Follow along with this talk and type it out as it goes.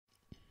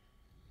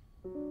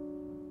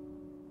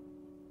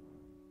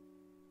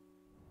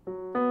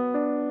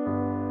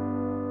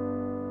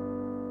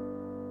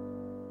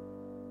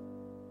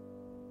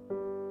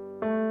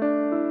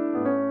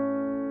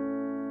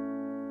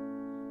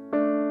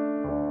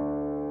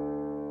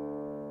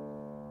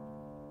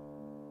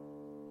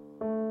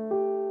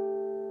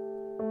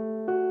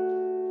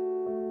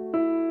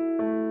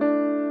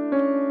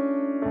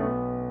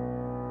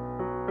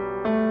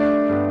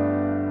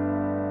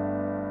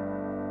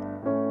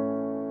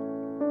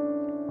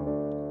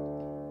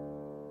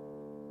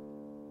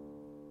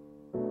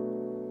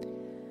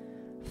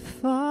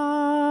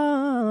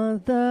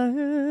Father,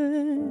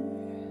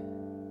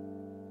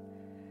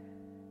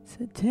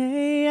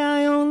 today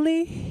I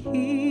only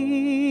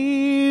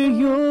hear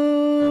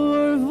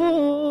your voice.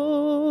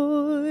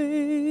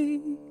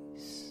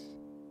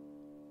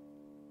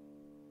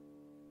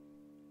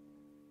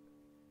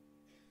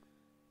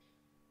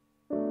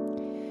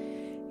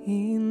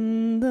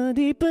 In the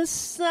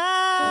deepest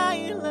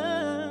silence,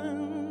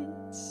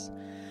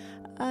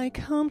 I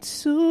come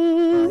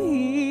to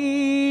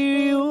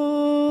hear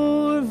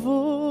your voice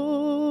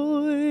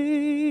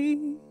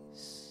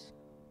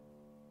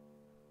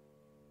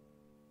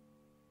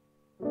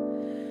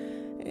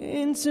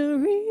and to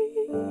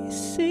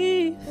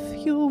receive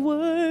your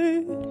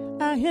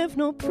word. I have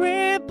no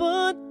prayer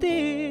but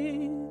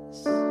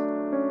this. I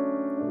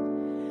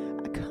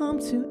come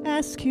to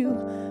ask you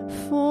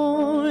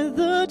for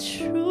the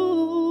truth.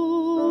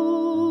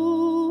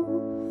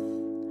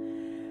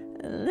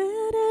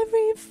 Let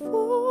every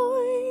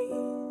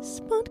voice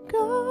but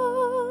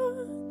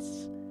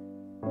God's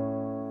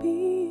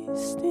be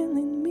still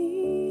in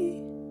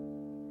me.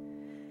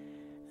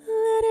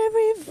 Let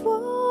every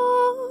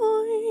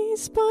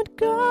voice but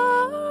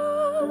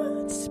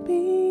God's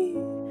be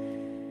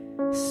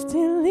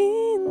still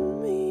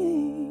in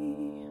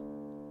me.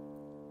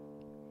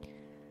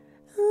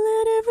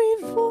 Let every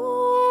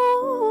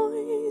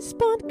voice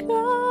but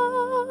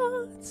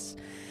God's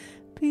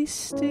be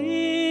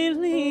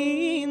still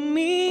in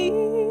me.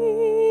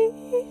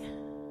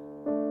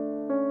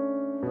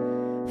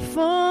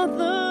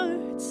 Father,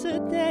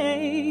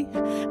 today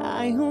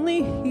I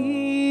only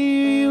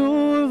hear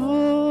your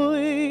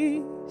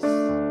voice.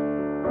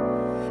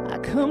 I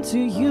come to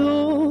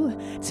you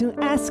to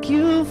ask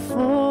you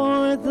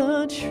for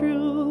the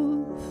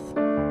truth.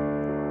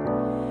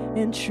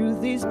 And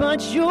truth is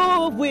but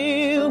your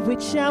will,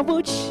 which I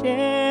will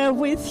share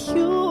with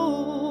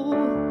you.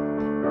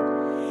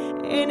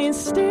 And in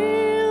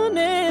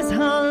stillness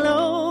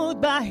hallowed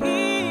by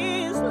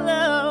his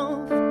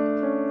love,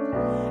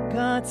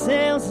 God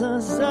tells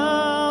us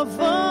of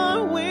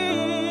our will.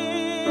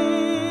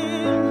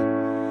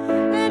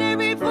 Let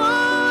every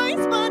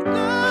voice but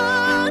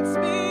God's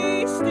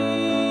be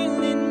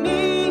still in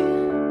me.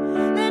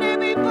 Let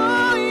every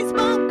voice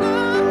but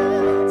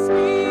God's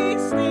be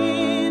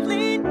still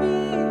in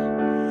me.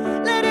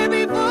 Let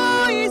every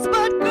voice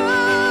but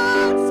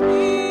God's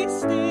be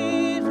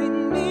still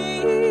in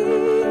me.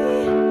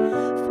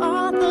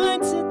 Father,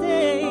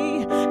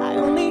 today I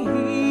only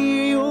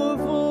hear your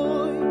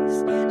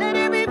voice. Let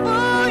every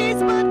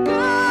voice but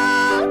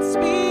God's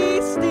be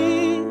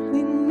still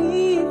in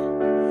me.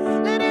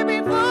 Let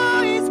every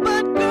voice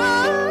but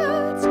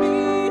God's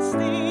be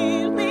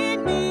still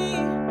in me.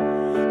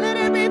 Let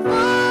every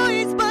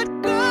voice but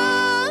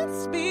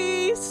God's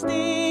be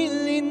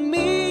still in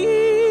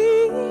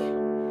me.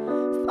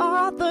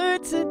 Father,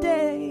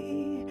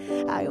 today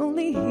I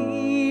only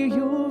hear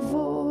your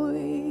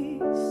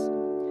voice.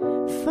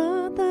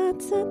 Father,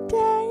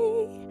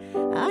 today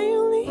I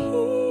only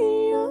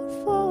hear your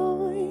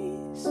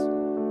voice.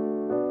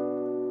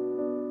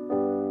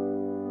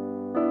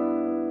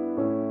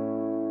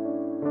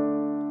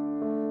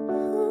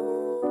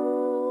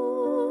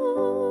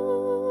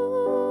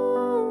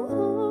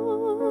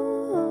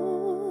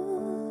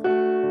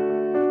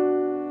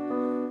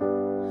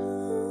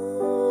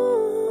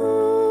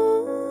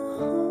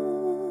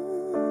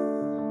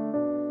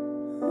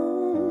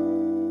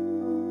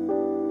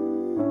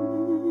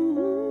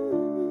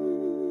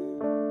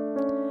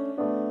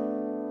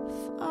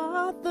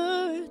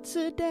 Father,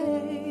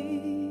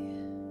 today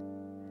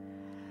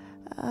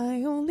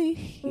I only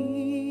hear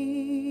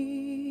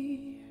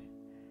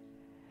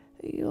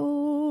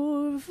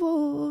your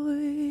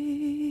voice.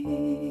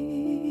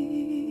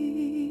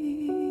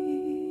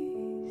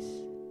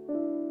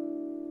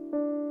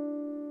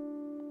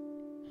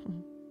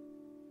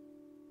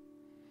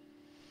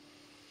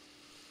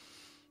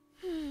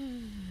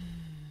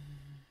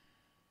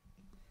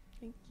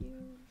 Thank you.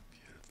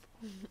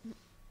 Beautiful.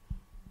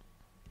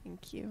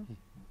 Thank you.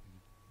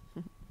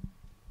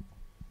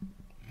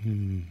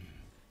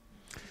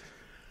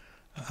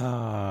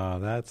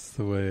 That's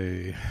the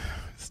way.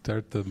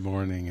 Start the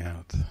morning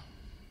out.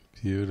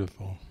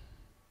 Beautiful.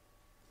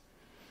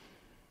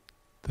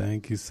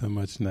 Thank you so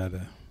much,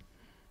 Neda.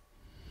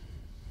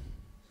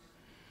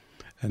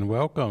 And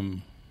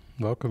welcome.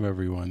 Welcome,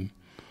 everyone.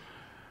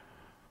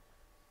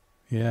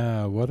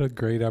 Yeah, what a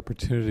great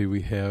opportunity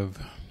we have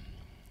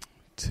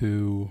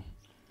to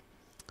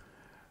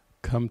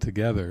come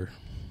together.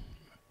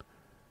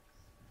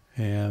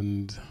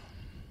 And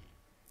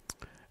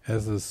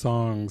as the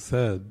song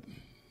said,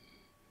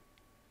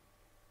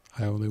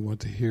 I only want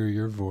to hear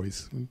your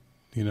voice.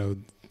 You know,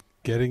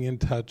 getting in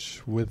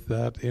touch with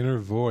that inner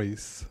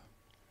voice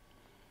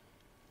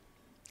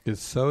is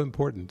so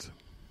important.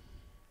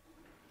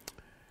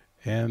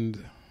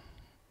 And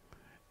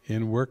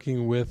in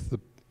working with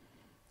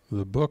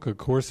the book, A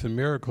Course in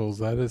Miracles,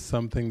 that is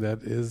something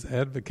that is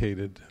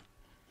advocated.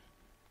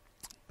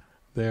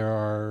 There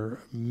are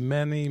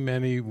many,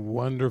 many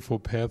wonderful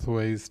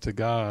pathways to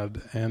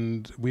God,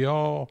 and we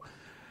all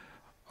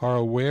are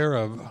aware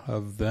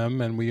of them,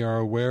 and we are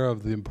aware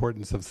of the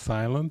importance of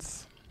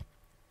silence.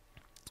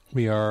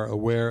 We are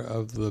aware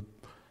of the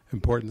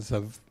importance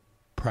of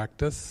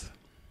practice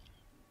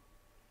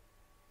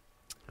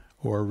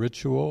or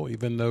ritual,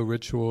 even though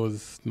ritual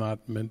is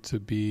not meant to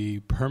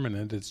be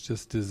permanent, it's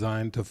just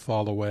designed to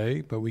fall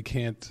away, but we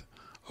can't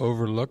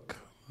overlook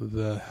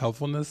the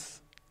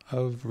helpfulness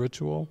of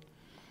ritual.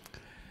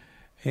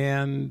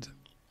 And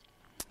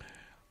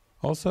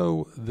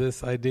also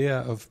this idea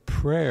of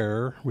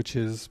prayer, which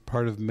is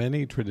part of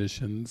many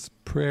traditions.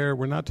 Prayer,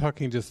 we're not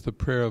talking just the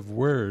prayer of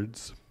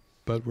words,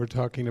 but we're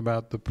talking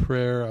about the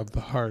prayer of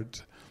the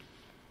heart,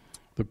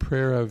 the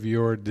prayer of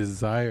your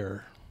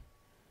desire.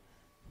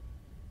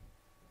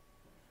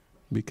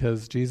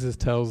 Because Jesus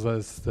tells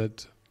us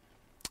that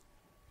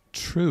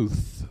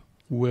truth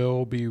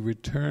will be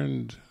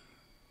returned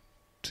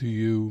to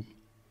you,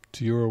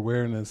 to your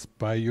awareness,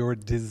 by your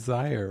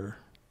desire,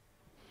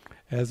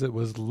 as it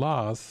was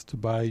lost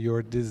by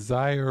your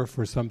desire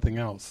for something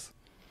else.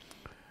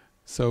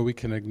 So we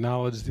can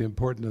acknowledge the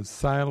importance of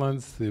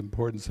silence, the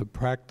importance of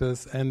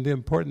practice, and the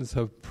importance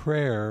of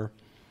prayer,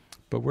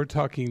 but we're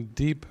talking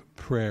deep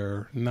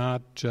prayer,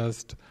 not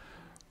just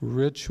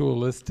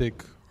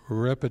ritualistic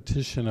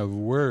repetition of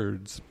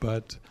words,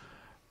 but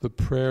the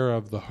prayer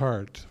of the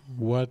heart,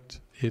 what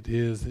it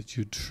is that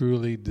you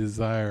truly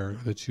desire,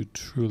 that you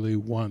truly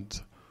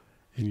want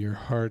in your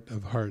heart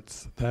of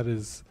hearts. That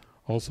is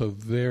also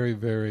very,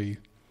 very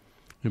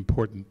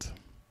important.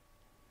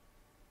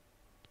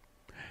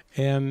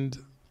 And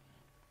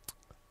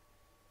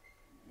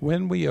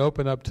when we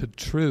open up to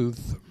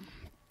truth,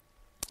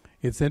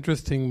 it's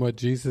interesting what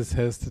Jesus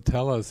has to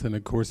tell us in A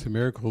Course in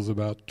Miracles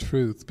about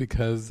truth,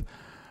 because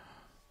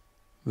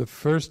the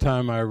first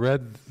time I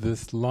read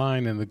this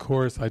line in the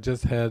Course, I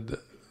just had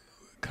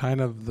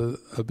kind of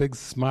a big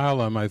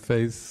smile on my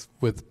face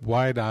with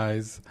wide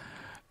eyes,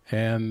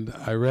 and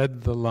I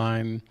read the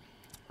line,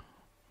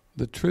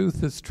 "The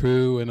truth is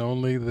true and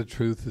only the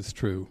truth is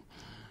true."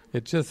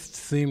 It just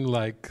seemed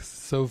like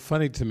so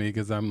funny to me,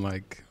 because I'm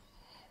like,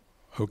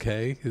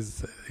 okay,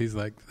 he's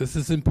like, this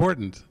is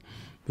important.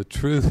 The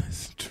truth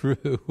is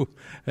true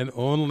and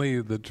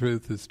only the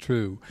truth is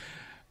true.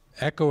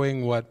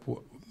 Echoing what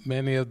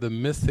many of the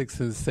mystics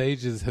and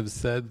sages have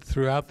said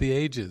throughout the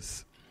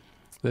ages,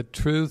 that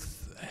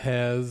truth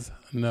has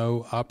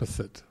no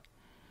opposite.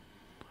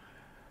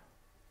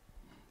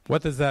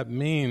 What does that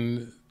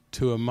mean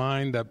to a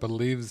mind that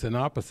believes in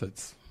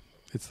opposites?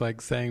 It's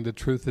like saying the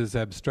truth is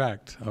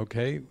abstract,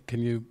 okay? Can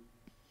you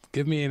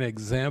give me an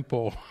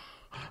example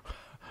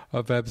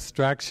of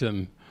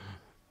abstraction?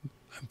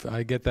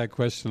 I get that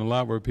question a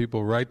lot, where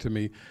people write to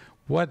me,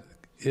 what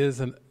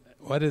is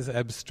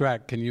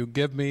abstract? Can you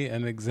give me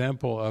an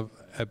example of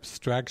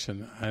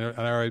abstraction? And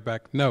I write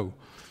back, no.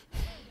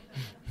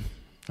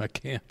 I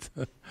can't.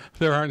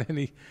 There aren't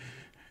any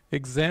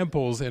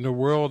examples in a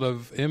world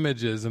of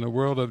images, in a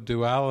world of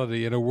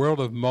duality, in a world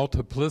of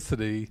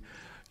multiplicity.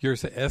 You're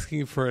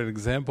asking for an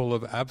example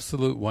of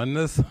absolute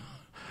oneness?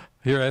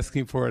 You're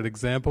asking for an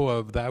example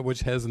of that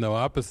which has no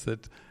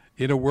opposite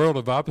in a world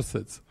of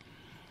opposites.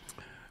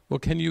 Well,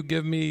 can you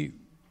give me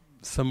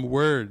some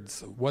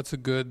words? What's a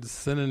good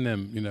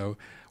synonym?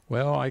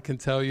 Well, I can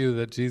tell you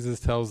that Jesus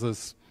tells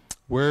us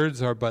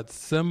words are but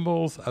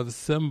symbols of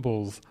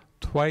symbols,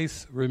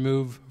 twice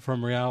removed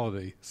from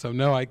reality. So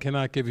no, I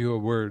cannot give you a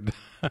word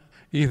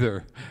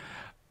either.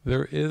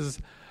 There is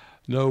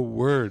no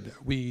word.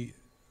 We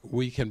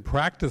can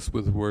practice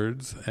with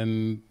words,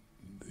 and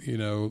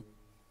the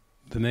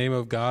name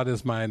of God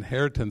is my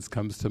inheritance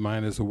comes to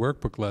mind as a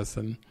workbook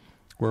lesson,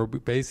 where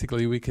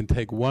basically we can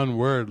take one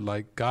word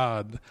like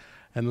God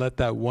and let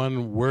that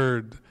one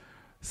word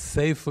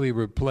safely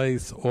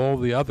replace all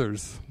the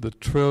others, the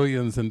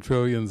trillions and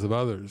trillions of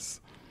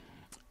others,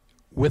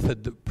 with a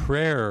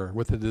prayer,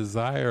 with a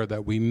desire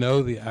that we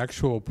know the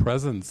actual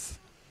presence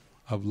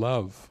of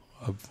love,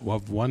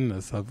 of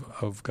oneness,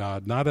 of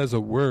God, not as a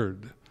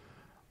word,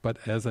 but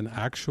as an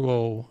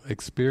actual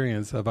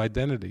experience of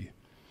identity,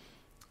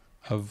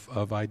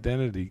 of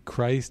identity.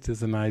 Christ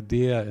is an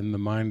idea in the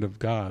mind of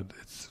God.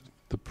 It's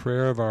the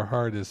prayer of our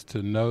heart is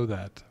to know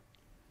that.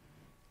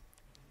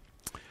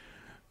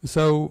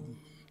 So,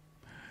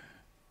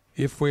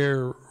 if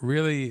we're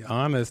really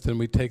honest and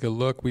we take a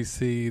look, we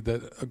see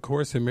that A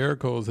Course in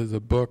Miracles is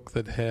a book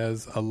that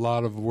has a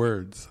lot of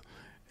words.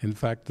 In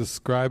fact, the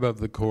scribe of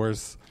the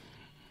Course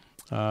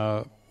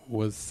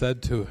was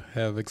said to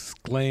have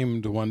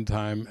exclaimed one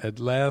time, "At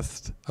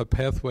last, a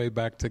pathway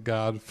back to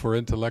God for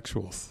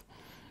intellectuals."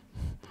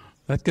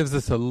 That gives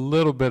us a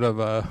little bit of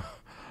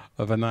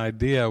an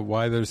idea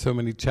why there's so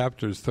many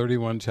chapters,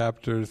 31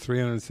 chapters,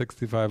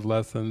 365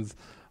 lessons,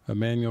 a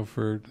manual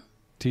for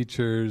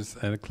teachers,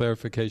 and a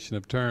clarification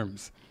of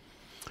terms.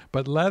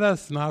 But let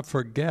us not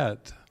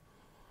forget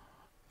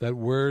that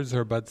words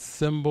are but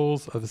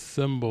symbols of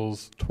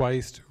symbols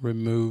twice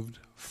removed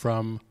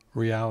from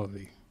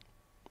reality.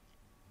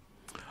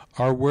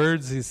 Are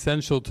words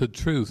essential to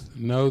truth?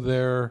 No,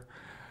 there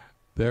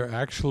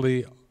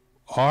actually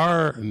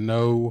are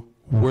no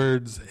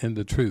words in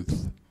the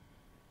truth.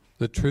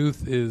 The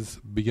truth is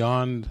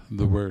beyond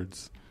the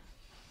words.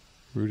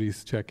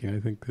 Rudy's checking. I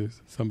think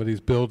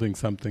somebody's building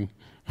something.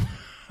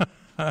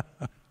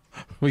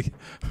 We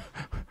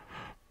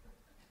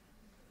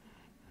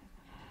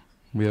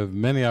have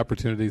many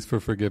opportunities for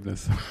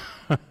forgiveness.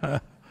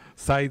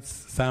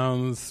 Sights,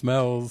 sounds,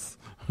 smells.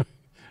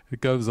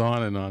 It goes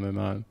on and on and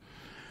on.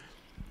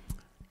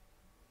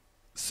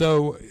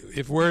 So,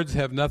 if words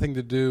have nothing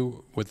to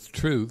do with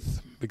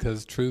truth,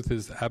 because truth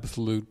is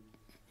absolute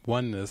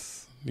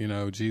oneness,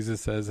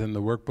 Jesus says in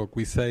the workbook,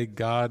 we say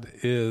God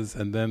is,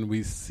 and then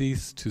we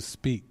cease to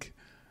speak,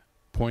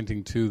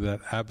 pointing to that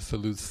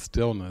absolute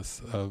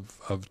stillness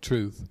of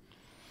truth.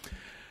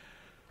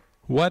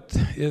 What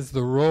is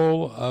the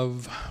role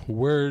of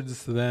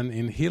words then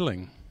in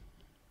healing?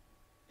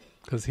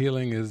 Because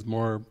healing is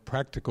more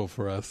practical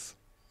for us.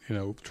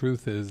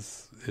 Truth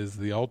is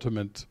the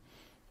ultimate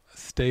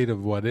state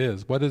of what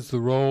is. What is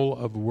the role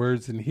of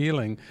words in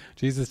healing?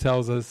 Jesus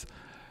tells us,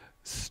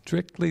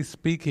 strictly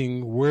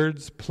speaking,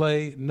 words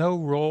play no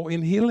role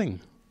in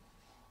healing.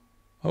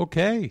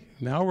 Okay,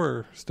 now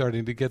we're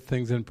starting to get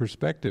things in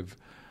perspective.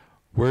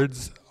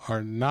 Words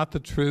are not the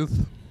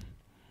truth,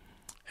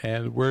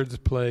 and words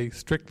play,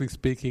 strictly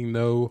speaking,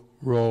 no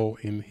role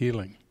in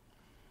healing.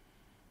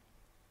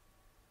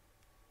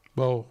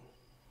 Well,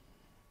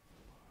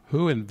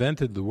 who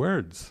invented the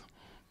words?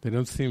 They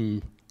don't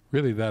seem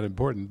really that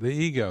important. The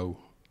ego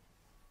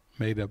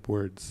made up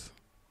words.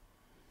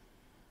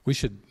 We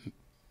should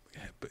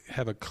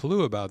have a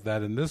clue about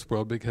that in this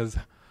world, because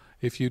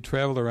if you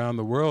travel around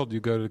the world, you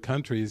go to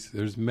countries,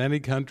 there's many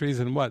countries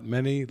and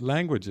many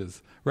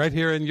languages. Right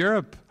here in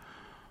Europe,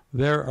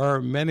 there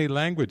are many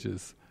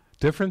languages.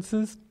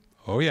 Differences?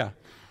 Oh yeah.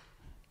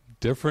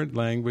 Different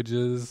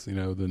languages,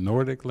 the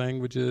Nordic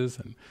languages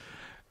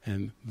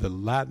and the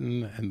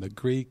Latin and the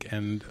Greek,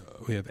 and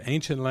we have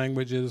ancient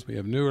languages, we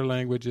have newer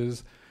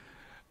languages.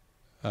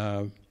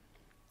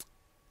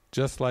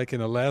 Just like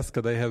in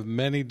Alaska, they have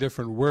many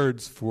different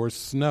words for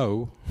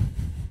snow.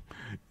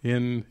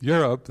 In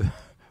Europe,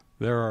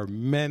 there are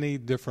many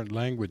different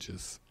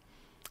languages,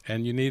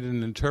 and you need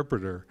an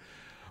interpreter.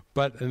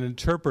 But an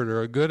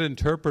interpreter, a good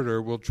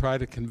interpreter, will try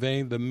to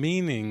convey the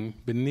meaning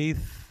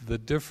beneath the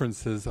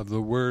differences of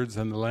the words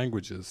and the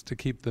languages, to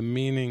keep the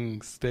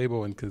meaning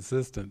stable and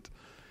consistent.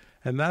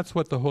 And that's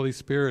what the Holy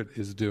Spirit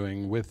is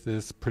doing with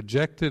this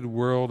projected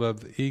world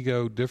of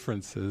ego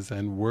differences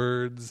and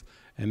words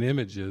and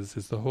images.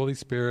 Is the Holy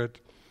Spirit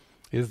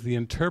is the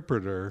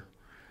interpreter.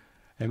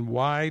 And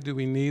why do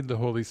we need the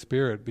Holy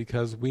Spirit?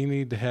 Because we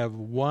need to have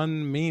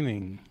one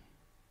meaning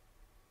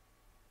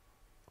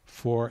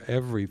for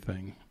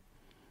everything.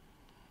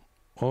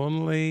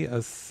 Only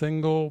a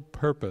single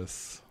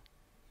purpose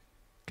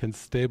can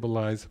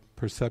stabilize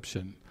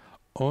perception.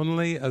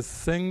 Only a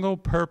single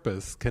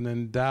purpose can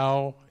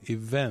endow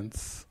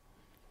events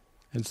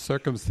and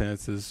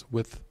circumstances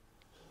with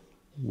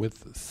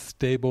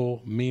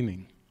stable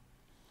meaning.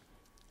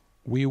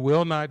 We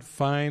will not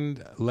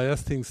find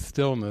lasting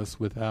stillness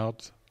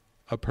without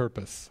a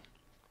purpose.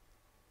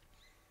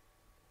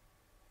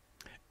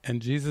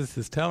 And Jesus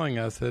is telling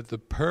us that the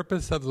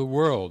purpose of the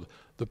world,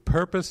 the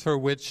purpose for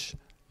which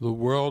the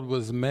world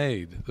was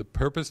made, the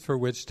purpose for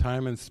which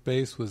time and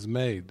space was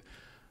made,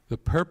 the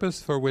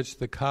purpose for which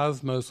the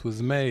cosmos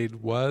was made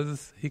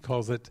was, he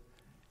calls it,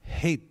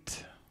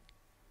 hate.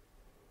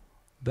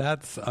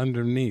 That's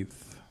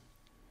underneath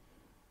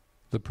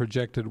the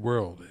projected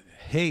world.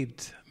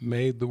 Hate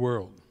made the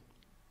world.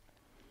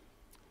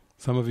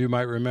 Some of you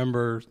might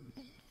remember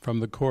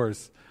from the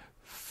Course,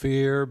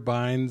 fear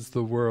binds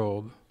the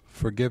world,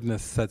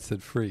 forgiveness sets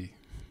it free.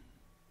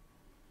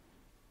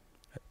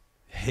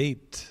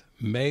 Hate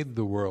made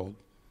the world.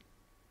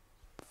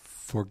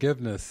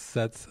 Forgiveness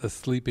sets a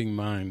sleeping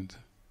mind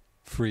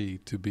free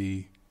to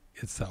be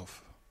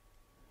itself.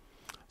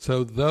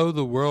 So though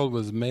the world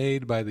was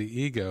made by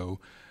the ego,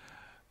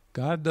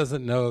 God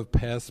doesn't know of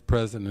past,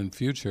 present, and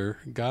future.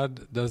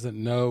 God doesn't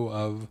know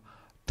of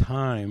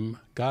time.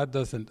 God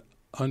doesn't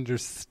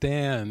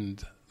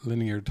understand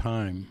linear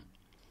time.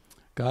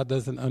 God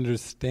doesn't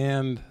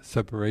understand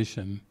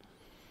separation.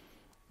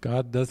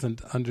 God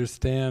doesn't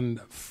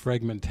understand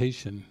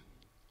fragmentation.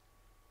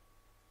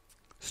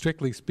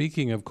 Strictly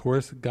speaking, of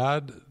course,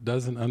 God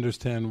doesn't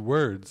understand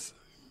words.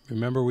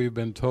 Remember, we've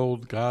been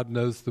told God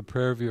knows the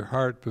prayer of your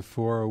heart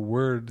before a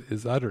word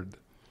is uttered.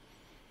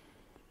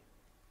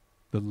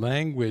 The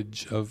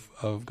language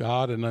of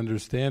God and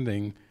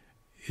understanding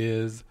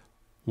is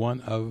one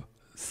of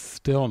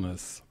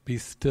stillness. Be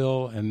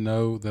still and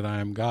know that I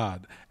am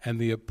God. And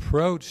the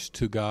approach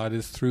to God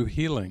is through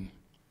healing.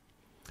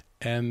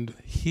 And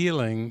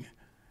healing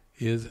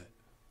is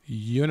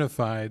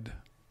unified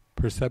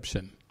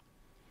perception.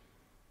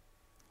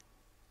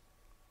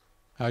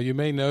 Now you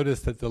may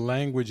notice that the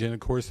language in A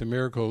Course in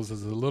Miracles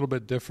is a little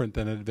bit different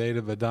than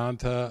Advaita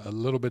Vedanta, a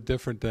little bit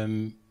different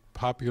than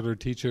popular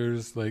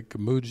teachers like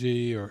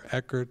Muji or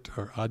Eckhart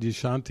or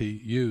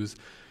Adyashanti use.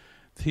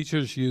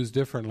 Teachers use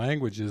different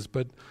languages,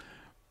 but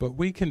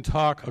we can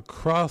talk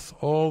across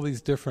all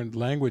these different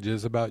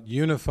languages about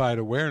unified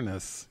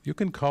awareness. You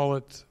can call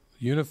it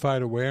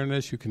unified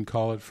awareness, you can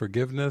call it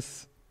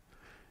forgiveness.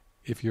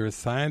 If you're a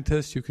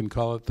scientist, you can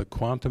call it the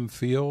quantum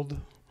field.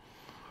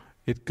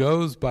 It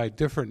goes by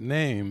different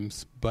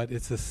names, but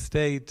it's a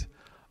state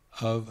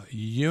of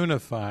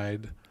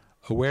unified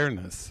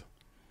awareness.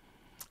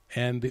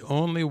 And the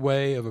only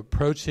way of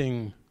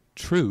approaching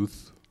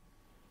truth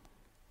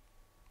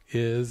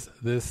is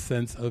this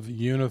sense of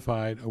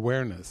unified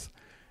awareness.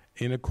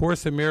 In A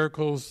Course in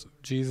Miracles,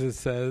 Jesus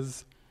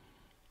says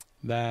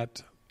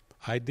that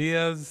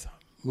ideas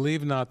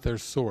leave not their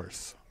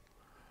source.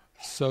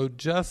 So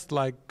just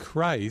like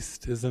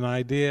Christ is an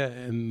idea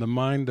in the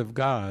mind of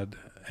God,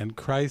 and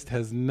Christ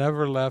has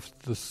never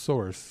left the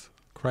source,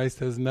 Christ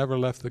has never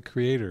left the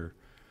Creator.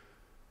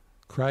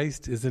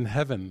 Christ is in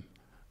heaven,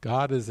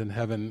 God is in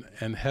heaven,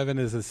 and heaven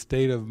is a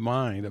state of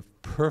mind,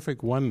 of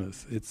perfect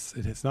oneness.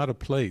 It's not a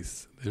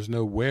place. There's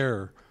no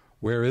where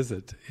is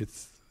it?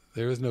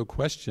 There is no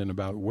question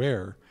about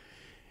where.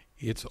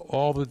 It's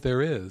all that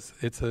there is.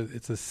 It's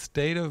a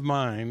state of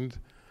mind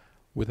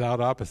without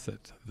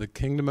opposite. The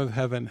kingdom of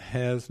heaven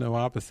has no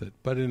opposite.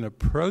 But in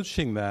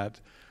approaching that,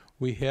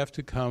 we have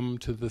to come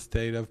to the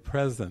state of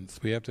presence.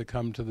 We have to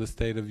come to the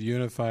state of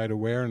unified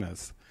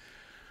awareness.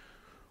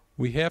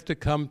 We have to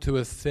come to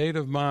a state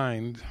of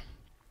mind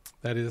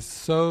that is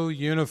so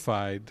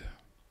unified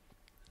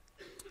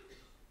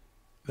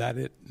that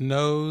it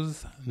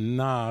knows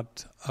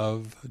not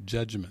of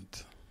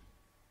judgment.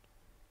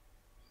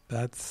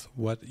 That's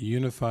what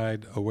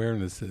unified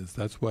awareness is.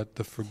 That's what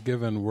the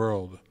forgiven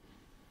world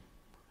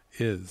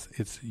is.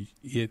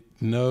 It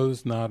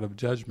knows not of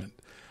judgment.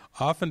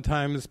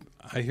 Oftentimes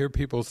I hear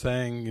people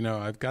saying,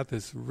 I've got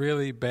this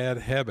really bad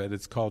habit,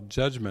 it's called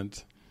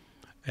judgment,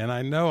 and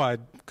I know I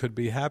could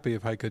be happy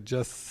if I could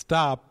just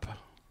stop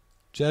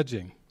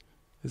judging.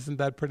 Isn't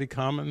that pretty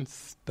common?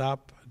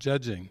 Stop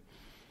judging.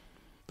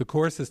 The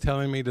Course is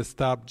telling me to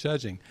stop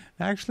judging.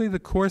 Actually, the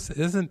Course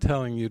isn't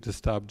telling you to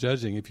stop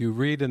judging. If you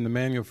read in the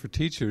Manual for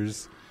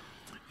Teachers,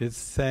 it's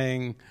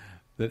saying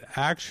that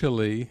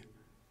actually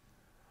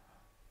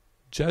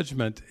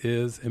judgment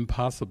is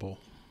impossible.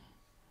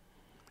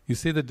 You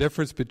see the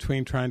difference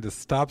between trying to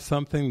stop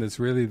something that's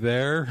really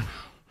there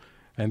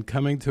and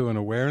coming to an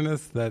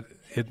awareness that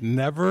it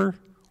never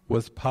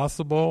was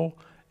possible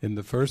in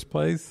the first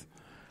place?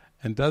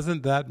 And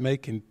doesn't that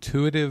make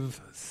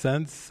intuitive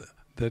sense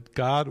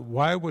that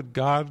why would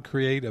God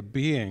create a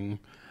being,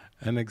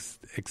 an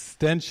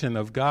extension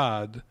of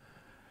God,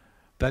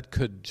 that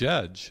could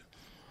judge?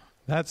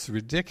 That's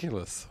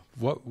ridiculous.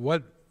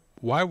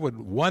 Why would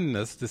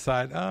oneness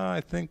decide,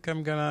 I think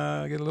I'm going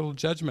to get a little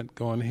judgment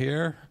going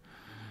here,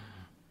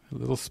 a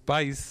little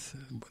spice?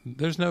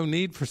 There's no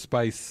need for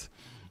spice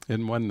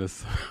in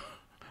oneness.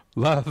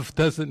 Love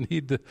doesn't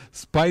need to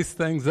spice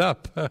things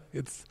up.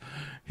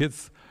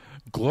 It's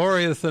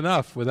glorious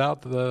enough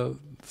without the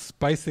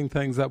spicing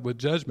things up with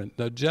judgment.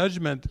 Now,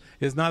 judgment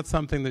is not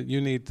something that you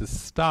need to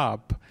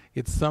stop.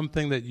 It's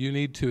something that you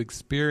need to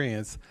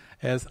experience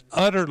as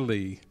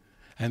utterly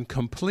and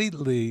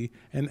completely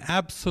and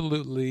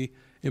absolutely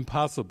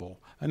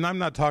impossible. And I'm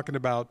not talking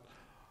about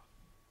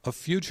a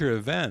future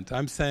event.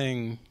 I'm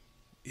saying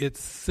it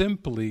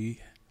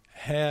simply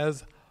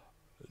has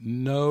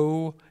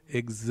no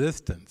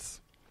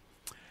existence.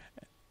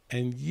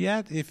 And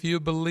yet, if you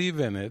believe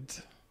in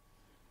it,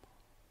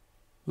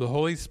 the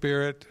Holy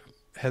Spirit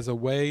has a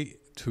way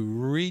to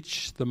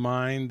reach the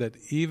mind that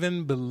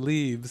even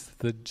believes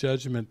that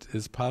judgment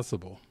is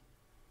possible.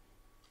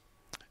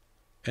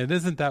 And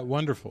isn't that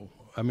wonderful?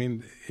 I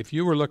mean, if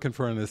you were looking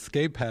for an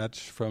escape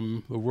hatch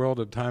from the world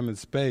of time and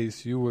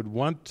space, you would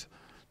want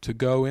to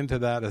go into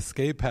that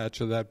escape hatch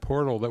or that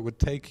portal that would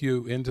take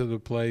you into the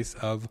place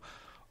of,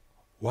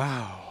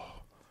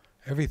 wow,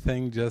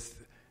 everything just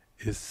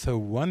is so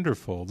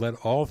wonderful. Let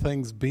all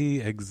things be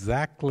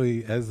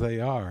exactly as they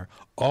are.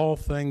 All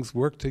things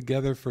work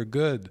together for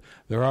good.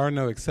 There are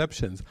no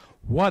exceptions.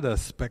 What a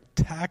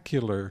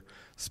spectacular,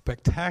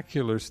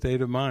 spectacular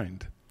state of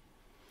mind.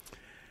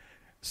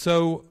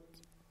 So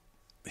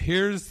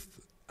here's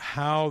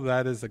how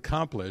that is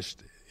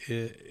accomplished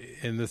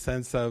in the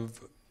sense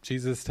of,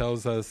 Jesus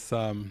tells us,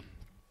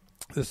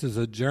 this is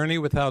a journey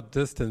without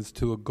distance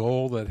to a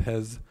goal that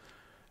has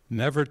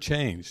never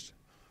changed.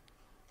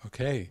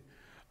 Okay.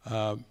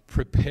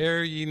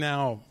 Prepare ye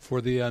now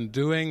for the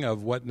undoing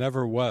of what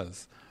never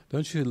was.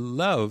 Don't you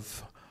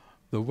love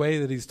the way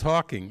that he's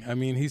talking? I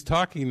mean, he's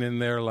talking in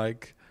there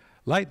like,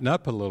 lighten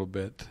up a little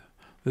bit.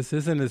 This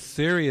isn't as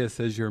serious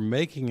as you're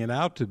making it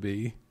out to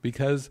be,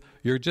 because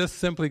you're just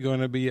simply going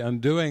to be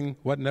undoing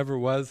what never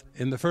was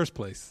in the first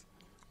place,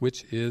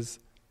 which is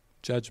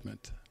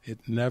judgment. It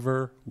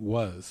never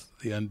was.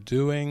 The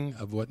undoing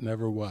of what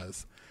never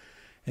was.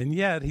 And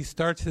yet, he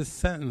starts his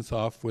sentence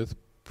off with,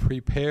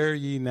 prepare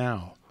ye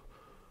now.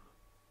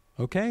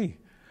 Okay,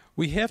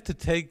 we have to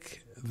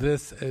take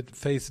this at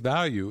face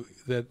value,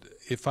 that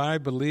if I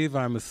believe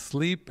I'm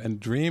asleep and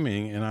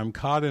dreaming and I'm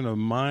caught in a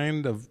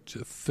mind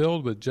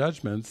filled with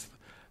judgments,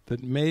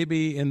 that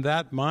maybe in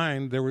that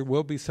mind there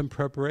will be some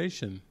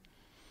preparation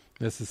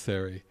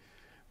necessary.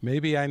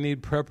 Maybe I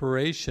need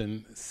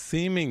preparation,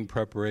 seeming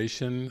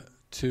preparation,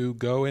 to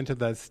go into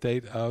that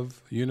state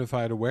of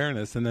unified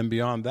awareness, and then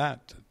beyond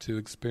that, to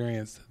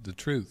experience the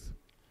truth.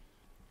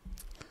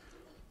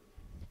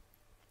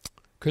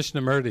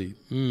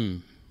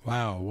 Krishnamurti,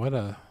 wow,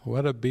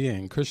 what a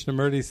being.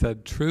 Krishnamurti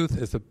said, truth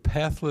is a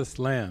pathless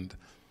land.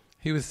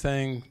 He was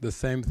saying the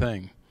same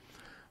thing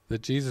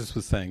that Jesus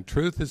was saying.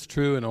 Truth is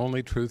true and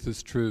only truth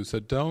is true. So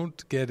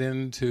don't get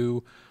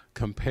into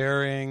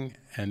comparing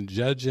and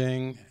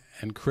judging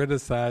and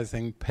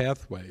criticizing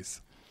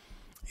pathways.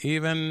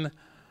 Even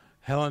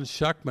Helen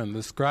Schuckman,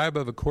 the scribe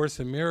of A Course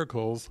in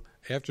Miracles,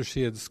 after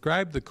she had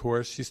scribed the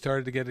Course, she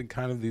started to get in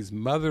kind of these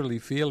motherly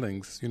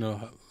feelings. You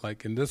know,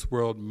 like in this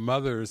world,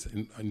 mothers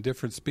in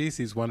different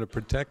species want to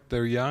protect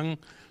their young.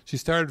 She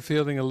started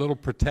feeling a little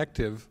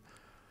protective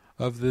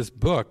of this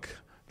book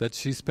that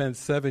she spent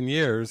 7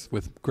 years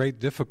with great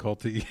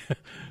difficulty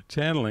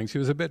channeling. She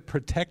was a bit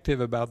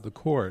protective about the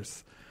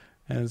Course.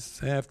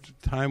 As after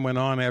time went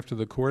on, after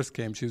the Course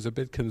came, she was a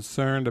bit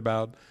concerned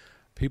about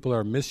people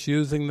are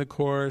misusing the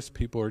Course,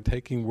 people are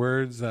taking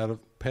words out of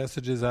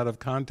passages out of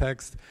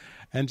context,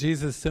 and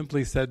Jesus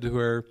simply said to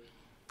her,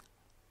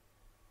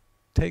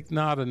 take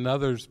not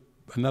another's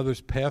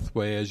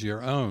pathway as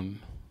your own,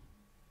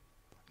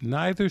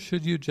 neither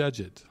should you judge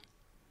it.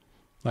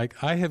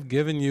 Like, I have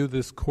given you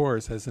this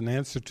Course as an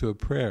answer to a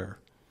prayer.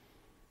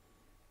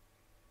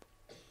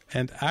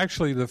 And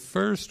actually the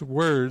first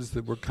words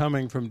that were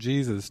coming from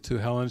Jesus to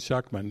Helen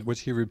Schuckman,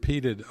 which he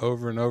repeated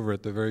over and over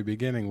at the very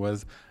beginning,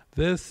 was,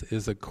 this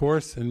is a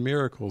Course in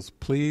Miracles,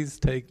 please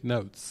take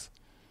notes.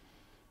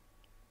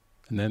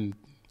 And then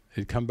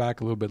he'd come back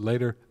a little bit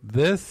later,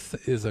 this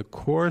is a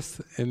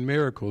Course in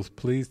Miracles,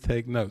 please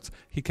take notes.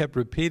 He kept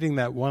repeating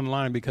that one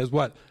line because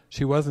what?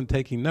 She wasn't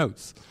taking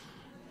notes.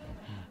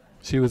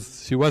 She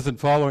wasn't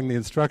following the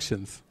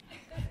instructions.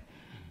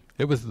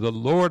 It was the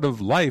Lord of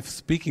Life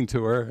speaking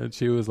to her, and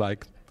she was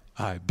like,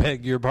 I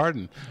beg your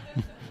pardon.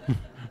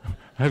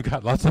 I've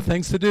got lots of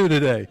things to do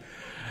today.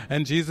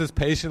 And Jesus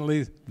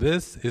patiently,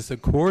 this is a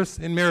Course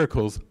in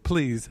Miracles,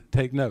 please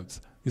take notes.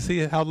 You see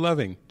how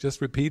loving,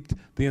 just repeat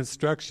the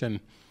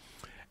instruction.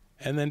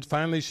 And then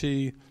finally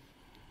she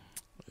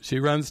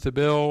runs to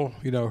Bill,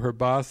 you know, her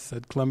boss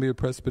at Columbia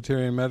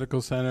Presbyterian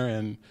Medical Center,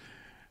 and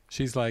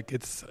she's like,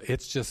 it's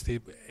just,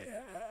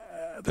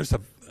 there's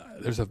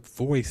a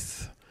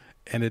voice,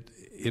 and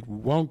it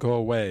won't go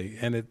away,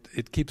 and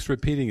it keeps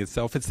repeating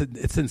itself.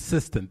 It's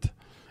insistent.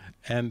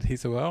 And he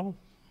said, well,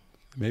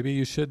 maybe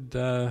you should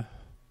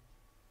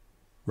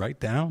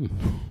write down.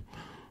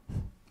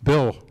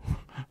 Bill,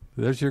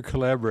 there's your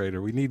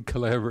collaborator. We need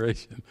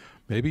collaboration.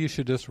 Maybe you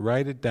should just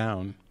write it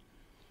down.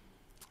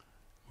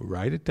 We'll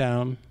write it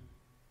down.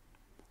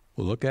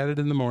 We'll look at it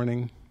in the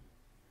morning.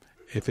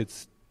 If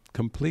it's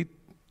complete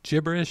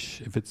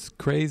gibberish, if it's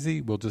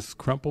crazy, we'll just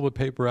crumple the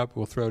paper up,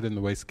 we'll throw it in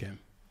the waste can.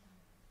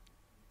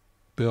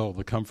 Bill,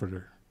 the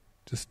comforter,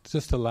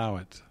 just allow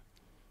it.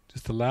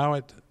 Just allow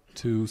it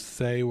to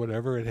say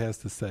whatever it has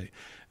to say.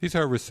 These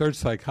are research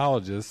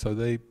psychologists, so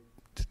they,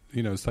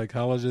 you know,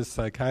 psychologists,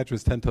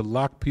 psychiatrists tend to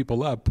lock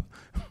people up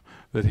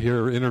that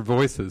hear inner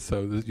voices.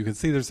 So that you can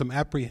see there's some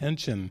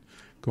apprehension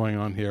going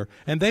on here.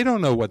 And they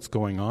don't know what's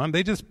going on.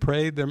 They just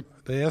prayed,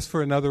 they asked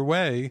for another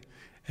way,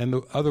 and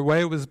the other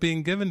way was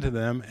being given to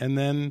them. And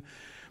then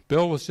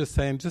Bill was just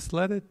saying, just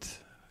let it,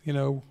 you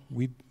know,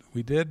 we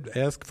did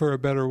ask for a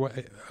better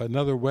way,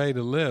 another way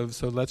to live,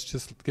 so let's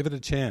just give it a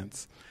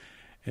chance.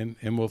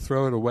 And we'll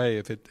throw it away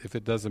if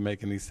it doesn't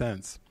make any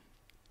sense.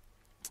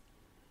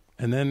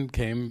 And then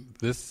came,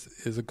 this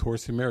is A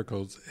Course in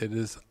Miracles. It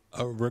is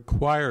a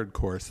required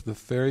course. The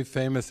very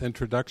famous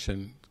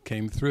introduction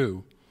came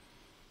through.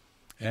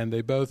 And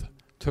they both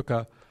took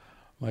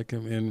like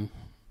in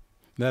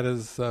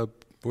Neda's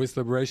Voice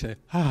Liberation,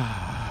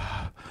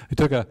 he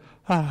took a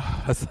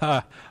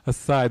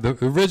sigh. The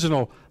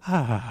original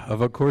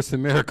of A Course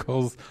in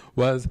Miracles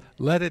was,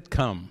 let it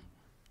come.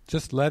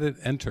 Just let it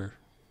enter.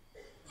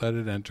 Let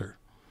it enter.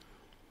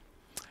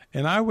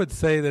 And I would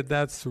say that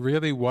that's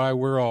really why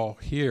we're all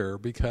here,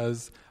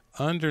 because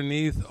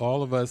underneath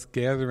all of us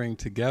gathering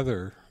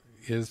together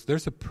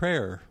there's a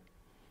prayer.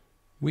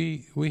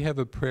 We have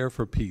a prayer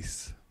for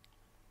peace.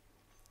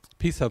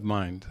 Peace of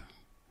mind.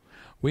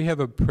 We have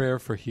a prayer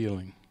for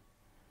healing.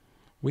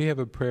 We have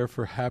a prayer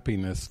for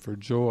happiness, for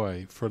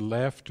joy, for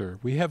laughter.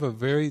 We have a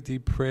very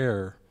deep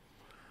prayer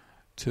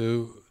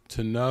to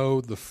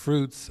know the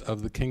fruits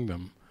of the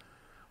kingdom,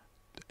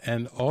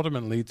 and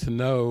ultimately to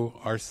know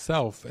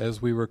ourself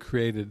as we were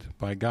created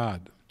by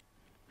God.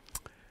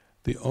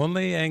 The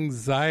only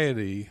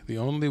anxiety, the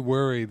only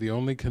worry, the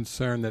only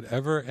concern that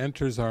ever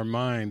enters our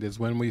mind is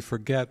when we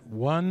forget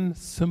one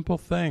simple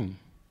thing.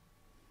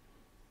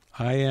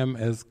 I am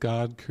as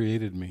God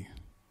created me.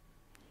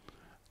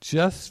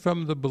 Just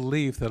from the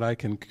belief that I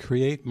can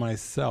create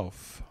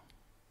myself,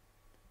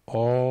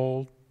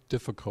 all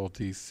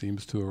difficulty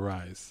seems to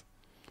arise.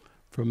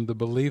 From the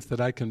belief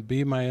that I can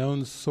be my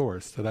own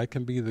source, that I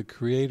can be the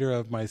creator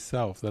of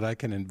myself, that I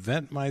can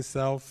invent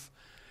myself,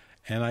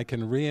 and I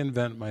can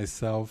reinvent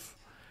myself,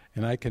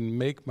 and I can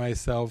make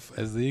myself,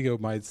 as the ego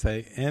might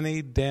say,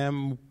 any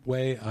damn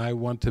way I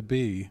want to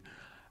be,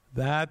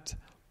 that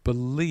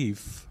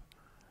belief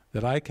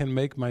that I can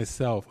make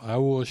myself, I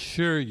will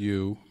assure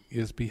you,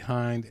 is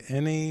behind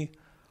any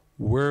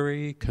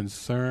worry,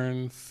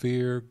 concern,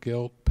 fear,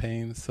 guilt,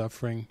 pain,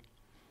 suffering.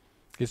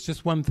 It's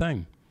just one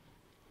thing.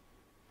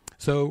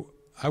 So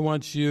I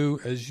want you,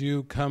 as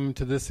you come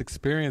to this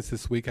experience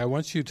this week, I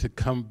want you to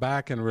come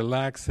back and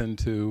relax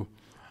into,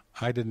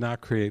 I did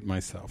not create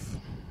myself.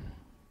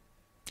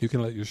 You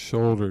can let your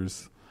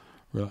shoulders,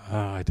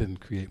 I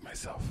didn't create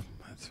myself.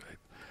 That's right.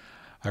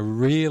 I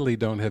really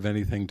don't have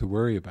anything to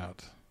worry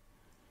about.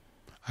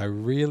 I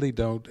really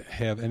don't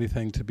have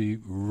anything to be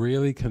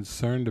really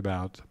concerned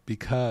about,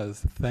 because,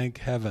 thank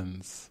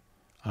heavens,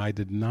 I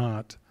did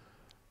not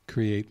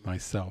create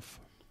myself.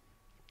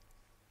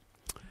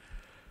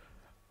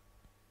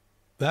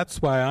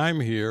 That's why I'm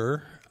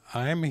here.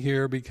 I'm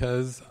here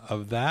because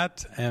of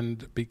that,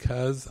 and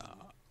because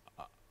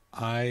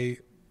I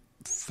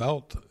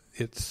felt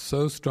it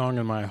so strong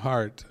in my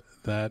heart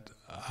that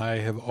I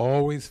have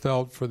always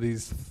felt for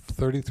these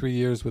 33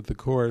 years with the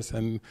Course,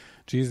 and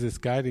Jesus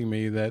guiding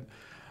me, that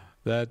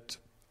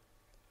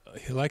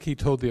like he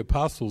told the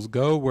apostles,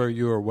 go where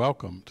you are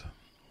welcomed.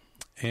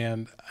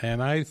 And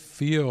I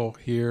feel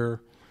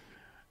here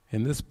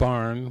in this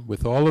barn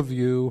with all of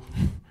you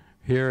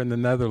here in the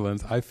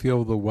Netherlands, I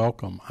feel the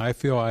welcome. I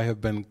feel I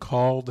have been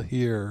called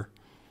here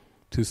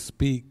to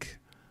speak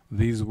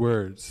these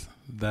words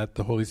that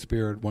the Holy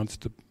Spirit wants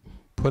to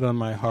put on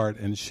my heart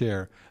and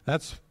share.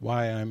 That's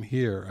why I'm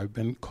here. I've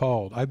been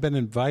called. I've been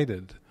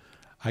invited.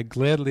 I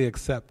gladly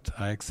accept.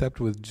 I accept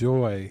with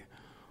joy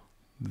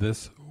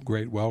this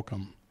great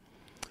welcome.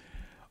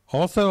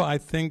 Also, I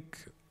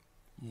think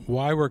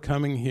why we're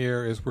coming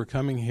here is we're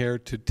coming here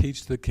to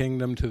teach the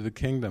kingdom to the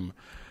kingdom.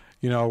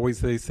 You know, always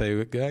they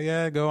say,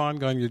 yeah, go on,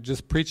 you're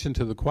just preaching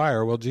to the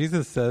choir. Well,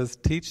 Jesus says,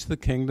 teach the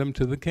kingdom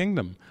to the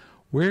kingdom.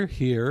 We're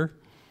here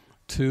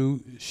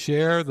to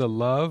share the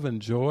love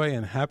and joy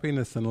and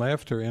happiness and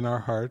laughter in our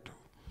heart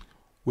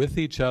with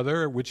each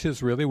other, which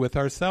is really with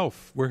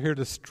ourself. We're here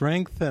to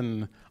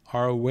strengthen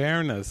our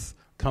awareness,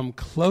 come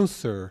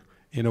closer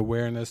in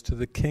awareness to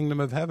the kingdom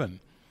of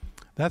heaven.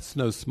 That's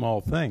no small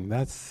thing.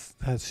 That's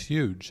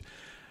huge.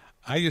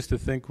 I used to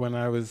think when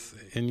I was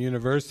in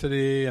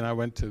university and I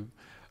went to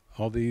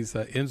all these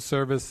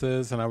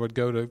in-services and I would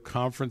go to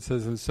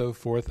conferences and so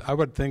forth, I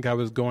would think I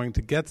was going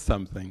to get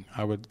something.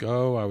 I would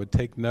go, I would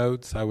take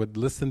notes, I would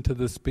listen to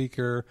the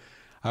speaker.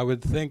 I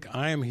would think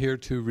I am here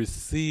to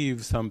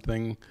receive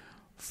something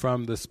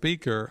from the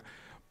speaker,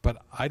 but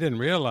I didn't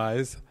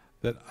realize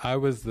that I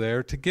was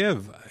there to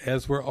give,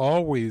 as we're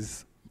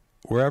always,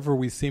 wherever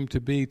we seem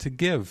to be, to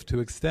give, to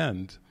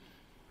extend.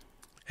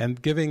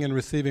 And giving and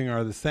receiving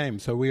are the same,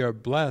 so we are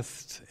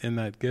blessed in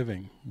that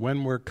giving.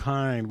 When we're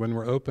kind, when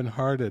we're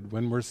open-hearted,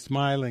 when we're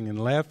smiling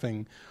and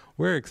laughing,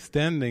 we're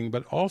extending,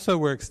 but also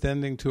we're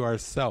extending to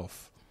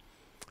ourself.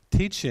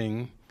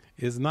 Teaching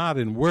is not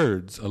in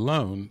words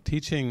alone.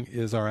 Teaching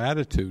is our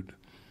attitude.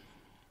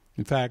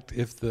 In fact,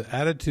 if the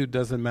attitude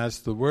doesn't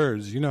match the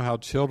words, you know how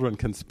children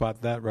can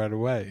spot that right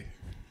away.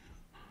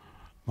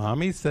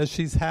 Mommy says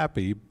she's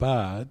happy,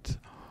 but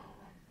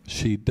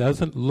she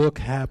doesn't look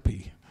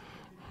happy.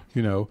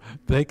 You know,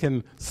 they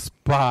can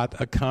spot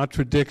a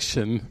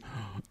contradiction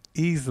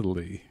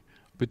easily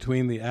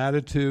between the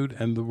attitude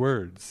and the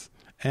words.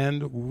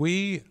 And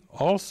we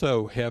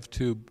also have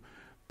to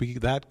be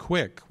that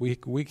quick.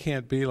 We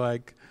can't be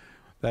like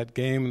that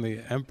game,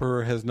 The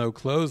Emperor Has No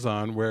Clothes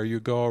On, where you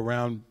go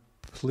around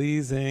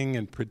pleasing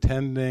and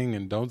pretending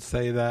and don't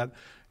say that.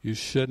 You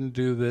shouldn't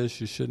do this,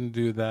 you shouldn't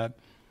do that.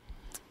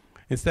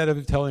 Instead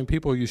of telling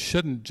people you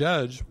shouldn't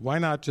judge, why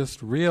not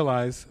just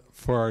realize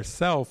for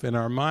ourselves in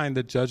our mind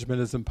that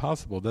judgment is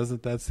impossible?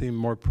 Doesn't that seem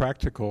more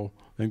practical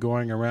than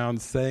going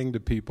around saying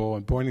to people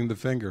and pointing the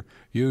finger,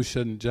 you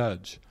shouldn't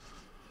judge?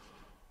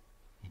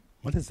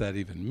 What does that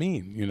even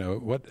mean? You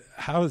know,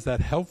 how is that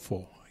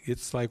helpful?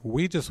 It's like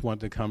we just want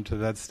to come to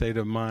that state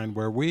of mind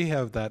where we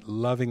have that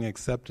loving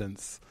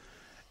acceptance,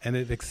 and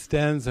it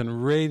extends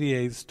and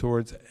radiates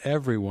towards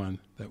everyone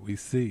that we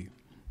see.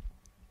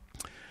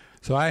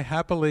 So I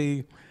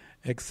happily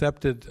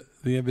accepted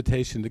the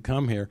invitation to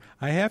come here.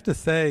 I have to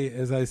say,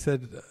 as I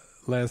said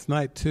last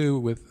night too,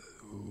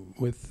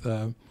 with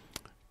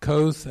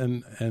Kos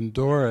and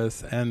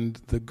Doris,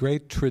 and the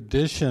great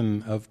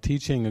tradition of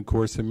teaching A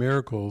Course in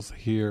Miracles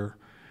here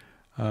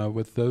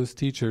with those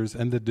teachers,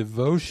 and the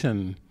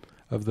devotion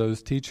of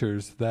those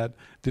teachers, that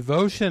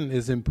devotion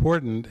is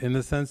important in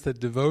the sense that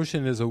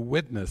devotion is a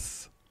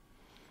witness.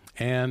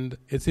 And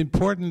it's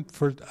important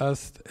for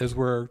us, as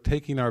we're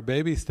taking our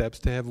baby steps,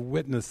 to have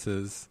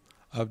witnesses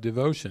of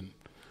devotion.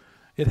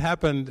 It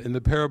happened in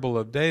the parable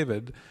of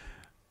David.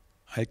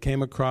 I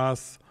came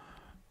across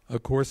A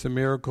Course in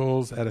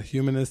Miracles at a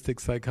humanistic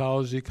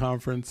psychology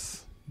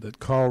conference that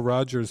Carl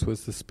Rogers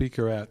was the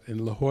speaker at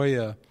in La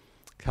Jolla,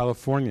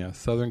 California,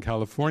 Southern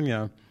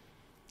California.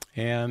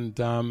 And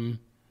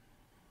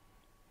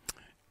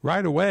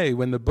right away,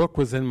 when the book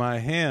was in my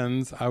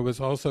hands, I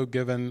was also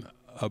given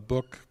a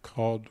book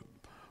called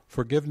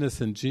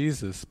Forgiveness in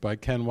Jesus by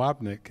Ken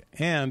Wapnick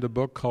and a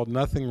book called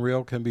Nothing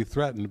Real Can Be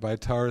Threatened by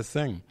Tara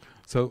Singh.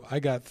 So I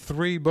got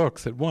 3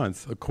 books at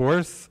once, A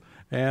Course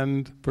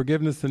and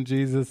Forgiveness in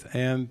Jesus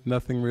and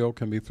Nothing Real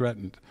Can Be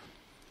Threatened.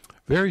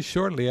 Very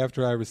shortly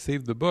after I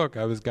received the book,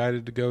 I was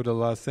guided to go to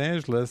Los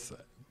Angeles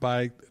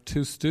by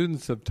 2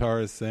 students of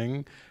Tara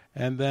Singh,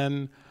 and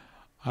then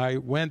I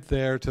went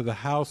there to the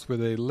house where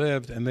they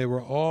lived, and they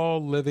were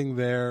all living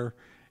there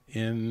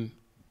in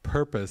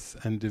purpose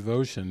and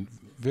devotion,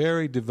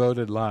 very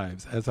devoted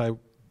lives, as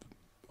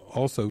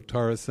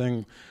Tara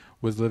Singh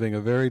was living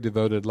a very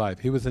devoted life.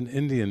 He was an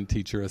Indian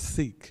teacher, a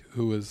Sikh,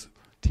 who was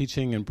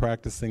teaching and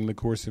practicing the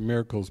Course in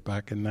Miracles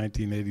back in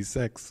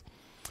 1986.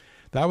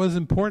 That was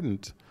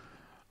important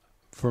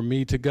for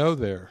me to go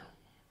there.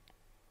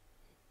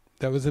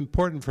 That was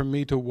important for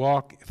me to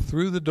walk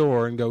through the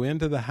door and go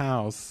into the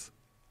house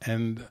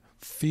and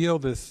feel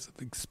this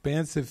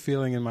expansive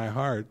feeling in my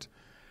heart,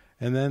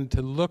 and then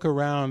to look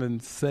around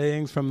and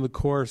sayings from the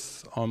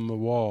Course on the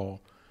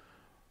wall,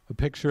 a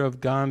picture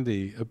of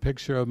Gandhi, a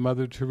picture of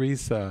Mother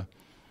Teresa.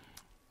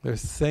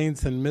 There's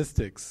saints and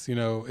mystics. You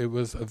know, it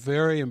was a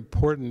very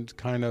important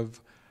kind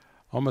of,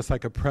 almost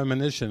like a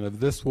premonition of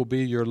this will be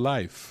your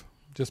life,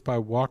 just by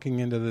walking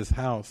into this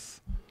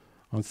house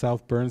on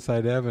South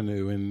Burnside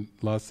Avenue in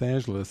Los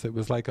Angeles. It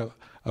was like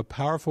a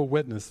powerful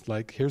witness,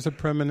 like here's a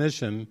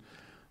premonition,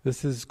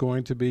 this is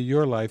going to be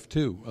your life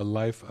too, a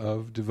life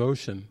of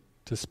devotion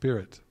to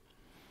Spirit.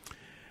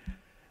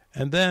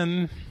 And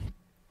then,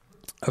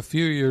 a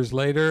few years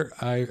later,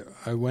 I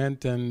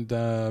went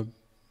to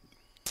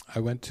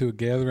a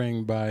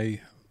gathering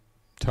by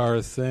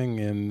Tara Singh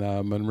in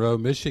Monroe,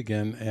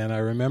 Michigan, and I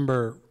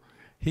remember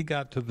he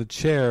got to the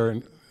chair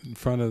in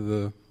front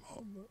of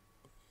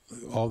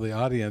all the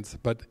audience,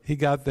 but he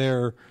got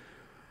there,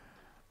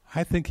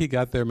 I think he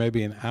got there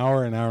maybe an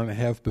hour and a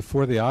half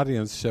before the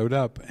audience showed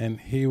up, and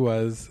he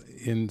was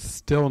in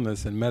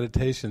stillness and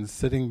meditation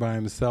sitting by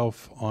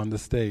himself on the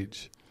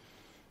stage.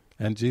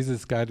 And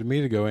Jesus guided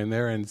me to go in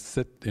there and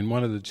sit in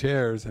one of the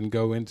chairs and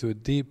go into a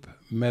deep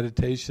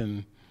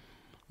meditation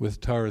with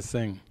Tara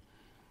Singh.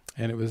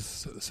 And it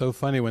was so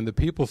funny, when the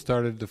people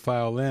started to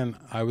file in,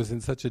 I was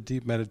in such a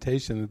deep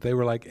meditation that they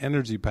were like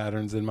energy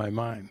patterns in my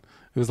mind.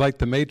 It was like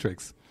the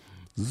Matrix.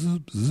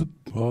 Zoop, zoop,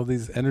 all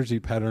these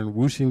energy patterns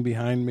whooshing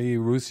behind me,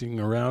 whooshing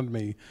around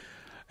me.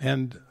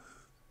 And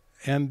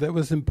that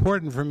was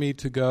important for me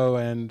to go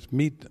and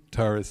meet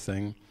Tara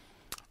Singh.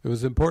 It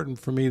was important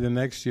for me the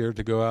next year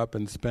to go up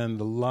and spend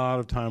a lot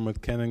of time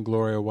with Ken and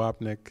Gloria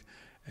Wapnick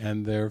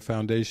and their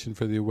Foundation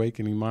for the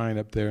Awakening Mind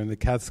up there in the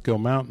Catskill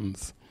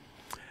Mountains.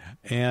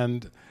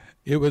 And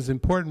it was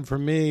important for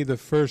me, the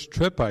first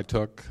trip I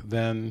took,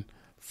 then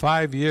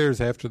 5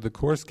 years after the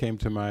Course came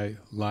to my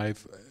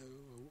life,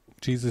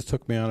 Jesus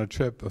took me on a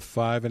trip, a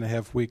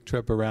 5.5-week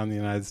trip around the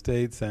United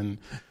States, and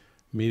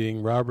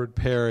meeting Robert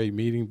Perry,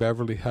 meeting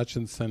Beverly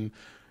Hutchinson,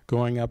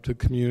 going up to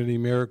Community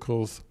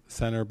Miracles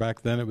Center,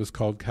 back then it was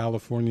called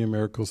California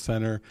Miracle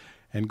Center,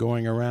 and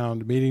going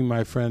around, meeting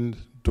my friend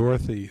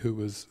Dorothy, who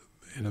was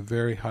in a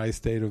very high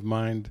state of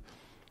mind,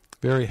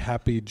 very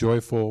happy,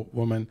 joyful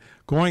woman,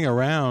 going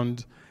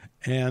around.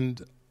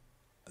 And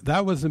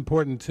that was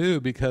important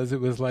too, because it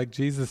was like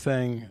Jesus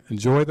saying,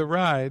 enjoy the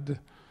ride.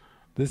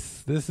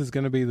 This is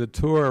going to be the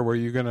tour where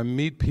you're going to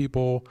meet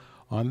people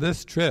on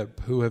this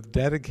trip who have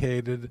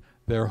dedicated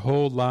their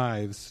whole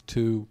lives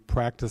to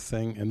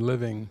practicing and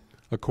living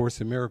A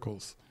Course in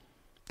Miracles.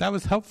 That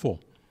was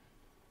helpful.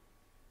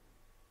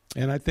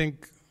 And I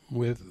think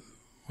with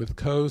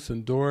Kos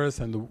and Doris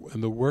and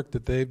the work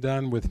that they've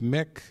done with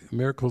Mick,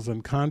 Miracles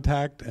in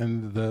Contact,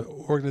 and the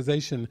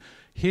organization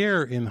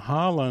here in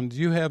Holland,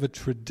 you have a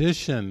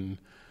tradition,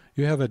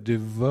 you have a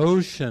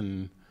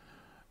devotion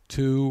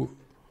to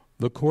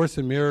the Course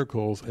in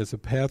Miracles as a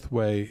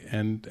pathway,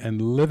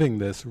 and living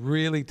this,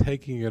 really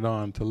taking it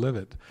on to live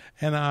it.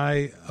 And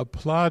I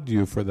applaud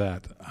you for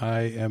that.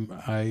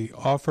 I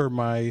offer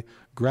my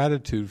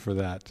gratitude for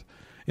that.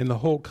 In the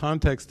whole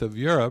context of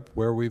Europe,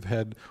 where we've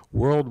had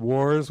world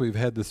wars, we've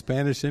had the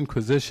Spanish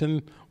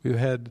Inquisition, we've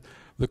had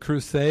the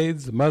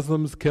Crusades,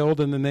 Muslims killed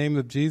in the name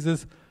of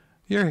Jesus,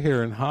 you're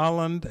here in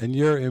Holland and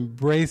you're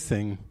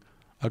embracing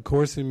A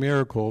Course in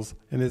Miracles,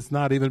 and it's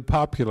not even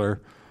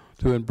popular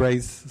to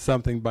embrace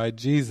something by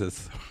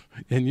Jesus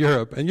in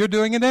Europe, and you're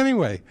doing it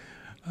anyway.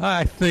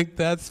 I think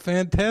that's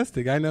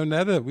fantastic. I know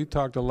Neda, we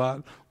talked a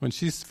lot when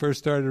she first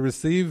started to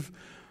receive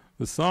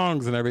the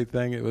songs and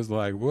everything. It was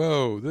like,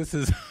 whoa, this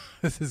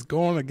is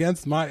going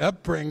against my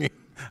upbringing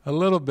a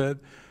little bit.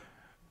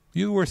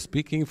 You were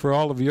speaking for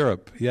all of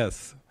Europe,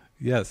 yes.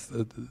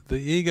 The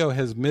ego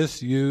has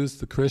misused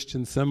the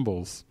Christian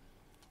symbols,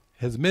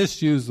 has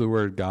misused the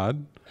word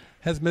God,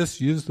 has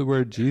misused the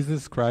word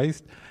Jesus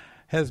Christ,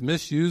 has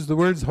misused the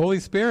words Holy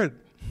Spirit.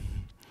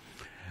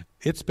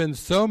 It's been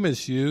so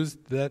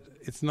misused that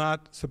it's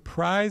not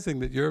surprising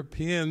that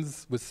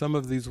Europeans, with some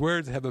of these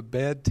words, have a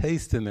bad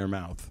taste in their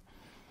mouth.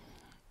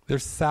 They're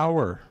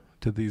sour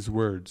to these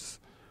words.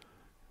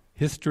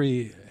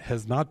 history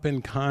has not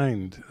been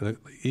kind. The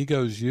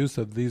ego's use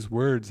of these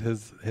words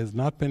has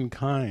not been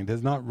kind,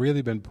 has not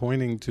really been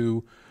pointing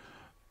to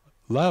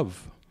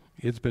love.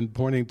 It's been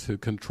pointing to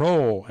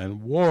control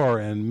and war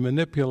and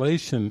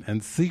manipulation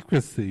and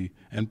secrecy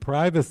and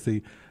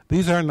privacy.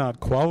 These are not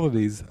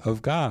qualities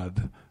of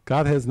God.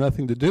 God has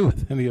nothing to do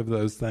with any of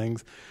those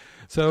things.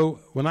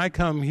 So when I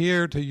come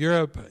here to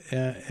Europe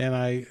and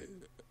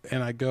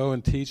I go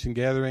and teach in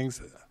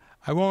gatherings,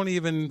 I won't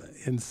even,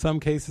 in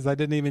some cases, I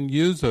didn't even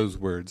use those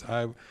words.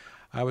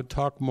 I would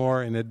talk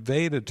more in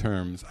Advaita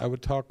terms. I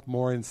would talk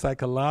more in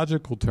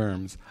psychological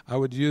terms. I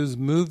would use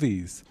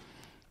movies.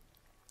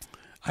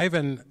 I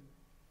even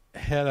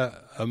had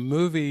a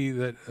movie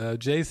that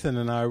Jason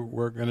and I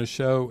were going to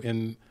show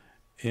in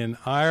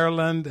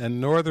Ireland and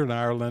Northern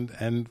Ireland,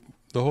 and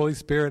the Holy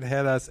Spirit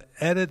had us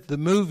edit the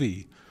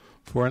movie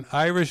for an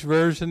Irish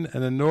version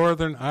and a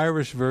Northern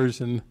Irish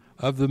version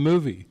of the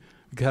movie,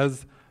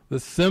 because the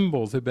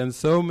symbols had been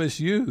so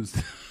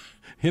misused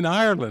in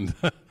Ireland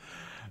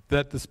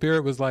that the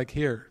Spirit was like,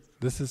 here,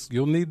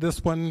 you'll need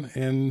this one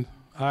in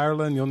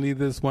Ireland, you'll need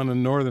this one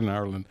in Northern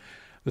Ireland.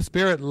 The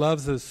Spirit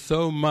loves us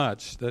so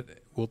much that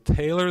we'll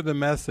tailor the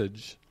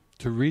message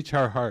to reach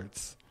our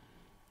hearts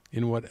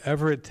in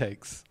whatever it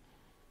takes,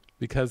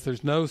 because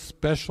there's no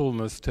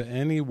specialness to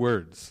any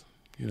words.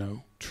 You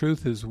know,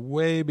 truth is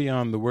way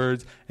beyond the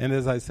words, and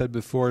as I said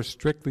before,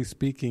 strictly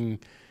speaking,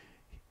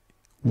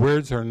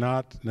 words are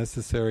not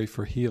necessary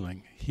for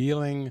healing.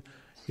 Healing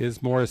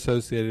is more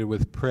associated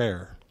with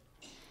prayer.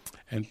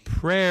 And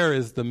prayer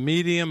is the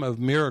medium of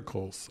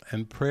miracles,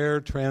 and prayer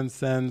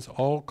transcends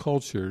all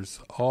cultures,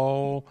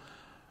 all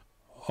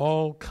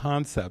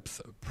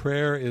concepts.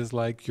 Prayer is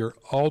like your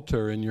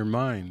altar in your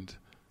mind,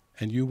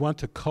 and you want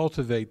to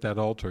cultivate that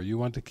altar. You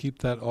want to keep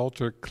that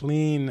altar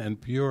clean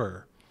and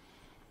pure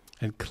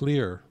and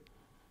clear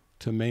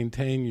to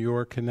maintain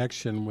your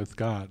connection with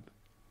God.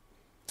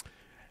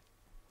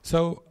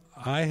 So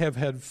I have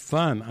had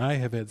fun. I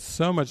have had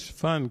so much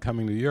fun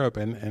coming to Europe,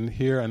 and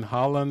here in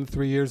Holland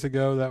 3 years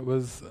ago, that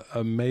was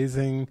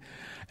amazing.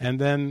 And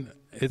then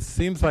it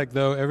seems like,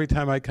 though, every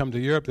time I come to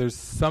Europe, there's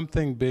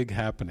something big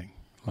happening.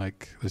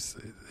 Like, there's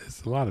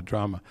a lot of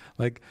drama.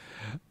 Like,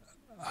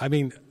 I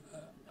mean,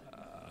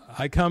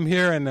 I come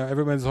here and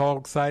everyone's all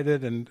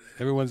excited and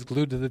everyone's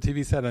glued to the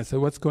TV set. And I said,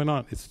 what's going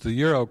on? It's the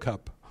Euro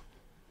Cup.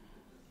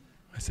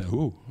 I said,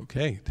 ooh,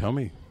 okay, tell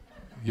me.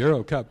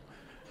 Euro Cup.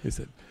 He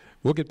said,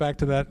 we'll get back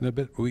to that in a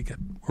bit.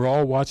 We're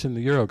all watching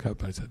the Euro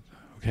Cup. I said,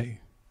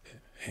 okay.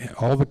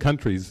 All the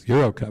countries,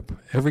 Euro Cup.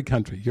 Every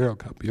country, Euro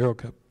Cup, Euro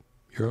Cup,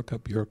 Euro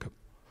Cup, Euro Cup.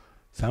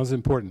 Sounds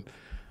important.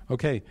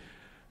 Okay.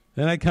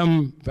 Then I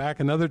come back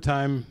another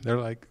time. They're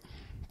like,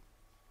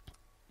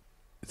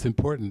 it's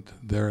important.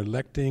 They're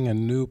electing a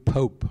new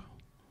pope.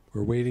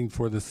 We're waiting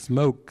for the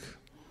smoke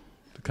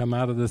to come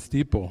out of the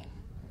steeple.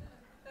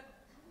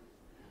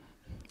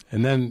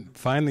 And then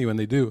finally when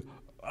they do,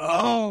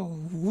 oh,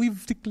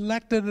 we've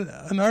elected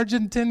an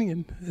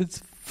Argentinian.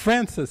 It's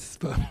Francis,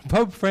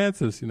 Pope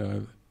Francis, you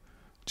know.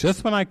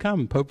 Just when I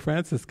come, Pope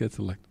Francis gets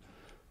elected.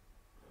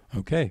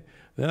 Okay.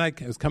 Then I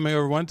was coming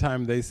over one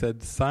time, they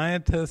said,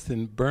 scientists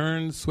in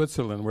Bern,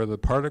 Switzerland, where the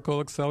particle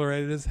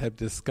accelerator is, have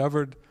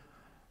discovered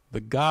the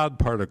God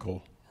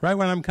particle. Right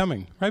when I'm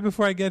coming, right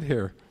before I get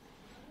here.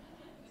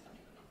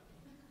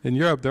 In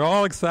Europe, they're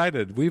all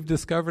excited. We've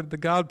discovered the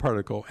God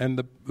particle. And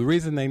the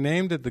reason they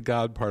named it the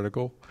God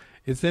particle,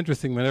 it's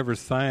interesting whenever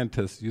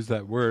scientists use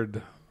that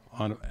word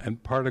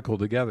and particle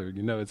together.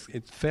 You know,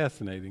 it's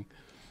fascinating.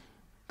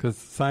 Because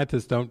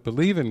scientists don't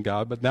believe in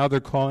God, but now they're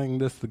calling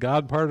this the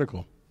God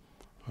particle.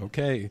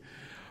 Okay.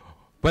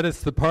 But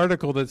it's the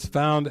particle that's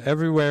found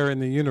everywhere in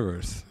the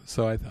universe.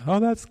 So I thought, oh,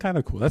 that's kind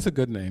of cool. That's a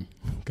good name,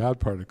 God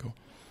particle.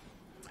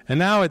 And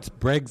now it's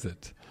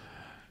Brexit.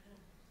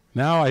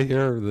 Now I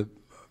hear that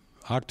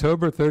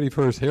October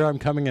 31st, here I'm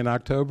coming in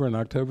October, and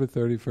October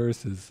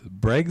 31st is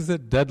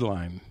Brexit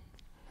deadline.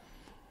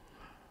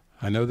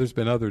 I know there's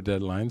been other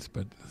deadlines,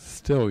 but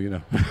still, you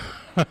know.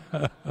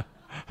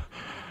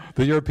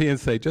 The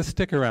Europeans say, just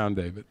stick around,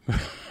 David.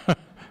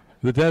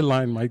 The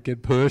deadline might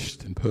get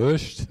pushed and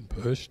pushed and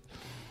pushed.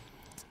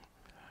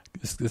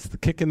 It's the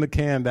kick in the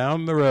can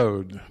down the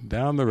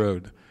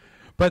road.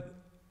 But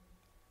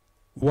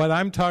what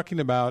I'm talking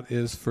about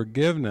is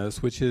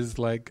forgiveness, which is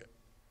like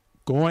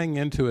going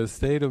into a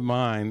state of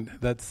mind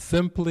that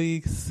simply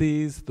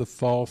sees the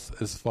false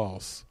as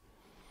false.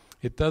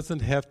 It doesn't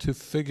have to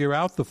figure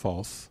out the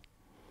false.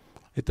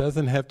 It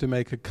doesn't have to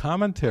make a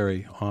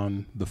commentary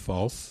on the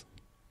false.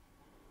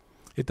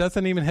 It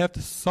doesn't even have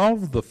to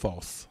solve the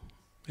false.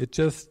 It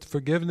just,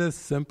 forgiveness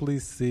simply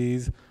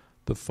sees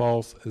the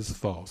false as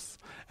false.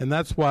 And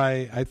that's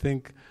why I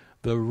think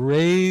the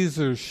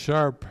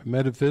razor-sharp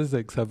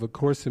metaphysics of A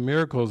Course in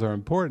Miracles are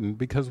important.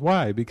 Because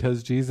why?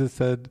 Because Jesus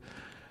said,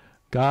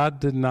 God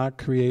did not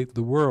create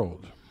the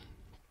world.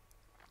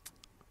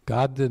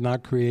 God did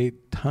not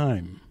create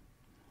time.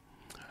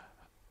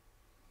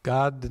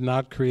 God did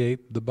not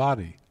create the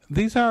body.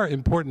 These are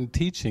important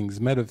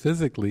teachings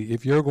metaphysically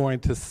if you're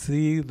going to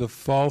see the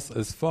false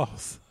as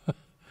false.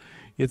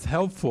 It's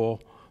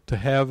helpful to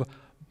have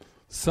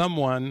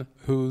someone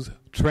who's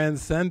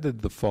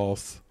transcended the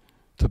false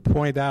to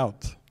point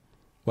out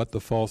what the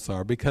false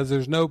are, because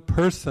there's no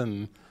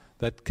person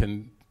that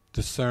can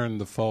discern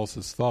the false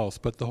as false,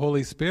 but the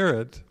Holy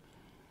Spirit,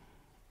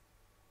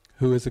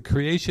 who is a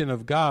creation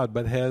of God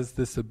but has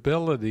this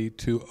ability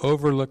to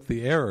overlook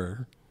the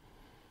error.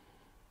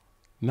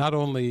 Not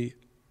only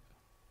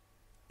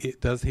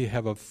does he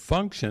have a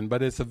function,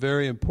 but it's a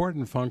very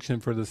important function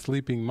for the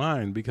sleeping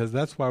mind, because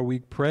that's why we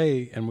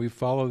pray and we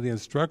follow the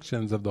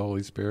instructions of the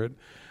Holy Spirit.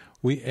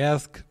 We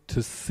ask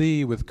to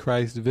see with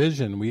Christ's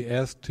vision. We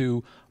ask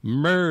to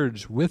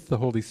merge with the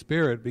Holy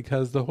Spirit,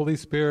 because the Holy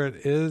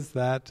Spirit is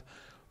that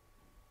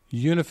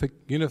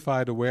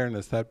unified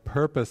awareness, that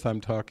purpose I'm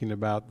talking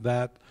about,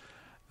 that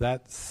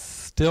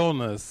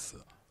stillness,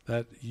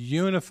 that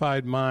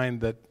unified mind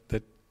that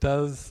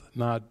does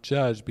not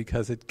judge,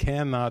 because it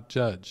cannot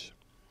judge.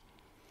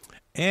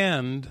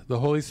 And the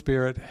Holy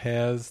Spirit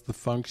has the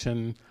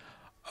function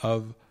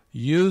of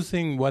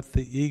using what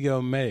the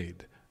ego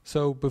made.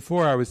 So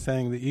before I was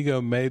saying the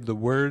ego made the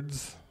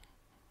words,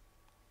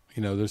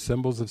 they're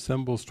symbols of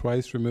symbols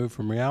twice removed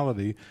from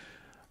reality.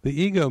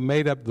 The ego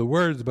made up the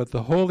words, but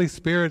the Holy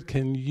Spirit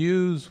can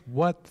use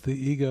what the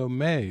ego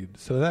made.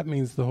 So that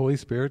means the Holy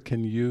Spirit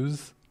can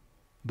use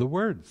the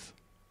words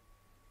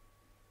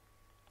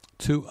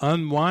to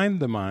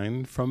unwind the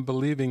mind from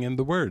believing in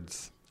the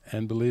words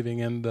and believing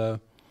in the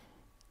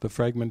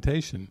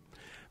fragmentation.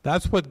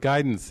 That's what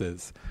guidance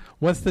is.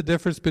 What's the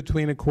difference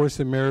between A Course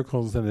in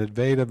Miracles and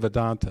Advaita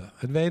Vedanta?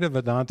 Advaita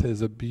Vedanta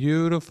is a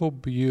beautiful,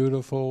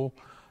 beautiful,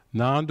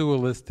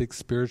 non-dualistic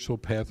spiritual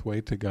pathway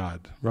to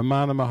God.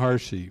 Ramana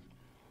Maharshi,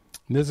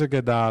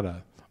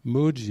 Nisargadatta,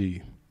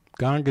 Muji,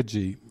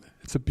 Gangaji.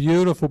 It's a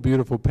beautiful,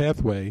 beautiful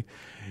pathway,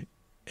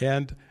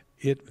 and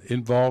it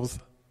involves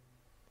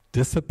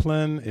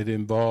discipline, it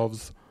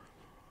involves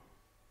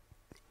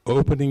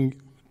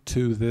opening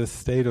to this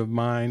state of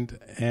mind,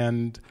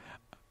 and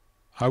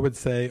I would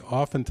say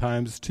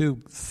oftentimes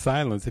too,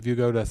 silence. If you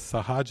go to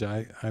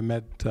Sahaja, I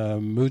met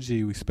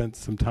Muji, we spent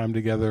some time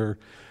together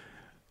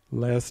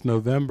last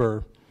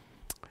November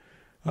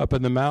up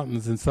in the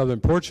mountains in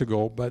southern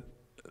Portugal,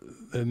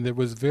 and it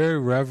was very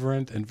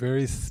reverent and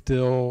very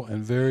still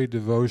and very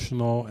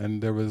devotional,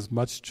 and there was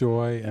much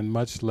joy and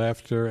much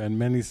laughter and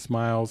many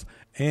smiles.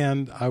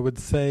 And I would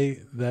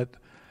say that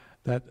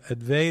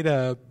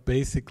Advaita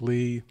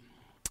basically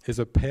is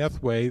a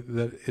pathway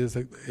that is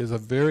a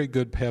very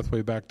good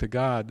pathway back to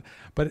God,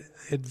 but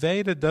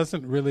Advaita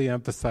doesn't really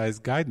emphasize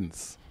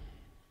guidance.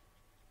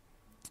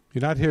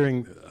 You're not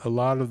hearing a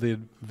lot of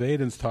the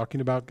Vedans talking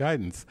about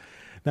guidance.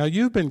 Now,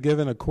 you've been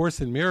given A Course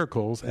in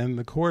Miracles, and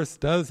the Course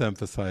does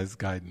emphasize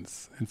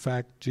guidance. In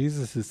fact,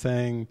 Jesus is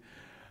saying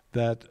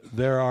that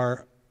there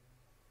are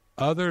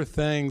other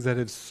things that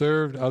have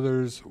served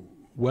others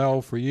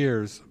well for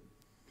years.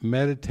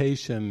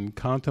 Meditation,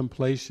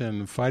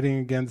 contemplation, fighting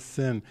against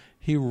sin.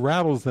 He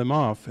rattles them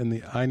off in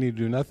the I Need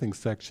Do Nothing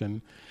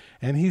section,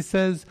 and he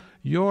says,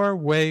 your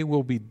way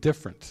will be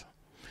different.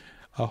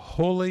 A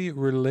holy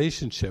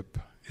relationship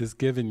is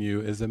given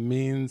you as a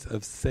means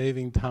of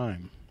saving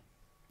time.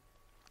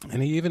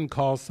 And he even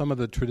calls some of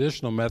the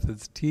traditional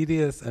methods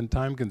tedious and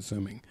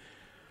time-consuming.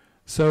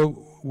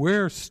 So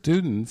we're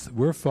students,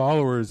 we're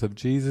followers of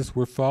Jesus,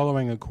 we're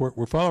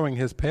following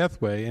his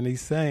pathway, and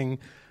he's saying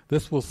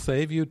this will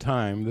save you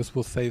time, this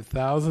will save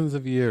thousands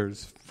of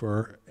years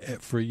for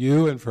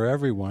you and for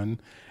everyone,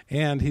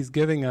 and he's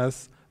giving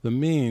us the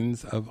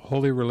means of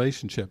holy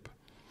relationship.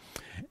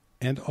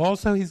 And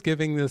also he's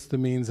giving us the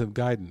means of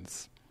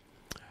guidance.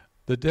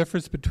 The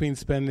difference between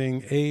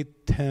spending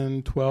 8,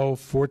 10, 12,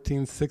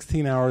 14,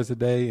 16 hours a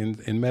day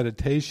in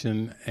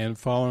meditation and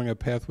following a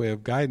pathway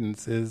of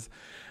guidance is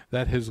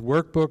that his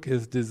workbook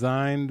is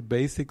designed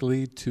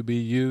basically to be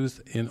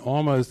used in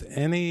almost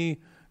any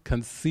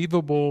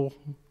conceivable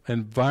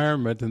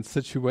environment and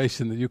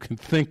situation that you can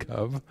think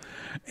of,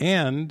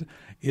 and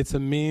it's a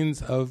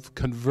means of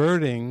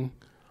converting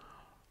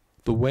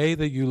the way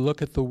that you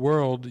look at the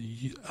world,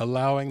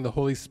 allowing the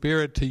Holy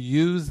Spirit to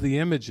use the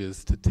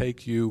images to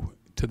take you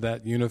to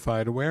that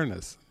unified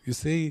awareness. You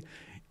see,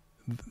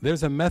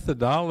 there's a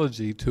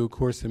methodology to A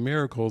Course in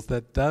Miracles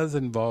that does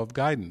involve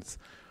guidance.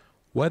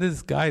 What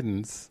is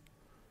guidance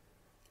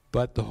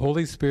but the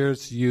Holy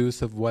Spirit's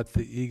use of what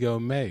the ego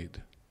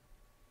made?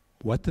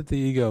 What did the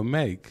ego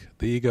make?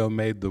 The ego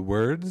made the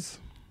words,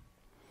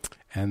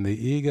 and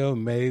the ego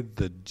made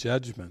the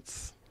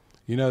judgments.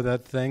 You know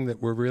that thing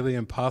that we're really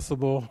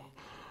incapable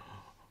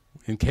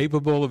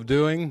of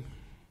doing?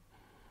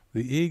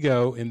 The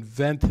ego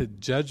invented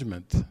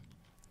judgment.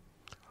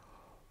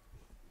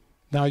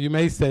 Now you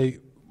may say,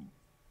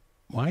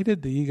 why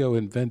did the ego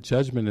invent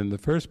judgment in the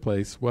first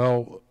place?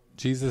 Well,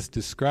 Jesus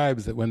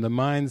describes that when the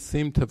mind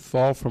seemed to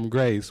fall from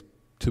grace,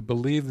 to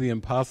believe the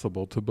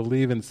impossible, to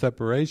believe in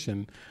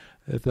separation,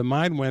 that the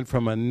mind went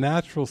from a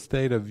natural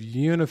state of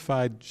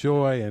unified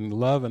joy and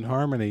love and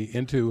harmony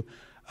into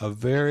a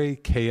very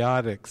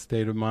chaotic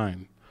state of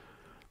mind.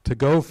 To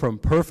go from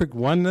perfect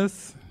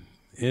oneness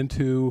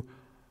into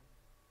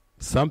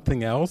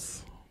something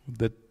else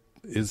that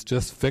is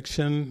just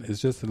fiction,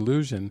 is just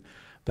illusion,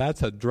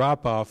 that's a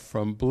drop-off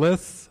from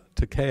bliss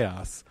to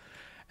chaos.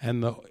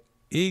 And the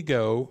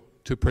ego,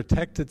 to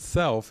protect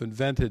itself,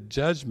 invented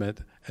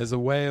judgment as a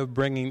way of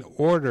bringing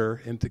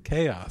order into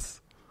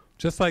chaos.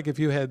 Just like if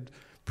you had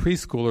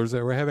preschoolers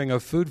that were having a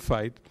food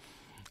fight,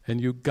 and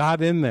you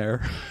got in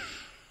there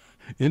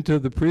into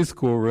the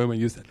preschool room and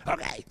you said,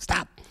 okay,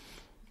 stop.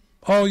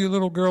 All you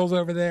little girls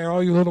over there,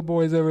 all you little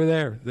boys over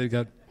there. They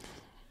got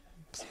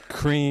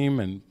cream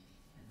and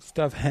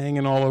stuff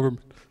hanging all over.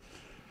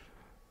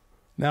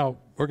 Now,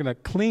 we're going to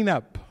clean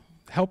up,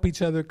 help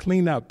each other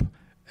clean up.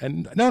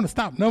 And no,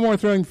 stop, no more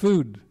throwing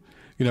food.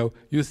 You know,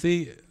 you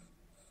see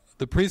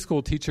the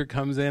preschool teacher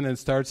comes in and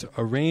starts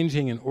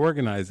arranging and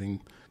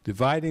organizing,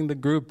 dividing the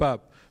group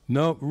up.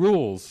 No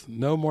rules,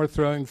 no more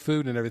throwing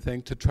food and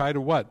everything, to try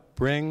to what?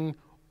 Bring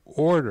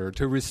order,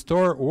 to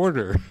restore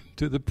order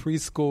to the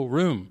preschool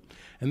room.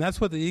 And that's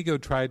what the ego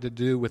tried to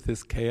do with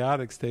this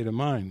chaotic state of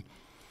mind.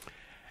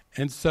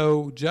 And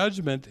so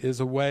judgment is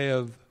a way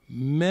of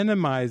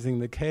minimizing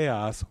the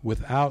chaos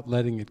without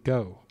letting it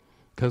go.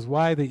 Because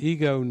why? The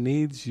ego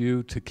needs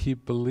you to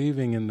keep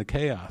believing in the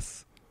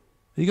chaos.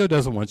 The ego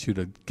doesn't want you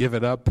to give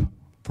it up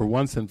for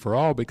once and for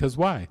all, because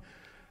why?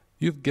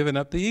 You've given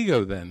up the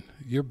ego then.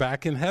 You're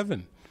back in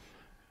heaven,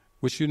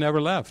 which you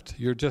never left.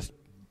 You're just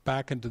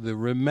back into the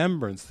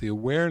remembrance, the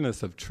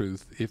awareness of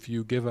truth, if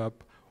you give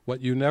up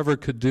what you never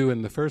could do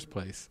in the first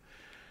place.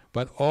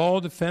 But all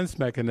defense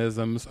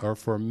mechanisms are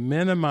for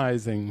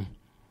minimizing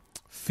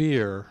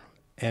fear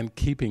and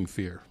keeping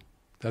fear.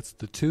 That's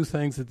the two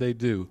things that they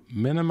do: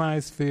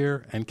 minimize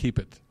fear and keep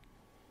it.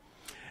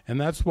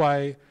 And that's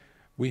why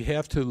we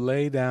have to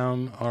lay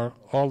down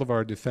all of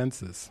our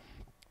defenses.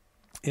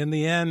 In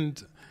the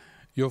end,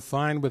 you'll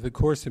find with A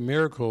Course in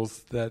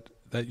Miracles that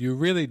you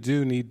really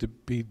do need to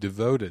be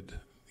devoted.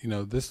 You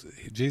know,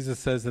 Jesus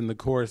says in the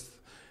Course,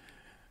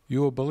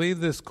 you will believe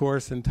this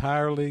Course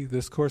entirely,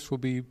 this Course will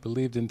be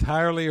believed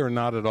entirely or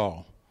not at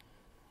all.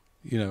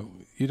 You know,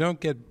 you don't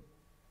get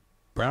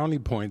brownie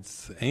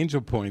points,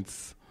 angel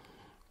points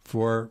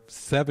for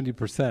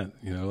 70%,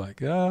 you know,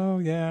 like, oh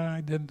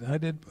yeah,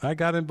 I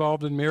got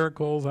involved in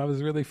miracles, I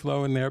was really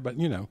flowing there, but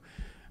you know,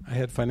 I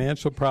had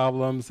financial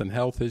problems and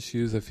health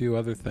issues, a few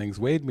other things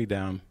weighed me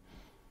down.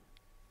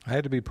 I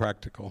had to be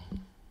practical.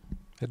 I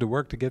had to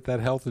work to get that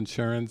health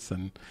insurance,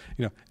 and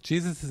you know,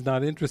 Jesus is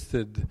not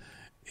interested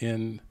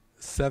in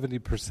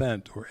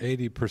 70% or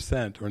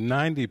 80% or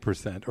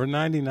 90% or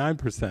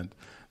 99%.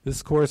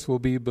 This Course will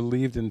be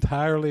believed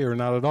entirely or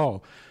not at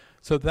all.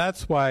 So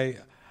that's why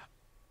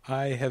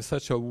I have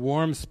such a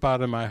warm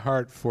spot in my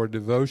heart for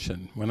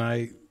devotion. When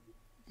I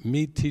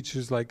meet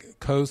teachers like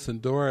Kos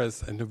and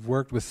Doris and have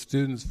worked with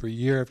students for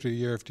year after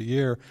year after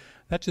year,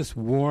 that just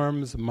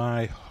warms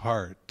my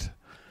heart.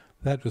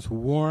 That just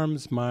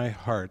warms my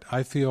heart.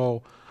 I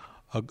feel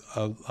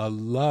a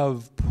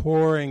love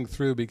pouring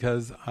through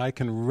because I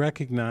can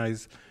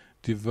recognize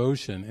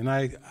devotion. And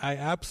I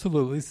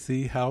absolutely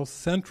see how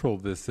central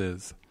this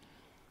is.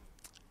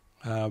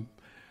 Ken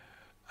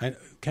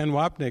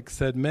Wapnick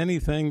said many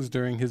things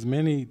during his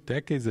many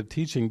decades of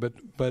teaching,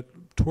 but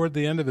toward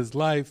the end of his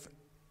life,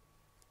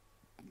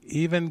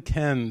 even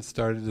Ken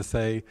started to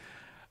say,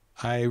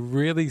 I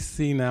really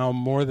see now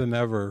more than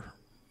ever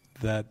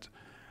that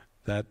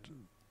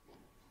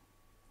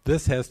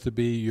this has to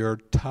be your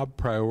top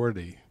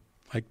priority.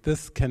 Like,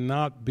 this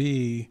cannot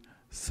be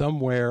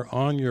somewhere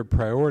on your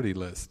priority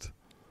list.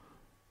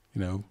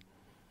 You know,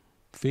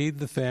 feed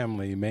the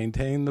family,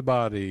 maintain the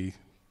body,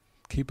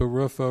 keep a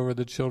roof over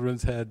the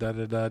children's head,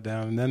 down.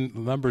 And then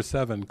number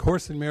 7,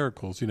 Course in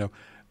Miracles, you know.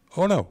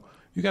 Oh no,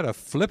 you got to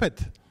flip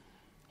it.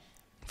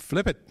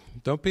 Flip it.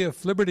 Don't be a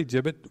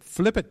flibberty-gibbet.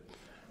 Flip it.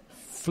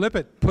 Flip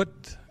it.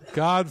 Put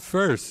God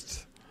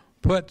first.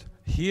 Put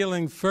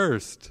healing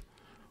first.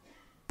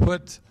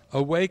 Put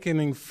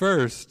awakening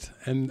first,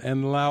 and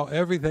allow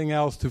everything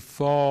else to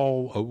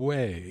fall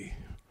away.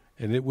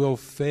 And it will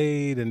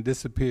fade and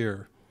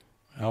disappear.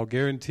 I'll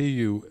guarantee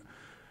you,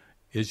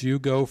 as you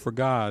go for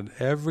God,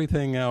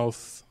 everything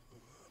else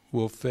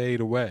will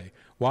fade away.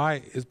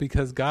 Why? It's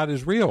because God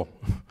is real.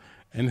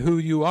 And who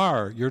you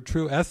are, your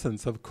true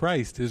essence of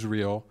Christ is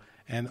real,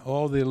 and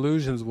all the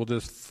illusions will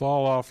just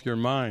fall off your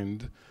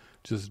mind,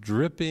 just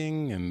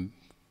dripping and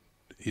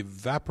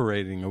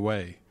evaporating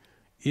away,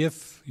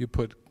 if you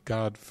put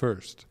God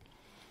first.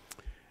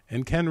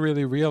 And Ken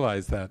really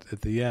realized that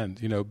at the end,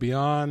 you know,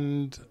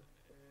 beyond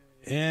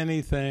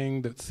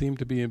anything that seemed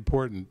to be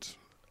important,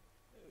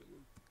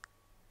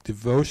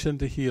 devotion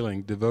to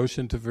healing,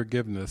 devotion to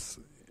forgiveness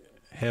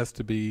has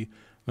to be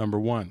number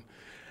 1.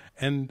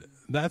 And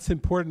that's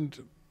important.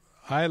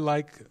 I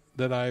like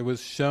that I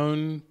was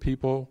shown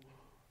people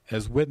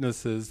as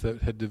witnesses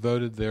that had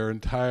devoted their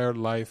entire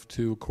life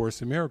to A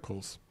Course in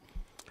Miracles.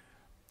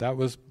 That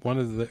was one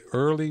of the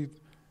early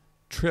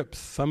trips.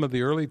 Some of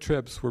the early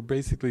trips were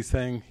basically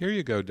saying, here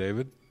you go,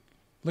 David,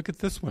 look at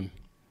this one.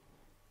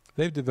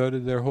 They've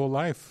devoted their whole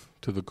life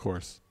to the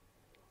Course.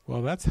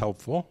 Well, that's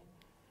helpful.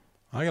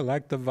 I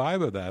like the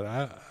vibe of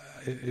that.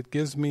 It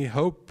gives me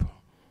hope.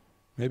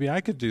 Maybe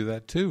I could do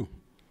that too.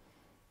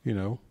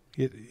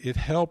 It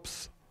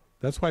helps.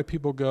 That's why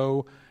people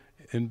go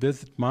and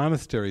visit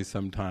monasteries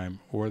sometime,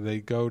 or they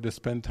go to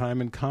spend time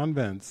in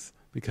convents,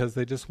 because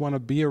they just want to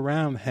be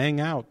around,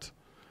 hang out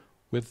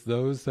with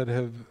those that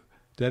have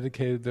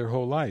dedicated their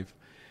whole life.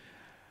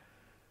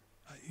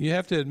 You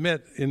have to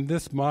admit, in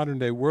this modern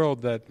day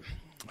world, that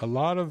a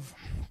lot of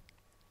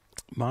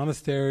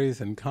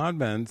monasteries and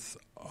convents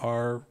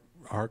are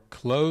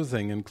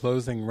closing, and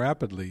closing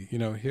rapidly.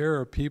 Here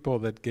are people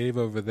that gave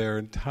over their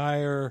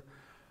entire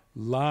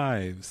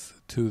lives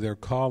to their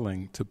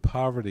calling, to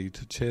poverty,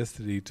 to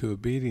chastity, to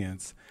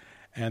obedience,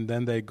 and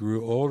then they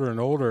grew older and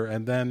older.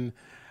 And then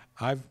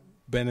I've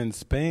been in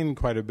Spain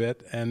quite a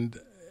bit, and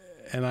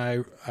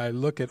I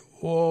look at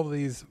all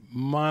these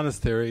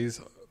monasteries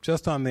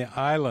just on the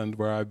island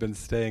where I've been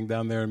staying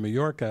down there in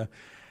Mallorca,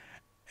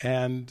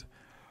 and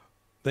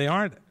they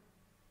aren't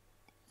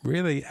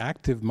really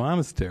active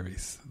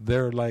monasteries.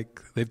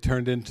 They've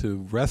turned into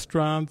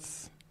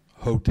restaurants,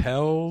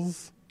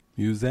 hotels,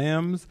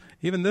 museums.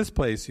 Even this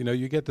place,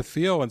 you get the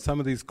feel in some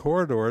of these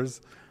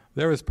corridors,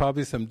 there was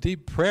probably some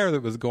deep prayer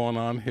that was going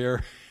on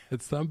here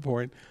at some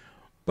point.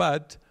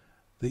 But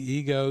the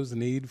ego's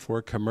need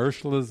for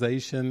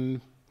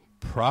commercialization,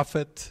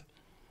 profit,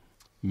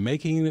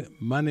 making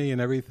money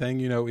and everything,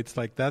 it's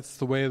like that's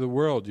the way of the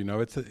world,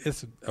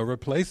 it's a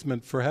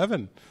replacement for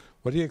heaven.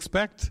 What do you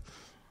expect?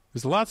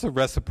 There's lots of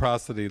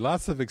reciprocity,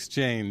 lots of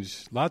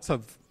exchange, lots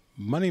of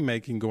money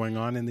making going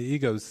on in the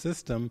ego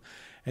system,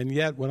 and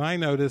yet what I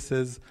notice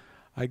is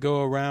I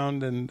go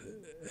around and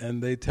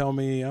they tell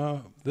me,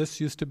 oh, this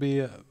used to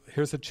be,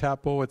 here's a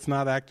chapel, it's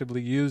not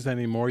actively used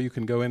anymore, you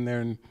can go in there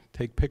and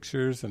take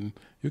pictures and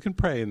you can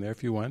pray in there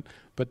if you want,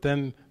 but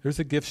then there's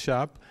a gift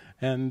shop,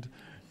 and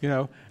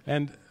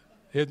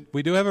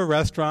we do have a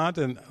restaurant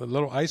and a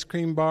little ice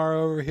cream bar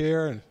over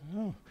here,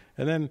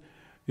 and then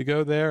you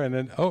go there, and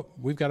then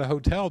we've got a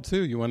hotel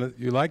too.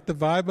 You like the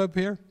vibe up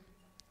here?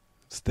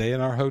 Stay in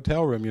our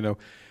hotel room.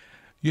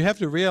 You have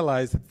to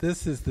realize that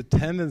this is the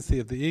tendency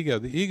of the ego.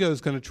 The ego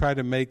is going to try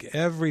to make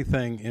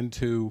everything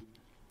into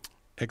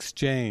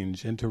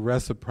exchange, into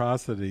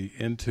reciprocity,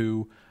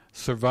 into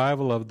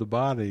survival of the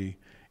body.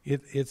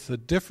 It's a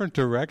different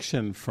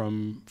direction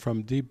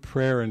from deep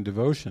prayer and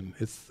devotion.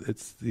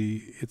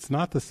 It's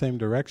not the same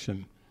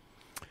direction.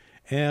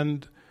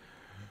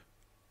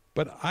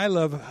 But I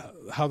love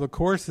how the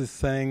Course is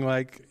saying,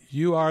 like,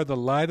 you are the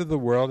light of the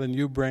world and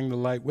you bring the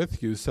light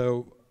with you.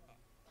 So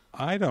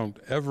I don't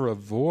ever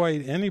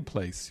avoid any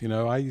place.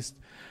 I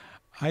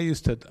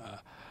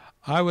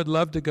would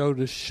love to go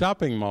to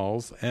shopping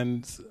malls,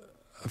 and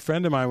a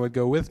friend of mine would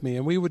go with me,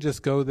 and we would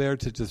just go there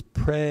to just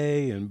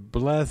pray and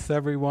bless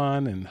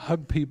everyone and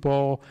hug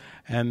people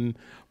and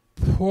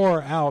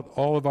pour out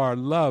all of our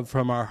love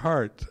from our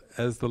heart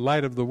as the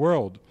light of the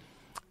world.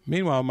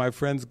 Meanwhile, my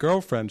friend's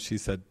girlfriend, she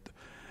said,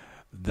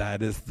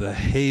 that is the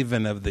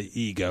haven of the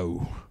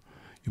ego.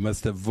 You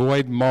must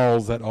avoid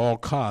malls at all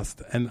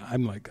costs. And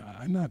I'm like,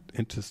 I'm not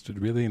interested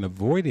really in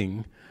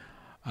avoiding.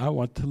 I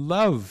want to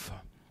love.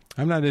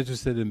 I'm not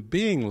interested in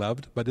being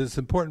loved, but it's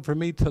important for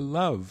me to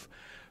love,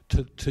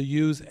 to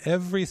use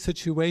every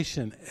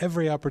situation,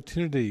 every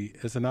opportunity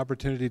as an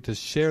opportunity to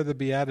share the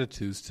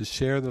Beatitudes, to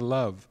share the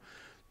love,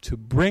 to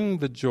bring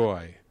the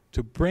joy,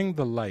 to bring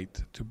the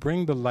light, to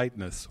bring the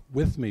lightness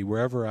with me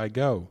wherever I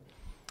go.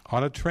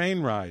 On a train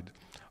ride,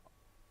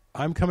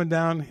 I'm coming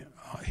down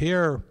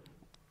here,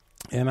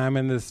 and I'm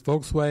in this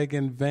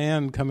Volkswagen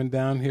van coming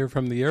down here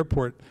from the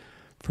airport,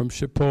 from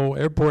Schiphol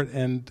Airport,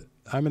 and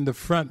I'm in the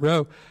front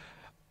row.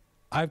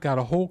 I've got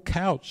a whole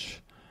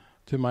couch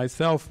to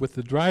myself with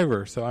the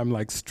driver, so I'm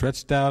like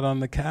stretched out on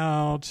the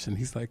couch, and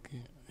he's like,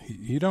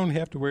 you don't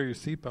have to wear your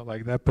seatbelt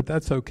like that, but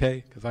that's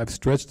okay, because I've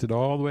stretched it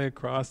all the way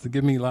across to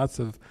give me lots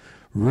of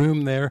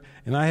room there,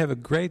 and I have a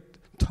great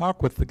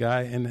talk with the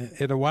guy, and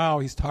in a while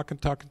he's talking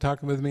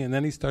with me, and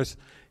then he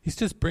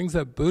just brings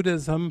up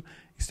Buddhism.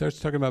 He starts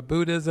talking about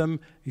Buddhism.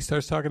 He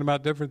starts talking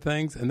about different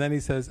things, and then he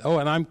says,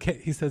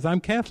 he says, I'm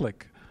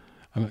Catholic.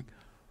 I'm like,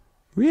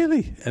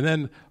 really? And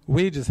then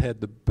we just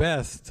had the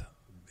best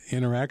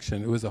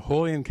interaction. It was a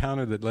holy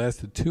encounter that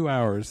lasted 2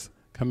 hours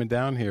coming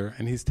down here,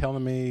 and he's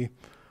telling me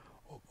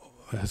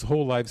his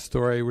whole life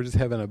story. We're just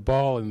having a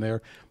ball in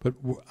there. But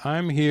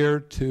I'm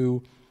here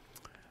to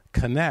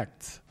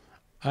connect.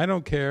 I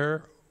don't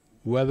care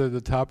whether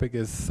the topic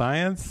is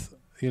science.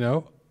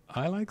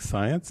 I like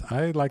science.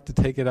 I like to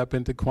take it up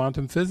into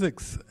quantum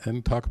physics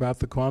and talk about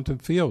the quantum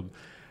field.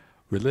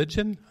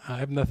 Religion, I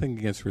have nothing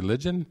against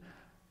religion.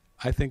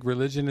 I think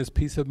religion is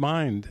peace of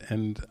mind,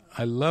 and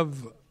I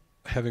love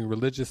having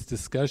religious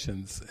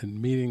discussions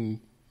and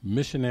meeting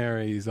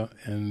missionaries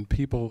and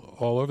people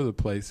all over the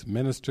place,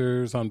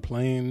 ministers on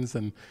planes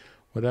and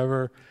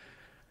whatever.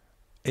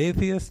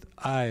 Atheists,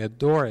 I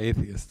adore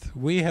atheists.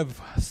 We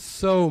have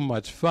so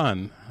much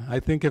fun. I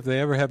think if they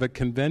ever have a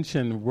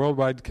convention,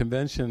 worldwide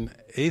convention,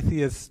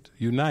 Atheists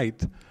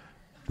Unite,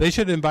 they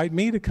should invite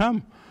me to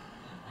come,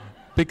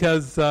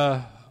 because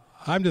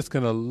I'm just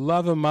going to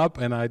love them up,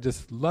 and I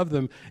just love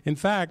them. In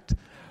fact,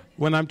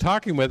 when I'm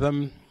talking with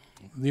them,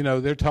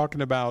 they're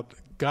talking about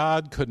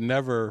God could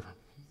never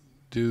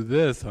do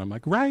this. And I'm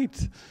like,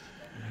 right.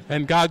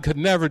 And God could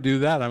never do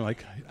that. I'm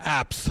like,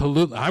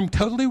 absolutely. I'm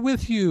totally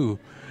with you.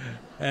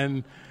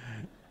 And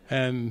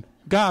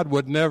God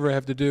would never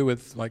have to do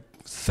with like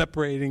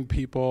separating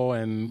people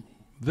and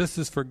this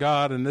is for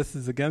God and this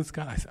is against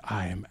God. I said,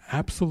 I am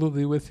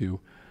absolutely with you.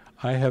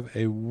 I have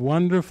a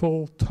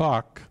wonderful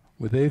talk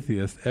with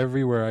atheists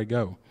everywhere I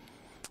go.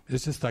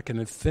 It's just like an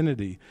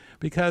affinity.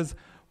 Because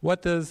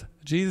what does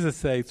Jesus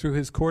say through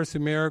his Course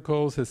in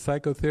Miracles, his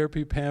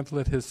psychotherapy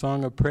pamphlet, his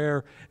Song of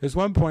Prayer? There's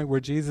one point where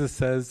Jesus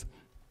says,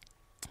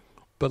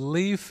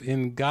 belief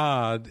in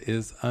God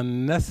is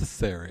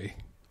unnecessary,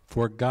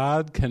 for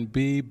God can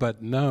be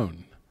but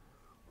known.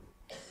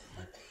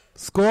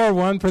 Score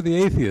one for the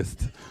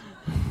atheist.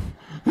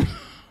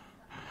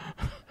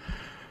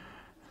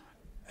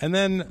 And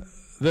then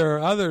there are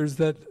others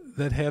that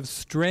have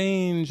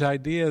strange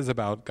ideas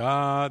about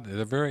God.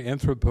 They're very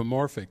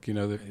anthropomorphic. You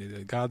know,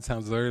 God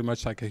sounds very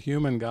much like a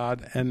human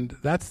God, and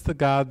that's the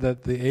God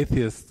that the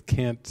atheist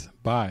can't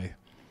buy.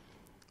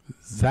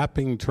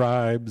 Zapping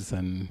tribes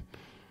and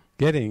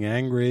getting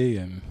angry,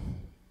 and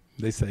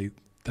they say,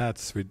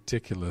 that's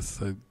ridiculous.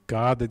 A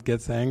God that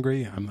gets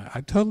angry?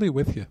 I'm totally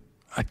with you.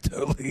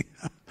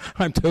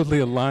 I'm totally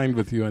aligned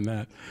with you on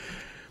that.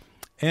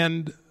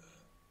 And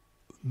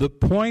the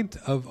point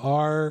of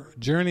our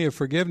journey of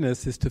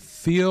forgiveness is to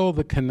feel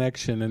the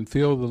connection and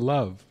feel the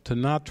love, to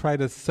not try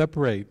to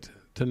separate,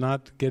 to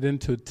not get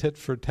into tit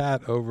for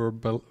tat over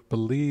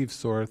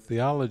beliefs or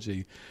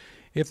theology.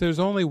 If there's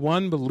only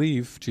one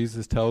belief,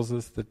 Jesus tells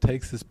us, that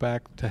takes us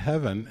back to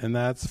heaven, and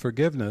that's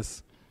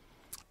forgiveness,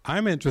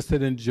 I'm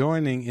interested in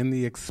joining in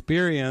the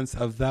experience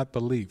of that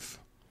belief.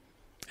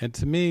 And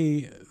to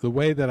me, the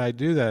way that I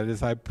do that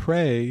is I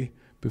pray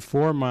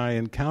before my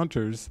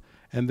encounters,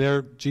 and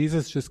there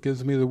Jesus just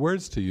gives me the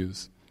words to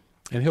use.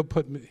 And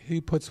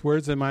he puts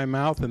words in my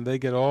mouth and they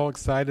get all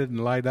excited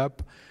and light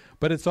up,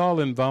 but it's all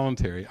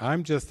involuntary.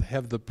 I'm just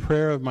have the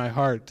prayer of my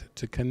heart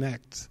to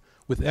connect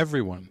with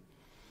everyone.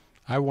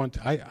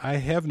 I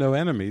have no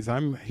enemies.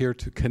 I'm here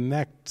to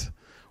connect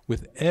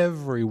with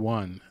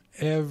everyone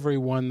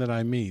that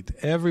I meet,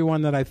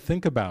 everyone that I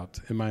think about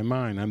in my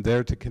mind. I'm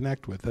there to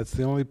connect with. That's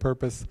the only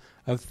purpose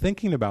of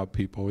thinking about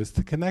people, is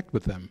to connect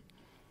with them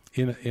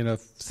in a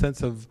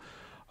sense of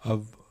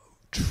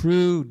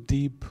true,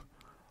 deep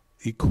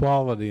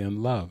equality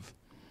and love.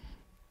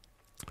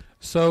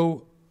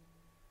 So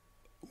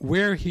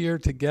we're here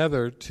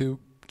together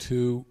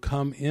to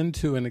come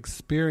into an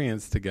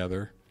experience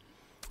together,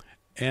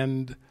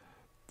 and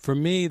for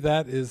me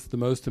that is the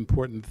most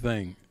important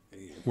thing.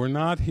 We're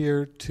not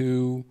here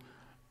to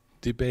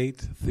debate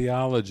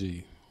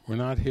theology. We're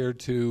not here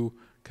to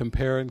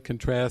compare and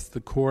contrast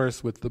the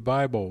Course with the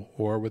Bible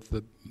or with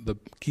the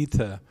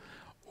Gita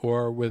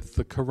or with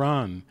the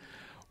Quran.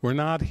 We're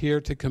not here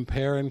to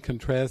compare and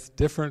contrast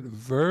different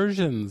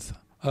versions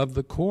of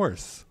the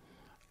Course.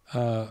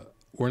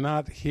 We're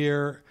not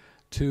here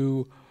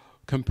to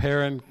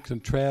compare and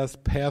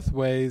contrast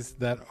pathways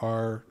that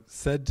are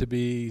said to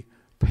be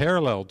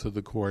parallel to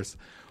the Course.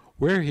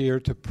 We're here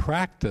to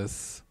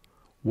practice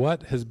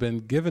what has been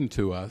given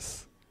to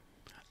us,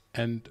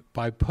 and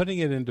by putting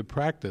it into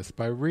practice,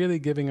 by really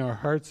giving our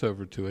hearts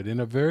over to it in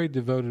a very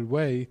devoted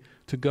way,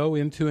 to go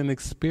into an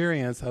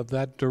experience of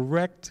that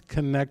direct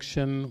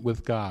connection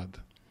with God.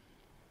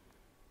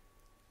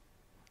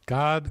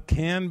 God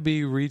can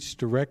be reached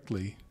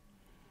directly,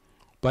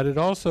 but it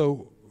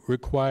also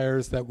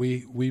requires that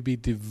we be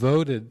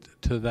devoted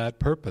to that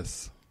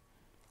purpose.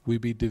 We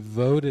be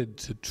devoted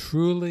to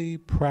truly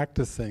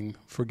practicing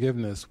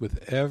forgiveness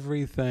with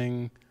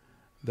everything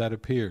that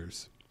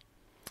appears.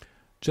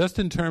 Just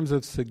in terms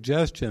of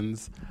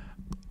suggestions,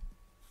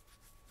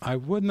 I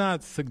would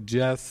not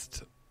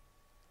suggest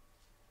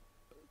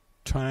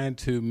trying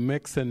to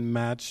mix and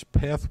match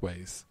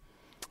pathways.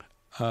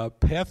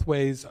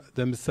 Pathways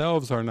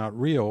themselves are not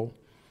real,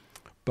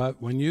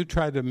 but when you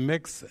try to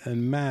mix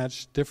and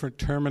match different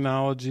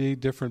terminology,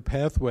 different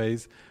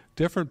pathways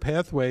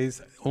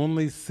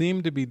only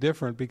seem to be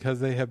different because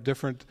they have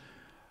different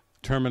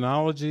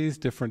terminologies,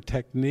 different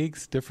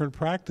techniques, different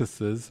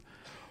practices.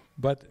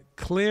 But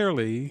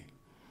clearly,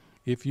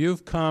 if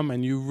you've come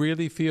and you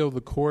really feel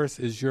the Course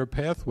is your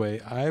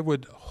pathway, I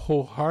would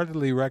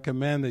wholeheartedly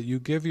recommend that you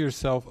give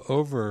yourself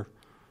over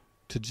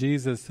to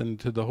Jesus and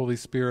to the Holy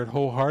Spirit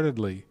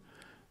wholeheartedly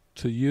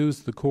to use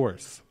the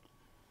Course.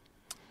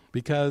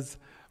 Because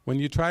when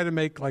you try to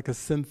make like a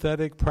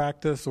synthetic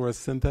practice or a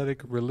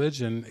synthetic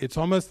religion, it's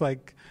almost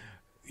like,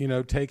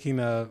 taking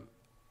a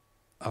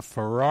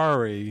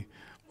Ferrari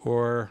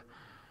or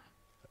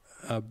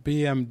a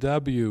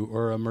BMW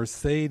or a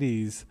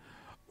Mercedes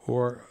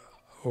or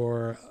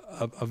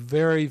a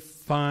very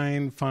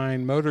fine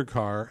motor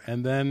car,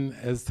 and then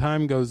as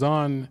time goes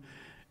on,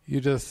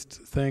 you just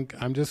think,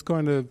 I'm just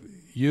going to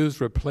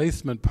use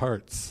replacement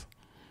parts.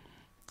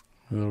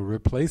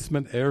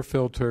 Replacement air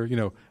filter,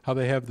 how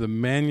they have the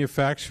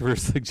manufacturer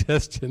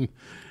suggestion,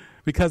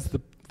 because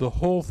the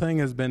whole thing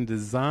has been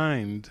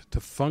designed to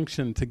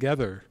function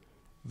together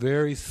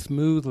very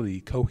smoothly,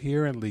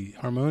 coherently,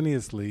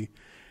 harmoniously,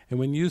 And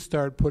when you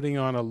start putting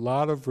on a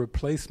lot of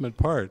replacement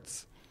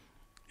parts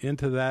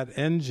into that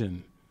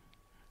engine,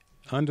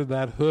 under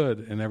that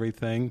hood and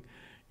everything,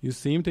 you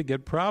seem to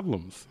get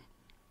problems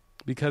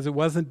because it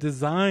wasn't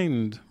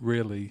designed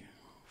really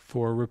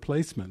for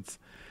replacements.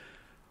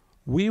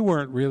 We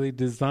weren't really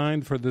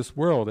designed for this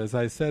world. As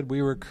I said,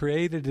 we were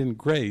created in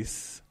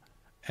grace,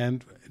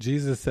 and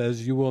Jesus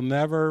says you will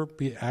never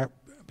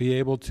be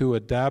able to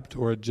adapt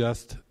or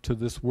adjust to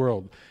this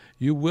world.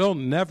 You will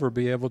never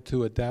be able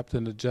to adapt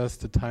and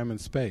adjust to time and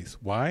space.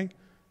 Why?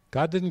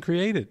 God didn't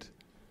create it.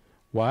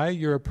 Why?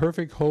 You're a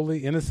perfect, holy,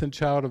 innocent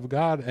child of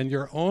God, and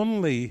you're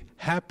only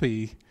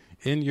happy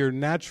in your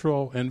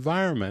natural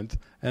environment,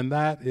 and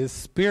that is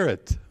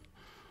spirit.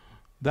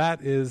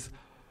 That is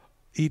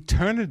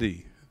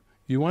eternity.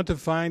 You want to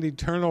find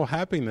eternal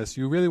happiness.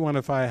 You really want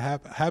to find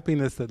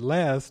happiness that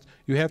lasts.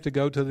 You have to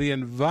go to the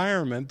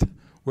environment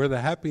where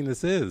the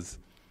happiness is.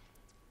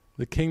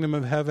 The kingdom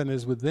of heaven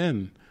is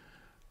within.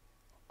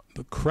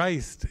 The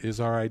Christ is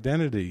our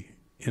identity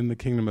in the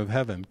kingdom of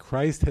heaven.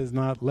 Christ has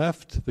not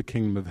left the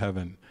kingdom of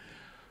heaven.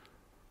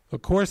 A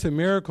Course in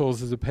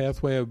Miracles is a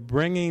pathway of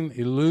bringing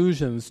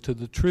illusions to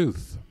the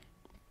truth.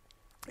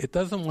 It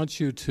doesn't want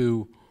you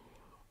to...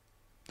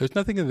 There's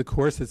nothing in the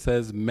Course that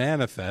says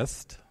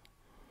manifest.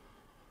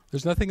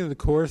 There's nothing in the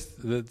Course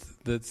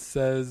that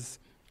says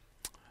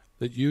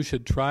that you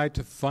should try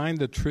to find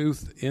the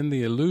truth in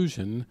the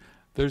illusion.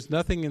 There's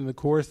nothing in the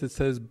Course that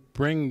says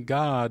bring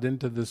God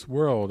into this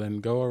world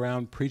and go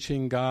around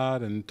preaching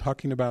God and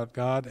talking about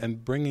God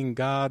and bringing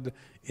God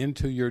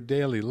into your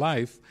daily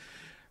life.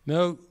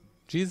 No,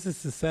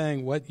 Jesus is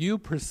saying what you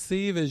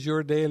perceive as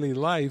your daily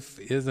life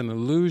is an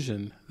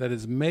illusion that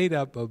is made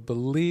up of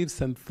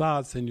beliefs and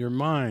thoughts in your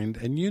mind,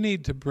 and you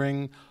need to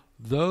bring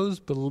those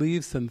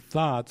beliefs and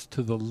thoughts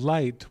to the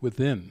light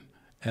within,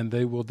 and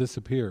they will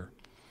disappear.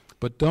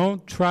 But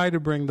don't try to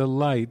bring the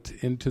light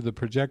into the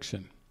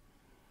projection.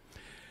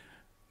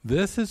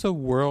 This is a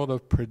world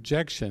of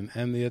projection,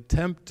 and the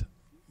attempt,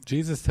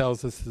 Jesus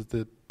tells us, that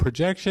the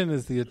projection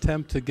is the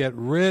attempt to get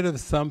rid of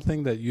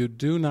something that you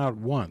do not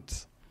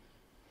want.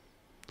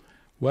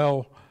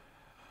 Well,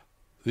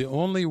 the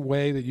only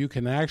way that you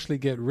can actually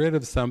get rid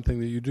of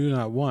something that you do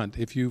not want,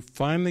 if you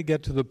finally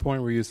get to the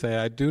point where you say,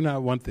 I do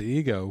not want the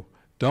ego,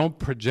 don't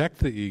project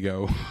the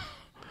ego,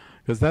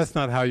 because that's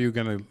not how you're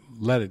going to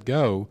let it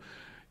go.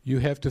 You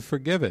have to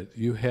forgive it.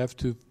 You have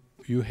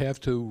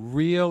to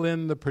reel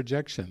in the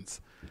projections.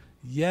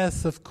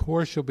 Yes, of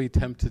course you'll be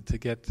tempted to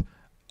get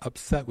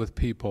upset with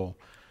people.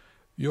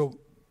 You'll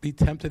be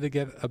tempted to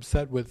get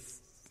upset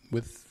with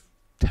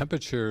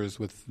temperatures,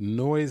 with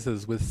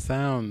noises, with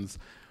sounds,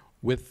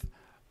 with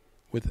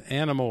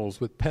animals,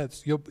 with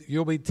pets.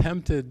 You'll be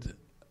tempted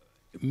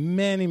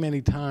many,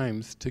 many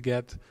times to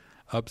get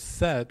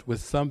upset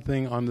with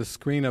something on the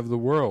screen of the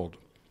world.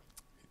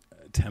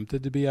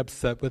 Tempted to be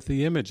upset with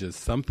the images.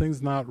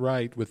 Something's not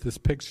right with this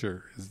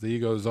picture, as the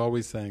ego is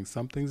always saying.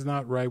 Something's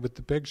not right with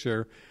the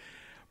picture,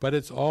 but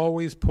it's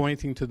always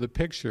pointing to the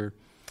picture.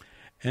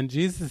 And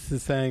Jesus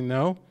is saying,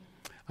 no,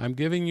 I'm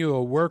giving you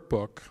a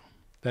workbook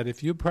that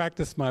if you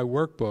practice my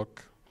workbook,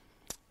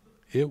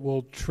 it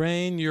will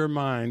train your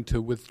mind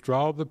to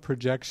withdraw the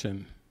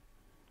projection.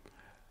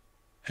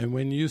 And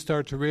when you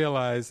start to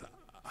realize,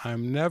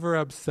 I'm never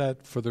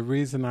upset for the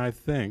reason I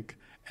think,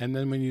 and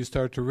then when you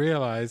start to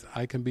realize,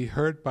 I can be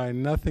hurt by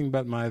nothing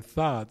but my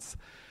thoughts,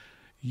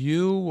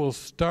 you will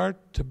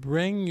start to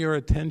bring your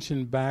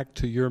attention back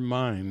to your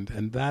mind,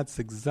 and that's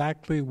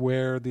exactly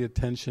where the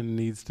attention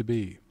needs to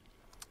be.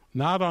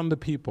 Not on the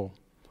people,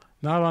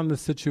 not on the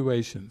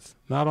situations,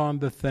 not on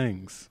the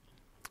things,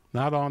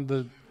 not on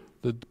the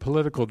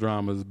political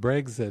dramas,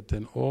 Brexit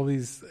and all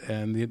these,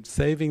 and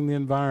saving the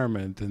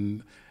environment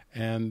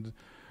and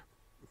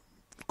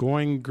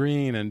going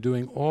green and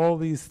doing all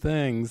these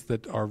things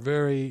that are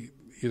very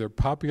either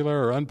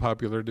popular or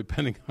unpopular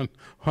depending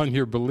on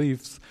your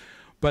beliefs.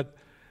 But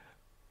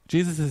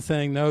Jesus is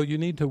saying, no, you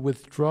need to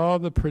withdraw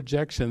the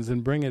projections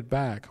and bring it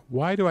back.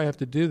 Why do I have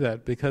to do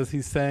that? Because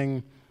he's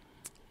saying,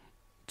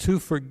 to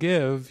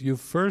forgive, you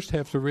first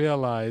have to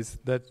realize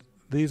that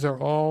these are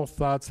all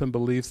thoughts and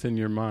beliefs in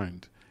your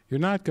mind. You're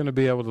not going to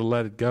be able to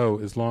let it go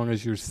as long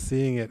as you're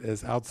seeing it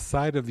as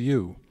outside of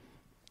you.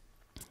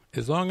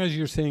 As long as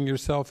you're seeing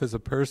yourself as a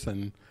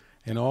person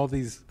and all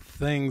these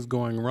things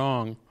going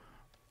wrong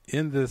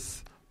in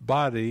this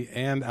body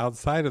and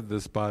outside of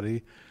this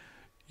body,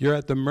 you're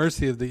at the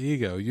mercy of the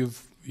ego.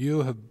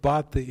 You have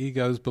bought the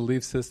ego's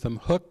belief system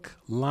hook,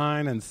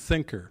 line, and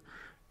sinker,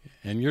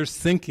 and you're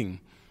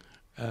sinking.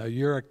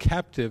 You're a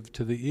captive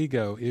to the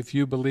ego if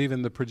you believe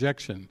in the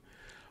projection.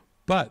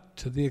 But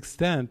to the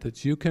extent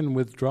that you can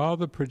withdraw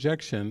the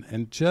projection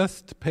and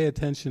just pay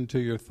attention to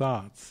your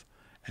thoughts,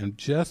 and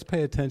just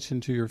pay attention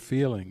to your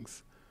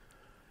feelings,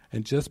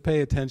 and just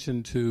pay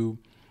attention to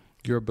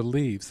your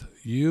beliefs,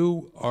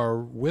 you are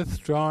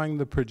withdrawing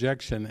the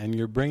projection and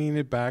you're bringing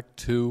it back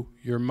to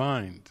your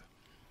mind.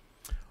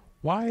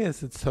 Why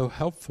is it so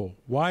helpful?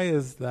 Why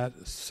is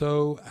that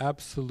so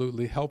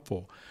absolutely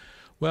helpful?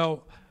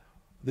 Well,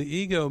 the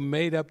ego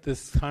made up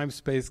this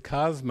time-space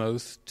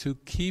cosmos to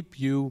keep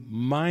you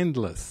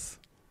mindless.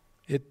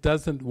 It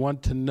doesn't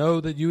want to know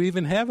that you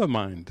even have a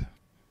mind.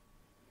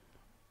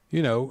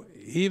 You know,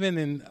 even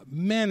in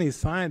many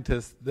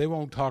scientists, they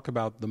won't talk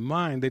about the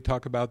mind, they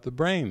talk about the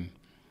brain.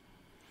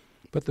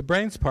 But the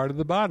brain's part of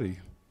the body.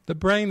 The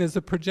brain is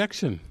a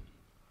projection.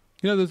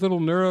 You know those little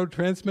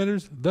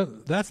neurotransmitters?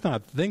 That's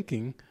not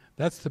thinking,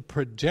 that's the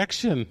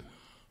projection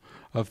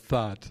of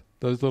thought,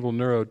 those little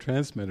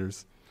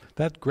neurotransmitters.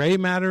 That gray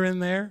matter in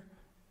there,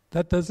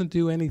 that doesn't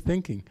do any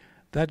thinking.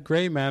 That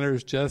gray matter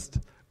is just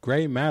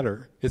gray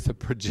matter. It's a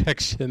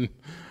projection.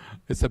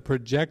 It's a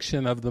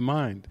projection of the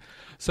mind.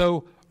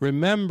 So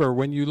remember,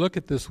 when you look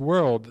at this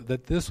world,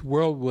 that this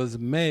world was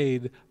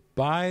made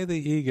by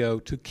the ego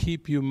to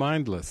keep you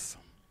mindless.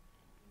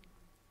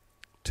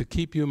 To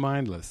keep you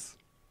mindless.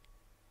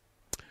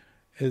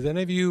 As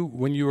any of you,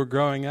 when you were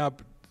growing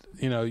up,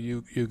 you know,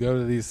 you go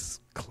to these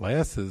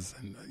classes,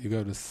 and you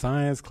go to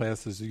science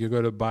classes, you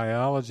go to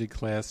biology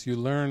class, you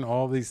learn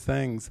all these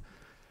things.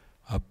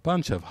 A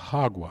bunch of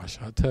hogwash,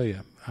 I'll tell you.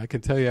 I can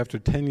tell you after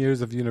 10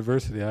 years of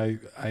university,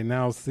 I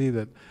now see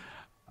that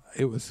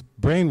it was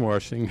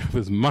brainwashing, it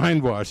was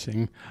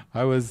mind-washing.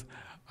 I was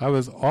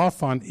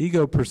off on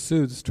ego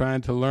pursuits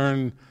trying to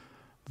learn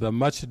the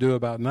much ado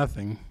about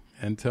nothing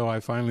until I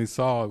finally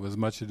saw it was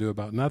much ado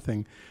about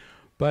nothing.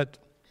 But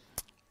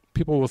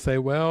people will say,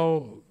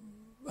 well,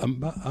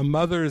 a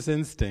mother's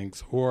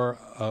instincts or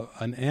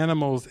an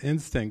animal's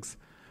instincts,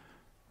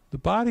 the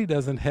body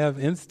doesn't have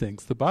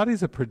instincts. The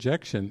body's a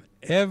projection.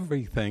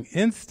 Everything.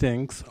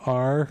 Instincts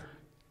are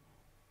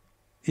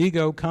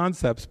ego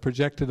concepts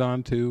projected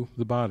onto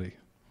the body.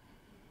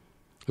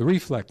 The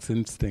reflex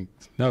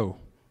instinct, no.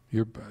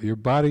 Your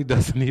body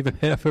doesn't even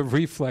have a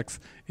reflex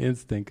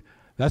instinct.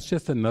 That's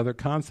just another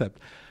concept.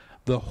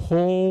 The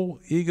whole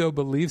ego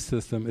belief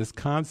system is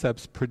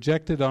concepts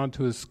projected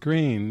onto a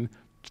screen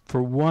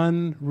for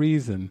one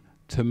reason,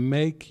 to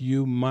make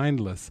you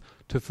mindless,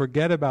 to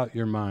forget about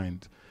your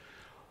mind.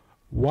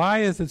 Why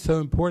is it so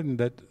important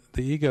that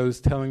the ego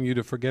is telling you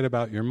to forget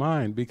about your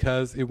mind?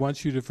 Because it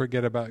wants you to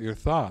forget about your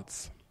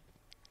thoughts.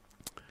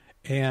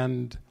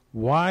 And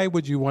why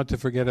would you want to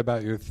forget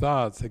about your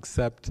thoughts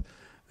except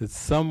that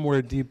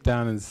somewhere deep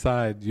down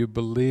inside you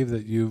believe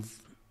that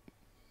you've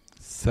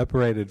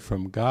separated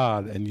from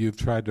God and you've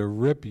tried to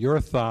rip your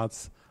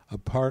thoughts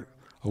apart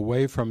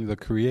away from the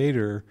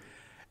Creator,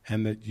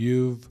 and that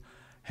you've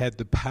had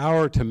the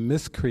power to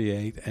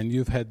miscreate and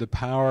you've had the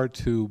power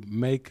to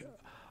make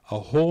a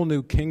whole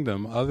new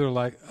kingdom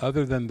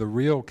other than the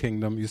real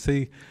kingdom. You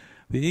see,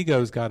 the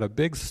ego's got a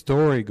big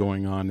story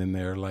going on in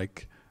there,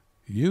 like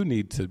you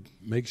need to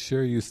make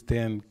sure you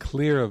stand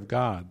clear of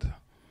God,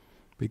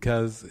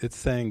 because it's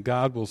saying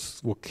God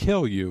will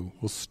kill you,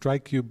 will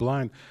strike you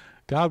blind.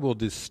 God will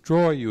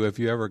destroy you if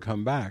you ever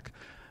come back.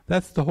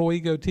 That's the whole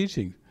ego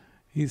teaching.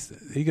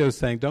 Ego's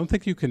saying, don't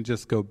think you can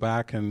just go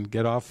back and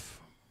get off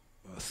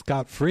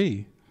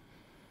scot-free.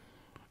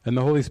 And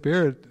the Holy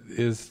Spirit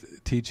is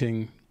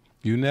teaching,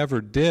 you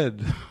never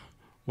did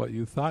what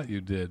you thought you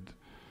did.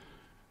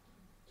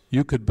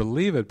 You could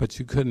believe it, but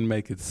you couldn't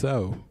make it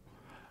so.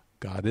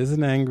 God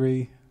isn't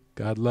angry.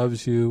 God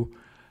loves you.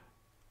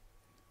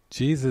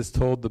 Jesus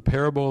told the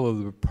parable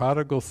of the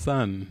prodigal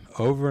son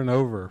over and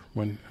over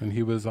when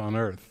he was on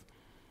earth,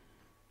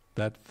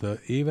 that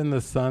even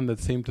the son that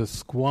seemed to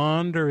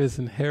squander his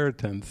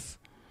inheritance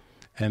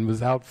and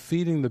was out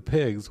feeding the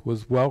pigs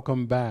was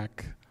welcomed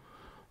back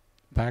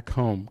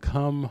home.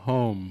 Come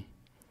home.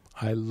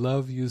 I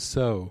love you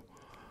so.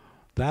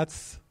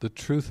 That's the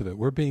truth of it.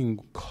 We're being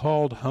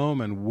called home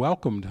and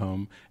welcomed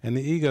home, and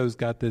the ego's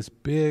got this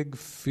big,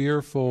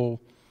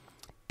 fearful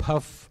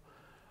puff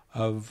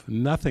of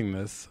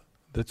nothingness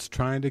that's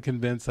trying to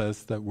convince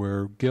us that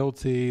we're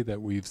guilty,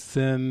 that we've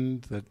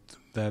sinned,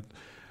 that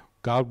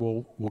God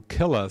will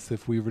kill us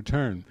if we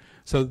return.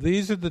 So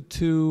these are the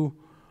two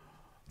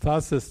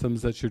thought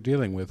systems that you're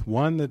dealing with.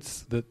 One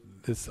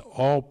that's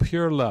all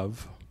pure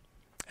love,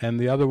 and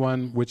the other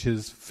one which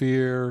is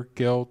fear,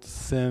 guilt,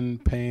 sin,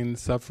 pain,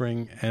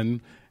 suffering,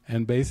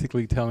 and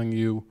basically telling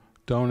you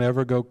don't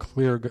ever go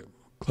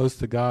close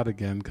to God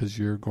again because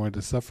you're going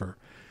to suffer.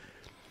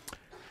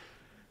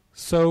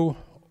 So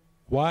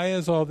why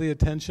is all the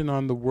attention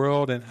on the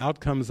world and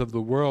outcomes of the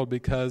world?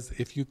 Because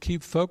if you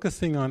keep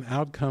focusing on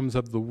outcomes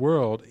of the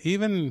world,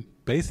 even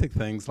basic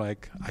things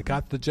like, I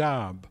got the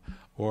job,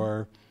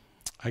 or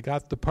I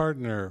got the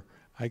partner,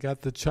 I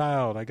got the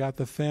child, I got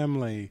the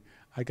family,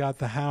 I got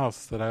the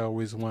house that I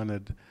always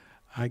wanted,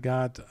 I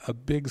got a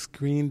big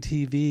screen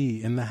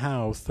TV in the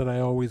house that I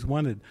always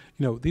wanted.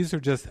 You know, these are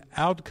just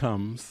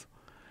outcomes.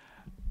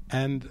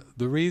 And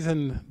the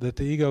reason that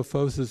the ego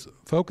focuses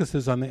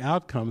on the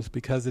outcomes,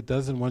 because it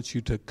doesn't want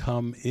you to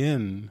come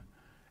in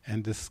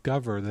and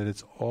discover that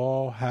it's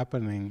all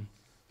happening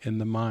in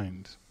the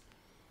mind.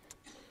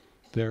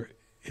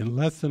 In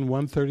Lesson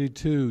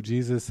 132,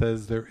 Jesus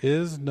says, there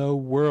is no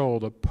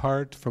world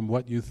apart from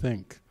what you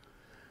think.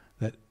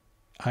 That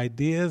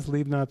ideas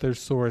leave not their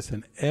source,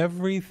 and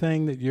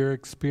everything that you're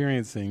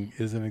experiencing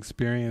is an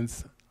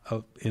experience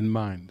in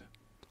mind.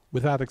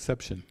 without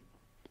exception.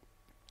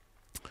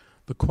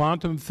 The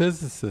quantum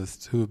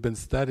physicists who have been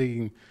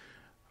studying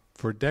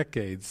for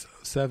decades,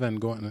 7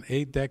 going on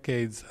 8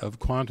 decades of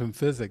quantum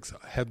physics,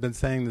 have been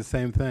saying the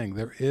same thing.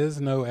 There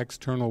is no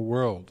external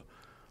world.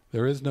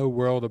 There is no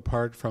world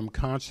apart from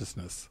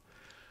consciousness.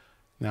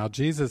 Now,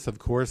 Jesus, of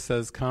course,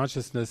 says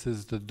consciousness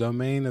is the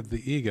domain of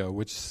the ego,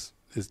 which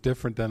is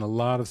different than a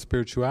lot of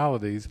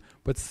spiritualities,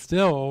 but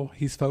still,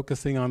 he's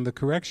focusing on the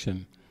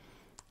correction.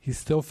 He's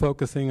still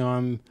focusing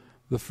on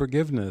the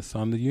forgiveness,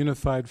 on the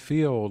unified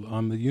field,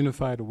 on the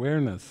unified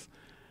awareness.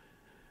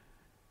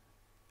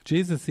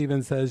 Jesus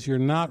even says you're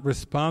not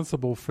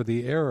responsible for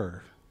the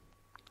error.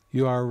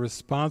 You are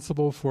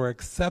responsible for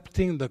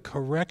accepting the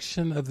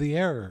correction of the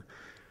error.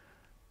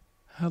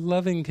 How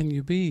loving can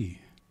you be?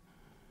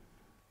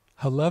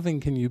 How loving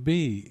can you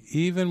be?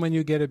 Even when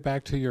you get it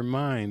back to your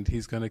mind,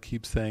 he's going to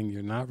keep saying,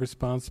 you're not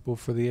responsible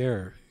for the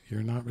error.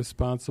 You're not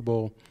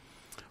responsible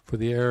for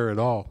the error at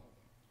all.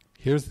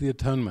 Here's the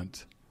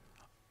atonement.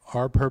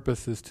 Our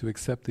purpose is to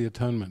accept the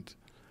atonement.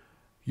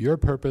 Your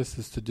purpose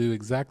is to do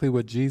exactly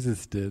what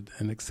Jesus did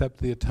and accept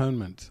the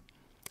atonement.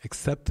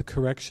 Accept the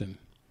correction.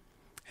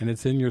 And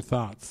it's in your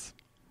thoughts.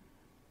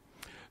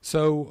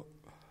 So,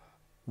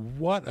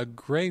 what a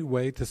great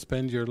way to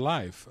spend your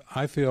life.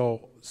 I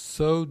feel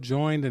so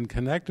joined and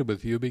connected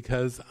with you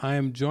because I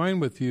am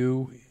joined with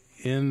you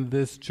in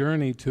this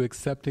journey to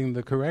accepting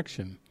the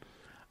correction.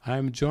 I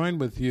am joined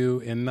with you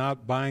in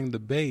not buying the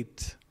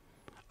bait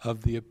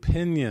of the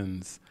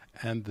opinions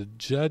and the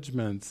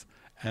judgments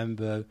and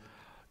the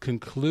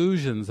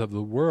conclusions of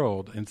the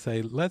world and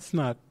say, let's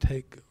not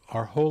take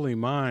our holy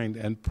mind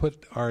and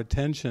put our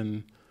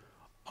attention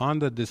on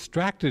the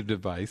distracted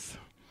device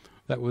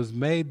that was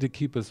made to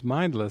keep us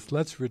mindless.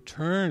 Let's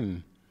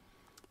return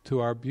to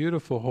our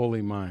beautiful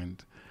holy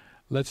mind.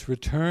 Let's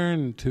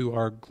return to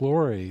our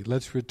glory.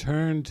 Let's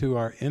return to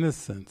our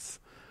innocence.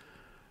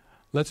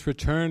 Let's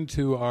return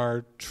to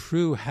our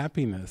true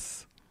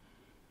happiness.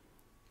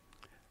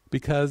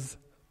 Because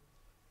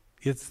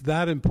it's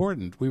that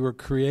important. We were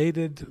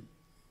created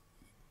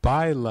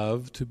by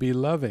love to be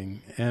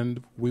loving,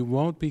 and we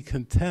won't be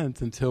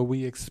content until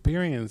we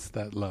experience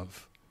that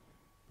love.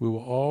 We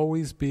will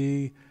always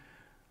be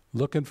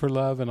looking for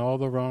love in all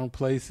the wrong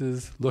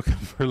places, looking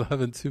for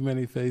love in too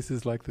many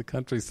faces, like the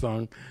country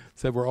song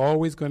said. We're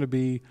always going to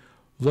be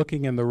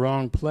looking in the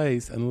wrong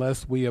place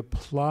unless we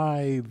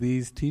apply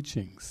these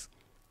teachings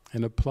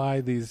and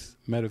apply these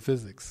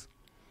metaphysics.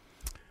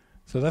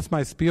 So that's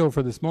my spiel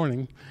for this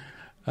morning.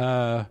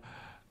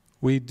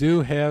 We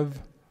do have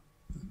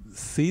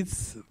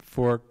seats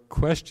for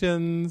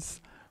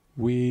questions.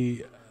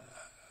 We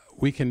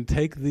can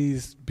take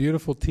these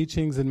beautiful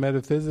teachings in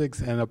metaphysics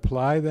and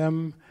apply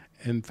them.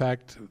 In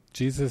fact,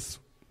 Jesus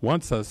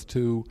wants us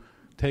to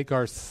take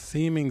our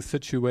seeming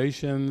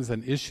situations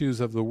and issues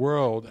of the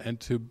world and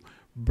to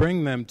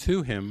bring them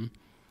to Him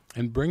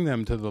and bring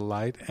them to the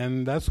light,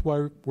 and that's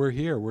why we're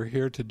here. We're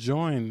here to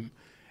join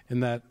in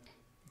that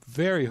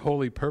very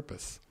holy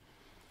purpose,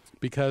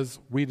 because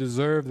we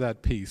deserve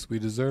that peace, we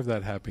deserve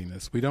that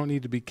happiness. We don't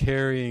need to be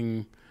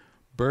carrying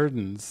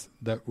burdens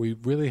that we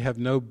really have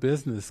no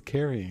business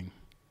carrying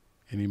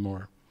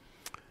anymore.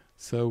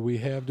 So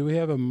do we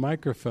have a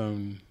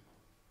microphone?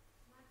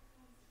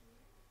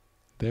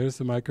 There's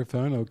the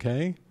microphone,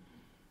 okay.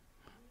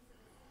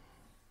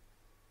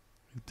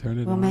 Turn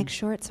it on. We'll make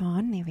sure it's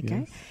on. There we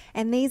go.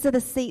 And these are the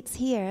seats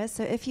here.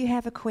 So if you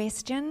have a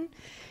question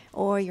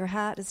or your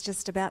heart is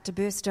just about to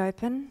burst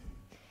open,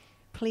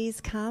 please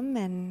come.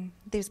 And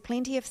there's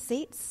plenty of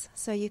seats,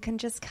 so you can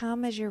just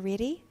come as you're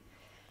ready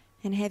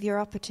and have your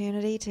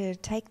opportunity to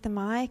take the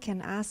mic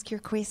and ask your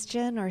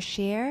question or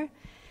share.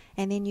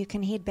 And then you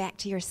can head back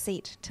to your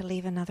seat to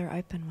leave another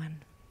open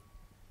one.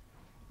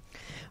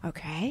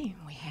 Okay,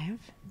 we have.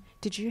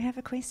 Did you have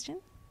a question?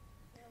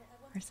 No,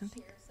 I want or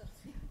something? To share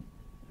something.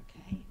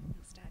 Okay, we'll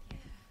start here.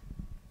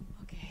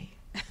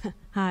 Okay.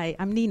 Hi,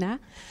 I'm Nina.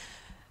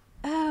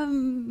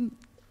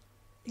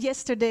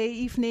 Yesterday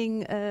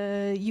evening,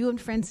 you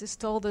and Francis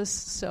told us,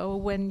 so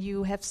when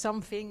you have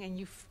something and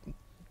you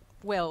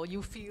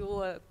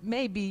feel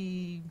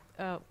maybe,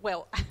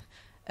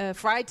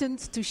 frightened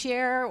to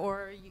share,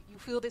 or you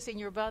feel this in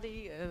your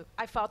body,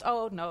 I thought,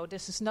 oh no,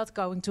 this is not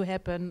going to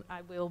happen.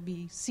 I will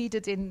be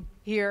seated in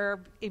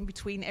here in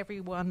between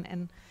everyone.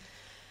 And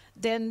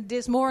then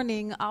this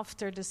morning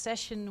after the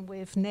session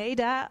with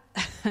Neda,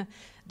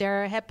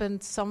 there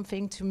happened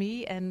something to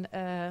me, and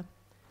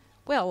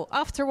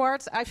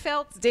afterwards I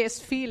felt this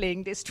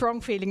feeling, this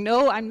strong feeling,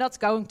 no, I'm not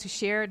going to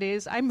share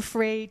this, I'm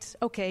afraid.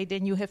 Okay,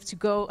 then you have to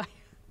go.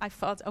 I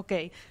thought,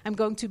 okay, I'm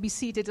going to be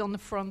seated on the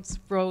front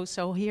row,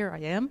 so here I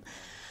am.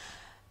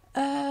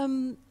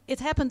 It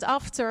happened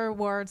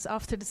afterwards,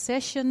 after the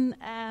session,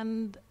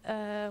 and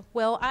I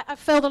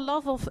felt a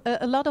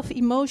lot of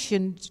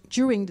emotion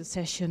during the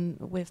session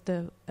with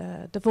the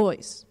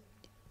voice,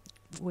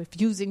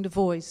 with using the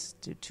voice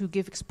to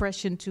give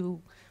expression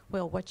to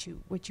what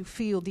you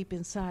feel deep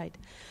inside.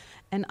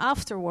 And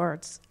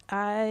afterwards,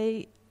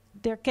 I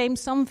there came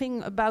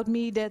something about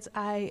me that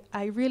I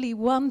really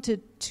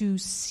wanted to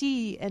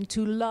see and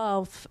to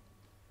love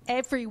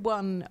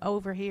everyone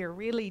over here,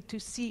 really to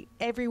see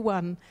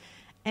everyone.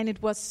 And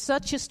it was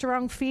such a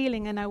strong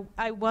feeling, and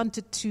I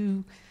wanted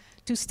to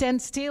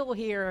stand still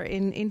here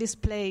in this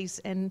place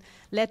and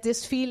let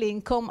this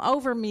feeling come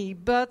over me.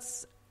 But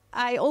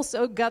I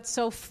also got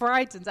so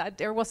frightened.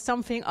 There was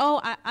something,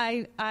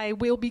 I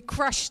will be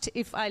crushed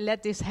if I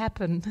let this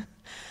happen.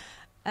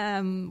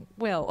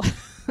 Well,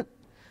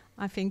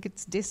 I think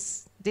it's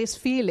this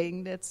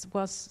feeling that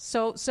was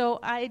so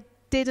I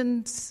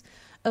didn't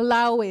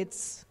allow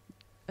it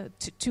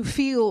to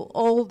feel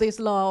all this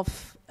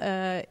love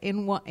I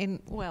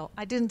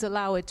didn't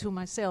allow it to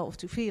myself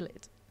to feel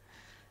it,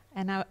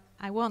 and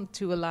I want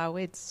to allow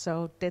it.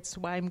 So that's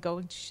why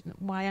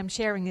why I'm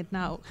sharing it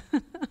now.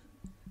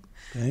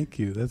 Thank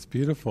you. That's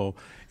beautiful.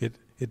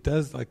 It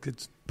does, like,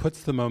 it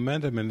puts the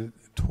momentum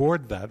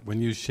toward that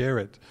when you share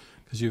it,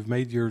 because you've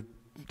made your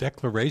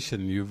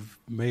declaration. You've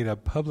made a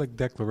public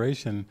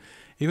declaration.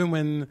 Even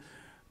when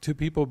two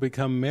people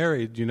become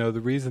married,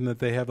 the reason that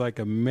they have like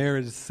a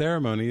marriage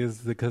ceremony is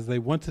because they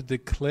want to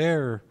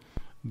declare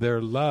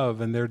their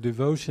love and their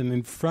devotion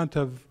in front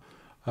of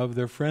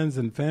their friends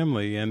and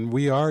family. And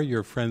we are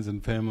your friends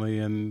and family,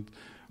 and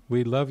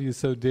we love you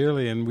so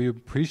dearly, and we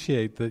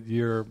appreciate that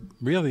you're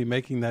really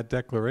making that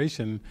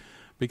declaration,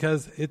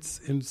 because it's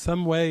in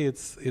some way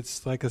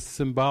it's like a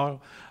symbol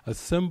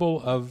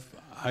of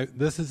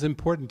this is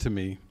important to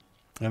me,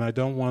 and I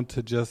don't want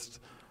to just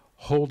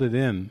hold it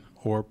in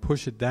or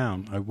push it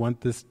down. I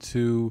want this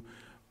to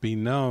be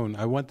known.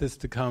 I want this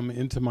to come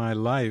into my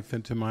life,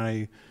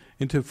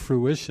 into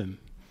fruition.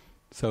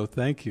 So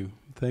thank you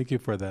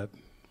for that.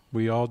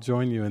 We all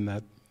join you in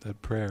that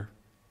prayer.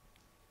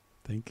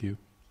 Thank you.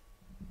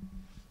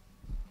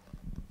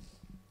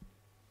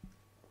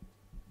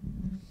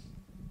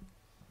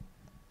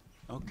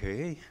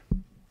 Okay.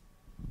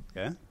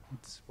 Yeah,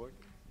 it's working.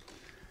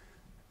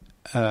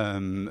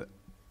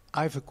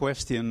 I have a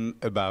question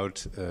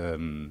about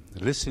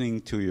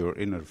listening to your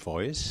inner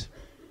voice,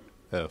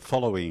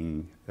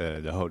 following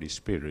the Holy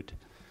Spirit.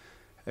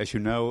 As you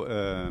know,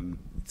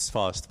 it's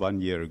fast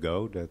 1 year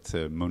ago that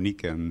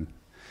Monique and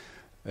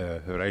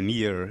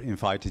Rainier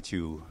invited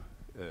you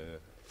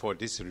for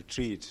this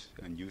retreat,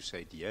 and you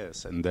said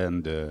yes, and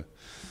then the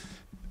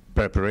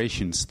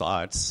preparation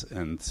starts,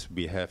 and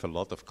we have a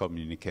lot of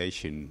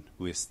communication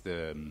with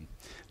the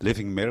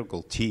Living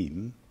Miracle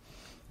team.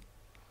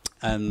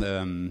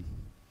 And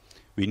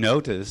we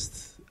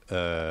noticed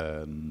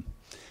that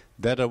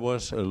there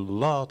was a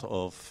lot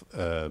of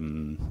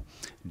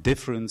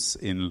difference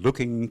in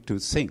looking to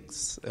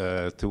things,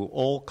 to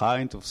all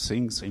kinds of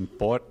things,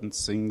 important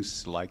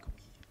things, like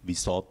we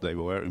thought they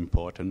were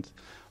important,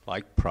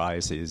 like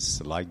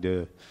prizes, like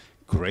the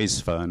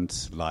Grace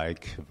Fund,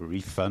 like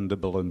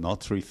refundable and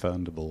not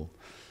refundable,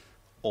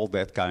 all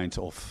that kind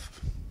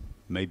of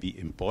maybe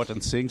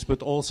important things,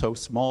 but also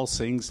small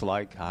things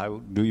like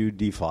how do you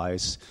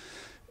devise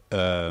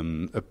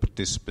a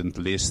participant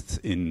list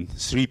in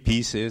 3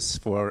 pieces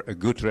for a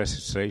good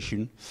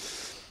registration.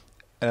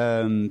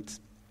 And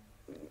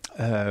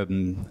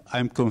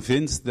I'm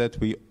convinced that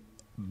we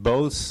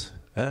both,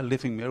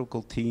 Living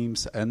Miracle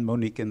teams and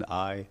Monique and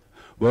I,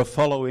 were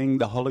following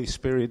the Holy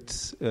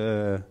Spirit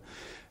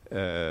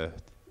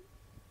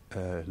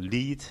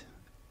lead,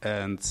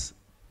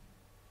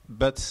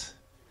 but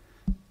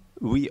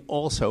we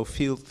also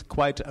feel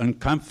quite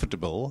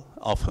uncomfortable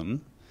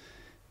often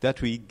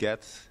that we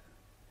get,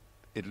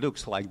 it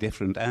looks like,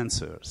 different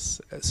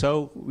answers.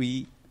 So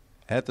we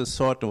had a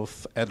sort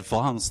of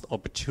advanced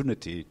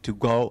opportunity to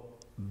go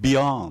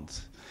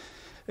beyond,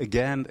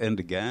 again and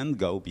again,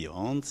 go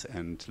beyond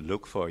and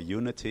look for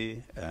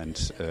unity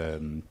and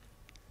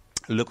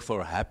look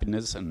for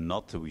happiness and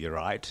not to be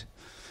right.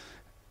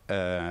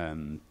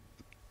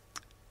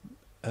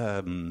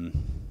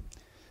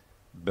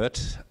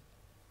 But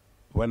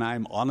when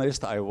I'm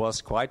honest, I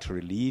was quite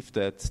relieved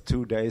that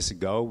 2 days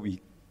ago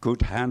we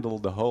could handle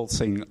the whole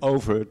thing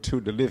over to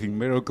the Living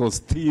Miracles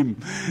team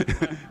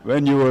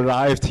when you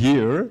arrived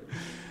here.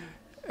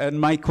 And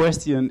my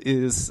question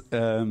is,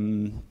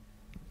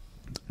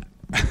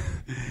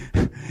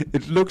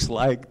 it looks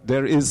like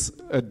there is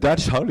a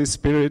Dutch Holy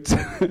Spirit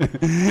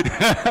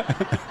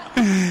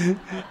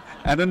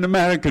and an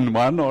American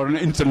one, or an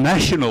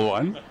international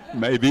one,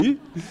 maybe.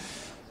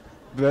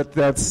 But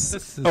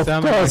that's, of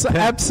course, like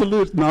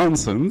absolute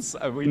nonsense,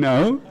 we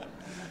know.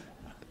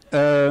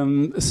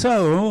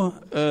 So,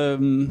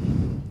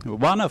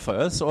 one of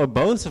us, or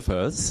both of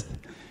us,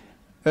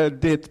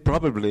 did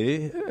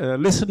probably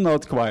listen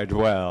not quite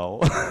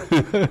well.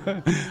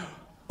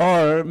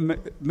 Or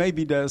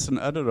maybe there's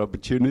another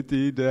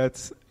opportunity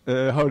that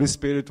Holy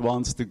Spirit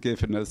wants to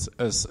give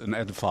us an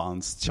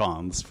advanced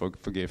chance for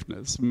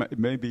forgiveness.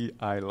 Maybe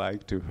I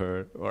like to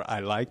hear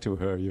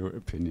your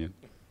opinion.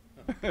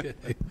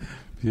 Okay.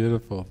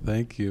 Beautiful,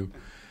 thank you.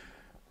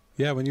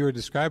 Yeah, when you were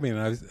describing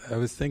it, I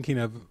was thinking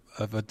of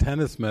a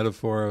tennis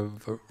metaphor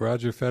of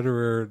Roger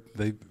Federer.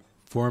 They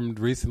formed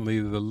recently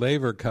the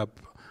Laver Cup,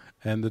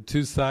 And the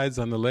two sides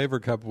on the Laver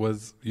Cup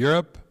was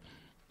Europe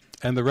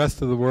and the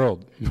rest of the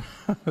world.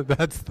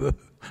 That's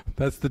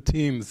the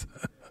teams.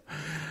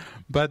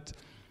 But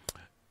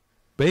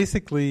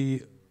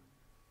basically,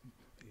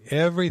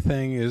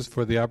 everything is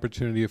for the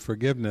opportunity of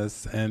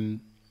forgiveness,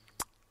 and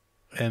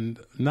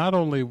not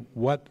only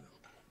what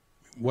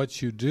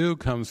you do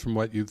comes from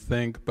what you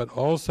think, but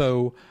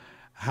also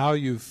how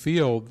you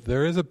feel.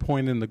 There is a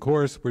point in the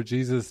Course where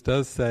Jesus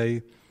does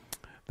say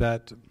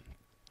that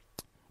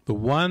the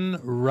one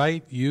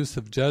right use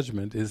of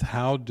judgment is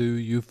how do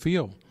you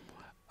feel.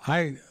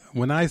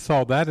 When I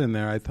saw that in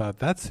there, I thought,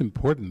 that's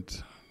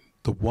important.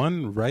 The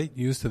one right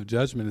use of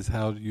judgment is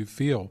how do you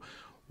feel.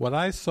 What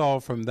I saw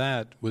from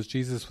that was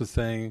Jesus was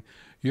saying,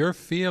 your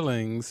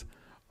feelings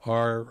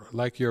are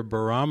like your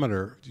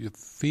barometer. Your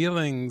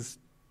feelings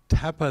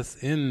tap us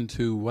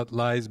into what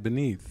lies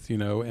beneath,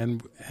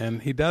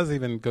 and he does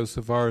even go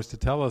so far as to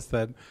tell us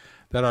that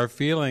our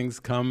feelings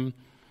come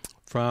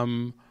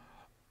from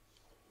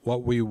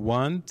what we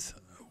want,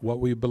 what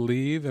we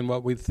believe, and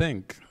what we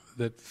think.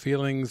 That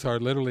feelings are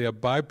literally a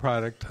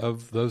byproduct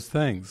of those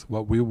things.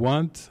 What we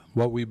want,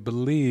 what we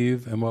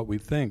believe, and what we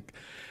think.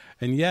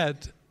 And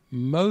yet,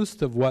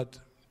 most of what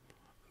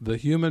the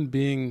human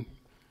being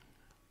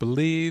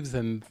believes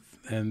and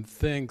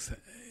thinks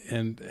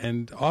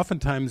and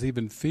oftentimes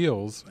even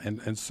feels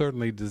and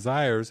certainly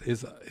desires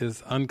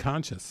is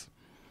unconscious.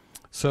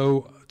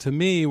 So to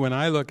me, when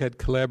I look at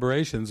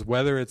collaborations,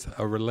 whether it's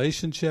a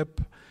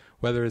relationship,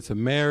 whether it's a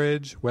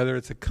marriage, whether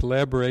it's a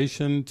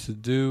collaboration to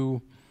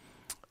do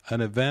an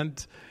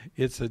event,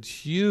 it's a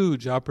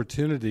huge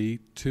opportunity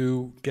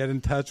to get in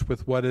touch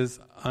with what is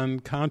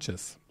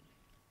unconscious.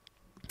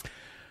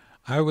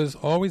 I was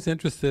always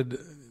interested,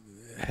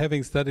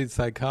 having studied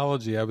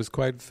psychology, I was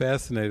quite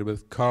fascinated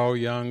with Carl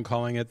Jung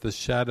calling it the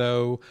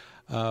shadow,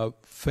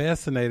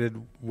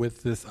 fascinated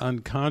with this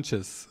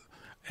unconscious.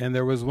 And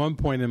there was one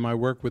point in my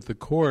work with the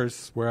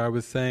Course where I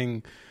was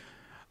saying,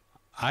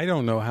 I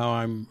don't know how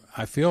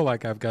I feel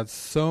like I've got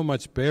so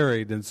much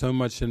buried and so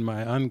much in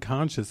my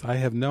unconscious. I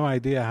have no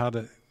idea how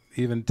to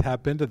even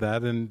tap into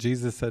that. And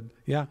Jesus said,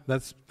 yeah,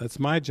 that's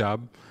my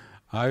job.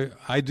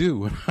 I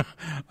do.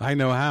 I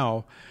know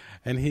how.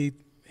 And he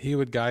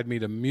would guide me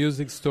to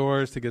music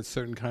stores to get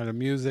certain kind of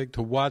music,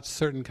 to watch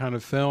certain kind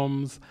of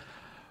films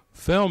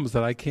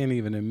that I can't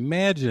even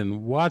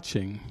imagine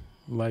watching.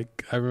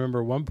 Like, I remember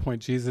at one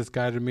point Jesus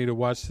guided me to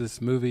watch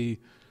this movie,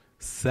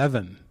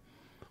 Seven,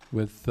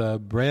 with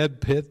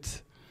Brad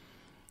Pitt,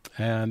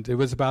 and it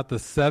was about the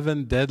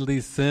 7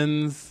 deadly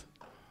sins,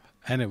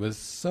 and it was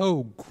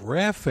so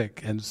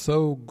graphic and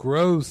so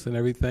gross and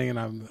everything, and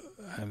I'm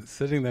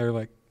sitting there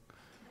like,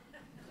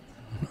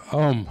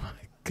 oh my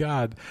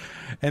God.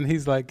 And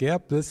he's like,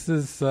 yep, this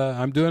is,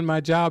 I'm doing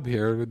my job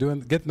here,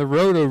 getting the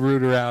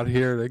roto-rooter out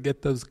here to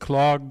get those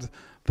clogged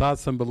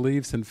thoughts and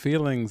beliefs and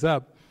feelings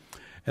up.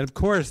 And of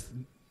course,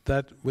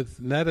 that with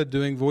Neda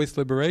doing voice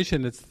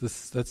liberation,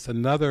 that's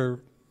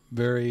another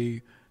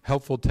very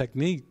helpful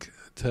technique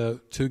to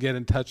get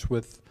in touch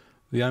with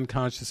the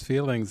unconscious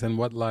feelings and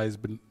what lies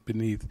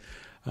beneath.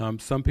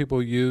 Some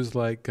people use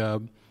like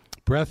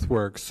breath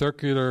work,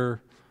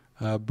 circular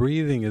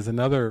breathing is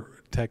another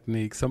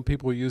technique. Some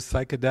people use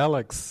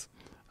psychedelics,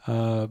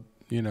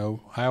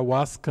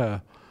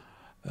 ayahuasca,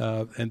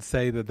 and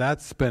say that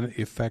that's been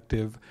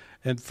effective.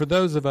 And for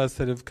those of us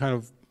that have kind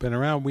of been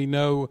around, we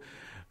know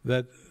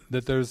that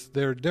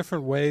there are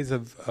different ways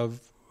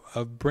of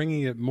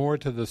bringing it more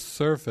to the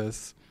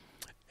surface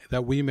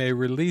that we may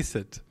release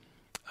it.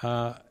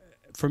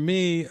 For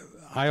me,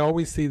 I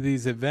always see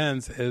these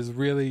events as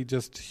really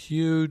just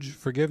huge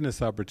forgiveness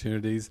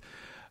opportunities.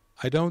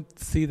 I don't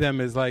see them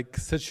as like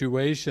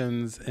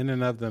situations in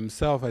and of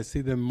themselves. I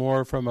see them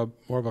more from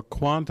more of a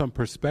quantum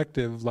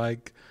perspective,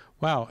 like,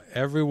 wow,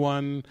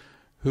 everyone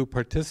who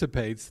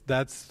participates,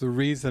 that's the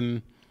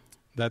reason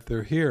that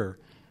they're here.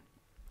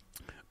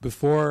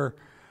 Before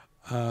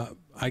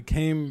I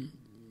came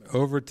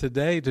over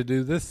today to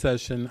do this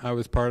session, I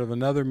was part of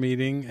another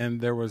meeting,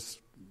 and there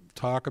was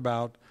talk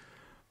about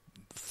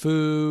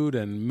food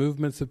and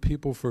movements of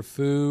people for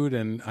food,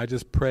 and I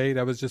just prayed.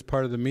 I was just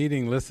part of the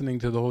meeting listening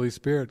to the Holy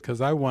Spirit,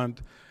 because I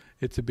want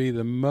it to be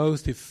the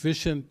most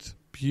efficient,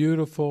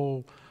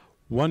 beautiful,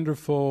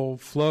 wonderful,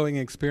 flowing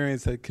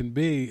experience that can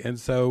be. And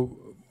so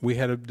we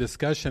had a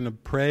discussion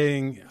of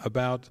praying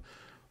about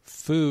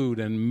food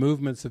and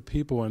movements of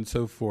people and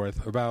so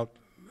forth, about,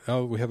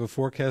 we have a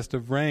forecast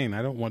of rain.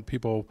 I don't want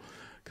people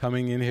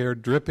coming in here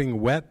dripping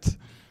wet.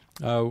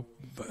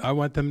 I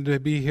want them to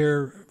be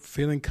here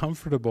feeling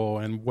comfortable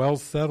and well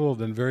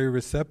settled and very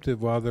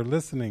receptive while they're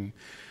listening.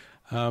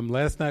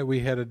 Last night we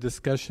had a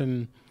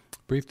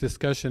brief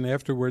discussion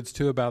afterwards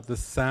too, about the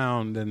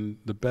sound and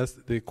the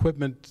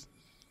equipment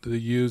to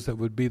use that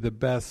would be the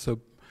best,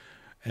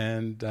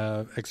 and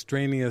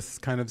extraneous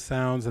kind of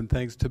sounds and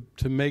things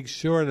to make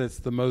sure that it's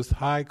the most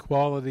high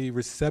quality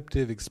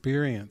receptive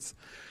experience.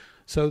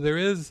 So there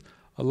is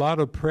a lot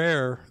of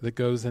prayer that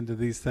goes into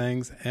these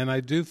things, and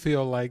I do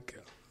feel like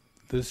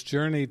this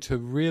journey to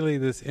really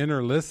this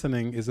inner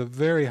listening is a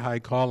very high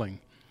calling.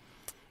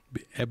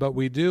 But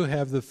we do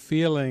have the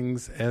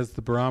feelings as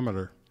the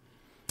barometer.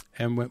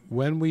 And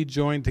when we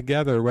join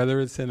together, whether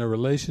it's in a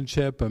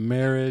relationship, a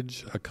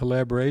marriage, a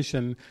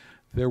collaboration,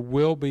 there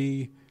will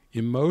be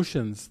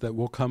emotions that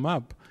will come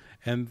up.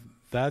 And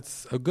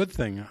that's a good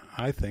thing,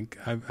 I think.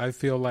 I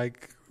feel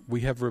like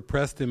we have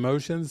repressed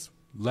emotions.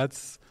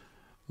 Let's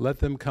let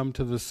them come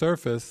to the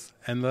surface,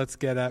 and let's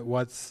get at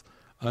what's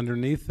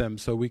underneath them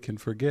so we can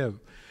forgive.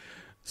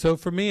 So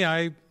for me,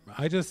 I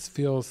just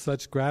feel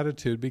such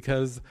gratitude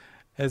because,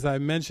 as I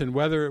mentioned,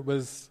 whether it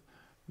was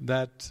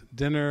that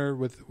dinner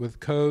with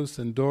Kos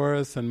and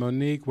Doris and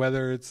Monique,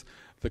 whether it's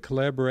the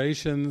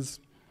collaborations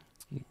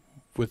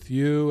with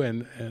you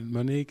and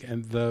Monique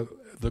and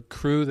the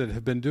crew that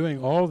have been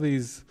doing all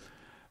these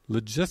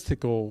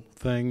logistical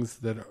things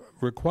that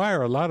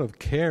require a lot of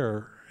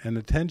care and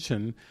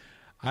attention,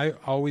 I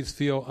always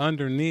feel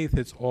underneath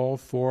it's all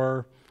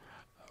for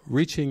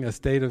reaching a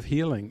state of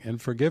healing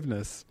and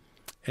forgiveness.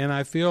 And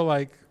I feel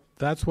like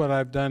that's what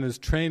I've done, is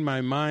train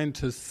my mind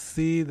to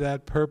see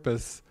that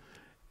purpose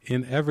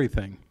in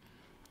everything.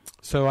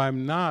 So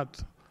I'm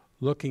not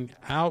looking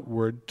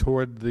outward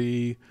toward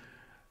the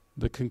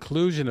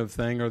conclusion of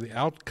thing or the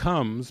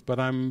outcomes, but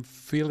I'm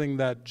feeling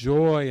that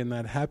joy and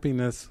that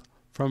happiness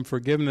from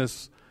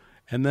forgiveness,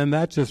 and then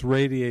that just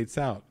radiates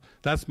out.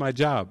 That's my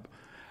job.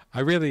 I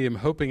really am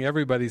hoping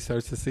everybody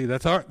starts to see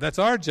that's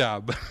our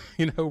job.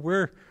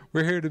 We're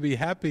here to be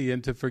happy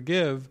and to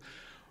forgive,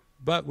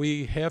 but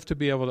we have to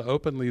be able to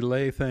openly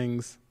lay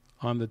things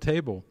on the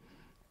table.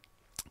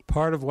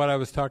 Part of what I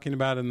was talking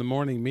about in the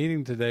morning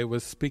meeting today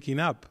was speaking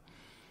up.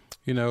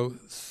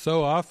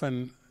 So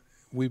often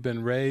we've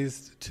been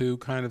raised to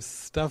kind of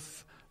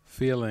stuff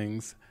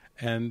feelings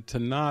and to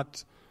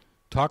not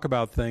talk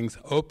about things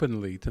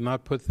openly, to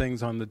not put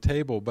things on the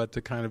table, but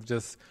to kind of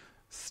just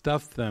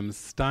stuff them,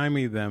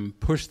 stymie them,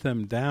 push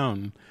them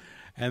down,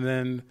 and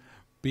then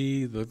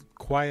be the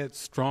quiet,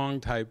 strong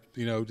type,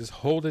 just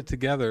hold it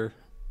together.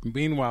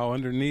 Meanwhile,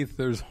 underneath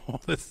there's all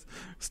this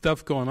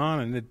stuff going on,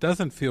 and it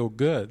doesn't feel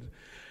good.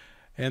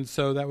 And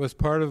so that was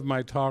part of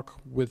my talk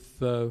with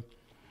the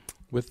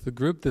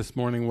group this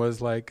morning, was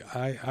like,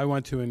 I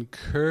want to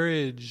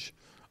encourage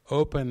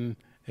open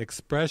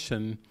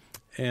expression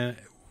and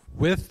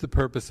with the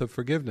purpose of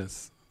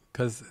forgiveness,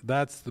 because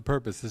that's the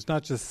purpose. It's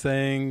not just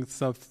saying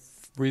some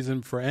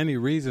reason for any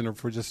reason or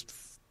for just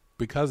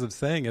because of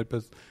saying it,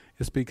 but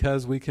it's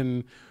because we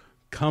can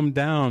come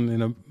down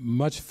in a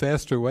much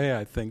faster way,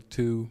 I think,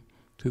 to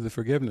the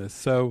forgiveness.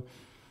 So,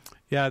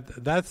 yeah,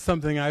 that's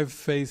something I've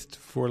faced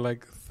for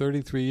like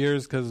 33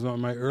 years, because on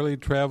my early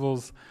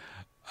travels,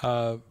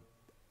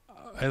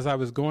 as I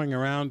was going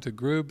around to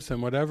groups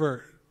and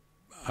whatever,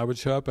 I would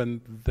show up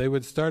and they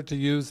would start to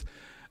use,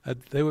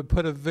 they would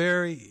put a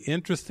very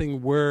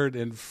interesting word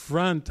in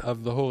front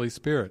of the Holy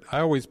Spirit. I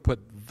always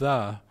put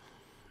 "the"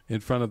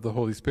 in front of the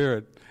Holy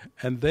Spirit,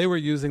 and they were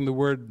using the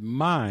word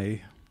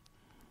my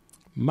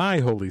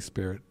Holy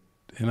Spirit.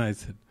 And I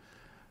said,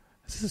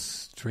 this is the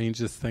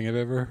strangest thing I've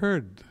ever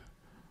heard.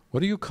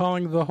 What are you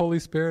calling the Holy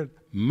Spirit?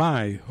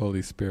 My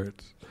Holy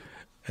Spirit.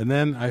 And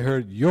then I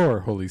heard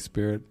your Holy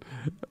Spirit,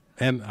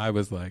 and I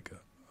was like,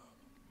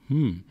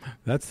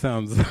 that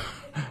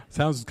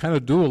sounds kind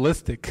of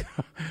dualistic.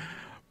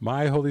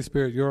 My Holy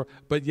Spirit, your...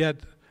 But yet,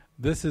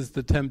 this is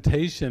the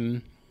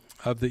temptation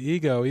of the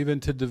ego, even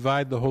to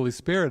divide the Holy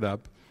Spirit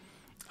up.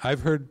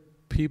 I've heard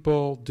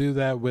people do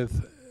that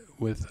with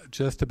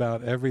just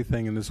about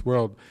everything in this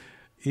world,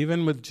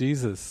 even with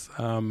Jesus.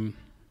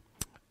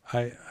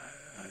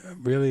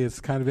 Really, it's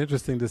kind of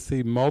interesting to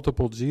see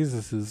multiple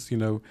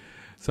Jesuses.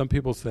 Some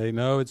people say,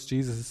 no, it's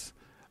Jesus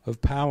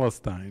of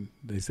Palestine.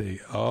 They say,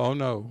 oh,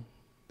 no,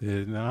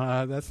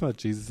 that's not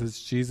Jesus.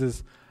 It's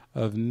Jesus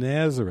of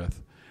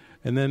Nazareth.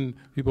 And then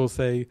people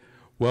say,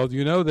 well,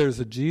 there's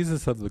a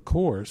Jesus of the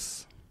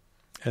Course,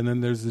 and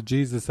then there's a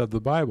Jesus of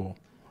the Bible.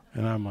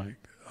 And I'm like,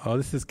 oh,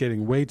 this is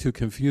getting way too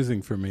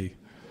confusing for me.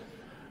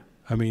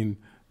 I mean,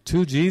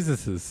 two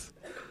Jesuses.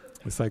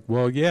 It's like,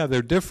 well, yeah,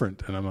 they're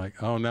different. And I'm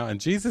like, oh, no, and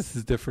Jesus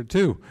is different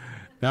too.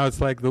 Now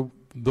it's like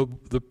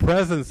the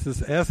presence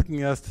is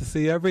asking us to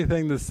see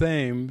everything the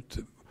same.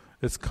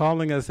 It's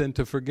calling us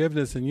into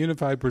forgiveness, and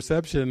unified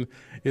perception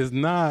is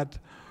not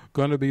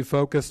going to be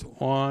focused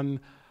on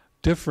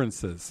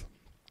differences.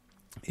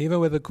 Even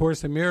with the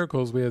Course in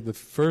Miracles, we have the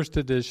first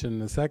edition,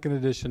 the second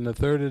edition, the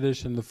third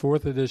edition, the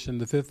fourth edition,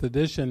 the fifth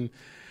edition,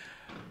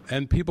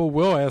 and people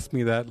will ask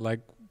me that, like,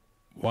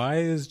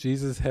 why does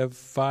Jesus have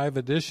 5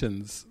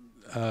 editions?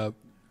 I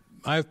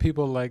have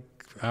people, like,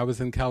 I was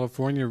in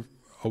California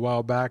a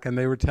while back, and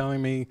they were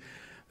telling me,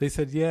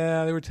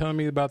 they were telling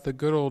me about the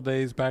good old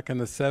days back in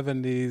the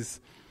 70s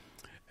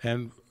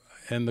and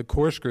the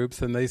course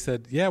groups, and they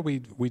said, yeah,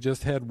 we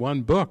just had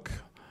one book.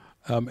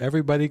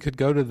 Everybody could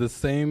go to the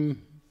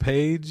same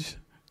page,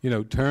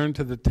 turn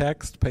to the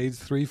text, page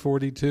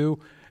 342,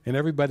 and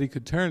everybody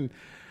could turn.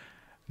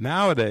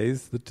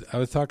 Nowadays, I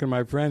was talking to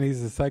my friend,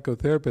 he's a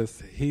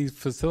psychotherapist, he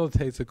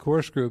facilitates a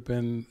course group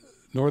in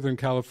Northern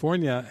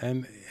California,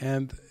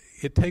 and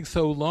it takes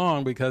so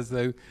long because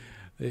they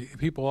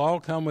People all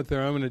come with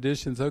their own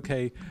editions.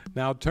 Okay,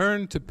 now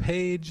turn to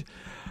page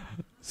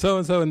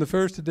so-and-so in the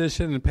first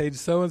edition, and page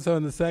so-and-so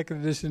in the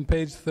second edition,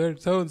 page third,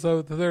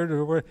 so-and-so the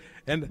third,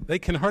 and they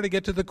can hardly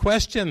get to the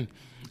question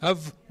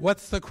of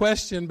what's the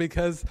question,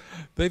 because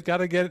they've got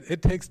to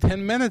it takes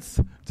 10 minutes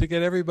to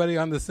get everybody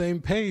on the same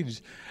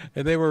page.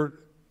 And they were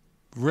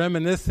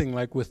reminiscing,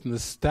 like with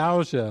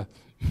nostalgia,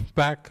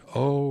 back,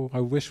 I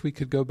wish we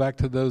could go back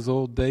to those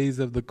old days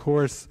of the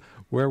Course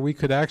where we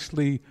could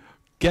actually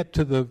get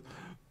to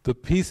the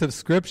piece of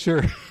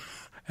Scripture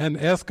and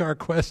ask our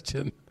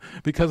question,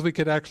 because we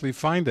could actually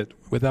find it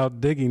without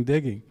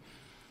digging.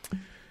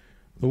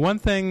 The one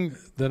thing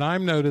that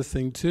I'm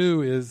noticing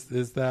too is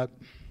that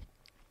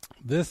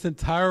this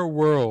entire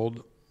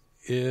world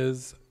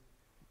is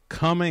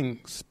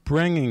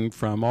springing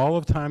from, all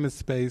of time and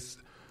space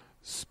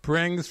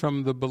springs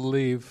from the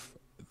belief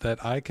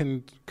that I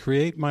can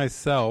create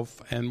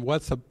myself, and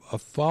what's a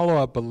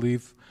follow-up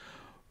belief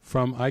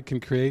from I can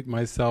create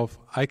myself,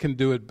 I can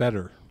do it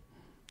better.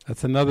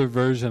 That's another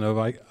version of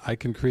I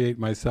can create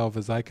myself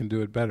as I can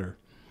do it better.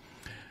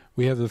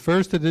 We have the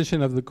first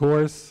edition of the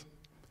Course.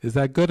 Is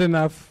that good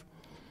enough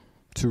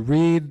to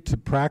read, to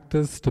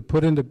practice, to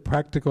put into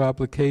practical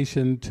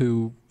application,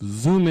 to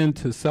zoom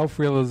into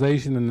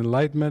self-realization and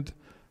enlightenment?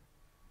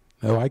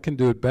 No, I can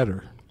do it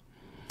better.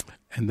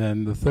 And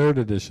then the third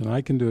edition,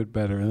 I can do it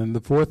better. And then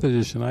the fourth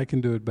edition, I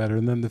can do it better.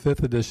 And then the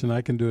fifth edition,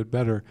 I can do it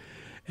better.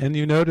 And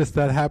you notice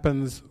that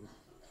happens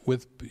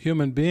with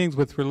human beings,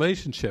 with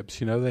relationships.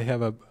 They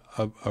have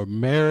a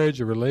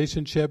marriage, a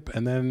relationship,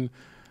 and then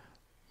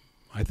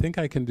I think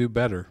I can do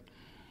better.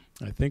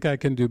 I think I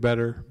can do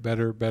better.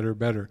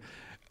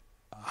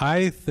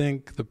 I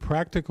think the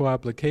practical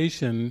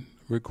application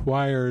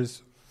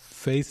requires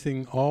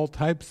facing all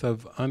types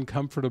of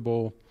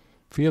uncomfortable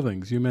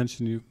feelings. You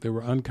mentioned there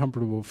were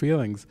uncomfortable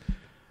feelings.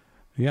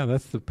 Yeah,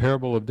 that's the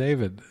parable of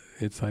David.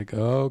 It's like,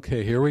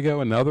 okay, here we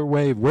go, another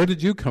wave. Where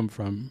did you come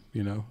from?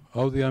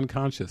 The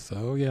unconscious.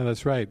 Oh, yeah,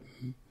 that's right.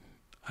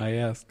 I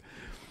ask.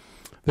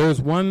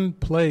 There's one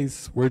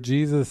place where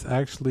Jesus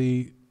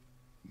actually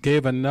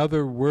gave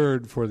another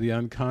word for the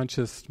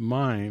unconscious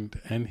mind,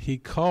 and he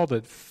called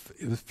it,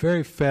 it was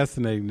very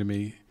fascinating to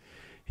me,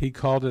 he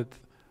called it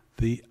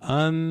the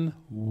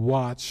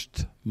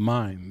unwatched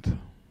mind.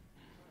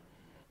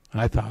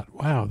 I thought,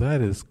 wow,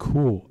 that is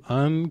cool.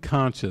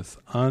 Unconscious,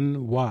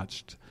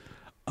 unwatched,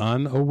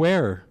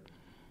 unaware.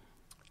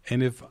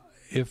 And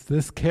if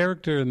this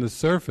character in the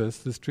surface,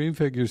 this dream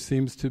figure,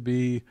 seems to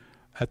be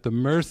at the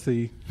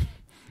mercy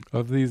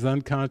of these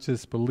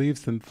unconscious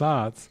beliefs and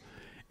thoughts,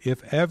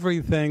 if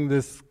everything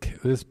this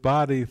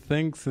body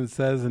thinks and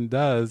says and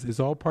does is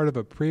all part of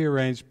a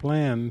prearranged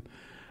plan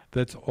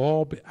that's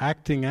all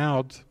acting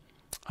out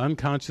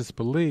unconscious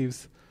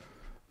beliefs,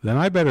 then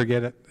I better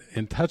get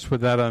in touch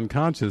with that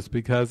unconscious,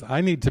 because I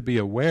need to be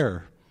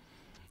aware.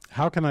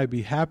 How can I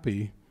be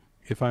happy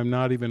if I'm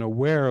not even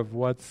aware of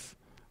what's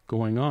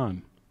going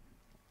on?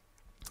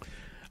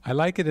 I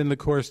like it in the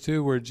Course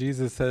too, where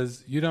Jesus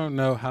says, you don't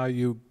know how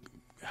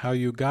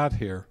you got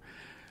here.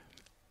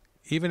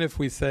 Even if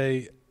we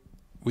say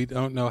we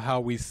don't know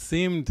how we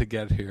seem to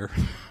get here,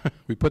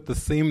 we put the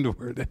seemed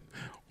word in,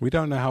 we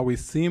don't know how we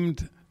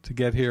seemed to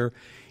get here,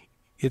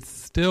 it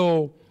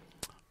still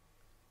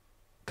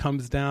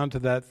comes down to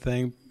that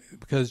thing,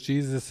 because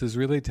Jesus is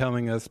really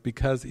telling us,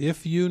 because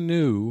if you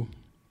knew,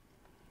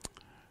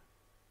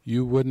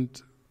 you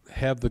wouldn't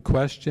have the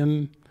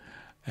question,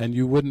 and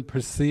you wouldn't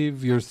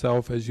perceive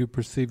yourself as you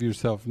perceive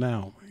yourself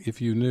now, if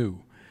you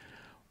knew.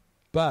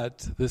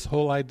 But this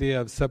whole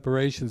idea of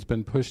separation's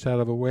been pushed out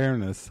of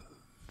awareness.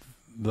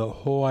 The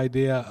whole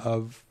idea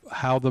of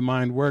how the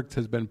mind works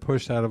has been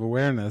pushed out of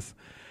awareness.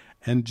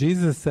 And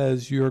Jesus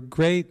says your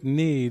great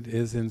need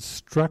is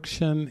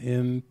instruction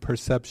in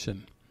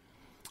perception.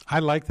 I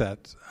like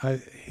that.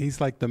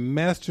 He's like the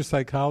master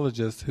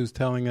psychologist who's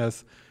telling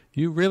us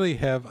you really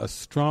have a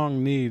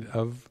strong need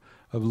of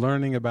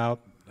learning about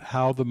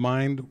how the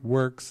mind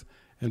works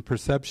and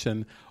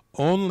perception,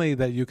 only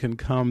that you can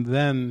come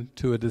then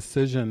to a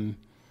decision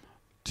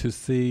to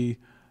see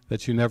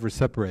that you never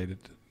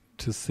separated,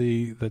 to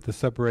see that the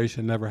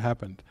separation never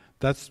happened.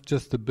 That's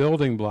just the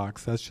building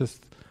blocks, that's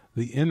just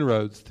the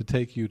inroads to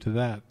take you to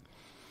that.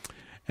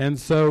 And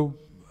so,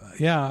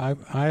 yeah,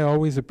 I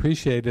always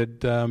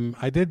appreciated,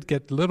 I did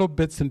get little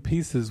bits and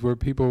pieces where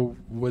people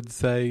would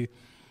say,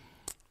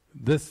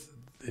 this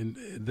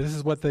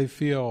is what they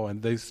feel,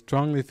 and they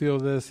strongly feel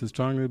this and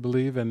strongly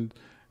believe, and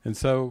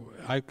so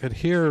I could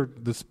hear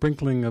the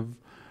sprinkling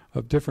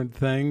of different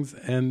things,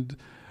 and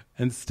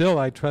still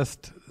I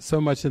trust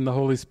so much in the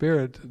Holy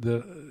Spirit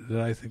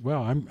that I think,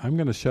 well, I'm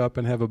going to show up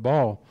and have a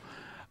ball.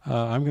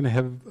 I'm going to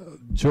have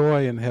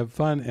joy and have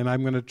fun, and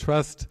I'm going to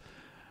trust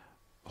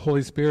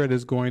Holy Spirit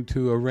is going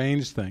to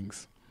arrange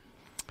things.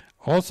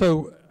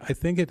 Also, I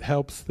think it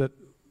helps that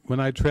when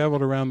I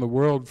traveled around the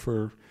world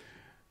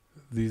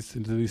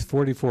into these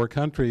 44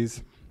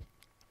 countries,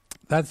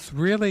 that's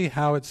really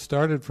how it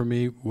started for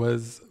me.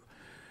 Was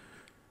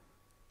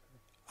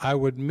I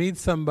would meet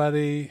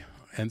somebody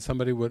and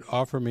somebody would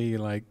offer me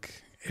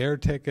like air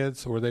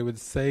tickets, or they would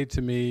say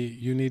to me,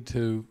 you need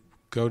to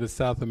go to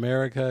South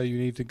America, you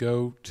need to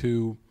go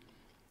to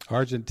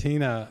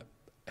Argentina.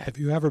 Have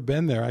you ever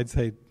been there? I'd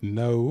say,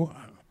 no.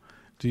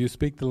 Do you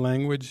speak the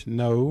language?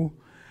 No.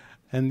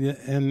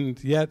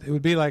 And yet it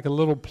would be like a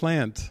little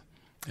plant.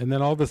 And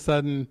then all of a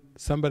sudden,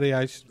 somebody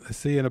I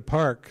see in a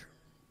park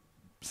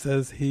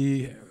says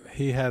he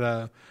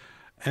had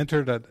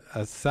entered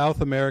a South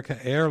America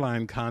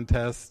airline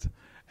contest,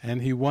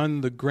 and he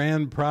won the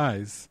grand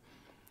prize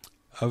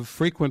of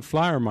frequent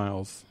flyer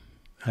miles.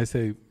 I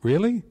say,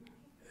 really?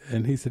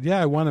 And he said,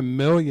 yeah, I won 1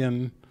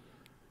 million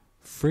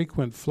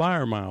frequent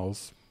flyer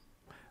miles.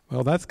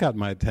 Well, that's got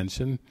my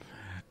attention.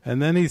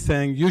 And then he's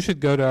saying, you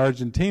should go to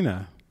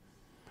Argentina.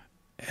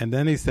 And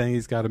then he's saying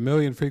he's got 1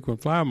 million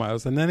frequent flyer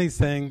miles. And then he's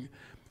saying,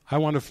 I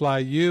want to fly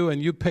you,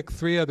 and you pick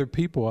 3 other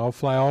people. I'll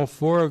fly all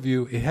 4 of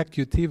you,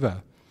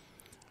 ejecutiva,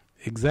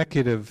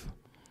 executive,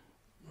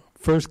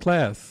 first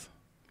class.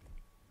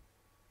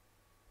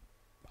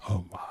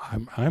 Oh,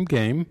 I'm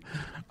game.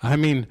 I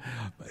mean,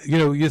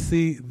 you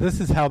see, this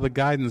is how the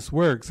guidance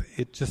works.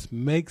 It just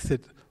makes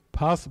it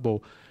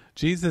possible.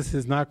 Jesus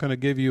is not going to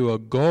give you a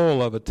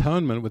goal of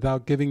atonement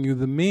without giving you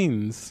the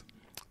means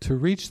to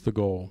reach the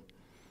goal.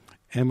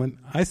 And when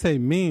I say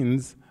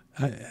means,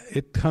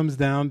 it comes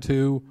down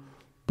to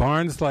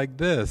barns like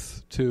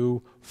this,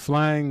 to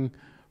flying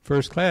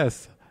first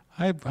class.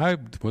 I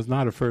was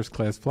not a first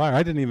class flyer.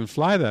 I didn't even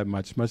fly that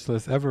much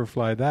less ever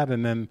fly that.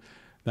 And then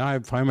now I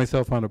find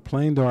myself on a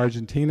plane to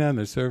Argentina, and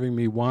they're serving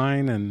me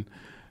wine, and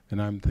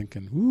I'm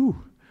thinking,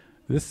 ooh,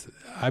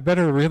 I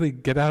better really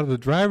get out of the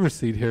driver's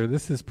seat here.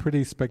 This is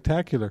pretty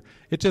spectacular.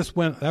 It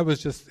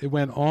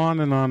went on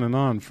and on and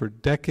on for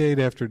decade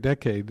after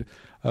decade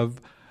of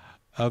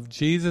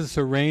Jesus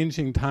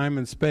arranging time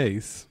and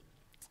space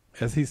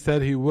as he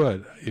said he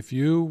would. If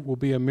you will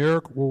be a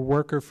miracle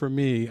worker for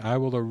me, I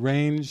will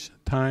arrange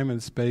time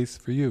and space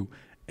for you.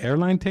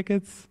 Airline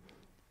tickets,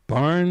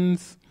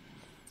 barns,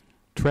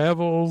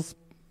 travels,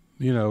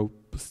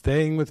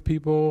 staying with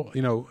people,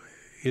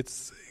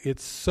 it's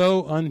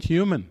so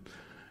unhuman.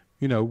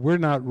 We're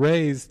not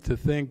raised to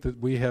think that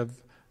we have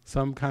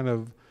some kind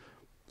of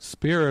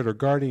spirit or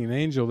guardian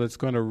angel that's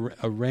going to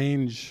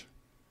arrange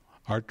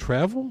our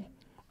travel.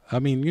 I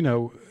mean,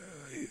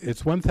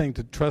 it's one thing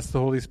to trust the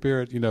Holy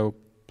Spirit,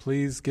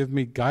 please give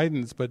me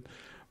guidance,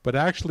 but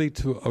actually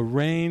to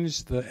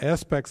arrange the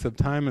aspects of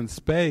time and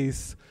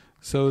space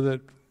so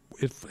that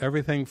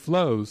everything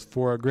flows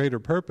for a greater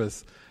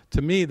purpose.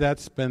 To me,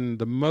 that's been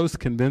the most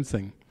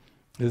convincing,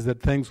 is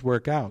that things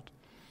work out.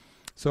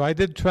 So I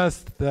did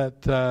trust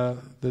that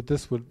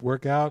this would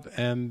work out,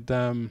 and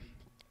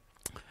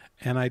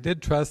I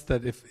did trust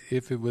that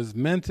if it was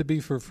meant to be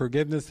for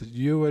forgiveness, that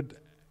you would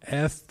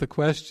ask the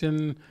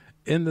question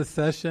in the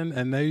session,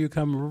 and there you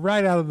come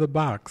right out of the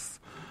box.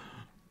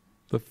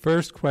 The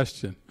first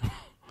question.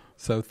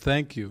 So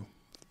thank you.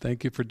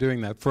 Thank you for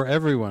doing that. For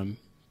everyone,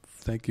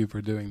 thank you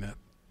for doing that.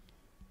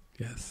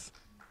 Yes.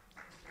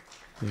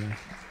 Yeah.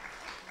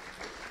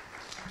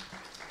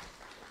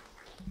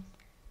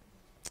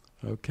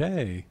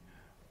 Okay.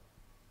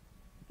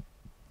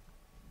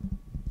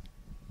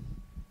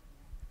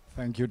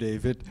 Thank you,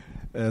 David.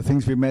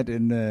 Things we met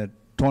in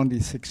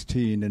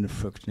 2016 in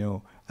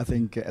Vught. I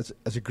think as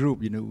a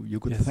group, you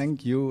could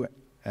thank you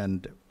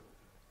and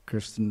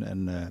Kirsten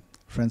and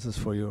Francis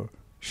for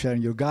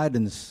sharing your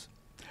guidance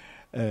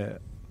through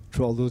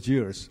all those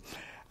years.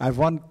 I have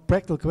one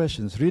practical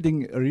question.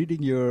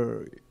 Reading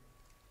your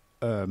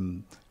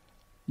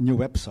new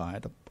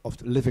website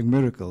of Living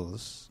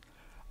Miracles,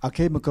 I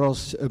came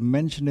across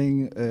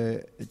mentioning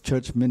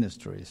church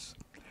ministries.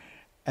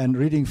 And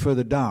reading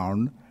further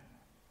down,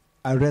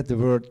 I read the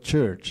word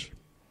church.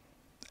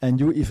 And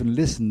you even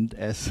listened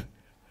as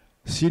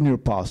senior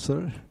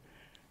pastor,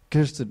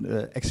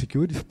 Kirsten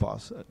executive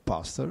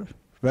pastor,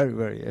 very,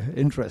 very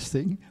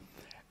interesting.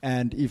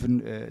 And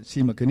even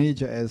Sima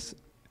Kaneja as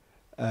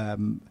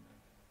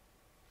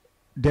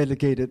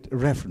delegated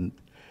reverend.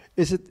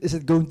 Is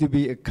it going to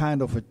be a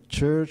kind of a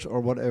church or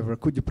whatever?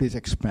 Could you please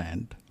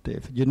expand,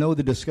 Dave?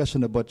 The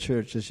discussion about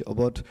churches,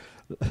 about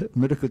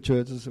miracle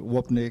churches,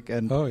 Wapnick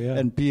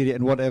and Piri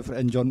and whatever,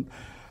 and John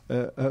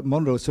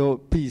Monroe. So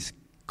please,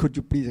 could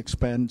you please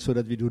expand so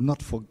that we do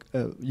not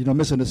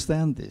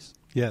misunderstand this?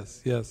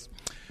 Yes.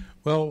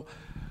 Well,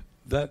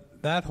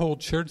 that whole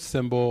church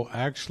symbol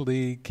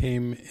actually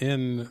came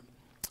in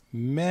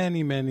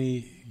many,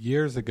 many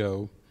years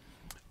ago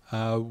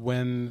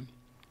when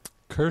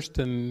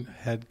Kirsten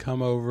had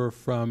come over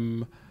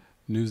from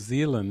New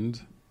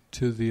Zealand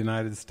to the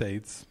United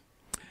States.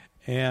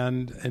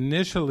 And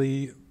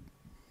initially,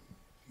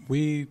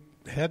 we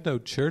had no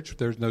church.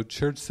 There's no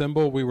church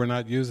symbol. We were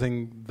not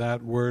using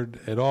that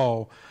word at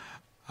all.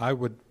 I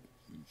would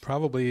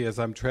probably, as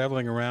I'm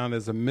traveling around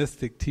as a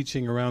mystic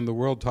teaching around the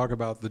world, talk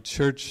about the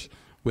church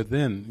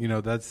within,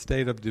 that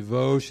state of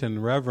devotion,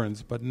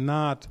 reverence, but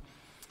not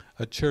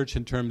a church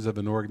in terms of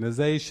an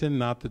organization,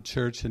 not the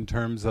church in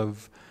terms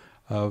of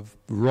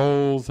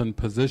roles and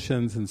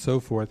positions and so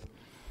forth.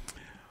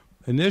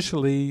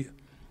 Initially,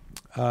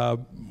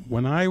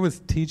 when I was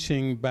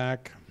teaching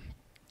back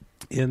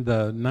in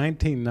the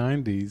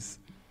 1990s,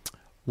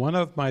 one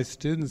of my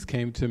students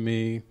came to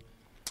me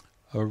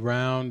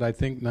around, I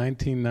think,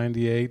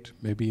 1998,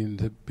 maybe in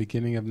the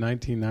beginning of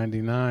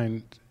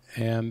 1999,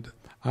 and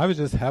I was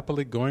just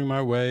happily going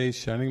my way,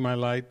 shining my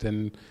light,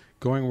 and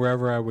going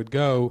wherever I would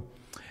go.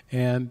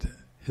 And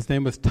his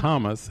name was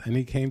Thomas, and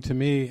he came to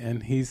me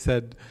and he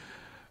said,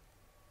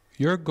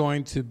 "You're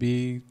going to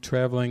be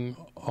traveling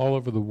all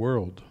over the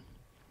world,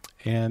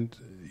 and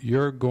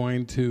you're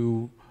going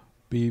to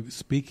be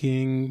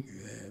speaking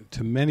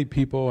to many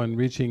people and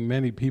reaching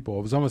many people."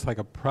 It was almost like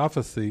a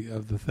prophecy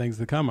of the things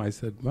to come. I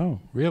said, "Oh,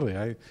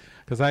 really?"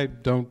 Because I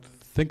don't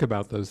think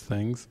about those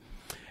things.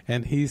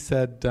 And he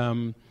said,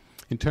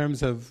 in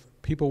terms of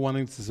people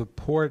wanting to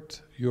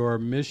support your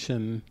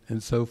mission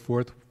and so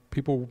forth,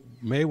 people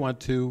may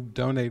want to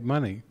donate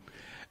money.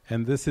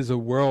 And this is a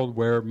world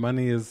where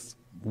money is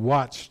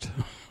watched.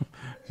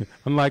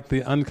 Unlike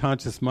the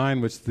unconscious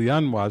mind, which is the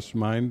unwatched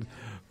mind,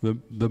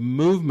 the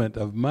movement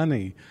of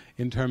money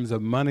in terms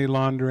of money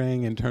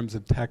laundering, in terms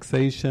of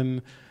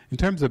taxation, in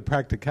terms of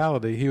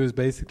practicality, he was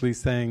basically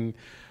saying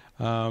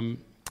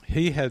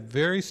he had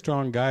very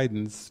strong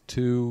guidance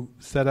to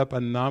set up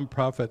a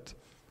non-profit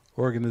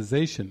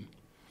organization.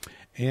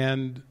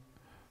 And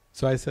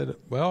so I said,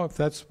 "Well, if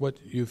that's what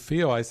you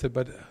feel," I said,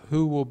 "but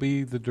who will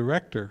be the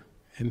director?"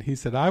 And he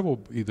said, "I will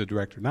be the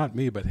director, not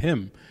me, but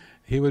him.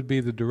 He would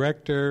be the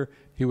director.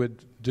 He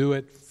would do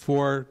it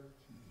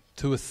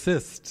to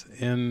assist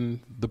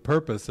in the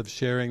purpose of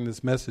sharing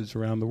this message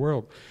around the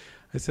world."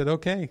 I said,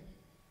 "Okay,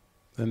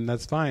 then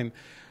that's fine."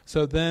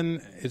 So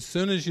then, as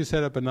soon as you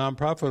set up a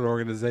nonprofit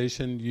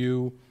organization,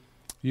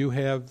 you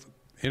have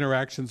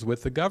interactions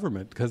with the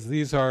government, because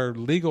these are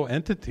legal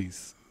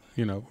entities.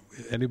 You know,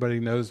 anybody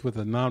knows with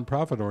a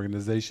nonprofit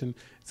organization,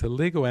 it's a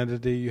legal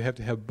entity. You have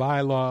to have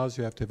bylaws,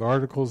 you have to have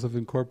articles of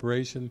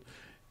incorporation,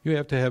 you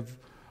have to have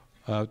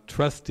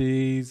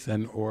trustees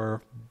and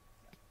or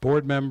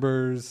board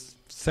members,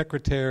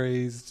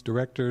 secretaries,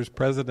 directors,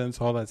 presidents,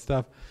 all that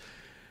stuff.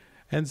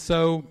 And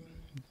so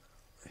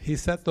he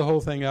set the whole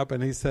thing up,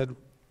 and he said,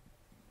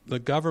 the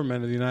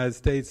government of the United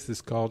States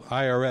is called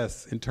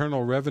IRS,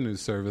 Internal Revenue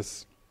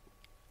Service.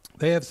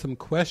 They have some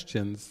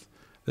questions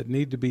that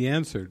need to be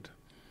answered.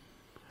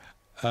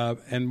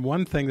 And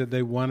one thing that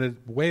they wanted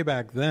way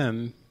back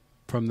then,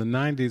 from the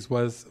 90s,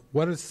 was,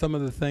 what are some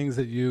of the things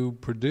that you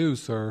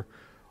produce, or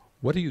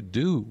what do you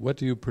do? What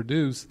do you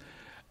produce?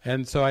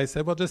 And so I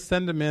said, well, just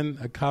send them in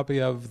a copy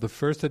of the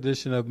first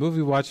edition of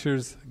Movie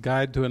Watcher's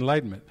Guide to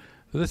Enlightenment.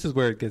 So this is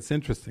where it gets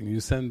interesting. You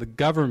send the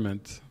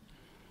government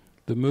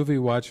the Movie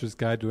Watcher's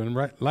Guide to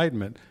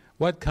Enlightenment.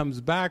 What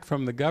comes back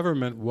from the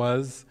government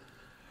was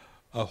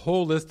a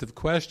whole list of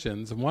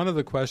questions. And one of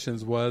the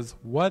questions was,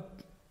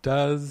 what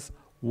does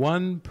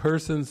one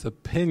person's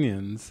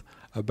opinions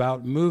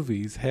about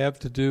movies have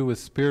to do with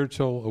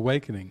spiritual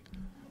awakening?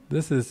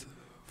 This is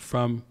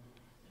from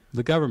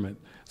the government.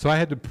 So I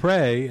had to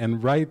pray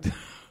and write,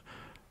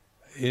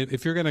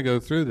 if you're going to go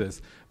through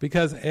this,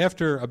 because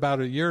after about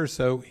a year or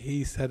so,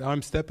 he said,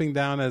 I'm stepping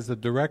down as a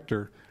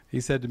director. He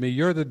said to me,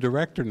 you're the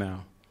director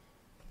now.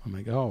 I'm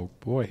like, oh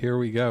boy, here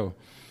we go.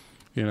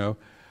 You know,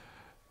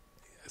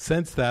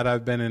 since that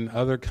I've been in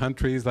other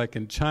countries, like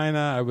in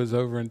China. I was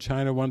over in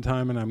China one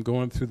time, and I'm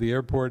going through the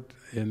airport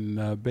in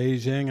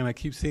Beijing, and I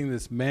keep seeing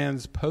this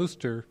man's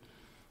poster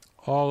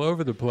all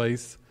over the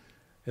place.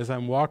 As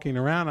I'm walking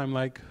around, I'm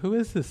like, who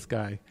is this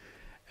guy?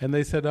 And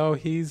they said, oh,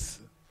 he's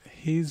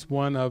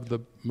one of the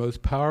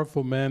most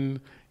powerful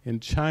men in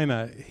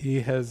China.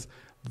 He has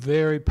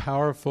very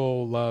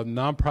powerful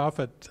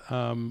nonprofit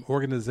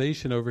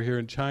organization over here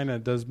in China.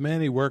 Does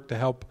many work to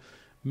help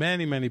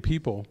many, many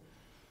people.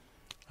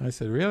 I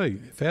said, really?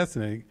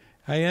 Fascinating.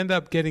 I end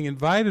up getting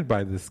invited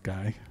by this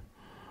guy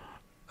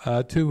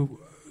to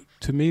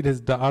meet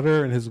his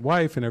daughter and his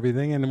wife and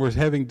everything, and we're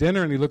having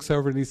dinner, and he looks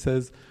over and he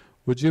says,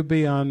 would you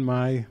be on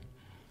my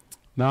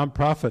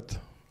nonprofit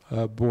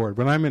board?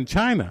 When I'm in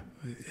China,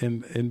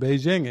 in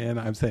Beijing, and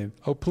I'm saying,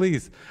 oh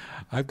please,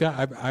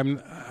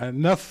 I'm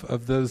enough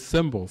of those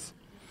symbols.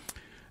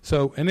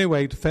 So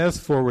anyway, to fast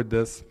forward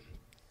this,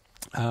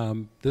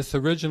 this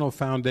original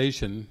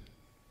Foundation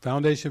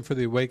for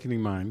the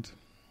Awakening Mind,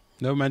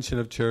 no mention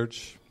of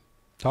church,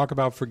 talk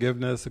about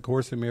forgiveness, A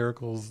Course in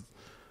Miracles,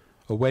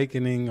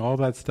 awakening, all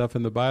that stuff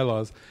in the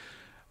bylaws.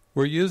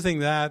 We're using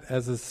that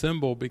as a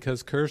symbol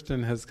because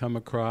Kirsten has come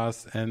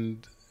across,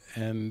 and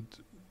in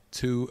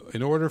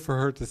order for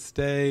her to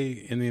stay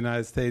in the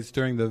United States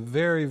during the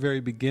very, very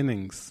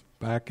beginnings,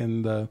 back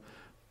in the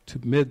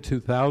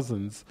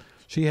mid-2000s,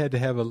 she had to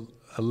have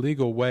a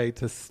legal way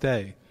to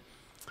stay.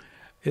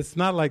 It's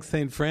not like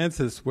St.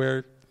 Francis,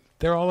 where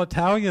they're all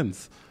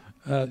Italians.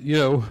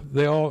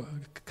 They all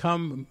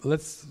come,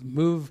 let's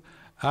move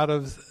out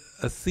of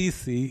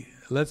Assisi,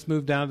 let's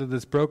move down to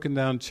this broken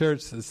down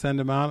church, San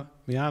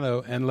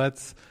Damiano, and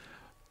let's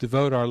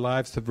devote our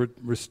lives to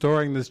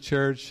restoring this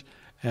church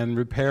and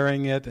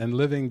repairing it and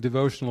living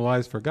devotional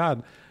lives for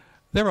God.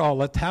 They're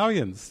all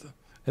Italians.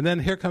 And then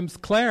here comes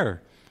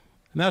Claire.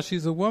 Now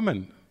she's a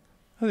woman.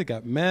 Well, they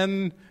got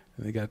men,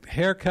 and they got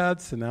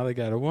haircuts, and now they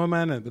got a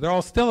woman, and they're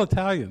all still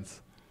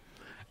Italians.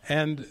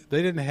 And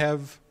they didn't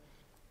have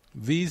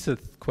visa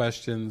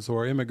questions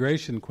or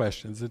immigration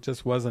questions. It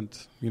just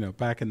wasn't,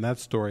 back in that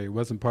story, it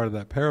wasn't part of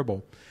that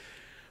parable.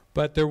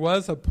 But there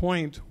was a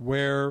point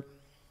where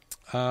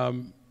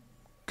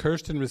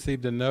Kirsten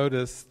received a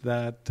notice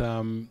that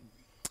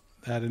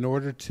that in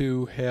order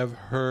to have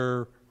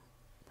her,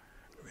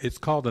 it's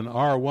called an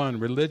R1,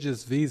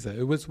 religious visa.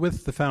 It was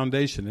with the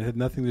foundation. It had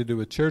nothing to do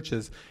with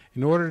churches.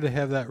 In order to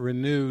have that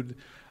renewed,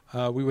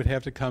 we would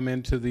have to come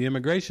into the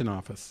immigration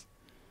office.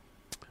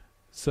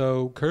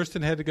 So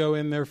Kirsten had to go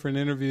in there for an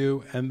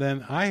interview, and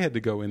then I had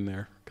to go in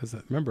there, because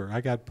remember, I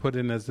got put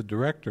in as the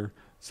director.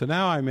 So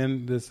now I'm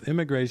in this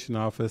immigration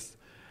office,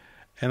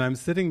 and I'm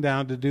sitting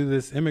down to do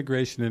this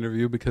immigration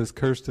interview because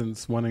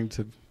Kirsten's wanting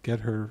to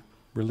get her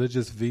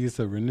religious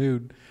visa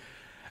renewed.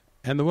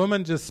 And the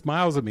woman just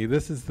smiles at me.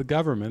 This is the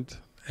government.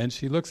 And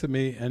she looks at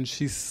me and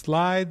she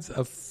slides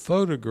a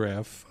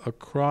photograph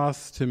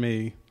across to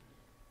me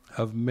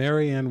of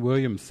Mary Ann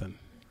Williamson.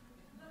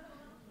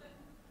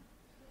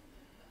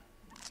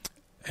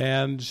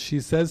 And she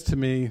says to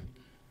me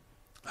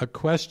a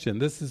question.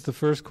 This is the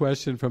first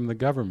question from the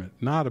government,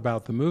 not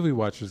about the Movie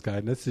Watcher's Guide.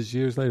 And this is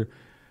years later.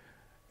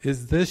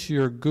 Is this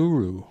your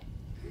guru?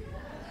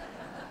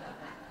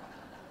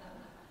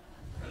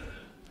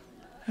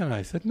 And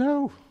I said,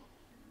 no,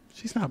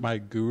 she's not my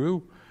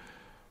guru.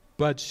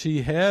 But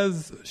she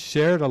has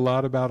shared a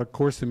lot about A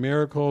Course in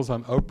Miracles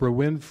on Oprah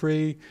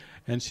Winfrey,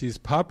 and she's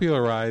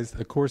popularized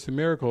A Course in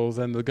Miracles,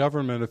 and the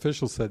government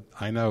official said,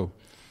 I know.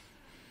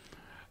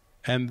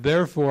 And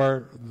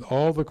therefore,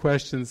 all the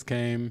questions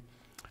came.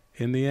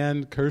 In the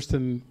end,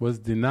 Kirsten was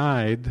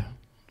denied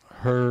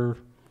her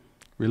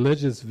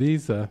religious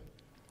visa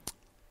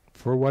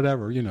for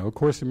whatever, A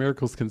Course in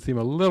Miracles can seem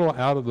a little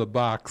out of the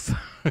box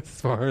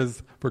as far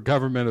as for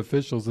government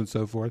officials and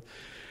so forth.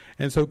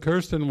 And so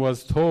Kirsten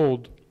was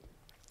told,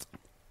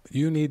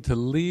 you need to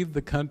leave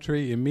the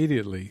country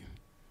immediately.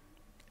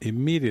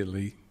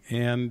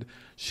 And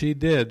she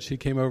did. She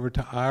came over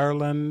to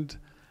Ireland,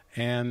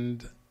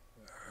 and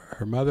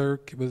her mother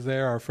was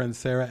there, our friend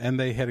Sarah, and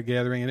they had a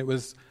gathering, and it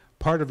was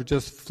part of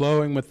just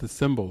flowing with the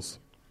symbols.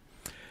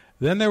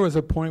 Then there was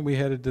a point we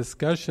had a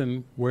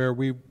discussion where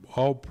we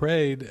all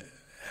prayed.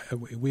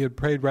 We had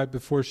prayed right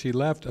before she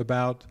left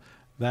about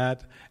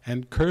that,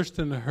 and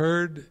Kirsten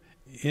heard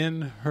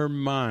in her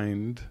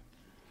mind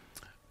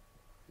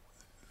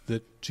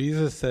that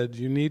Jesus said,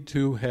 you need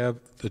to have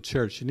the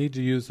church. You need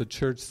to use the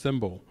church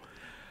symbol.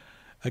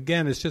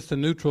 Again, it's just a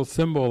neutral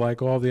symbol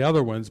like all the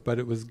other ones, but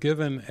it was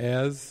given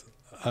as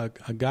a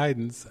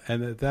guidance,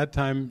 and at that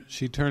time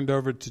she turned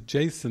over to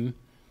Jason,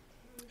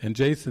 and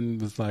Jason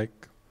was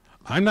like,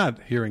 I'm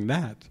not hearing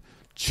that.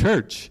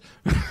 Church.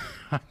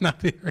 I'm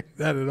not hearing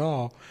that at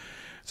all.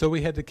 So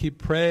we had to keep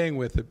praying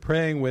with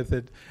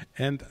it,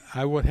 and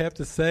I would have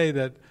to say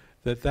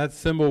that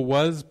symbol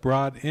was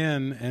brought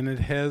in, and it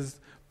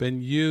has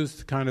been used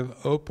to kind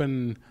of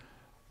open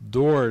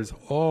doors,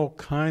 all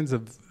kinds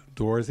of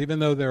doors, even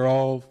though they're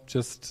all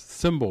just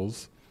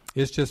symbols.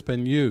 It's just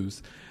been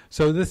used.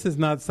 So this is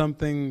not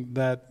something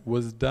that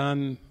was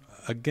done,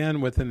 again,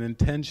 with an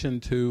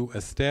intention to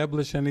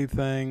establish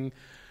anything.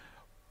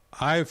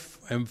 I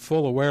am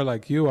full aware,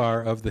 like you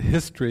are, of the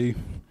history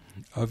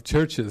of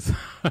churches.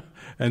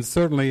 And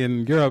certainly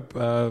in Europe,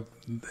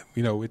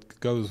 it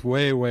goes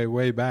way, way,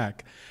 way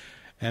back.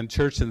 And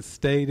church and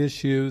state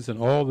issues and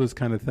all those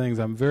kind of things.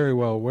 I'm very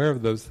well aware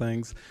of those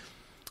things.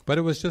 But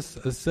it was just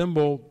a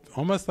symbol,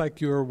 almost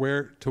like you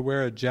were to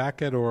wear a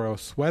jacket or a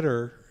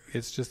sweater.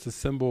 It's just a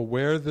symbol.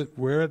 Wear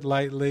it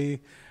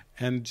lightly.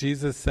 And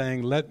Jesus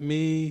saying, let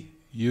me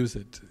use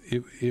it.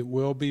 It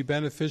will be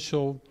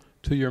beneficial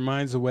to your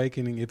mind's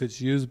awakening if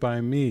it's used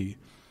by me.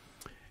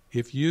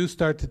 If you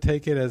start to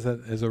take it as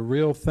a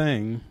real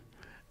thing,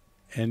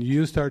 and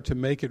you start to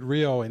make it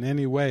real in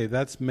any way,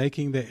 that's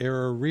making the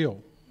error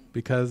real,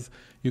 because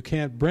you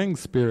can't bring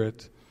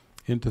spirit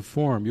into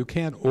form. You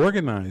can't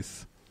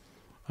organize.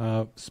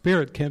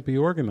 Spirit can't be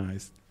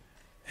organized.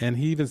 And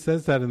he even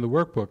says that in the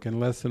workbook in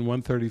lesson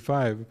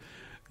 135.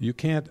 You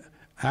can't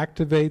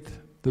activate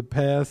the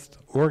past,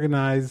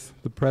 organize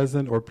the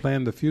present, or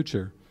plan the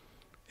future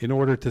in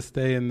order to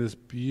stay in this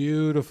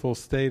beautiful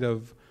state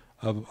of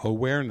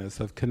awareness,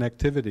 of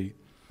connectivity.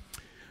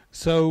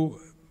 So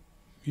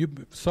you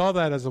saw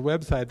that as a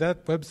website.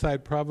 That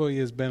website probably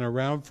has been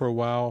around for a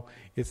while.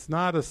 It's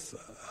not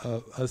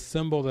a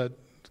symbol that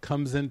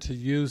comes into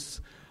use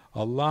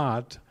a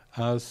lot.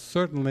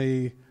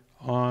 Certainly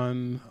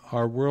on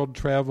our world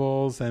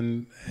travels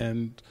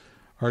and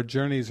our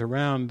journeys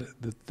around,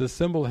 the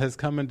symbol has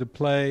come into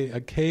play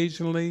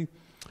occasionally.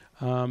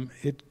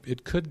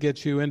 It could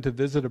get you in to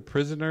visit a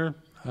prisoner,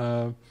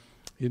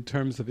 in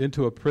terms of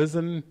into a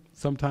prison.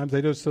 Sometimes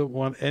they just don't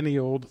want any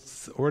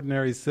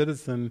ordinary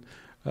citizen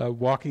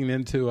walking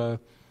into a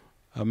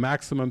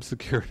maximum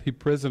security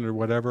prison or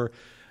whatever.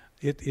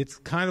 It's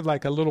kind of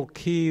like a little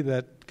key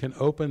that can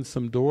open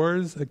some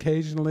doors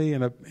occasionally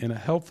in a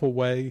helpful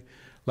way,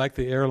 like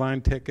the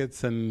airline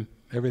tickets and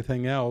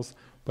everything else,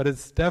 but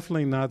it's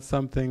definitely not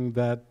something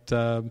that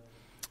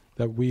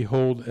that we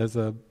hold as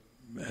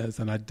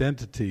an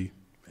identity.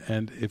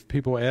 And if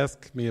people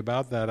ask me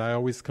about that, I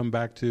always come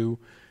back to,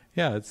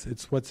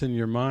 it's what's in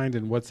your mind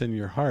and what's in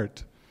your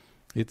heart.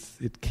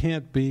 It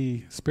can't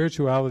be,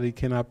 spirituality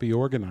cannot be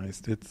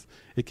organized.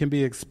 It can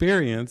be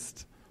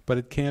experienced, but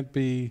it can't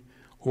be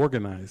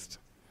organized.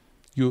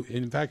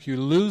 In fact, you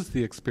lose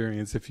the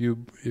experience if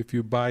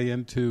you buy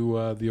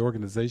into the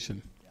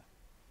organization.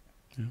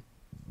 Yeah.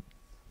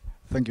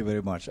 Thank you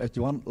very much.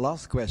 One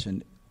last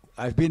question.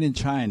 I've been in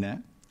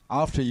China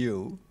after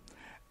you,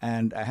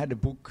 and I had a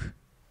book,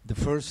 the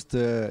first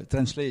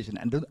translation,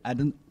 and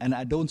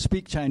I don't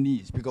speak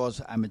Chinese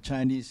because I'm a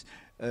Chinese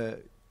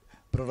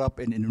brought up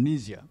in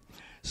Indonesia.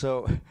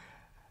 So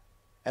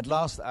at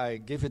last I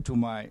gave it to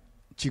my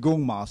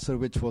Qigong master,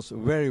 which was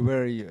very,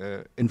 very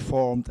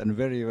informed and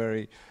very,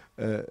 very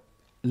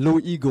low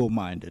ego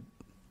minded.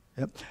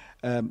 Yep.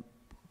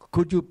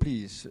 Could you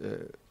please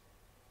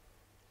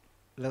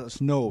let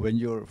us know when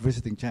you're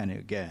visiting China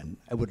again?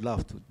 I would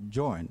love to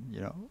join,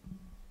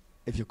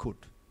 if you could.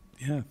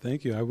 Yeah,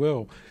 thank you. I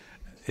will.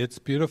 It's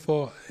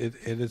beautiful.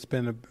 It has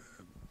been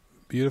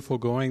beautiful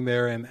going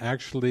there, and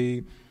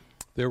actually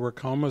there were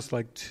almost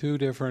like two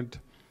different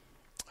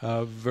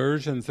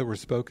versions that were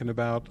spoken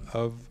about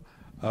of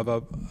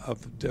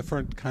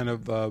different kind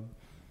of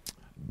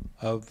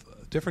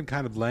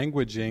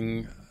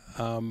languaging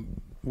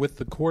with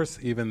the course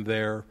even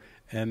there,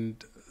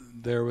 and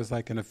there was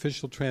like an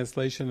official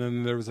translation,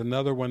 and there was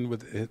another one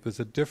it was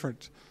a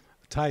different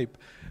type.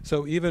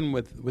 So even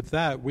with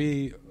that,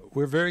 we're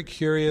very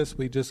curious.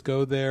 We just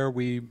go there,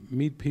 we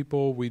meet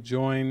people, we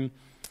join,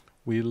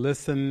 we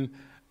listen,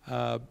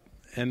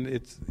 and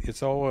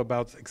it's all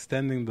about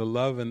extending the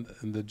love and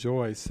the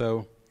joy.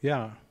 So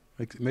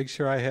make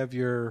sure I have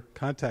your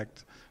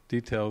contact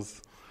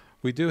details.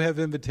 We do have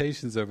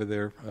invitations over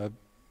there.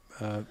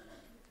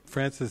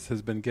 Francis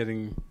has been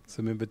getting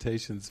some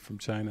invitations from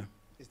China.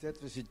 Is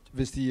that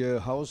with the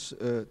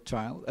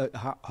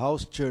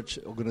house church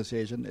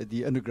organization,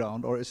 the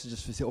underground, or is it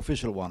just with the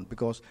official one?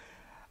 Because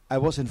I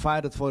was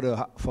invited for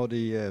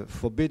the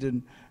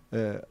forbidden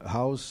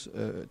house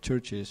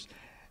churches.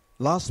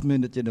 Last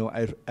minute,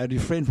 I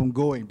refrained from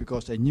going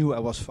because I knew I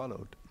was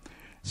followed.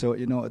 So,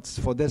 it's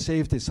for their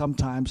safety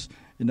sometimes,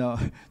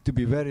 to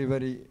be very,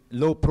 very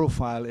low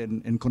profile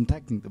in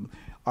contacting them.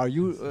 Are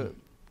you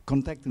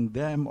contacting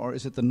them, or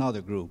is it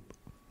another group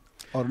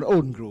or an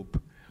own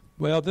group?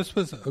 Well, this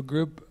was a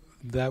group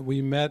that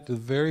we met the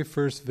very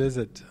first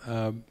visit,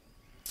 and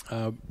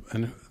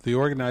the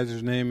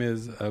organizer's name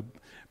is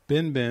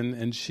Bin Bin,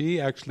 and she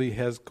actually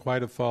has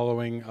quite a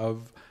following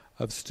of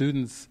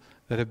students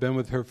that have been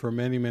with her for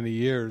many, many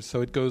years.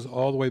 So it goes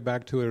all the way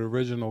back to her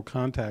original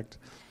contact.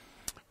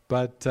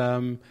 But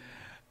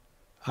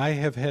I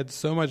have had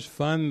so much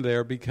fun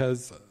there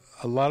because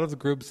a lot of the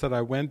groups that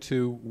I went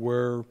to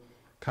were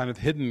kind of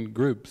hidden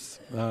groups.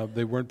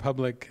 They weren't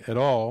public at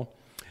all.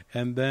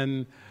 And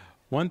then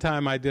one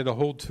time I did a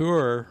whole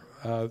tour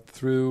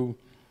through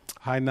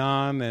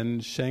Hainan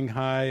and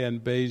Shanghai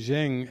and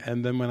Beijing,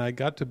 and then when I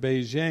got to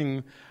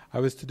Beijing, I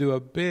was to do a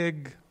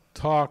big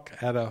talk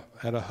at a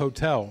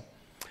hotel.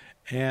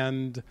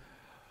 And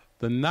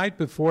the night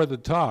before the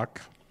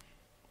talk,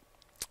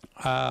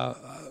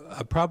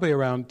 probably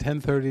around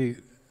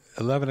 10:30,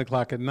 11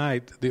 o'clock at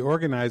night, the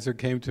organizer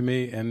came to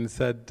me and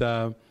said,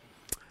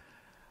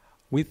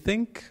 we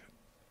think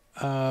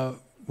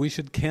we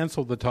should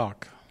cancel the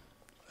talk.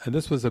 And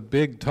this was a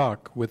big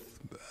talk with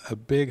a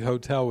big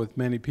hotel with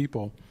many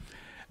people.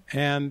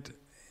 And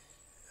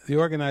the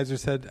organizer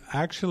said,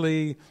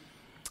 actually,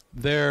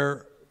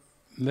 there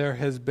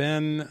has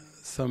been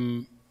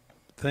some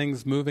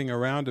things moving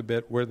around a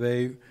bit where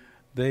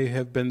they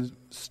have been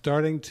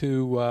starting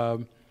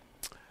to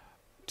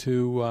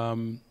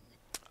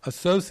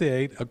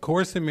associate A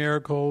Course in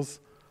Miracles,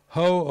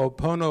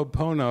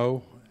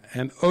 Ho'oponopono,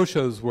 and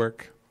Osho's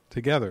work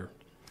together.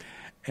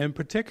 In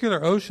particular,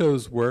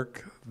 Osho's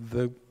work,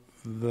 the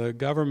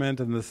government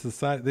and the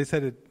society, they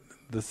said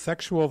the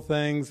sexual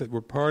things that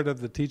were part of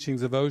the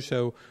teachings of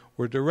Osho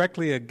were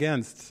directly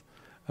against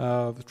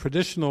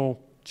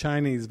traditional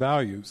Chinese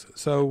values.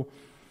 So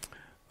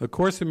the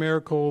Course in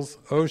Miracles,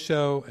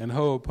 Osho, and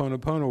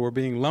Ho'oponopono were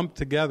being lumped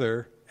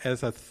together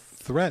as a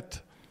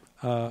threat.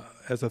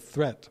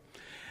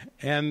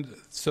 And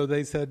so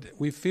they said,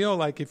 we feel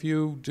like if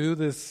you do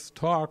this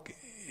talk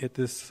at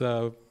this,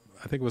 I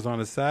think it was on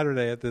a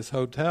Saturday at this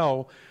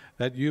hotel,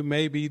 that you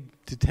may be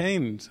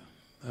detained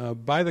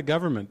by the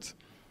government,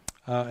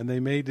 and they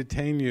may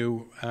detain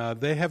you.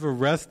 They have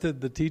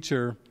arrested the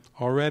teacher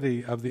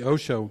already of the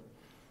Osho,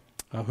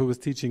 who was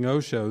teaching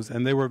Osho's,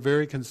 and they were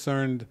very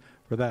concerned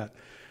for that.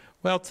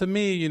 Well, to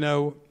me,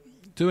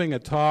 doing a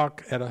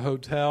talk at a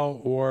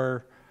hotel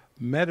or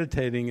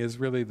meditating is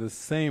really the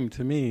same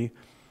to me,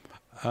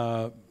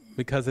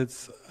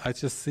 because I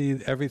just see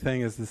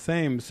everything as the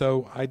same.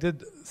 So I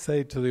did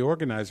say to the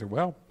organizer,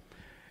 well,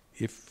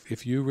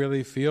 if you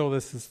really feel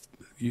this is,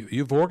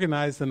 you've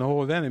organized the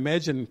whole event,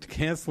 imagine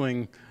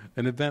canceling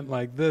an event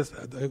like this.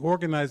 They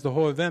organized the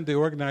whole event. The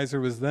organizer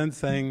was then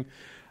saying,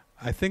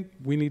 I think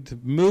we need to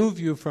move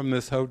you from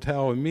this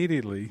hotel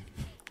immediately.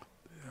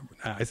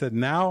 I said,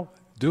 now?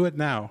 Do it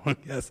now.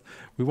 Yes,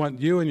 we want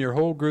you and your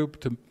whole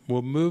group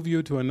we'll move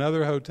you to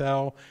another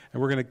hotel,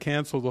 and we're going to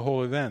cancel the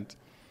whole event.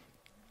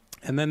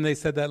 And then they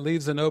said, that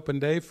leaves an open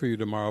day for you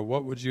tomorrow.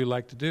 What would you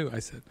like to do? I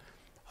said,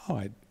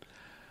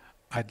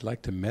 I'd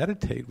like to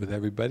meditate with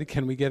everybody.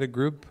 Can we get a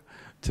group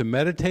to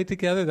meditate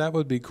together? That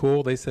would be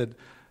cool. They said,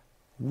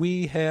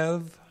 we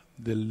have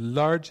the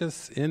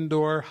largest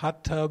indoor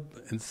hot tub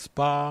and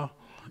spa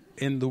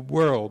in the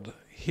world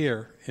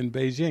here in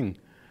Beijing.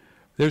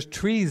 There's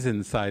trees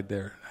inside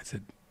there. I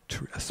said,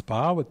 a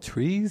spa with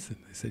trees? And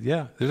they said,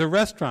 yeah. There's a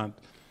restaurant.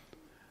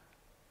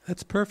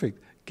 That's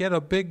perfect. Get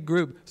a big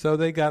group. So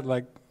they got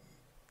like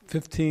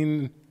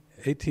 15,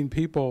 18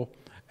 people,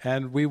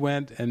 and we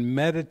went and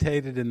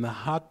meditated in the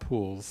hot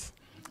pools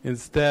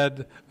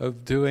instead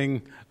of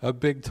doing a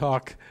big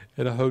talk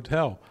at a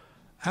hotel.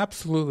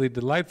 Absolutely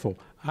delightful.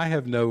 I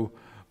have no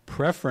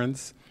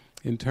preference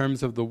in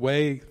terms of the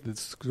way the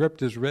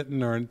script is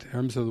written or in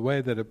terms of the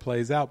way that it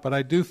plays out, but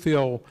I do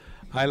feel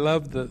I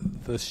love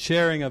the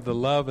sharing of the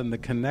love and the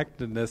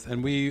connectedness,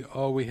 and we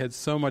had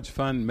so much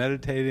fun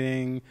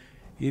meditating,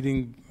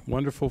 eating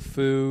wonderful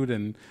food,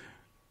 and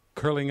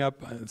curling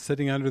up,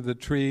 sitting under the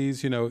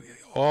trees,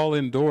 all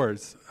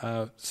indoors.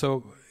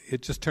 So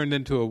it just turned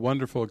into a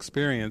wonderful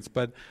experience.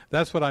 But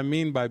that's what I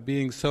mean by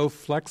being so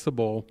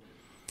flexible,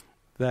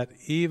 that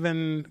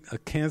even a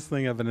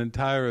canceling of an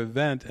entire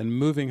event and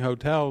moving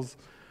hotels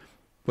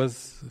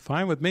was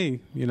fine with me.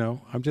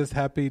 I'm just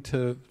happy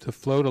to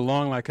float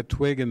along like a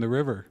twig in the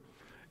river.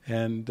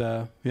 And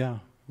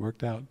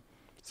worked out.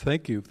 So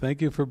thank you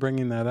for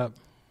bringing that up.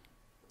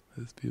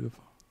 It's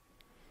beautiful.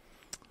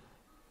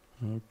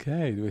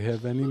 Okay, do we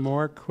have any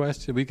more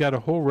questions? We got a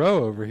whole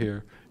row over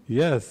here.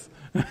 Yes.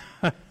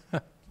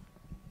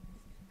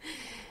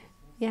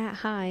 Yeah,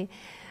 hi.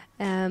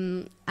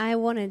 I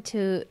wanted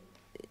to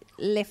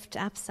lift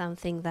up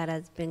something that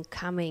has been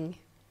coming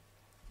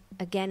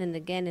again and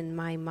again in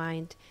my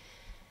mind,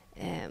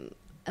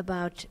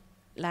 about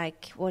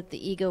like what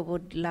the ego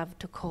would love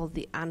to call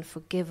the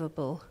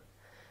unforgivable.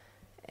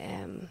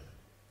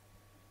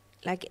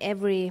 Like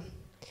every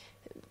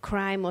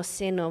crime or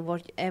sin or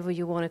whatever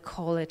you want to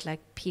call it,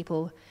 like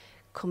people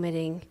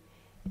committing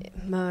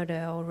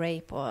murder or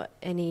rape or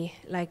any,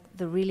 like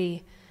the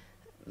really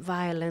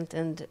violent,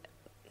 and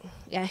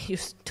you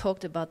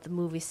talked about the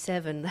movie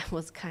Seven. That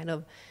was kind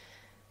of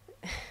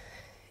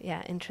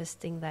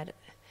interesting that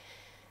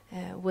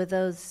with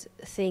those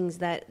things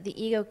that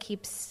the ego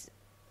keeps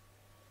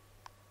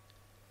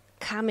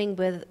coming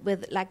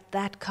with like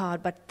that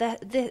card, but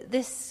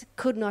this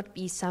could not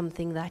be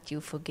something that you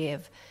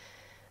forgive.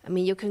 I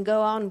mean, you can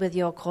go on with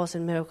your Course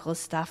in Miracles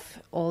stuff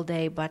all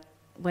day, but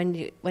when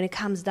it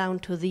comes down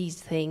to these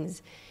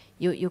things,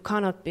 you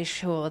cannot be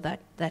sure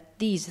that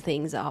these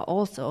things are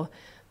also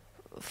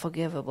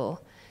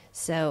forgivable.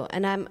 So,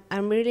 and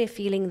I'm really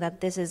feeling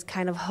that this is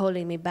kind of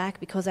holding me back,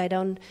 because I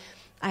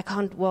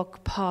can't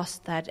walk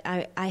past that.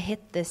 I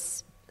hit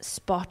this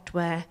spot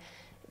where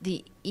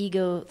the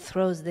ego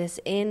throws this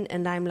in,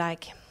 and I'm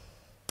like,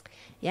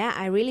 yeah,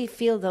 I really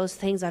feel those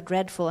things are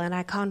dreadful, and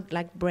I can't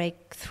like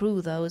break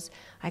through those.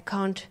 I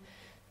can't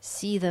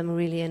see them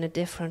really in a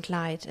different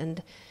light,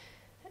 and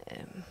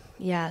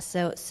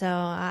so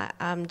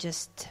I'm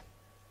just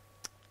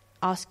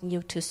asking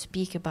you to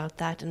speak about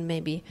that and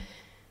maybe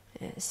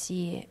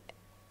see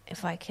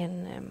if I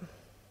can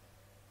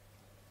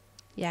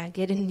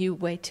get a new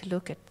way to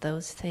look at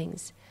those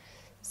things,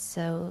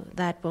 so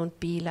that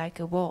won't be like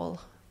a wall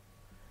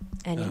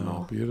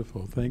anymore. Oh,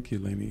 beautiful. Thank you,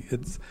 Leni.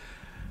 It's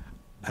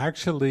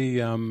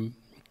actually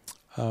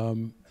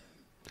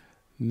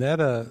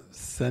Neda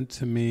sent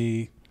to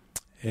me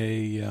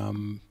a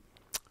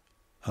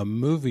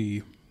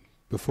movie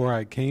before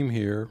I came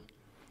here,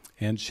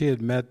 and she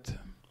had met,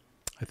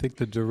 I think,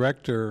 the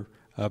director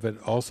of it,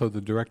 also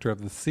the director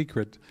of The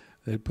Secret.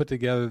 They had put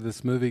together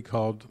this movie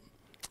called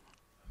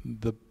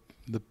The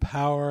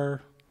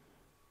Power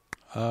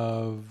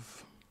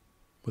of,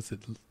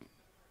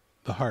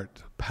 the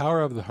Heart,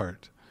 Power of the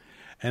Heart.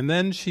 And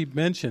then she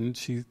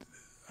mentioned,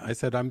 I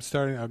said, I'll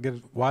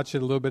watch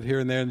it a little bit here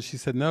and there, and she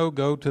said, no,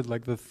 go to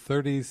like the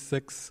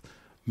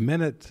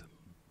 36-minute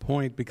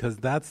point, because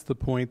that's the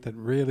point that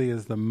really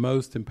is the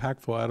most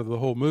impactful out of the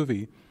whole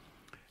movie.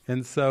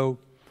 And so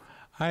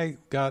I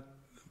got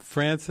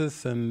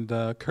Francis and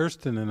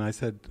Kirsten, and I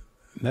said,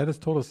 Neda's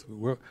told us,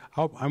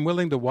 I'm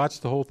willing to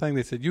watch the whole thing.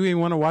 They said, you even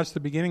want to watch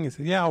the beginning? I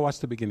said, yeah, I'll watch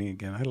the beginning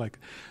again. I like it.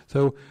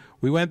 So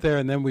we went there,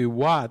 and then we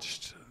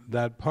watched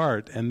that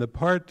part. And the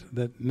part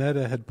that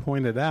Neda had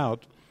pointed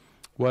out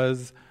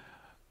was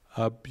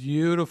a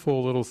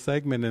beautiful little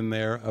segment in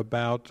there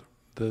about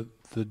the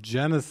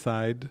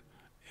genocide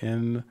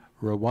in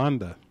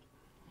Rwanda,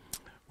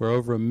 where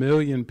over 1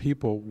 million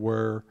people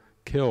were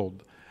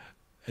killed,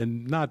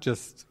 and not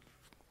just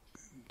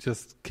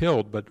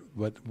killed, but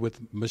with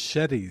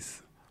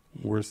machetes,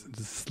 were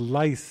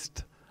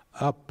sliced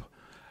up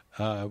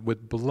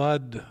with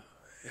blood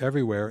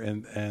everywhere,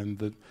 and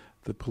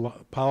the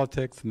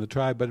politics and the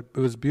tribe. But it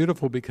was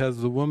beautiful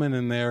because the woman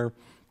in there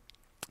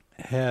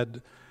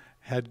had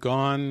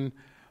gone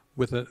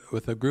with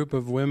a group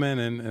of women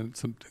and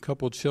a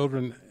couple of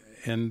children,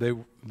 and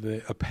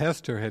a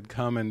pastor had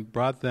come and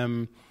brought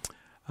them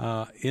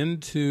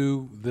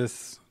into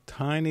this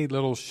tiny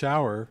little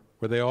shower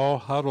where they all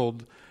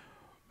huddled,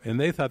 and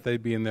they thought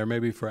they'd be in there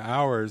maybe for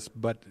hours,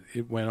 but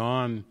it went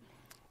on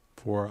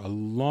for a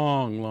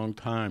long, long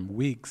time,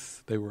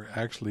 weeks. They were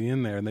actually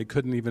in there, and they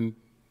couldn't even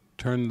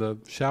turn the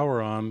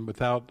shower on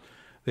without,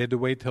 they had to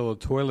wait till the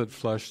toilet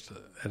flushed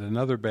at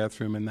another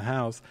bathroom in the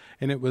house.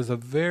 And it was a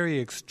very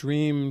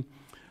extreme,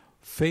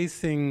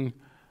 facing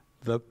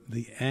the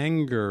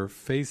anger,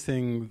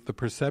 facing the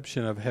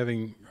perception of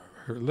having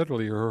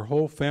literally her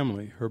whole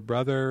family, her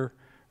brother,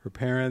 her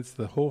parents,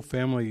 the whole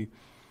family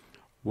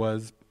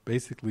was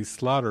basically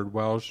slaughtered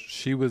while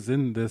she was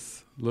in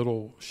this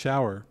little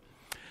shower,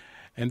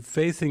 and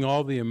facing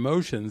all the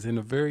emotions in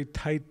a very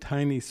tight,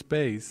 tiny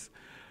space.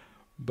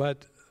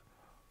 But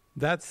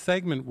that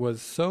segment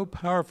was so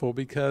powerful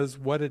because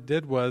what it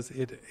did was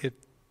it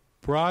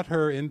brought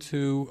her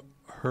into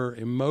her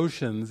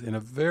emotions in a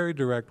very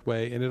direct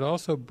way, and it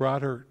also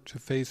brought her to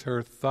face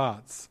her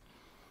thoughts,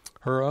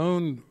 her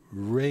own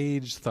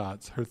rage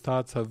thoughts, her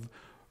thoughts of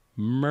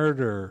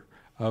murder,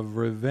 of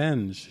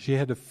revenge. She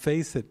had to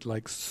face it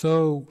like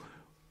so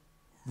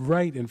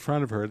right in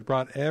front of her. It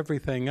brought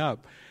everything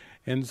up.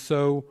 And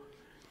so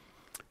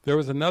there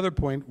was another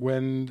point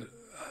when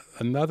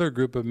another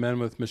group of men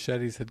with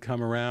machetes had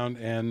come around,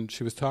 and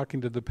she was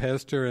talking to the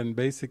pastor, and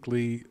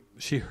basically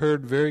she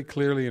heard very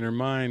clearly in her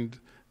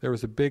mind there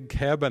was a big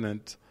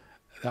cabinet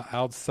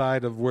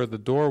outside of where the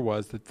door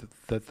was, that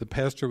the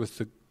pastor was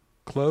to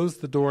close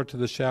the door to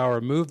the shower,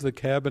 move the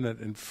cabinet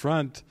in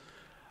front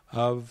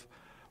of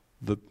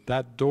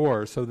that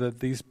door so that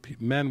these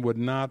men would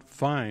not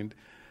find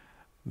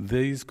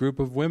these group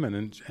of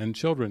women and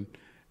children.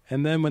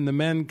 And then when the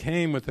men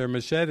came with their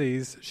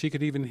machetes, she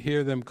could even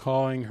hear them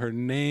calling her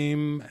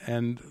name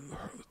and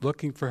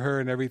looking for her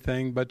and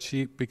everything, but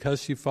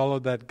because she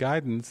followed that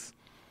guidance,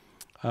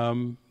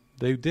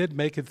 they did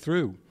make it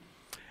through.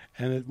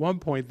 And at one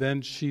point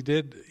then she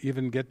did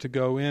even get to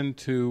go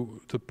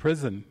into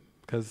prison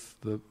because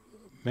the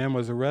man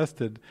was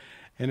arrested.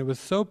 And it was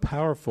so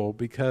powerful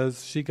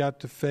because she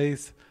got to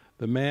face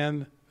the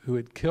man who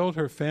had killed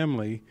her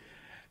family,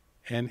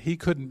 and he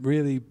couldn't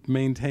really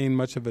maintain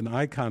much of an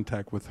eye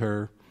contact with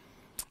her.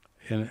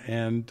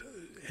 And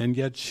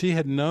yet she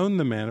had known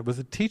the man. It was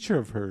a teacher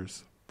of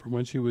hers from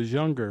when she was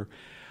younger.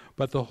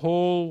 But the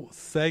whole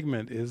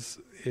segment is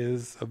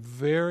a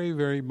very,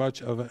 very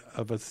much of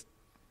a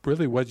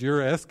really what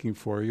you're asking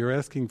for. You're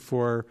asking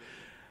for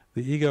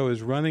the ego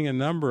is running a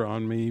number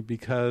on me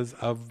because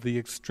of the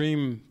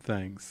extreme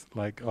things,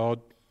 like,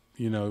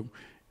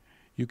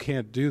 you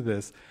can't do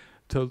this.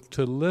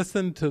 To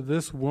listen to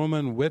this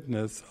woman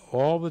witness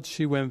all that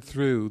she went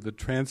through, the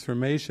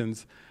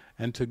transformations,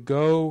 and to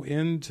go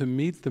in to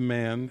meet the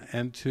man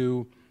and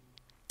to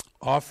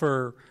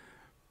offer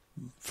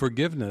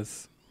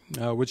forgiveness,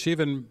 which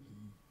even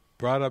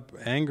brought up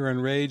anger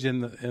and rage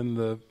in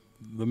the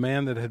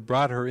man that had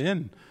brought her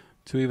in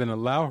to even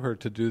allow her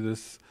to do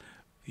this.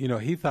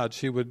 He thought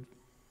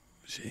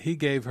he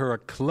gave her a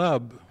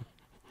club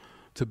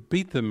to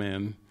beat the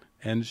man,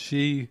 and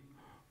she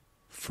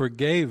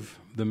forgave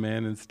the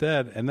man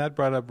instead, and that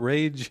brought up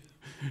rage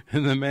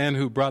in the man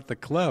who brought the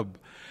club.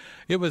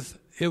 It was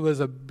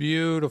a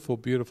beautiful,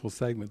 beautiful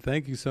segment.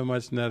 Thank you so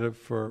much, Neda,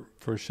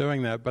 for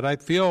showing that. But I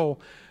feel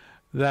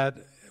that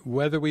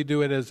whether we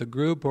do it as a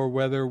group or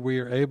whether we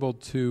are able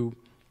to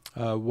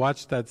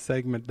watch that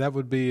segment, that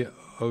would be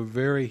a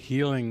very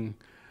healing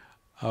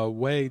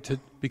way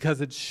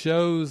because it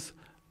shows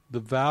the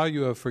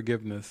value of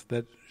forgiveness,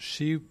 that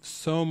she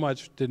so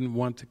much didn't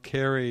want to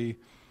carry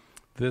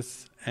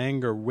this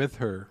anger with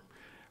her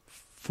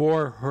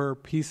for her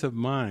peace of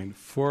mind,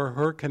 for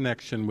her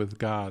connection with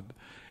God.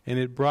 And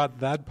it brought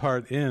that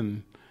part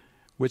in,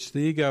 which the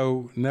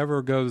ego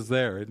never goes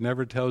there. It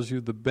never tells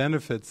you the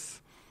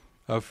benefits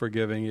of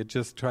forgiving. It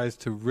just tries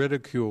to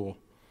ridicule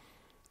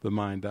the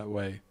mind that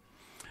way.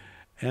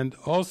 And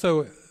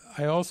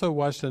I also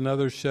watched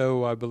another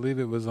show, I believe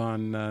it was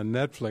on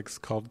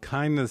Netflix, called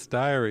Kindness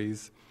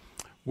Diaries,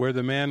 where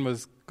the man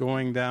was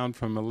going down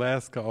from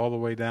Alaska all the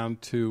way down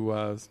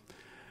to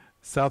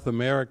South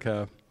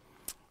America,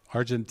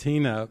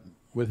 Argentina,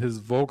 with his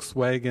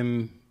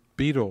Volkswagen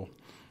Beetle,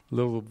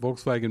 little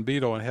Volkswagen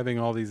Beetle, and having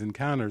all these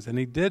encounters. And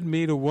he did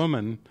meet a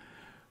woman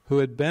who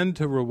had been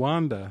to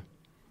Rwanda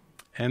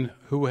and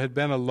who had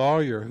been a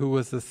lawyer, who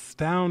was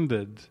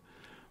astounded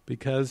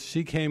because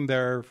she came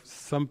there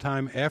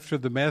sometime after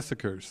the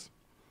massacres.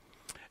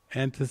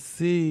 And to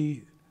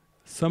see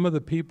some of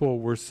the people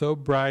were so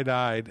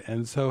bright-eyed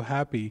and so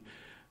happy,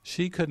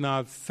 she could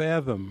not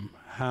fathom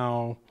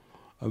how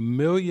 1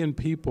 million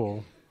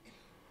people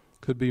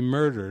could be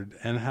murdered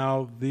and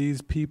how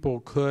these people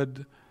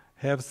could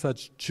have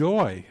such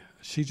joy.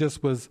 She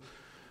just was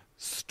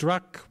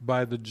struck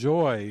by the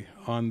joy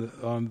on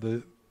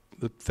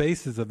the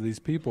faces of these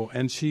people,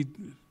 and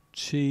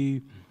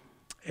she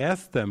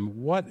asked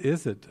them, "What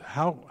is it?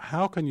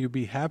 How can you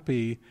be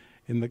happy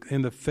in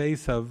the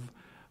face of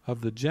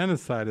the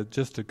genocide that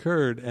just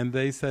occurred?" And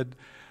they said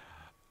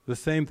the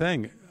same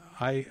thing.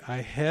 I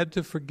had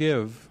to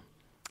forgive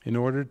in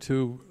order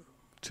to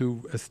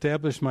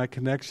establish my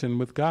connection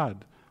with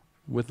God,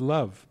 with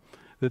love.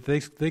 That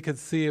they could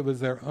see it was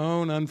their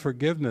own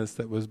unforgiveness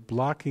that was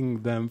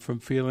blocking them from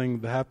feeling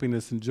the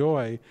happiness and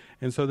joy,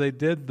 and so they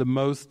did the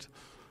most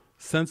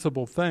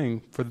sensible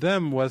thing for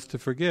them was to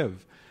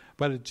forgive.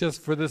 But it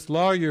just for this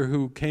lawyer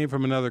who came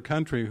from another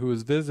country who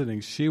was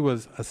visiting, she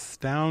was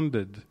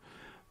astounded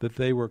that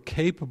they were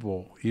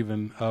capable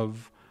even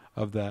of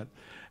that.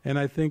 And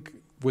I think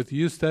with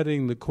you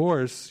studying the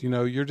Course,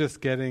 you're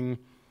just getting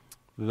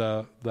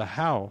the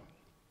how.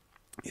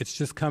 It's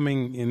just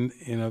coming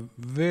in a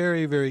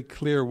very, very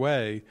clear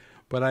way.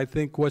 But I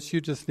think what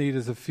you just need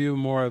is a few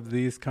more of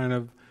these kind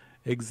of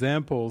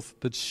examples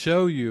that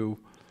show you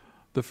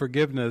the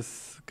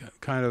forgiveness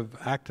kind of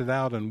acted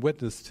out and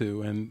witnessed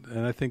to.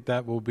 And I think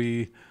that will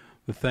be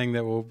the thing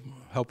that will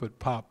help it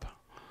pop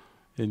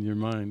in your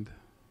mind.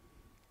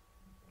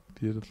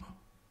 Beautiful.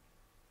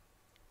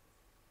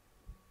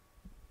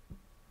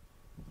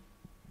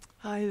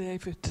 Hi,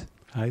 David.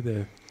 Hi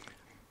there.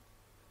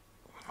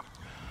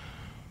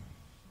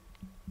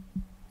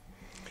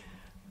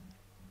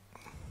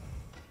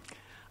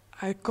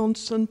 I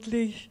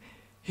constantly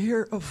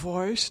hear a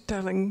voice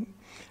telling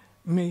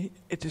me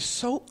it is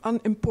so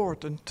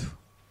unimportant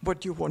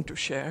what you want to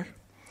share.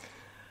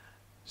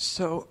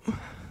 So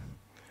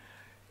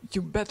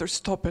you better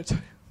stop it.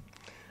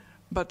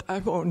 But I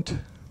won't.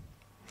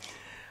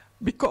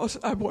 Because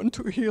I want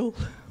to heal.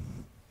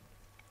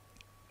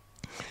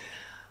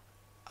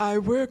 I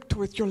worked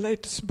with your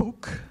latest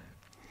book,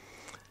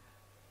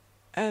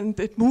 and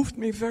it moved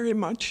me very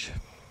much,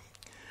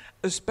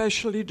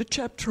 especially the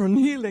chapter on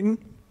healing.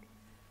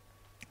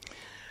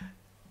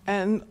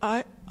 And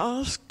I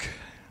ask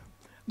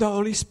the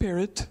Holy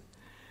Spirit,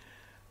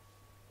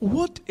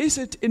 what is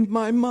it in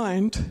my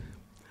mind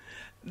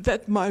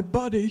that my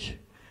body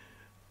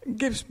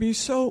gives me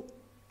so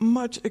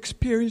much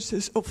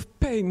experiences of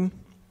pain?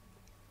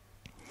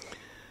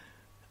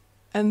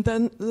 And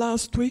then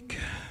last week,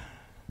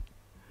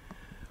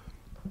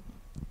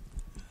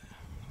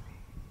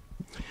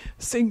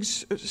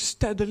 things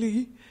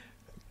steadily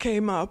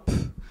came up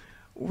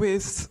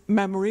with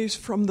memories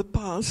from the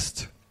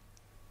past.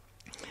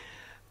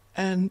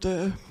 And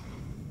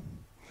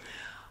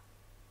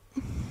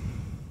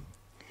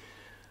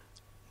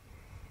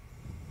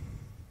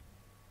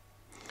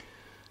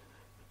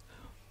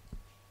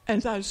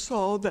I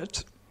saw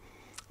that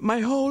my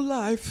whole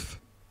life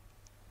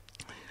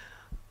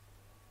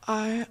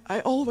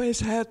I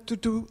always had to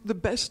do the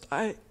best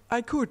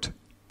I could,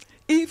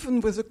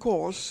 even with a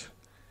course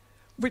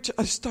which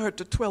I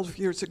started 12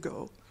 years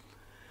ago,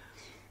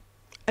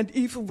 and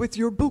even with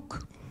your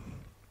book.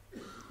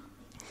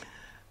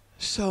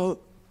 So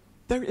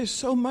there is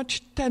so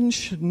much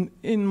tension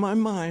in my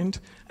mind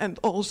and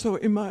also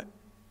in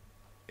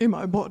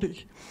my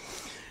body.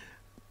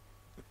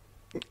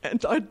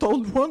 And I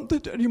don't want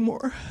it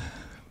anymore.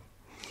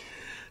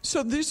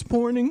 So this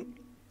morning,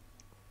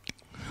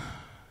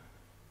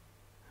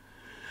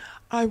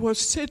 I was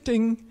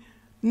sitting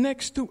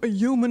next to a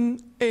human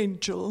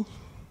angel.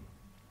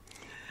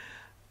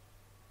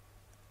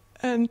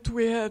 And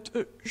we had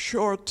a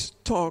short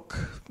talk.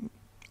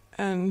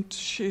 And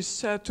she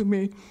said to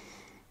me,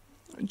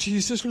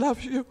 Jesus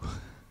loves you.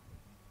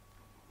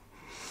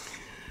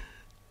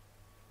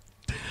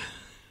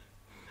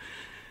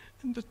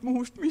 And it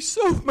moved me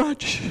so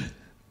much.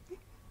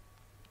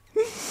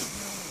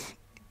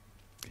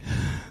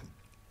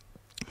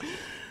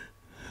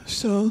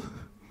 So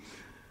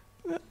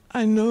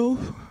I know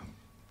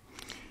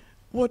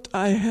what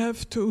I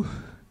have to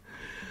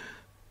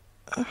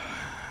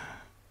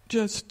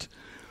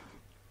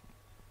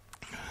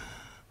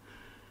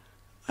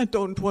I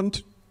don't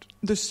want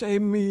the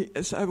same me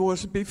as I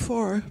was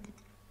before.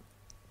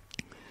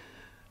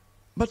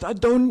 But I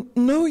don't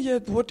know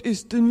yet what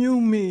is the new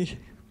me.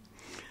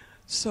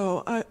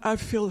 So I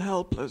feel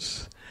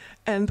helpless.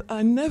 And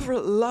I never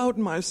allowed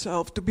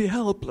myself to be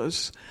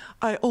helpless.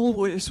 I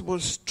always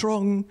was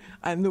strong.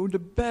 I knew the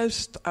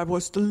best. I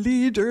was the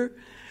leader.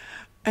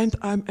 And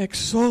I'm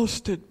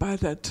exhausted by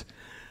that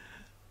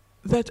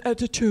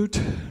attitude.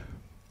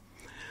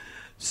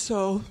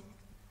 So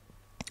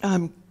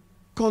I'm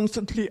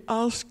constantly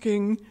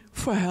asking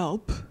for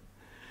help.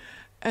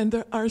 And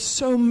there are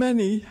so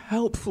many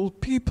helpful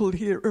people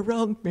here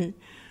around me.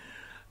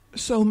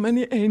 So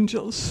many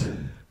angels.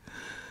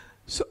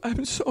 So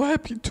I'm so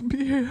happy to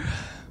be here.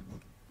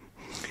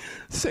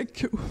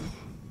 Thank you.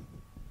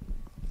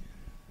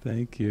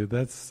 Thank you.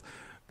 That's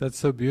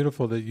so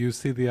beautiful that you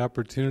see the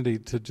opportunity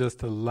to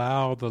just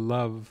allow the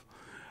love,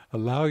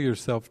 allow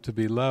yourself to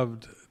be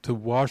loved, to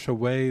wash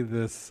away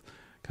this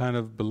kind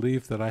of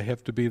belief that I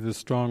have to be the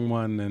strong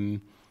one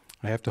and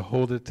I have to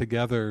hold it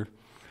together.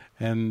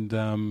 And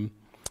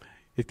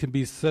it can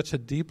be such a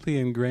deeply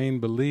ingrained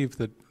belief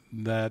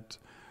that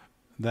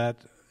that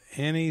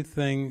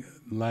anything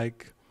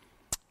like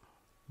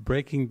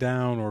breaking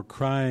down or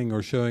crying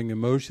or showing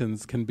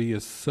emotions can be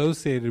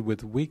associated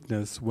with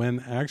weakness, when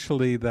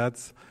actually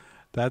that's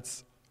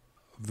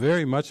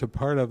very much a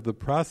part of the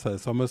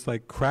process, almost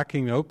like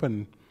cracking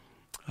open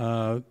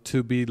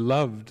to be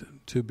loved,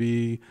 to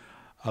be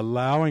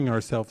allowing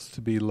ourselves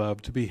to be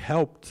loved, to be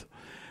helped.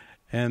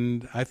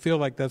 And I feel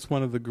like that's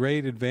one of the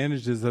great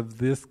advantages of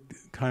this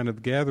kind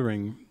of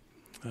gathering.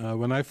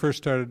 When I first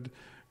started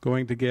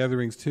going to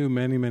gatherings too,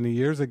 many, many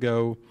years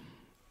ago,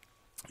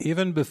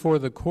 even before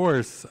the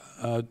course,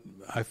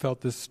 I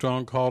felt this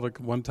strong call to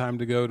one time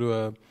to go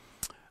to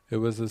it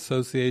was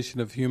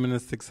Association of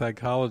Humanistic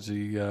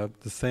Psychology,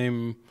 the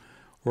same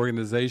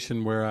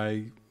organization where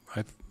I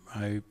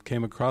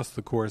came across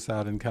the course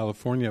out in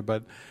California,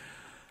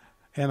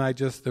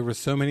 there were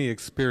so many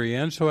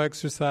experiential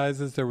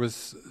exercises, there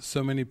was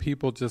so many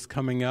people just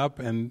coming up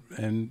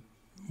and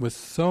with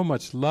so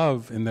much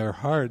love in their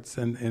hearts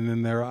and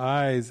in their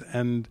eyes,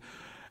 and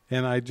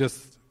I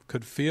just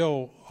could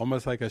feel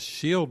almost like a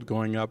shield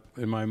going up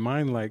in my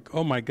mind, like,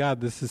 oh my God,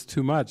 this is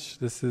too much,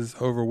 this is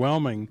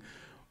overwhelming.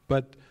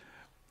 But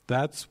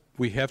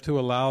we have to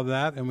allow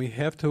that, and we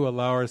have to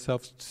allow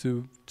ourselves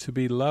to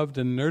be loved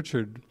and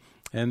nurtured.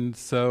 And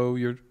so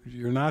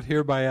you're not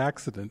here by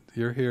accident.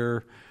 You're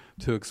here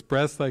to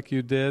express like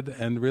you did,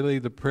 and really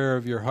the prayer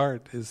of your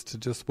heart is to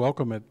just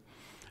welcome it,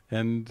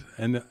 and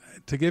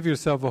to give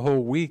yourself a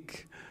whole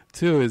week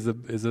too is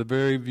a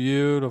very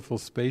beautiful,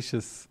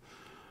 spacious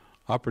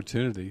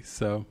opportunity.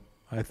 So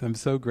I'm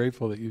so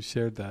grateful that you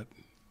shared that.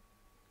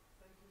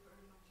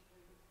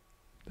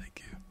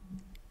 Thank you.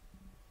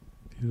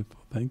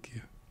 Beautiful. Thank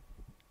you.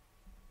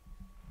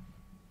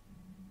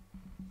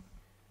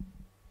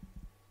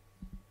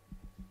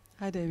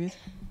 Hi, David.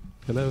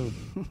 Hello.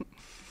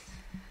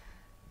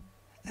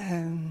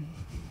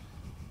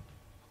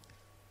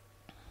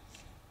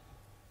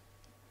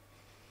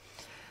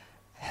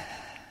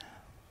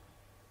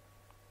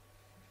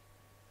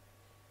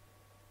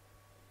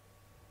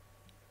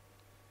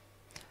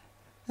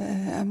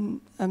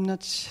 I'm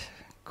not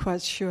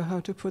quite sure how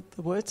to put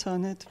the words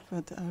on it,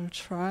 but I'll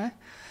try.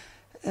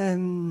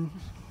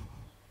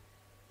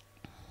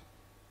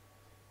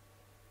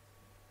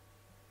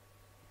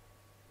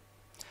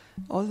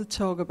 All the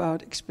talk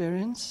about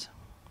experience,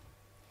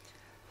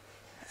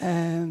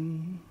 I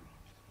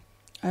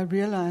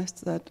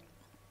realized that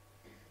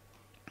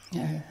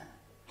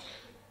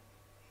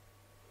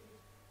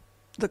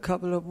the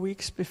couple of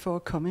weeks before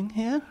coming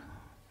here,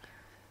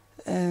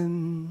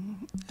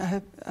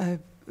 I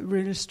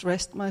really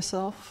stressed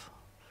myself.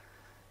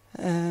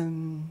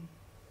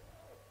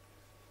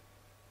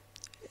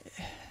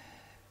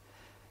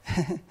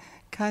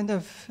 Kind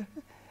of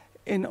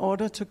in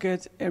order to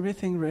get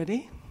everything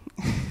ready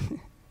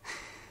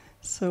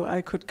so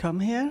I could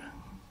come here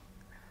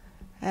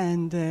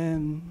and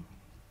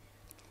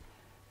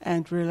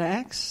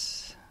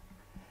relax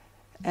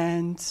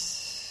and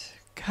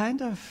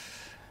kind of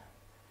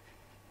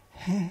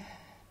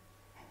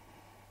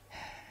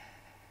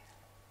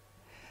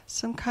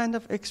some kind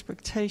of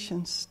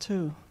expectations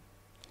too,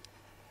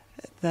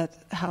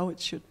 that how it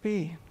should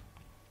be.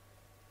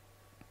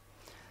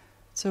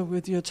 So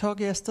with your talk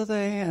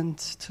yesterday and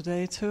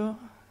today too,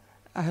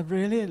 I have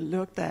really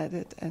looked at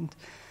it and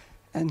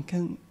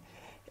can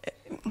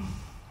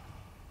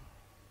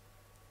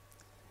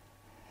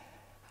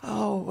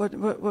what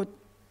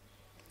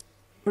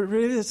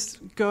really is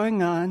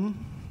going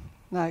on,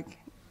 like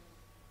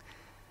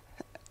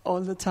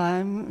all the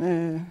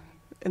time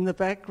in the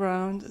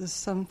background, is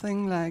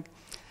something like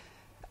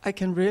I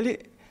can really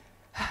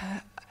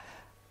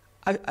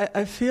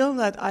I feel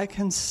that I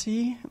can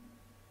see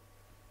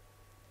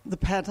the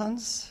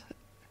patterns.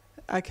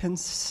 I can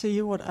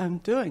see what I'm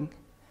doing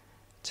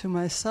to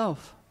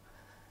myself,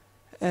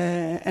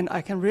 and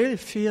I can really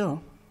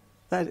feel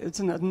that it's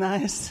not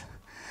nice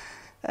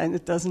and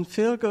it doesn't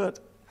feel good,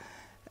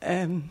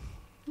 and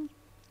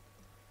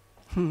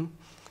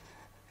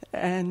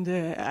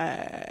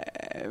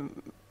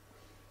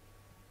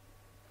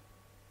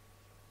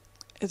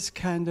it's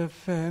kind of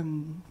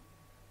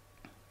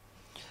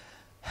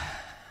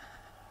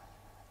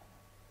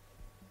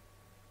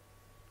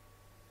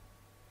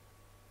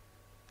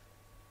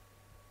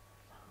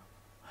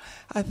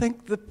I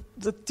think the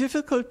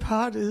difficult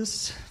part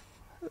is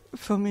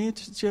for me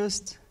to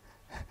just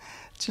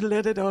to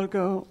let it all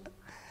go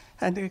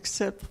and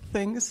accept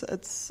things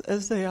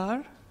as they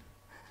are,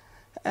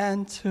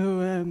 and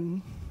to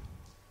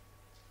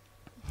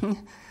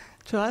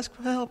ask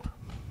for help.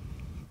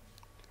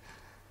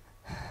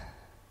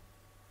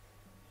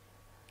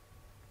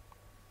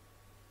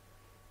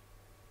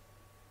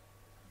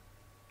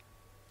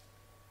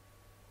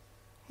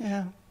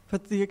 Yeah,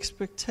 but the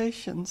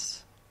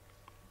expectations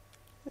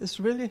is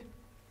really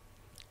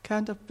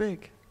kind of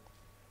big.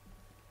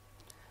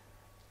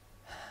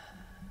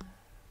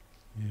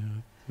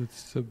 Yeah,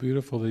 it's so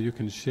beautiful that you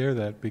can share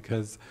that,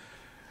 because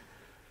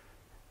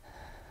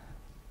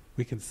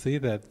we can see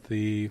that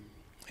the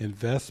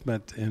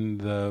investment in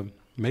the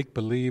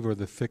make-believe or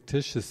the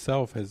fictitious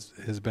self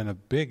has been a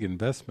big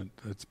investment.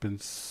 It's been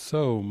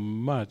so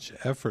much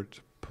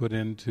effort put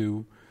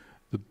into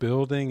the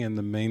building and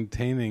the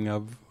maintaining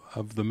of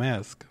the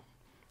mask.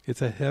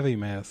 It's a heavy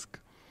mask,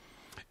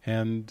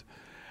 and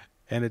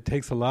it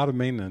takes a lot of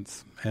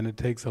maintenance, and it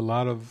takes a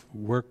lot of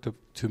work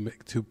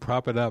to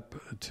prop it up,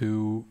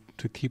 to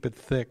keep it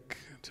thick,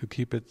 to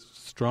keep it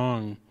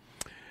strong.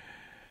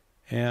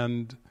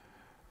 And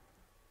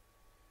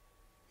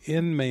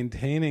in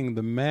maintaining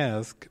the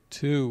mask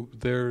too,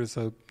 there's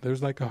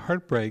like a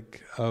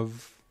heartbreak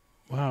of,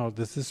 wow,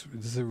 does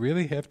it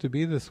really have to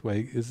be this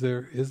way? Is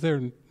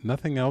there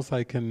nothing else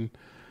I can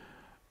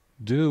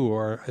do,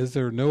 or is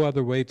there no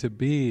other way to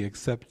be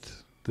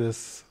except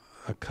this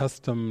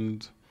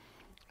accustomed,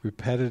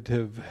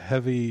 repetitive,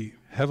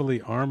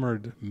 heavily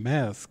armored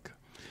mask?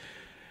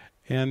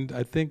 And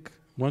I think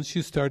once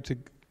you start to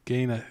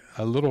gain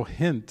a little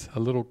hint, a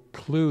little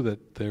clue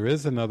that there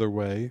is another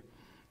way,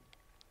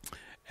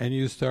 and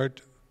you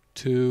start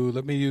to,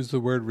 let me use the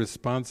word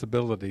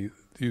responsibility,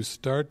 you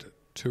start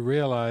to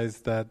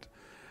realize that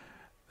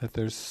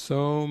there's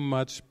so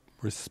much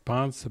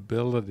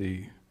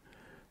responsibility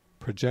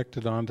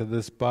projected onto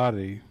this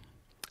body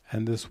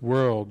and this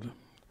world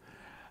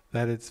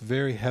that it's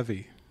very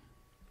heavy.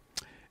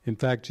 In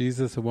fact,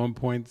 Jesus at one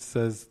point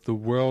says the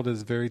world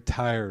is very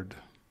tired.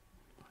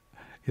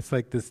 It's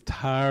like this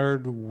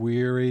tired,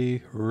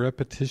 weary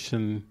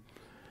repetition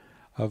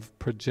of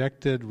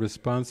projected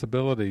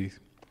responsibility,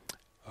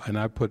 and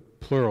I put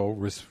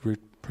plural,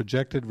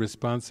 projected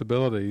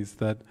responsibilities,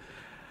 that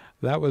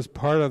was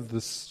part of the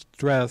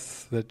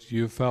stress that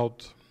you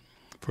felt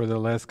for the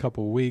last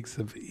couple of weeks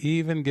of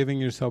even giving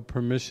yourself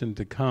permission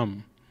to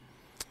come,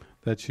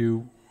 that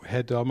you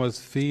had to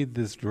almost feed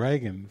this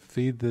dragon,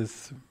 feed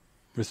this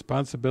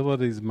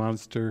responsibilities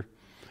monster,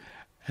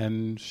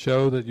 and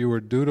show that you were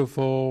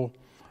dutiful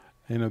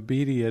and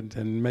obedient,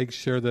 and make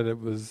sure that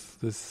it was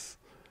this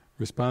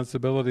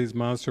responsibilities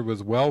monster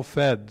was well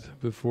fed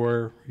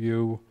before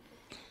you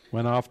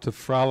went off to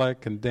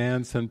frolic and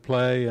dance and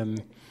play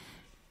and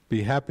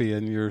be happy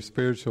in your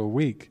spiritual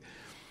week.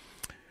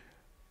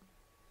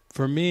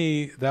 For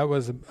me, that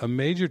was a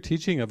major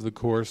teaching of the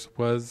Course,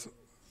 was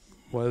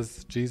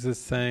Jesus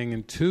saying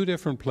in two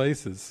different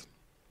places.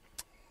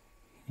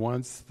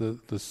 Once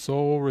the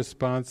sole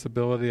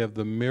responsibility of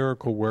the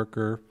miracle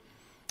worker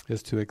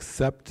is to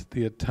accept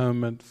the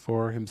atonement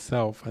for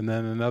himself, and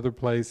then another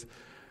place,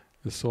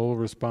 the sole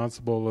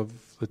responsible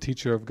of the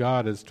teacher of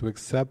God is to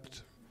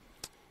accept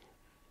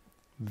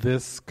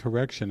this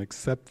correction,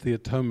 accept the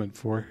atonement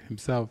for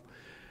himself.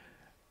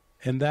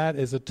 And that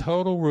is a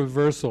total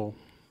reversal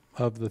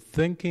of the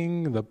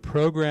thinking, the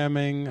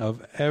programming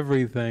of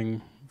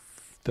everything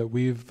that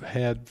we've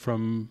had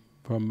from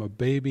a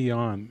baby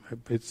on.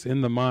 It's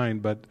in the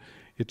mind, but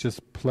it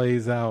just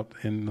plays out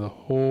in the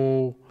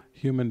whole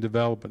human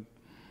development.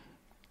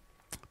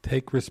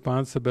 Take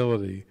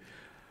responsibility.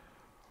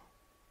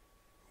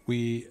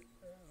 We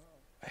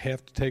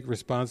have to take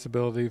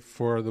responsibility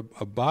for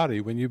a body.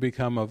 When you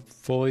become a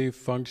fully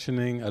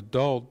functioning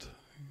adult,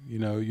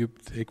 you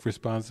take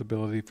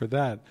responsibility for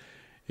that.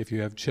 If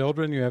you have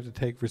children, you have to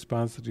take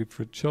responsibility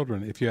for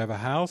children. If you have a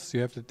house, you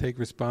have to take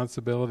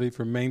responsibility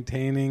for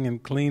maintaining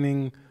and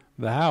cleaning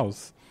the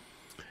house.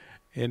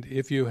 And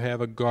if you have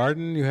a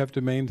garden, you have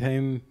to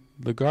maintain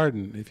the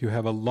garden. If you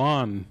have a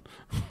lawn,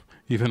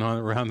 even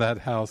around that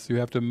house, you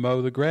have to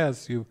mow the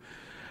grass.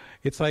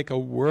 It's like a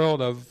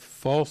world of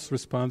false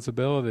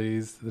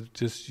responsibilities that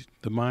just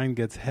the mind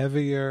gets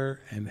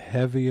heavier and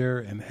heavier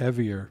and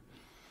heavier.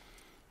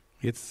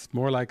 It's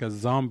more like a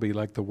zombie,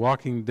 like The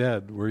Walking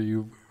Dead, where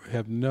you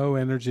have no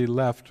energy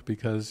left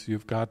because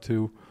you've got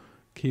to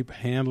keep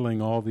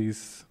handling all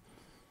these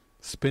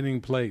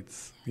spinning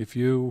plates. If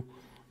you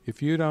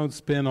don't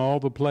spin all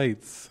the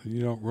plates,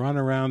 you don't run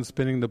around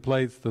spinning the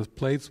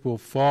plates will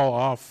fall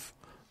off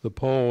the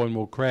pole and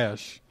will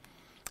crash,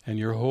 and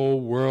your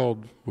whole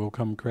world will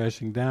come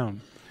crashing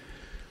down.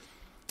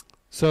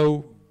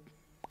 So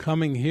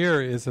coming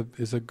here is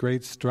a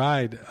great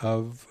stride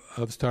of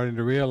starting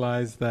to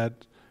realize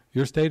that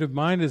your state of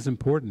mind is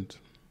important,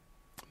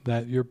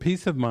 that your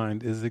peace of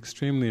mind is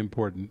extremely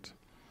important.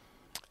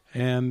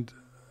 And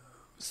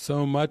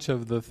so much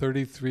of the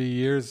 33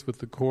 years with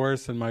the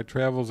Course and my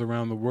travels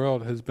around the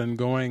world has been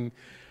going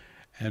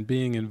and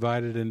being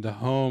invited into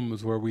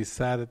homes where we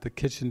sat at the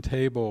kitchen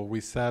table,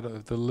 we sat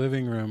at the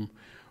living room,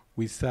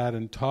 we sat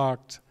and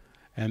talked,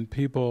 and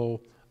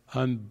people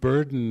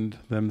unburdened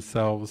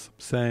themselves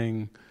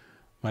saying,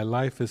 my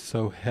life is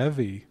so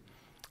heavy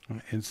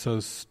and so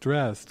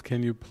stressed,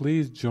 can you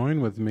please join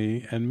with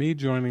me, and me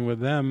joining with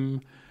them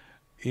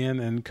in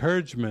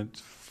encouragement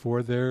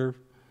for their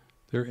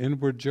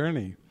inward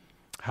journey,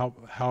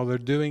 how they're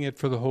doing it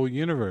for the whole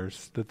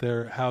universe,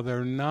 how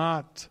they're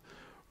not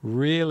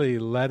really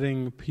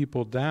letting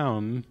people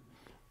down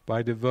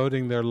by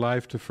devoting their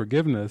life to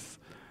forgiveness.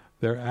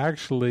 They're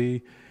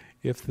actually,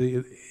 if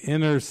the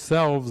inner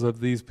selves of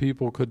these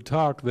people could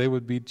talk, they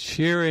would be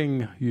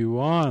cheering you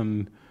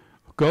on.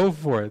 Go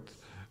for it.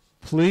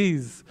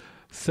 Please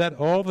set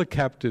all the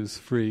captives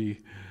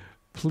free.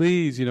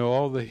 Please,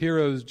 all the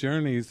heroes'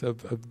 journeys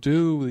of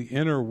do the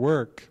inner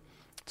work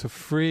to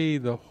free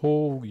the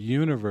whole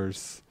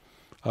universe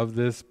of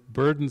this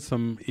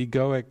burdensome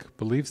egoic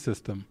belief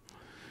system.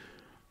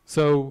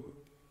 So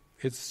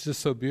it's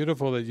just so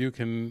beautiful that you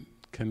can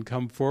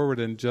come forward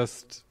and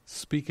just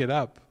speak it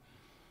up.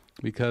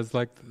 Because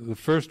like the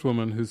first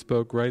woman who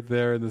spoke right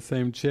there in the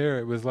same chair,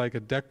 it was like a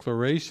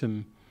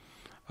declaration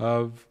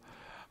of,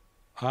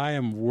 I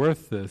am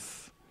worth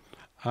this.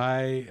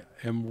 I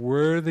am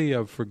worthy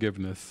of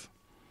forgiveness.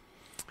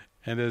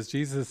 And as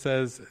Jesus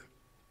says,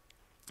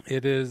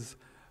 it is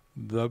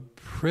the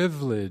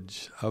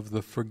privilege of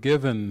the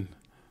forgiven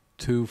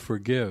to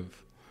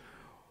forgive.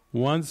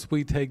 Once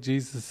we take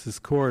Jesus'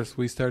 course,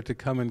 we start to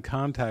come in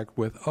contact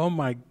with, oh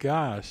my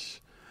gosh,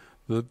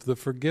 the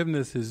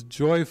forgiveness is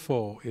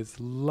joyful, it's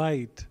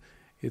light,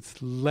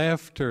 it's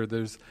laughter,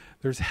 there's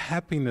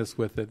happiness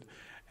with it.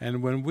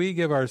 And when we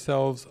give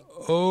ourselves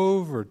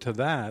over to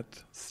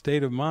that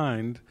state of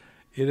mind,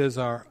 it is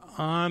our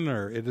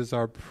honor, it is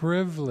our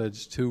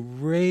privilege to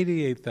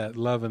radiate that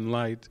love and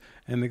light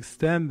and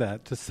extend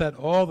that, to set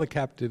all the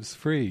captives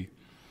free.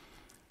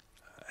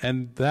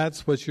 And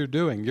that's what you're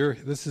doing.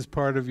 This is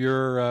part of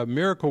your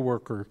miracle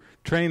worker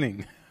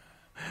training,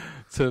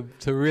 to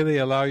really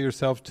allow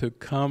yourself to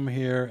come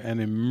here and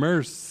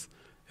immerse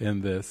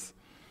in this.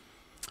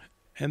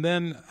 And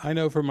then I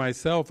know for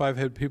myself, I've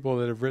had people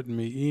that have written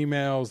me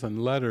emails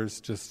and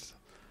letters, just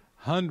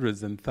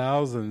hundreds and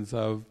thousands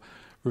of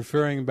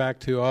referring back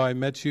to, oh, I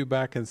met you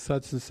back in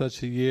such and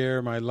such a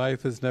year, my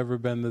life has never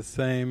been the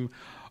same.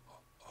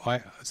 I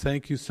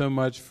thank you so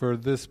much for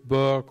this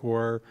book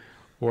or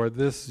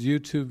this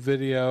YouTube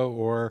video,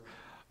 or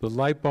the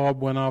light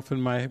bulb went off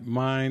in my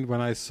mind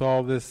when I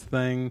saw this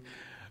thing.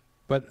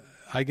 But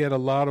I get a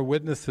lot of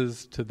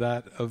witnesses to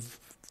that, of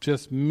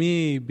just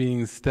me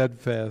being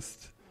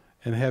steadfast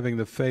and having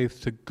the faith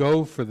to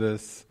go for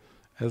this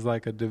as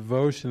like a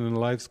devotion in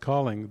life's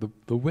calling.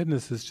 The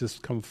witnesses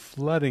just come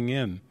flooding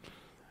in.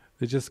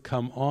 They just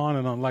come on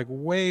and on like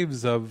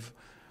waves of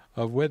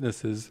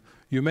witnesses.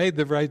 You made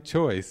the right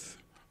choice.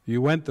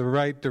 You went the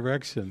right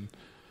direction,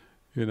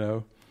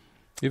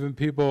 Even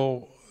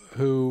people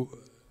who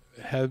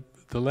had,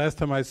 the last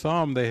time I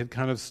saw them, they had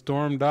kind of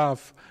stormed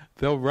off.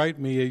 They'll write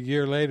me a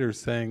year later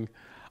saying,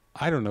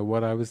 I don't know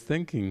what I was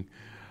thinking.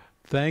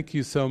 Thank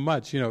you so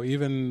much.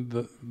 Even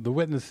the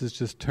witnesses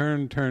just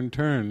turn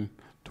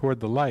toward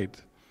the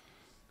light.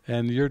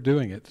 And you're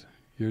doing it.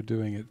 You're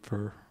doing it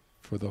for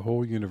the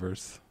whole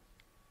universe.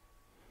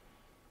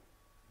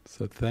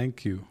 So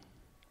thank you.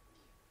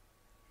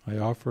 I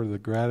offer the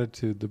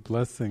gratitude, the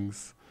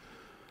blessings.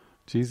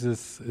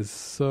 Jesus is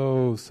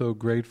so, so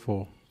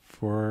grateful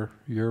for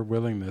your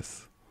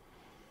willingness.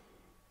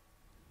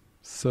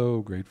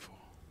 So grateful.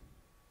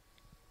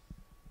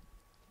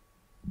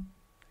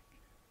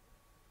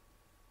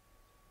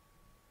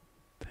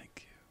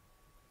 Thank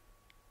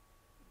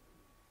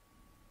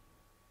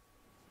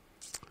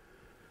you.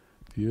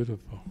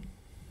 Beautiful.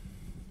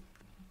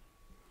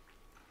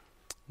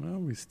 Well,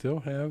 we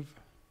still have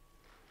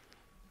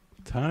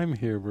time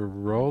here. We're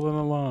rolling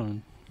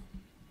along.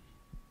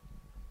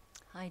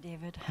 Hi,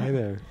 David. Hi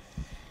there.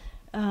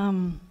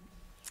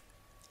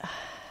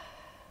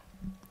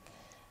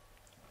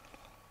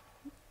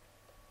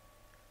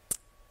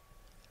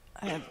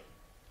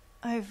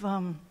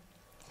 I've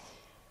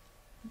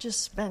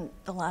just spent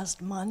the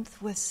last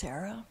month with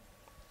Sarah,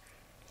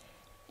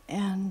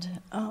 and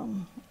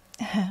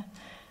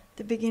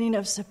the beginning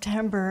of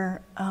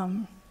September,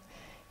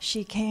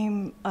 she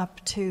came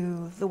up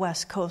to the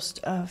west coast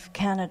of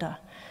Canada,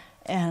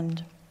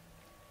 and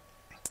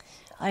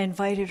I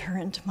invited her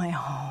into my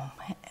home,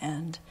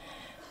 and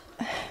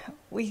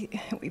we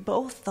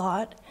both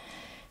thought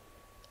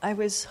I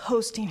was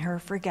hosting her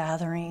for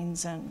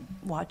gatherings and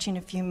watching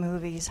a few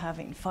movies,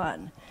 having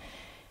fun.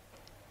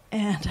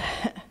 And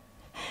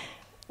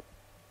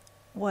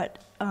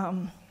what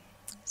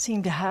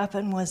seemed to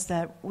happen was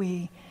that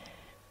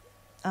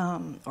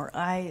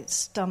I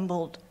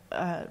stumbled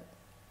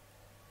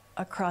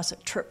across a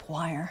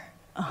tripwire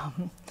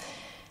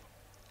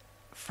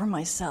for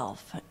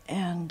myself,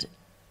 and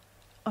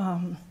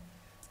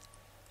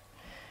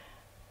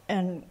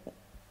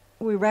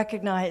we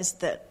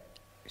recognized that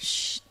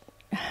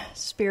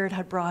Spirit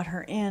had brought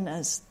her in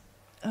as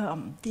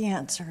the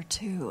answer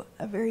to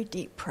a very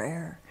deep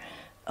prayer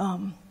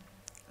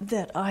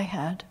that I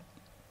had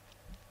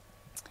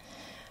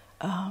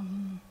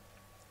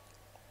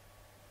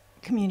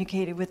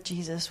communicated with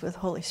Jesus, with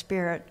Holy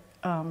Spirit,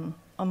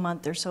 a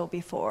month or so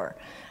before,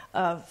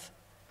 of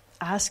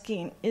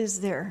asking,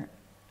 is there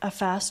a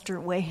faster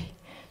way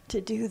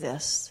to do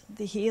this?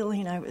 The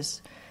healing,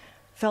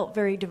 felt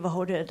very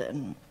devoted,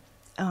 and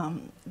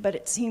but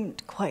it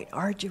seemed quite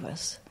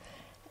arduous.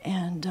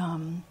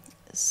 And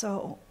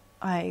so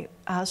I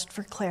asked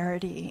for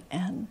clarity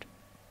and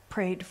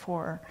prayed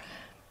for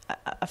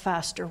a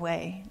faster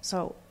way.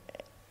 So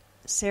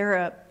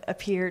Sarah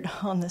appeared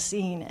on the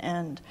scene,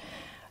 and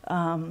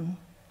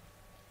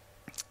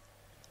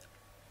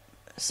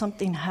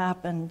something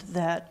happened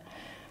that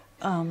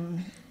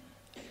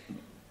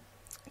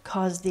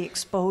caused the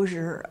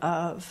exposure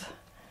of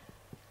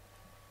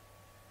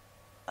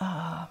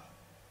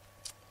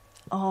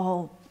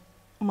all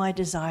my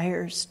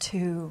desires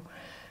to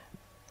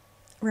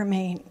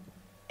remain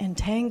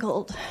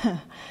entangled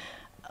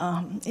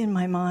in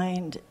my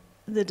mind,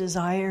 the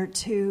desire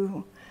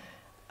to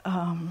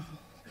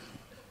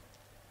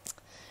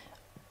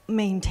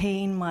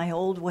maintain my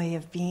old way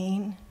of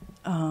being,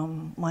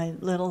 my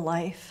little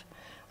life,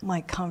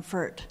 my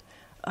comfort,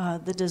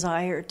 the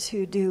desire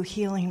to do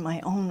healing my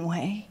own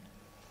way,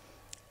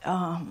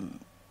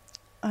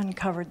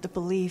 uncovered the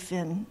belief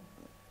in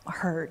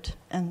hurt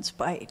and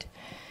spite,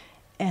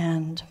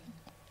 and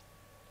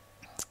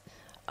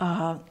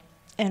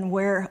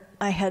where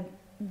I had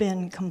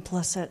been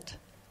complicit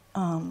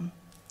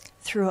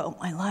throughout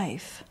my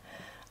life,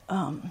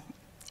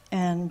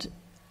 and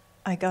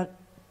I got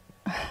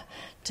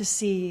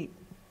to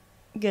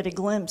get a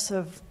glimpse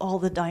of all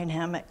the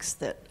dynamics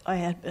that I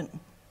had been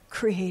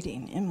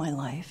creating in my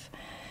life,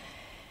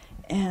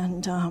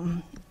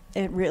 and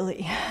it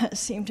really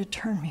seemed to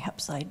turn me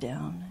upside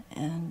down.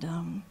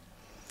 And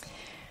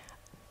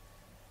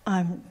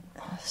I'm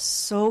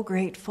so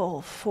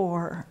grateful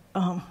for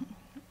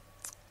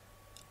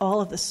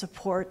all of the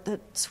support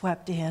that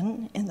swept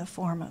in the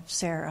form of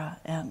Sarah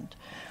and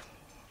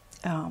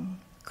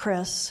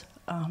Chris,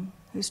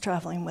 who's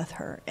traveling with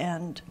her.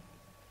 And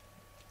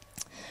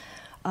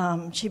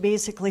she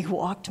basically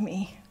walked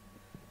me,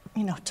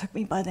 took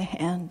me by the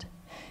hand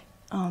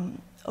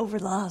over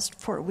the last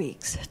 4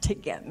 weeks to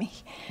get me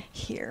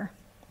here.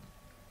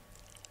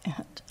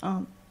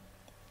 And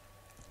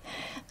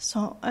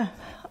so I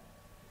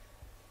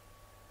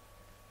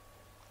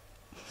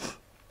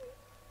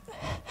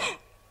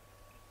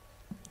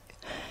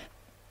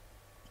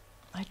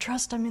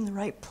trust I'm in the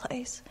right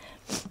place.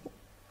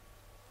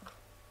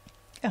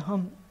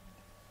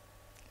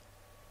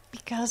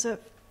 Because of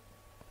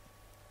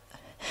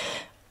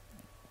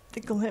the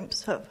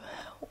glimpse of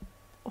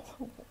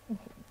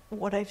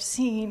what I've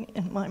seen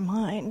in my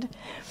mind,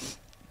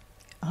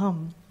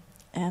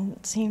 and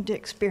seem to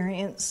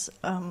experience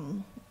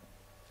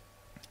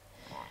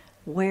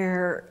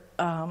where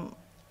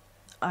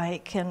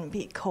I can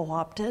be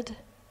co-opted.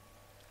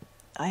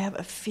 I have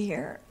a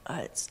fear.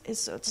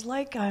 It's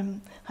like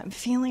I'm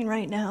feeling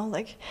right now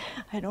like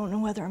I don't know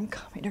whether I'm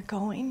coming or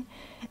going,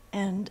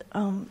 and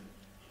I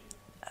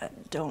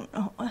don't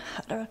know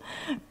how to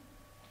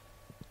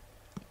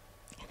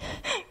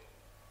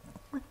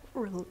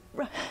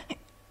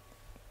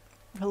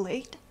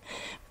relate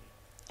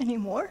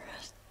anymore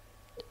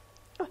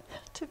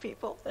to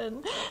people,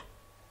 and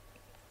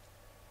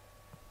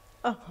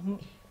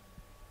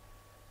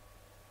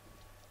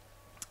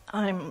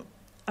I'm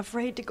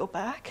afraid to go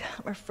back.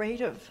 I'm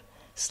afraid of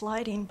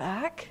sliding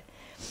back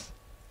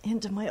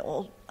into my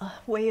old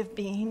way of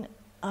being.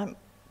 I've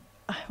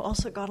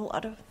also got a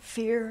lot of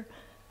fear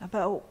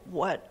about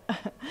what,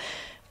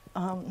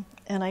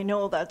 and I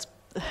know that's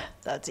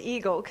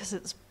ego because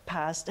it's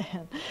past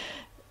and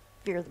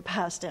fear of the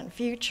past and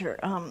future.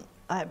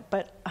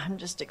 But I'm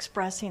just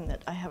expressing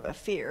that I have a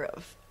fear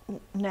of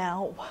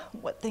now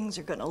what things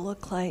are going to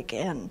look like,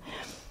 and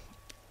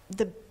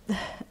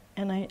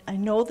I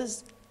know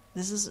this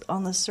is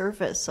on the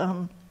surface.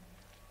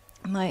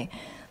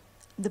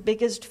 The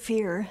biggest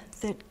fear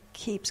that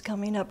keeps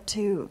coming up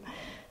to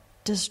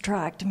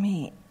distract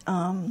me,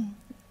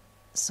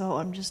 so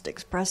I'm just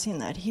expressing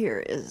that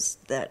here, is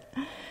that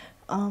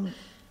the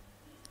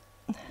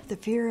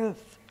fear of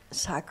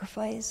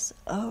sacrifice,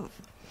 of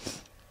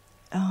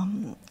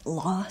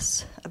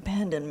loss,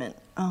 abandonment,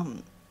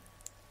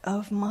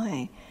 of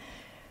my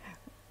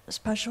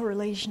special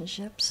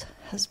relationships,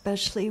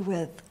 especially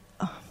with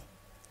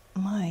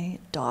my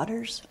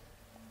daughters.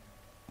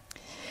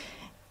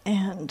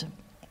 And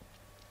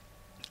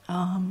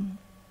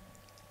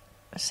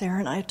Sarah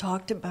and I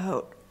talked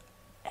about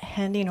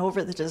handing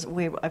over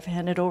I've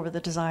handed over the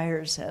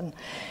desires and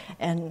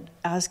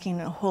asking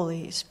the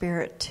Holy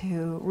Spirit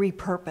to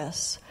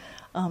repurpose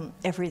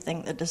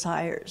everything, the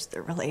desires,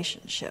 the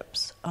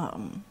relationships,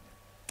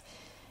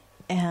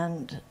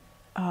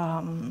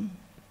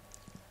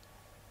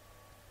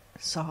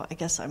 so I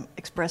guess I'm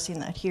expressing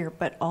that here,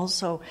 but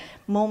also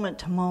moment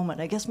to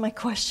moment. I guess my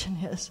question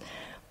is,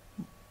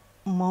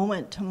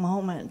 moment to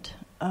moment,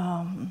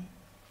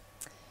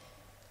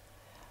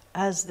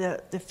 as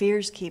the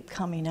fears keep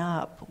coming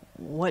up,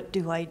 what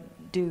do I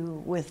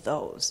do with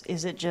those?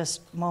 Is it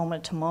just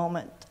moment to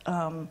moment,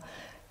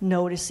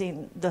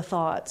 noticing the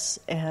thoughts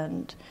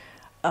and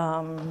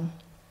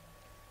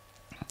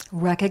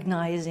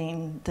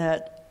recognizing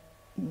that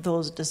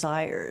those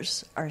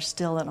desires are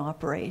still in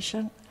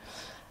operation,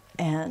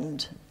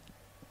 and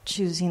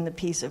choosing the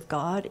peace of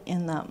God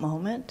in that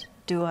moment?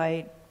 Do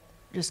I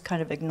just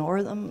kind of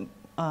ignore them,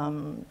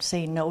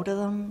 say no to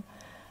them,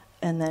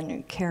 and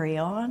then carry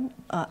on?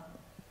 I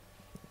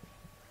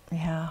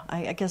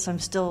guess I'm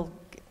still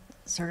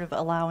sort of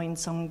allowing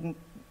some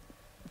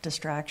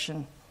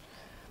distraction.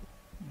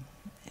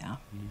 Yeah.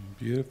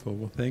 Beautiful.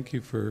 Well, thank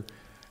you for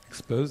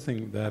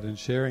exposing that and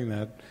sharing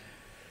that.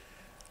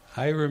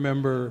 I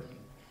remember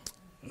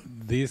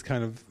these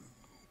kind of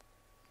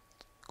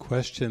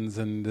questions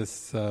and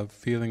this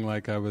feeling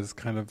like I was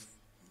kind of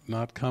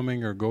not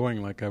coming or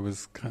going, like I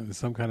was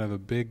some kind of a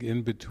big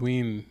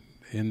in-between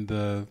in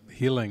the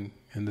healing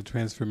and the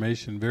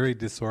transformation. Very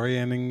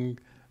disorienting,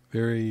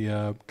 very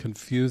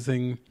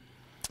confusing.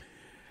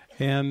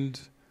 And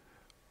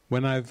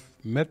when I've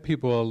met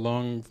people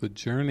along the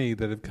journey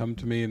that have come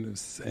to me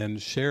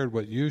and shared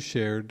what you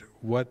shared,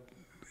 what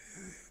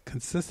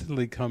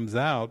consistently comes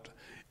out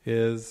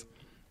is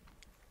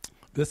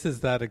this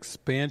is that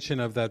expansion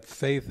of that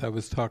faith I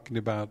was talking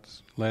about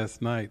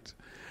last night,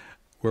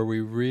 where we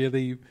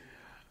really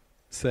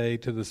say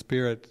to the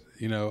Spirit,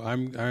 you know,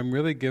 I'm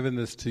really giving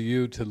this to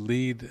you to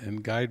lead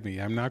and guide me.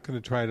 I'm not going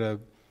to try to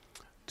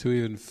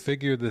even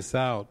figure this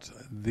out,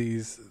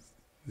 these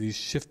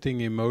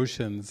shifting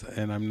emotions,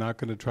 and I'm not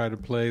going to try to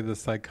play the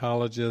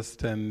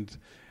psychologist and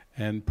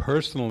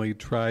personally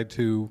try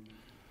to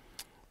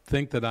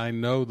think that I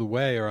know the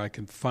way or I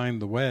can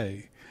find the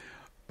way.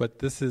 But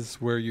this is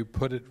where you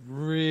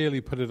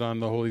really put it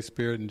on the Holy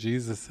Spirit and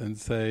Jesus and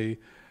say,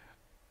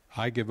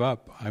 I give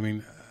up. I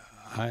mean,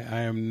 I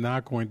am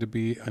not going to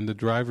be in the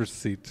driver's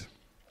seat.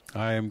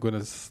 I am going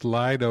to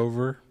slide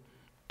over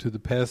to the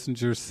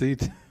passenger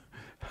seat.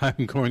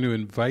 I'm going to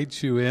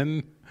invite you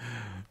in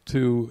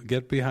to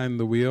get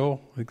behind the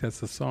wheel. I think that's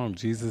the song,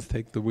 Jesus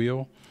Take the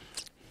Wheel.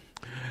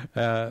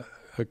 A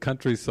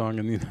country song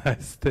in the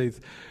United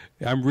States.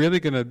 I'm really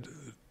going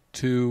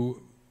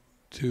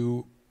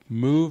to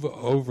move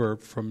over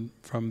from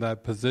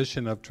that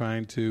position of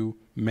trying to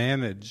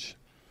manage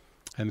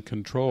and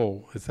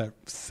control. It's that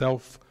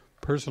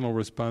personal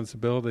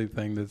responsibility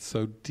thing that's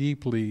so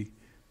deeply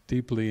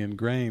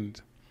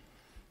ingrained.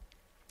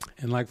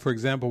 And like, for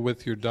example,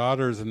 with your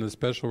daughters and the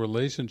special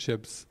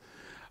relationships,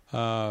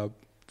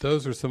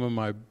 those are some of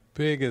my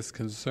biggest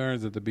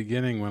concerns at the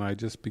beginning when I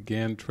just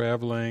began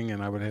traveling,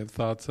 and I would have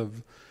thoughts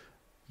of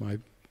my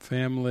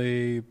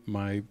family,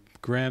 my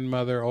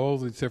grandmother, all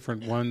these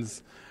different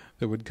ones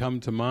that would come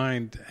to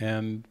mind,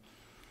 and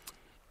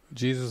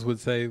Jesus would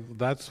say,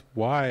 that's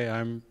why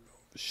I'm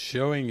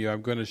showing you,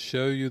 I'm going to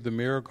show you the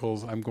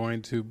miracles, I'm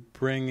going to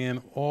bring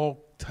in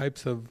all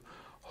types of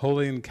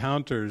holy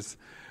encounters,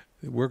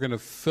 we're going to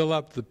fill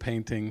up the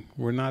painting,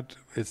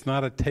 it's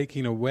not a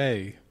taking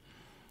away.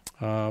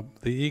 The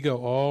ego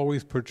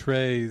always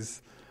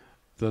portrays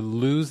the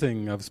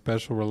losing of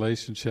special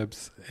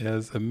relationships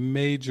as a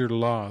major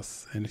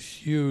loss and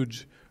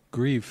huge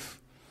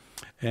grief.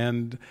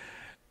 And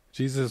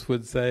Jesus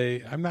would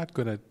say, I'm not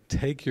going to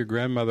take your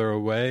grandmother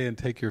away and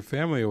take your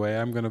family away.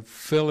 I'm going to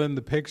fill in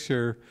the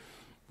picture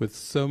with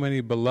so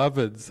many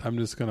beloveds. I'm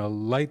just going to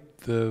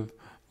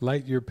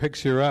light your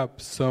picture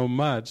up so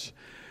much.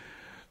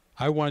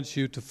 I want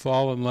you to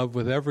fall in love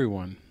with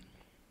everyone,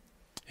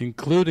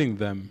 including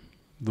them,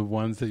 the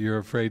ones that you're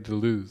afraid to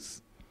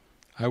lose.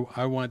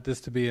 I want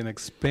this to be an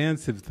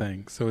expansive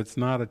thing. So it's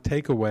not a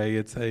takeaway.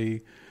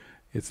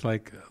 It's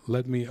like,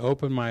 let me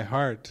open my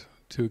heart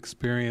to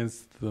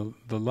experience the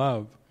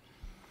love.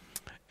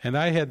 And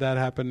I had that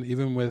happen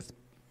even with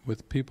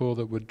people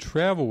that would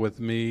travel with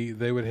me.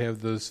 They would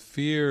have those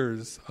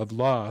fears of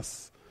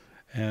loss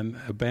and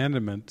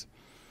abandonment.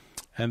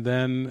 And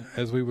then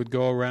as we would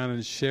go around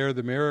and share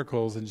the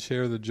miracles and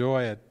share the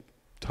joy at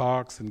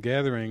talks and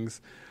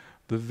gatherings,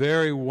 the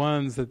very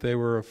ones that they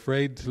were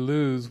afraid to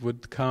lose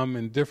would come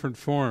in different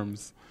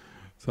forms.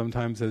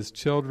 Sometimes as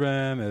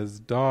children, as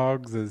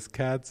dogs, as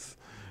cats,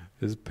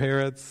 as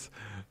parrots.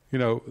 You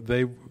know,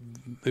 they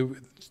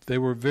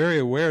were very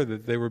aware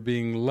that they were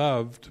being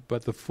loved,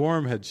 but the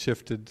form had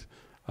shifted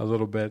a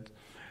little bit,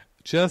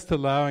 just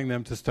allowing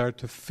them to start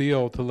to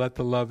feel, to let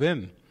the love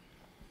in.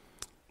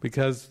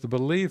 Because the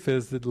belief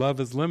is that love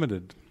is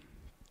limited,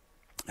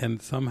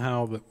 and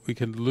somehow that we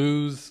can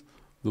lose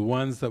the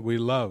ones that we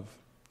love.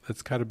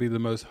 That's got to be the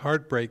most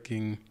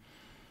heartbreaking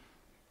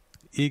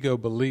ego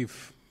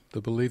belief,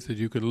 the belief that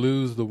you could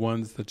lose the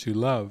ones that you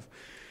love.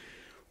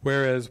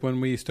 Whereas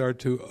when we start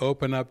to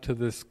open up to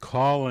this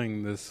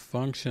calling, this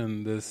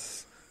function,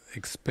 this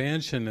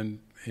expansion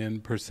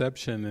in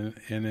perception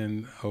and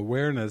in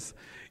awareness,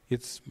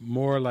 it's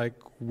more like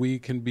we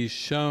can be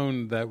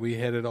shown that we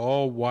had it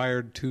all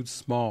wired too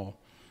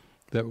small,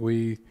 that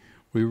we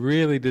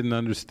really didn't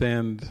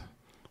understand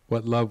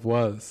what love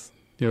was.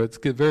 You know, it's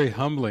very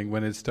humbling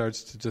when it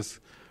starts to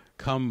just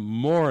come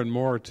more and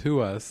more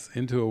to us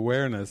into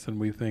awareness, and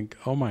we think,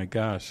 oh my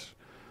gosh,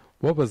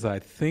 what was I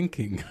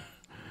thinking?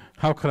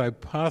 How could I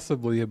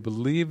possibly have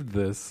believed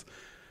this?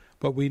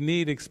 But we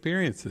need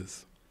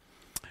experiences.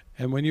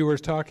 And when you were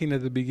talking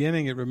at the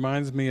beginning, it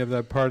reminds me of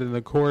that part in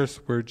the Course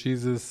where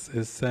Jesus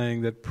is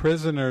saying that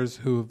prisoners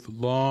who've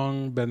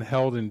long been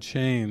held in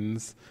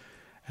chains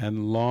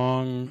and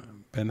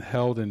long been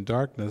held in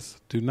darkness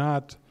do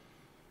not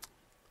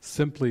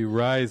simply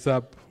rise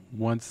up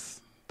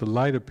once the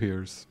light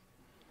appears.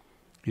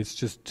 It's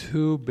just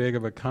too big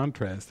of a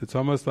contrast. It's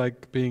almost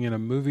like being in a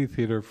movie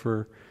theater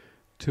for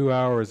 2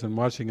 hours and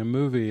watching a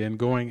movie and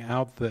going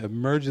out the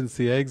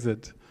emergency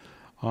exit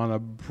on a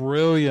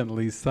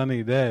brilliantly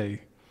sunny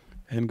day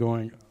and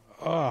going,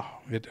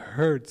 it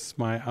hurts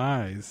my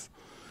eyes,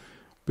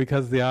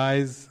 because the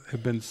eyes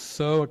have been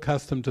so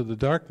accustomed to the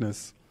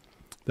darkness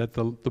that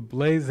the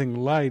blazing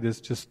light is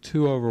just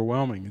too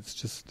overwhelming. It's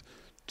just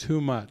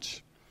too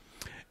much.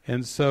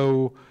 And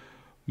so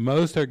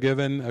most are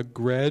given a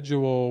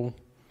gradual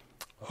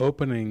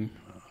opening,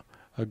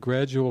 a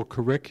gradual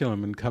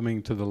curriculum in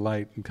coming to the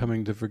light and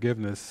coming to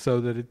forgiveness, so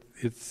that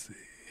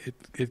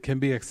it can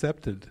be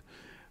accepted.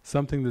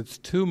 Something that's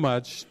too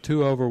much,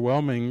 too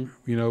overwhelming,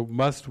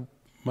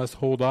 must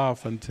hold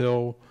off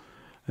until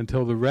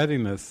the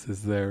readiness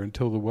is there,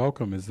 until the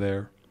welcome is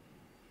there.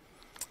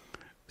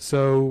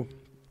 So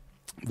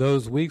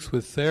those weeks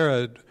with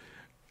Sarah,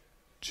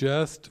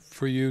 just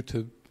for you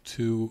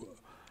to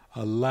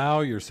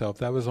allow yourself,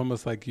 that was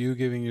almost like you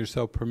giving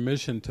yourself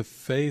permission to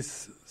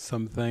face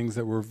some things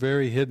that were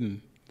very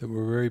hidden, that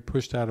were very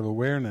pushed out of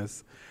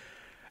awareness,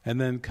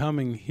 and then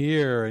coming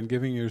here and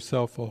giving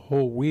yourself a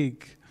whole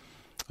week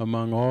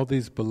among all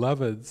these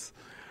beloveds,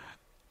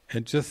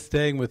 and just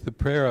staying with the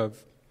prayer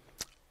of,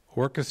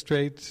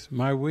 orchestrate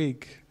my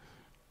week,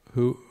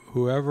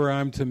 whoever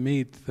I'm to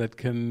meet that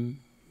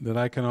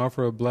I can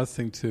offer a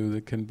blessing to,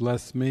 that can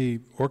bless me,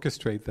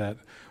 orchestrate that.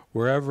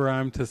 Wherever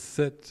I'm to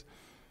sit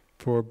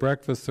for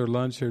breakfast or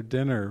lunch or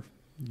dinner,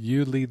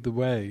 you lead the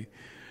way.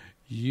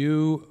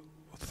 You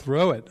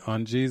throw it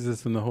on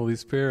Jesus and the Holy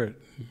Spirit.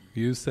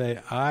 You say,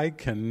 I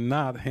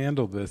cannot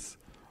handle this,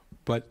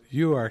 but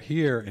you are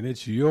here and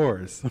it's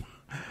yours.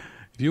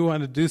 If you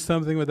want to do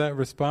something with that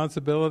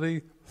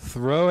responsibility,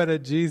 throw it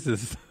at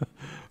Jesus.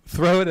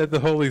 Throw it at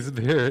the Holy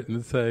Spirit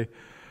and say,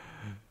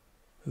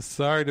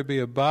 sorry to be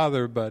a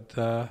bother, but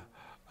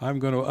I'm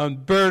going to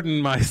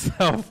unburden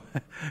myself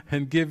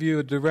and give you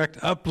a direct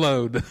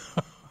upload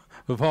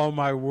of all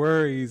my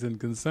worries and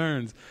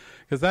concerns.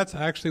 Because that's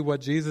actually what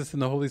Jesus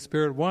and the Holy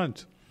Spirit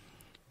want.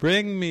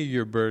 Bring me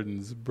your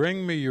burdens,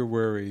 bring me your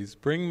worries,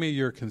 bring me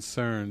your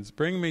concerns,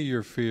 bring me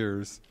your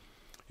fears.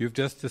 You've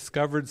just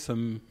discovered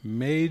some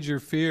major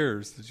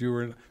fears that you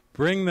were.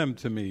 Bring them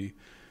to me.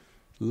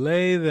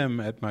 Lay them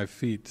at my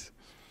feet.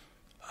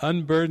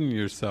 Unburden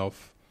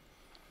yourself.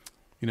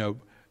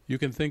 You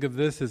can think of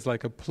this as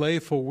like a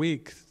playful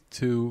week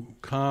to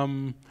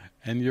come,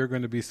 and you're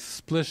going to be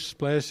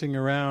splashing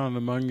around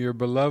among your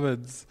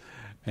beloveds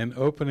and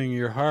opening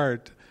your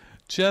heart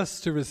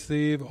just to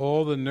receive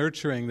all the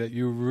nurturing that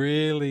you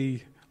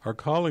really are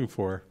calling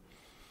for,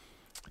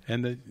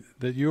 and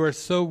that you are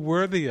so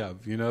worthy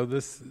of.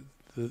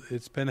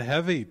 It's been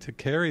heavy to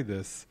carry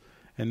this,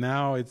 and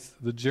now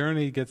the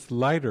journey gets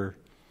lighter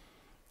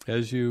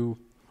as you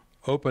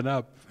open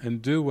up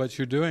and do what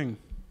you're doing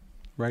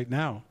right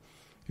now.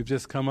 You've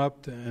just come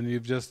up and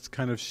you've just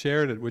kind of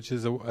shared it, which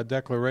is a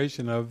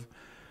declaration of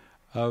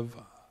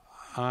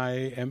I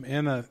am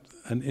in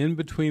an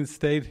in-between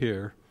state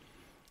here.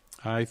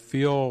 I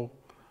feel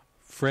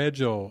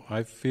fragile.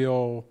 I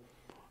feel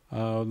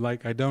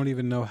like I don't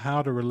even know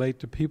how to relate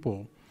to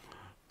people.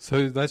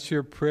 So that's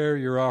your prayer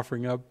you're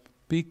offering up.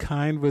 Be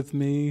kind with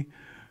me.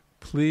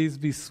 Please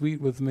be sweet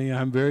with me.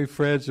 I'm very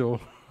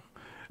fragile.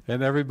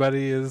 And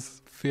everybody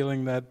is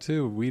feeling that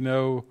too. We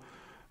know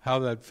how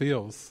that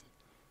feels.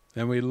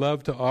 And we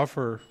love to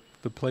offer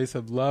the place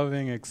of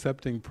loving,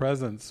 accepting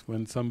presence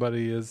when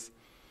somebody is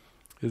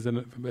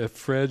in a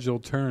fragile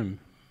turn,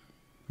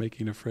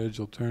 making a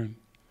fragile turn.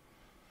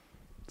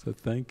 So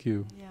thank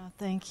you. Yeah,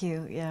 thank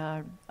you.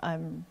 Yeah,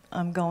 I'm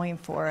going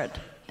for it,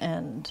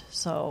 and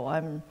so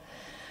I'm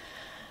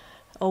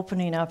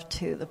opening up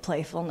to the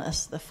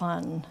playfulness, the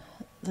fun,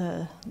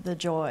 the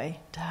joy,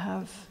 to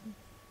have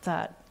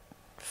that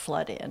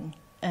flood in.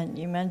 And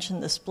you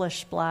mentioned the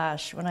splish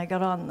splash. When I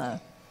got on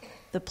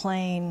the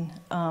plane,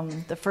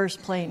 the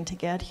first plane to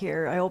get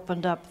here, I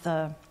opened up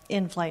the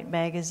in-flight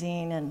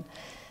magazine, and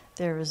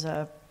there was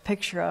a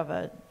picture of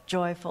a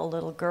joyful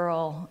little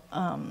girl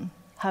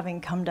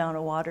having come down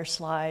a water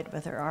slide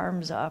with her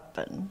arms up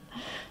and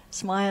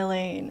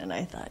smiling, and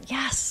I thought,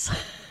 yes,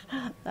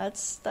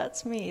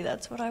 that's me.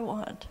 That's what I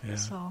want. Yeah.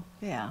 So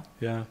yeah.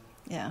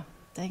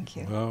 Thank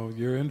you. Well,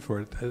 you're in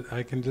for it.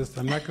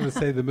 I'm not going to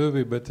say the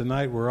movie, but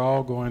tonight we're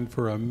all going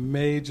for a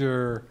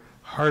major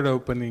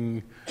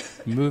heart-opening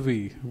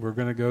movie. We're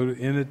going to go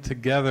in it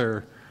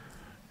together,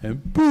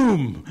 and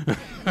boom!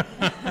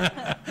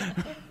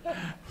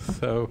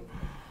 So,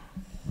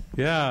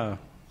 yeah,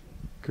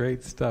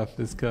 great stuff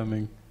is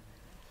coming.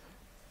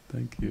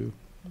 Thank you.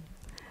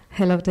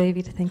 Hello,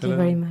 David. Thank you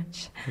very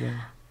much. Hello.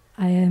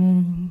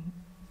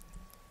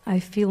 I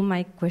feel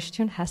my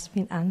question has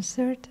been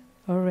answered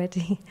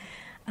already,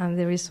 and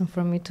the reason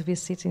for me to be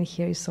sitting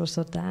here is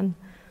also done.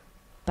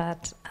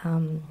 But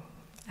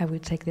I will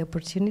take the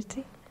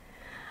opportunity.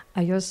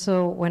 I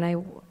also, when I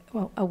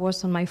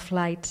was on my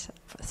flight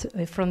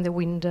from the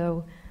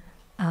window,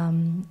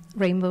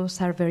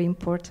 rainbows are very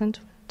important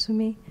to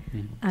me,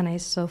 and I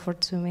saw for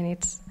 2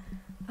 minutes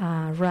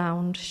a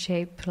round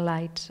shaped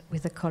light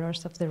with the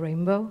colors of the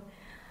rainbow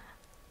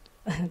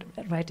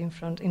right in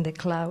front, in the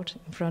cloud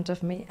in front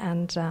of me,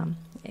 and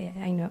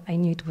I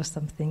knew it was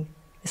something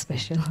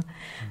special.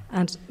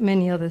 And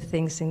many other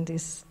things in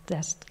this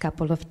last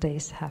couple of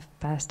days have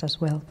passed as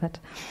well. But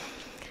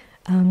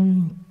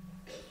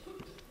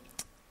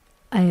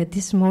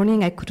this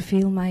morning I could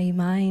feel my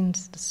mind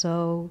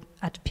so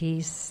at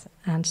peace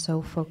and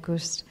so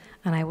focused,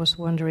 and I was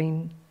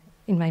wondering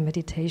in my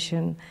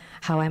meditation,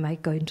 how am I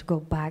going to go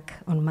back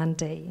on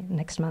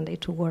next Monday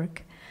to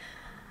work?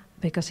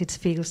 Because it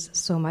feels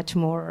so much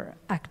more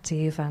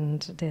active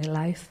and the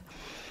life.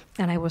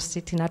 And I was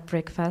sitting at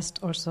breakfast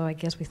also, I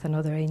guess, with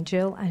another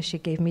angel, and she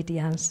gave me the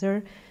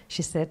answer.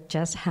 She said,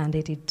 just hand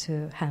it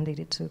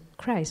to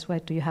Christ. Why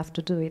do you have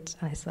to do it?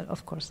 And I said,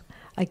 of course.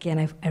 Again,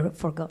 I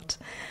forgot.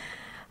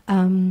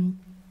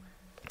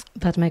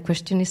 But my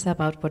question is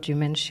about what you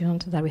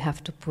mentioned, that we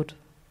have to put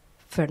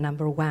for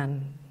number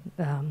one,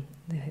 the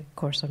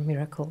Course on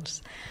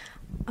Miracles.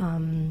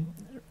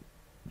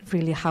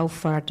 Really, how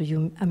far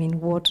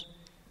what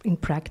in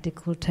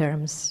practical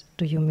terms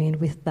do you mean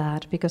with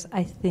that? Because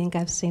I think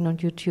I've seen on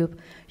YouTube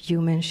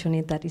you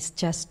mentioning that it's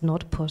just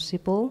not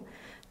possible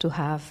to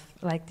have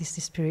like this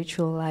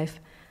spiritual life,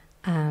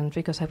 and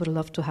because I would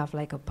love to have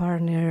like a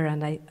partner,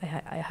 and I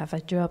have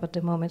a job at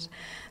the moment,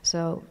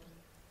 so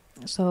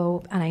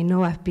and I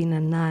know I've been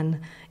a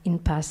nun in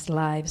past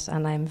lives,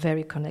 and I'm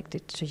very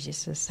connected to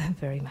Jesus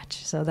very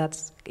much. So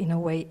that's in a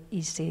way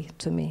easy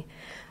to me.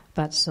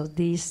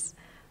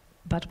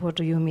 But what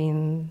do you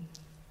mean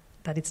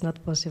that it's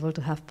not possible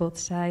to have both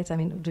sides? I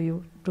mean,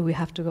 do we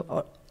have to go?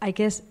 Or I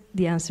guess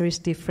the answer is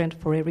different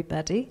for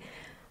everybody.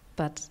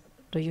 But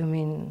do you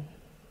mean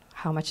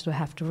how much do I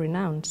have to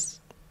renounce?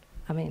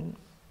 I mean,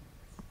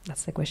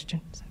 that's the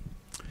question. So.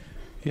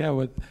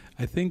 Yeah,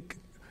 I think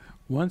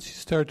once you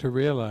start to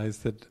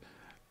realize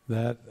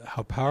that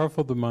how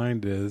powerful the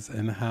mind is,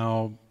 and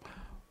how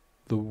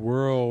the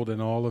world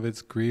and all of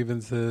its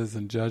grievances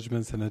and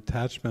judgments and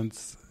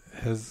attachments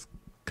has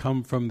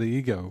come from the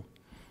ego,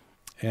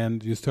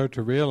 and you start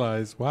to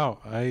realize, wow,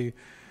 I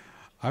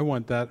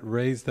want that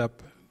raised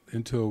up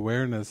into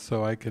awareness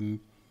so I can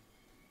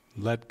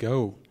let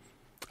go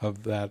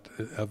of that,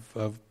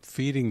 of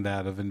feeding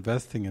that, of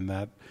investing in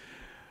that.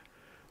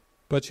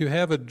 But you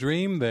have a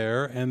dream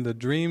there, and the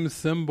dream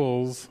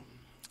symbols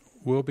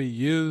will be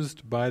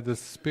used by the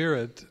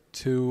Spirit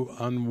to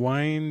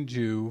unwind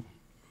you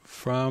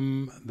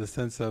from the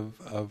sense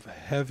of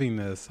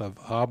heaviness, of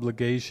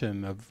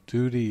obligation, of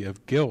duty,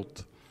 of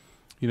guilt.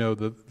 You know,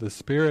 the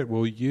Spirit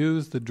will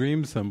use the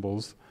dream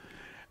symbols,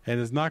 and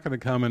it's not going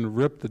to come and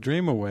rip the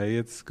dream away.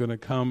 It's going to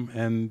come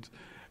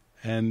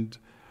and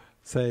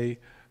say,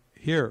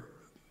 here,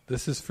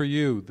 this is for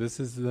you, this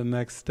is the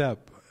next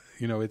step.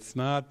 You know, it's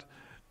not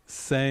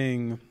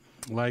saying,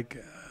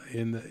 like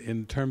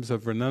in terms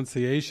of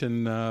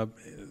renunciation,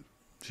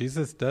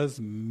 Jesus does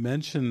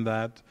mention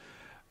that,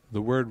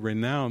 the word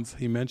renounce,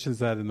 he mentions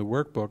that in the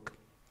workbook,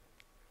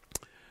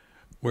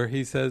 where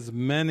he says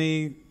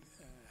many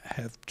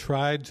have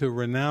tried to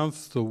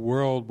renounce the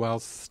world while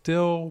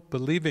still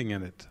believing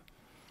in it.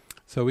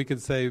 So we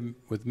could say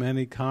with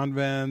many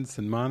convents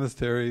and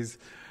monasteries,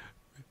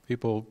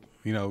 people,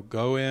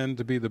 go in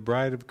to be the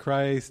bride of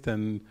Christ,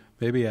 and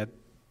maybe at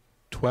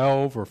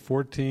 12 or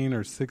 14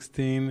 or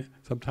 16,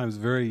 sometimes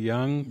very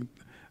young,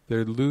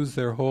 they lose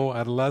their whole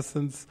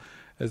adolescence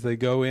as they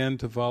go in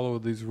to follow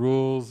these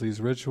rules,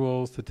 these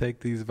rituals, to take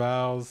these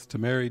vows, to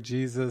marry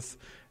Jesus,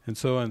 and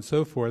so on and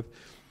so forth.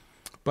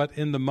 But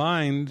in the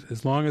mind,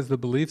 as long as the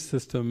belief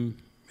system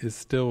is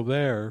still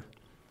there,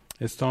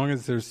 as long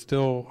as there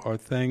still are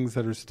things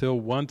that are still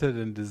wanted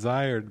and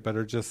desired but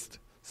are just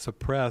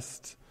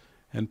suppressed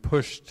and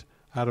pushed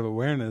out of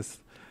awareness,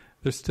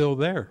 they're still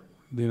there.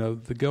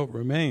 The guilt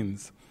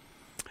remains.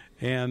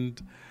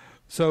 And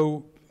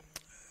so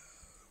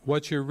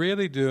what you're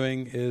really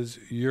doing is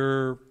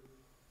you're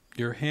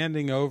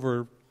handing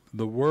over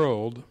the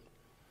world,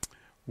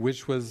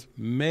 which was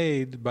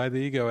made by the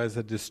ego as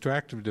a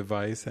distractive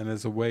device and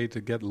as a way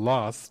to get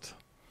lost,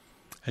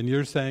 and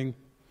you're saying,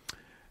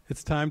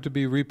 it's time to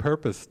be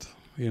repurposed.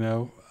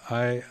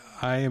 I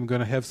am going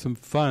to have some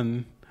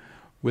fun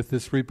with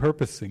this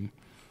repurposing.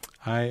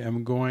 I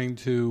am going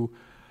to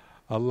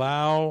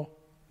allow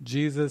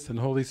Jesus and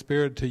Holy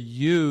Spirit to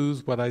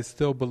use what I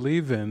still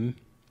believe in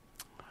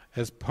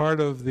as part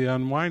of the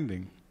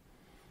unwinding.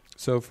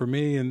 So for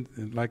me,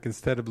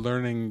 instead of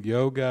learning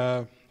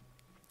yoga,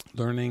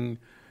 learning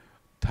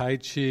Tai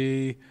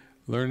Chi,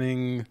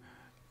 learning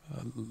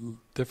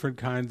different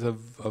kinds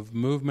of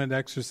movement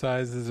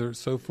exercises or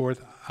so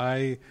forth,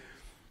 I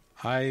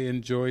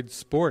enjoyed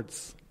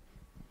sports.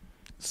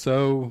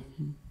 So,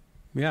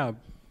 yeah,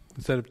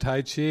 instead of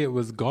Tai Chi, it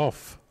was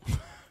golf.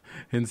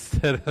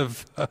 Instead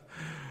of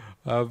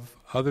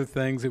other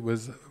things, it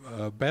was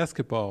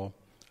basketball,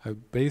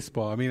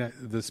 baseball. I mean,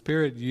 the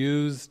Spirit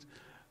used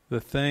the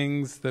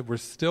things that were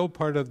still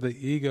part of the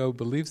ego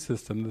belief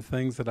system, the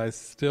things that I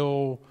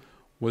still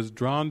was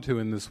drawn to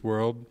in this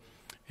world,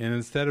 and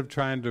instead of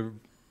trying to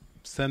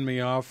send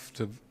me off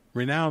to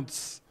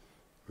renounce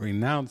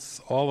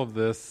all of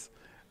this,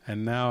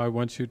 and now I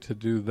want you to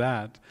do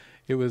that,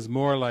 it was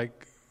more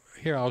like,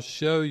 here, I'll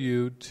show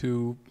you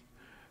to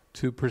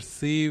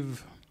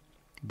perceive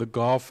the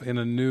golf in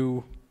a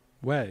new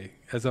way,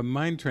 as a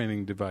mind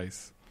training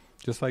device.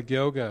 Just like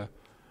yoga,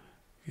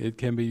 it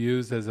can be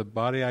used as a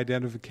body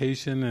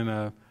identification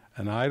and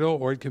an idol,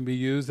 or it can be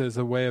used as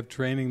a way of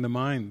training the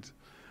mind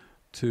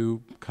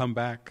to come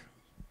back,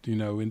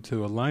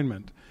 into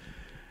alignment.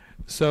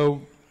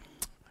 So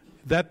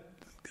that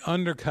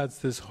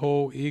undercuts this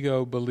whole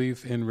ego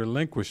belief in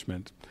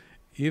relinquishment.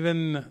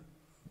 Even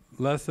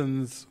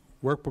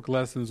workbook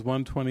lessons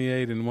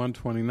 128 and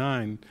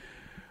 129,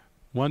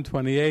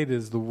 128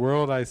 is the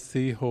world I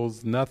see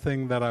holds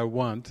nothing that I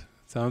want.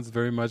 Sounds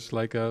very much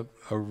like a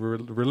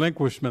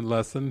relinquishment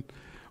lesson,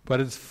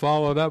 but it's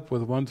followed up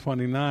with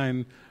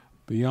 129,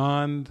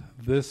 beyond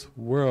this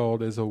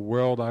world is a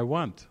world I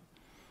want.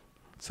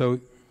 So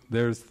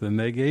there's the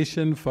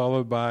negation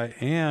followed by,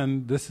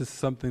 and this is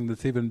something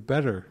that's even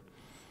better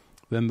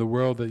than the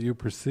world that you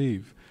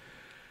perceive.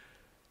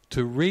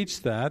 To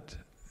reach that,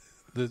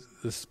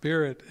 the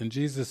Spirit and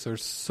Jesus are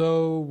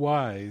so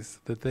wise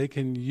that they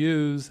can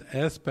use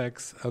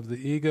aspects of the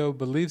ego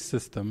belief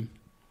system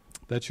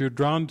that you're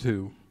drawn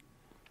to,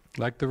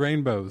 like the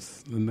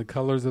rainbows and the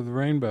colors of the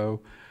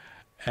rainbow,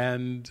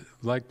 and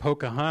like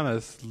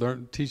Pocahontas,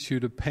 teach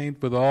you to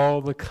paint with all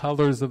the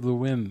colors of the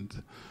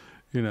wind.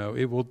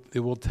 It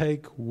will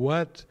take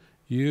what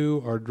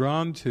you are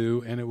drawn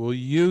to, and it will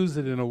use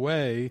it in a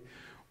way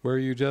where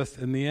you just,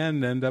 in the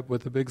end, end up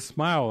with a big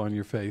smile on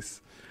your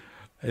face.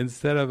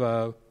 Instead of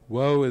a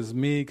woe is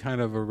me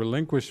kind of a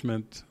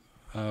relinquishment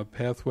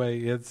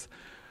pathway,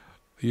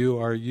 you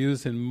are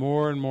used in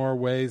more and more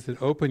ways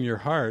that open your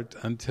heart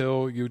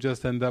until you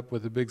just end up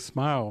with a big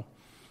smile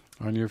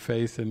on your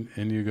face, and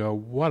you go,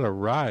 what a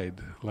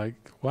ride.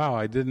 Like, wow,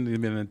 I didn't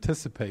even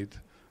anticipate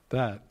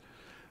that.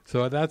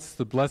 So that's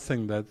the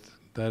blessing that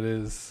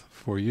is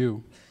for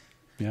you.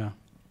 Yeah.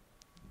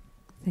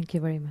 Thank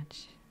you very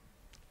much.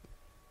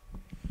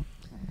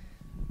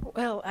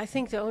 Well, I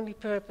think the only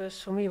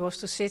purpose for me was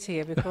to sit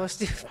here, because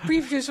the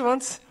previous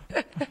ones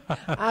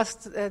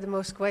asked the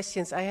most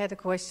questions. I had a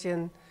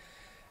question.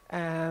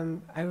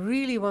 I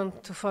really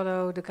want to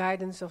follow the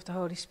guidance of the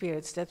Holy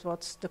Spirit. That's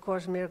what the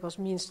Course in Miracles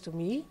means to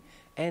me,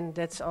 and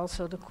that's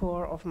also the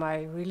core of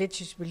my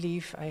religious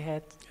belief I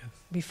had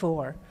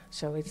before.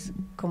 So it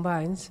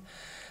combines.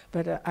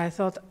 But I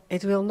thought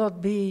it will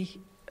not be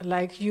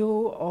like you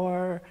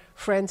or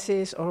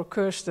Francis or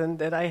Kirsten,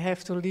 that I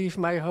have to leave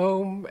my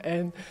home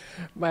and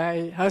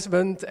my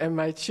husband and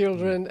my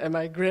children and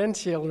my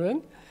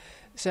grandchildren.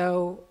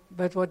 So,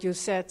 but what you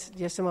said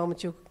just a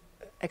moment, you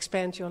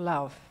expand your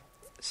love.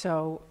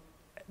 So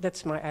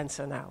that's my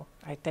answer now.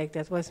 I take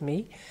that with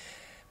me.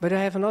 But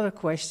I have another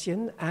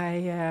question.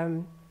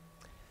 I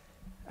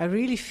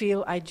really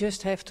feel I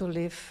just have to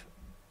live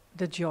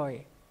the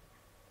joy.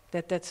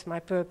 That's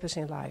my purpose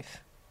in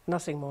life.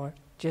 Nothing more,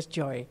 just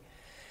joy.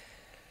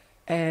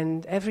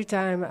 And every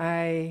time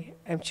I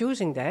am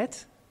choosing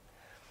that,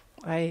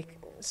 I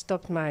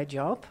stopped my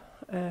job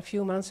a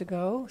few months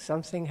ago.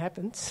 Something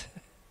happens.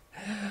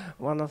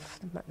 One of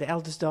the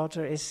eldest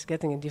daughter is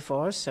getting a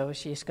divorce, so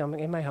she is coming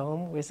in my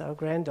home with our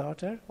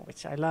granddaughter,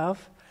 which I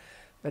love.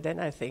 But then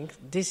I think,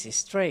 this is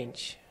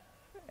strange.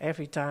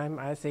 Every time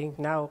I think,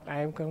 now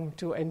I'm going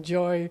to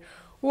enjoy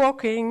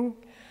walking,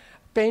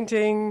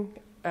 painting,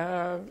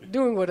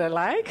 doing what I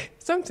like.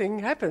 Something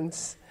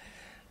happens.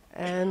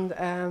 And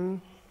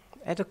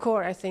at the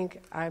core, I think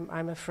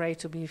I'm afraid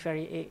to be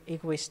very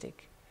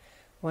egoistic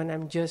when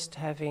I'm just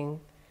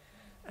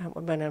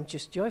when I'm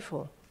just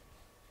joyful.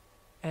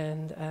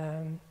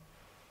 And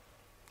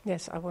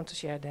yes, I want to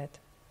share that.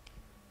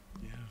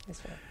 Yeah.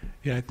 As well.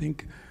 Yeah,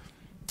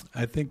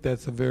 I think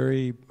that's a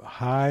very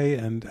high,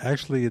 and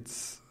actually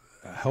it's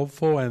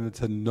helpful, and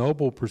it's a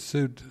noble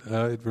pursuit.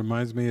 It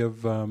reminds me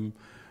of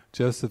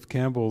Joseph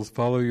Campbell's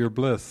 "Follow Your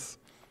Bliss."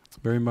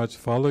 Very much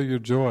follow your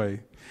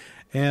joy.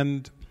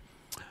 And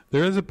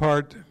there is a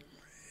part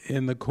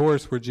in the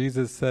Course where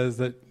Jesus says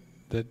that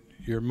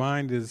your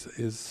mind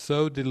is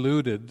so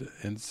deluded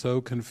and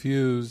so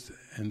confused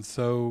and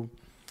so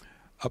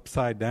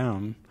upside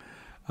down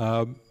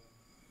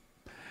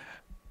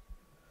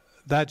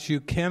that you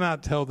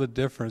cannot tell the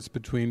difference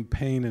between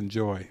pain and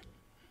joy,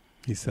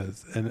 he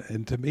says.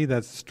 And to me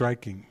that's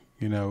striking.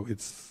 It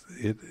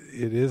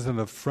is an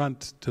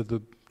affront to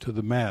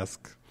the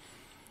mask.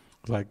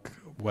 Like,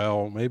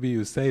 well, maybe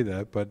you say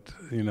that, but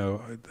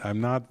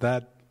I'm not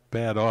that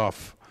bad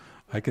off.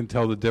 I can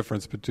tell the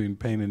difference between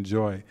pain and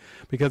joy,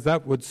 because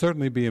that would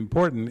certainly be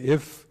important.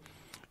 If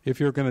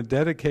you're going to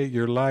dedicate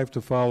your life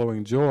to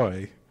following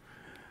joy,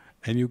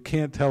 and you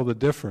can't tell the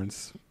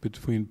difference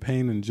between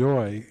pain and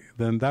joy,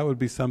 then that would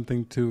be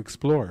something to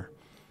explore.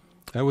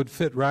 That would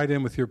fit right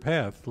in with your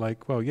path.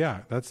 Like, well,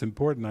 yeah, that's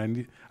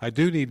important. I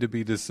do need to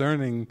be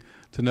discerning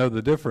to know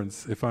the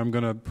difference if I'm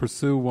going to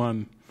pursue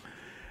one,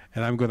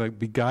 and I'm going to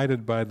be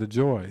guided by the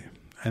joy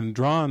and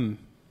drawn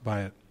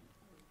by it.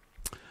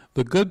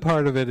 The good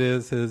part of it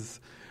is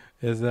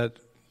that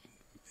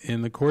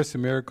in the Course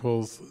in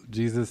Miracles,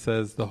 Jesus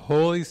says the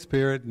Holy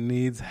Spirit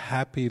needs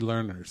happy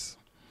learners.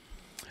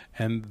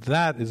 And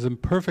that is in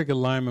perfect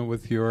alignment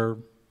with your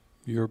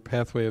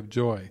pathway of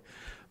joy.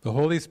 The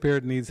Holy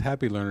Spirit needs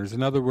happy learners.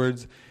 In other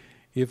words,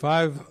 if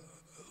I've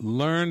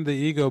learned the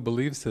ego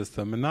belief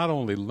system, and not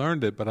only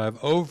learned it, but I've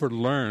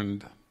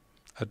overlearned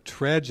a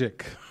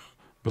tragic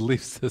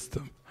belief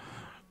system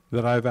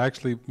that I've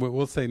actually,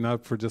 we'll say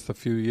not for just a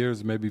few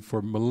years, maybe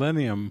for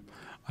millennium,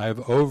 I've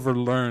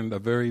overlearned a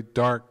very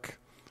dark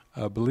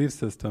belief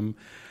system.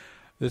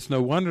 It's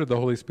no wonder the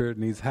Holy Spirit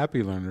needs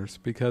happy learners,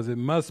 because it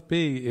must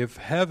be, if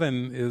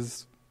heaven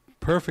is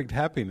perfect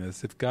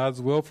happiness, if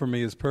God's will for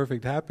me is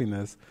perfect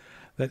happiness,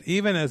 that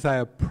even as I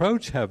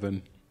approach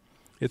heaven,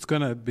 it's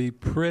going to be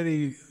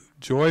pretty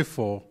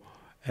joyful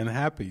and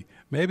happy.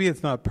 Maybe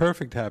it's not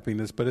perfect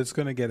happiness, but it's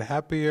going to get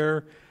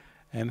happier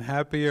and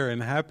happier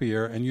and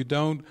happier, and you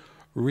don't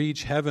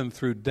reach heaven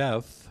through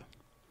death,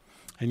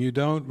 and you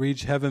don't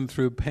reach heaven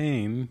through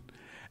pain,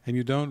 and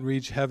you don't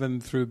reach heaven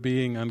through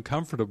being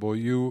uncomfortable.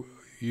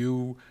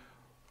 You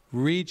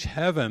reach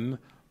heaven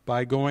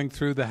by going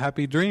through the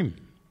happy dream.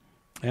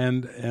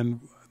 And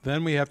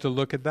then we have to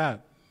look at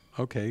that.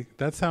 Okay,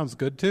 that sounds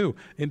good too.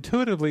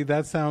 Intuitively,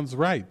 that sounds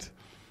right.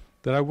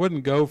 That I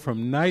wouldn't go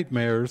from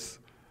nightmares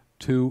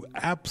to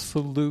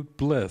absolute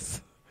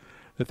bliss.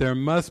 That there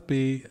must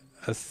be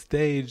a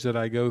stage that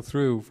I go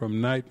through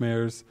from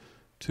nightmares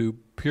to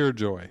pure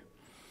joy.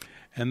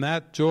 And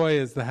that joy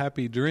is the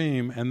happy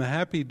dream, and the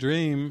happy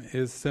dream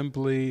is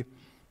simply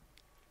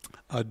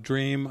a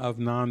dream of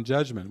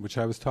non-judgment, which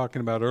I was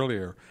talking about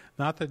earlier.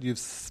 Not that you've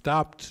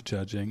stopped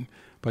judging,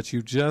 but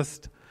you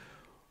just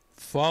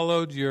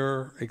followed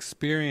your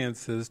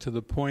experiences to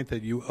the point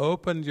that you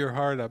opened your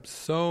heart up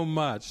so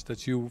much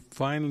that you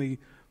finally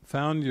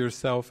found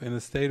yourself in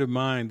a state of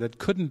mind that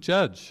couldn't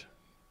judge.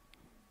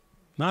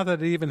 Not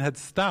that it even had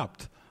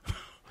stopped,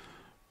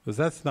 because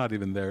that's not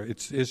even there.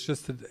 It's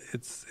just that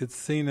it's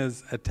seen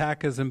as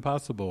attack is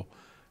impossible,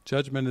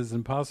 judgment is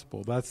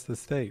impossible. That's the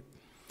state,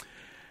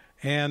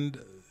 and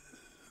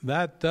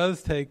that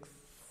does take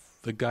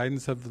the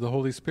guidance of the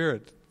Holy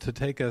Spirit to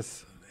take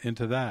us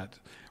into that,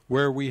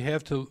 where we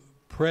have to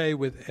pray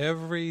with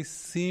every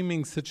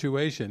seeming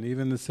situation,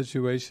 even the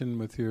situation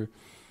with your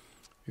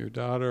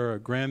daughter or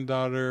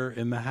granddaughter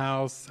in the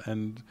house,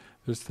 and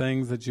there's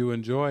things that you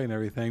enjoy and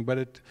everything, but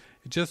it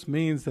just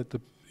means that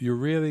you're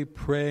really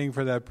praying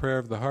for that prayer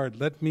of the heart.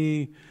 Let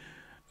me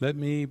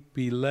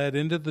be led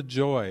into the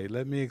joy.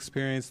 Let me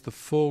experience the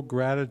full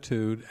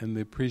gratitude and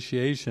the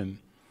appreciation.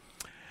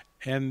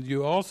 And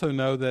you also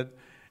know that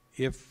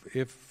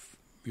if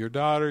your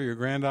daughter, your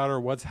granddaughter,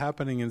 what's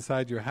happening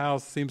inside your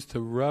house seems to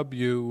rub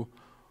you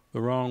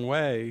the wrong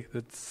way,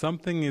 that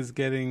something is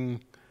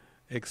getting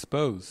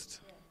exposed.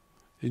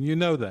 And you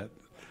know that.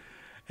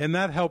 And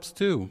that helps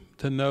too,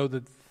 to know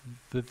that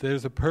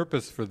there's a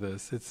purpose for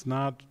this. It's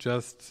not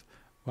just,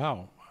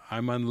 wow,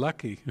 I'm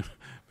unlucky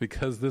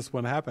because this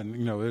one happened.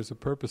 You know, there's a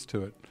purpose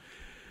to it.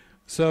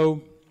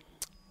 So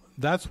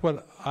that's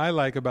what I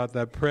like about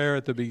that prayer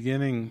at the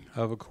beginning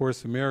of A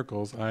Course in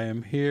Miracles. I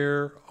am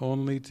here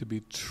only to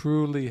be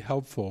truly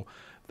helpful.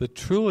 The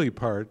truly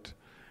part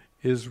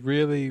is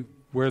really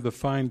where the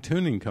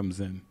fine-tuning comes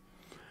in.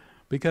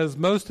 Because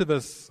most of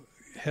us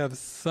have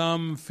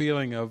some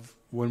feeling of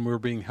when we're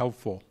being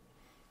helpful.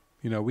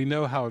 You know, we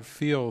know how it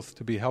feels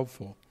to be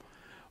helpful.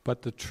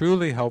 But the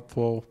truly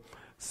helpful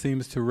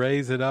seems to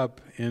raise it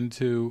up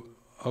into,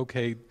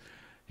 okay,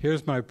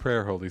 here's my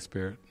prayer, Holy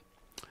Spirit.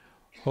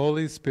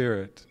 Holy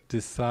Spirit,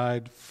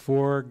 decide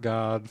for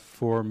God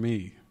for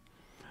me.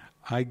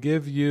 I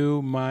give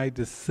you my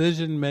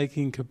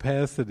decision-making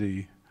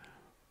capacity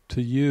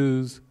to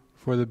use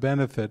for the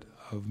benefit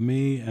of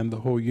me and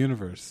the whole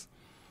universe.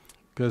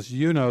 Because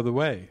you know the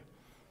way.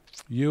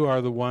 You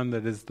are the one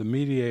that is the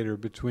mediator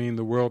between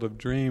the world of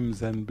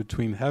dreams and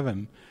between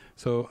heaven.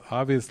 So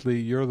obviously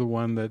you're the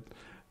one that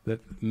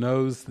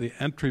knows the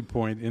entry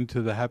point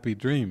into the happy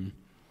dream.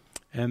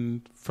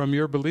 And from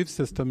your belief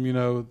system, you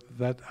know,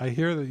 that I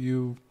hear that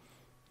you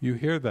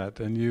hear that,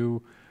 and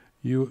you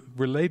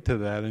relate to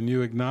that, and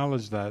you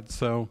acknowledge that.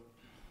 So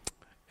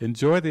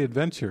enjoy the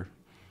adventure.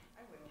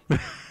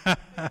 I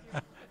will.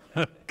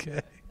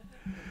 Okay.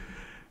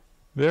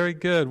 Very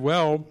good.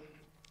 Well,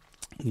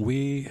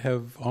 we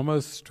have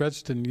almost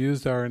stretched and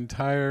used our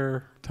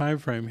entire time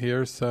frame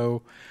here,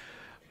 so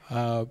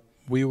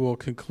we will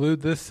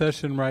conclude this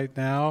session right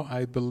now.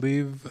 I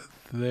believe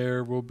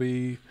there will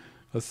be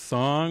a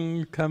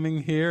song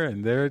coming here,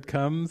 and there it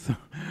comes.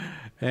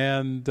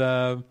 And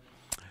have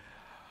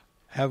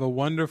a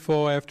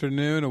wonderful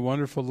afternoon, a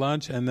wonderful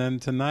lunch, and then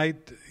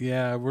tonight,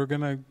 we're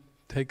going to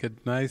take a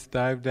nice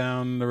dive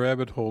down the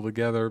rabbit hole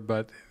together,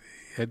 but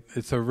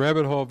it's a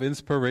rabbit hole of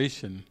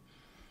inspiration,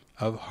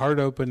 of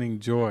heart-opening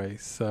joy.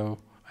 So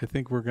I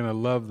think we're going to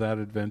love that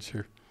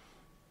adventure.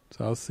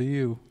 So I'll see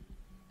you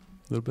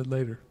a little bit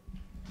later.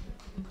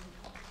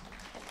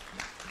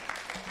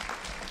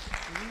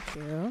 Thank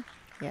you.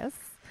 Yes.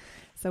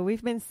 So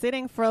we've been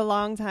sitting for a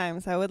long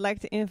time, so I would like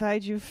to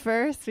invite you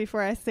first,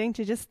 before I sing,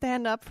 to just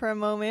stand up for a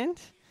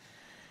moment.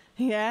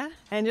 Yeah?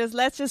 And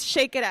let's just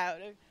shake it out.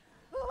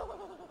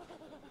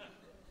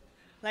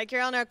 Like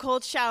you're on a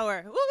cold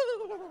shower.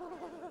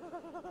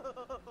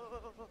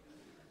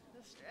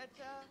 Stretch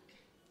out.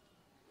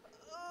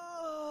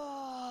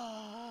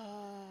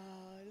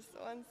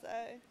 and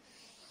say,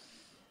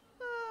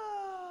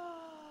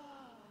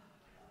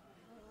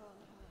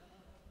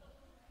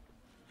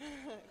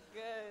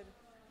 good.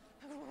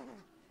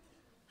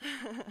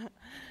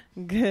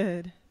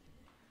 Good.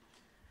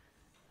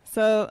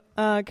 So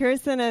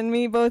Kirsten and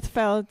me both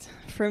felt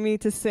for me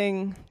to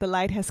sing "The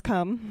Light Has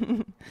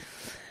Come."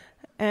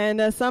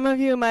 And some of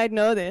you might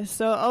know this,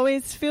 so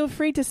always feel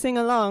free to sing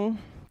along.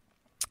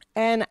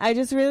 And I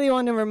just really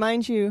want to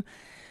remind you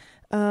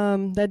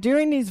that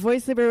during these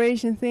voice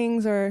liberation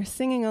things or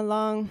singing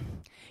along,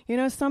 you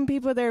know, some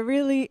people, they're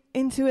really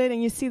into it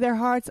and you see their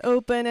hearts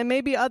open, and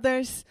maybe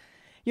others,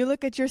 you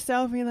look at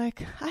yourself and you're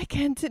like, I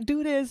can't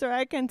do this, or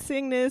I can't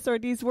sing this, or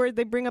these words,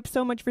 they bring up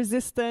so much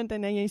resistance,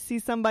 and then you see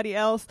somebody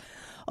else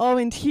all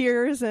in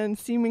tears and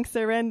seeming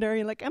surrender.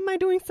 You're like, am I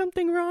doing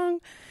something wrong?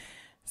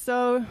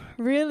 So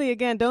really,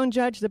 again, don't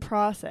judge the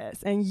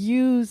process and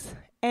use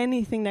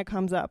anything that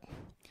comes up.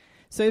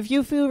 So if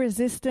you feel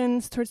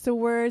resistance towards the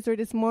words, or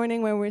this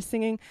morning when we're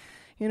singing,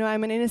 you know,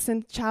 I'm an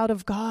innocent child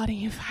of God,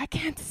 and I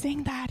can't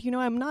sing that, you know,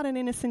 I'm not an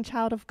innocent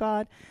child of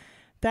God,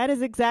 that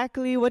is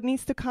exactly what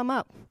needs to come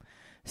up.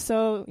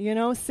 So, you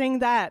know, sing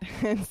that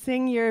and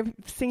sing your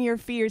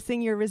fear,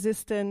 sing your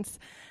resistance.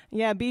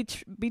 Yeah, be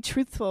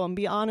truthful and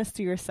be honest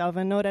to yourself,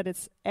 and know that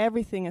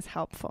everything is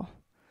helpful.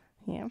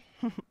 Yeah.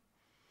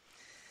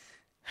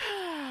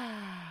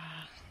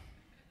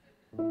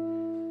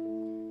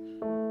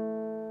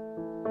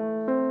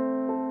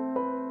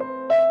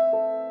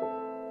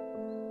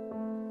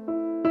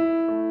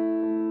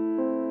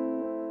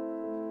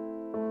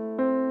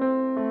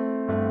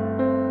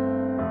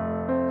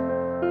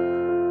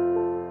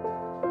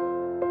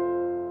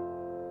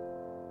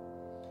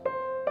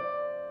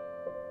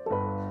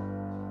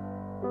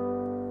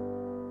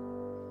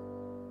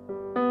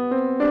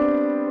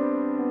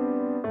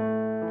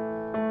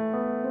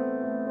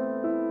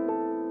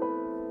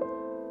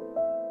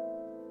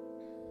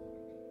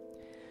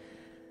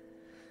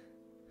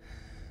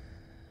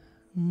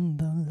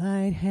 The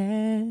light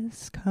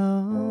has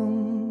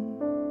come.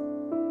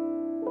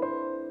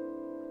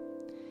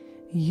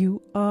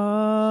 You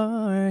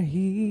are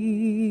healed,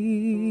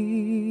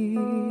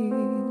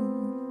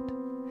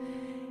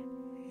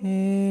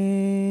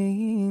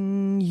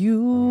 and you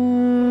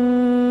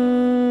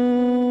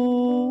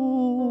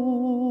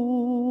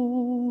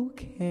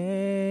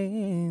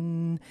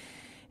can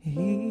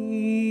heal.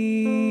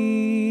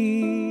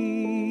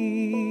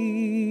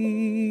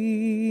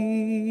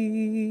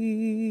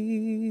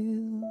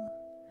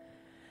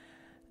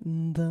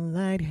 The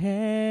light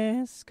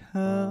has come.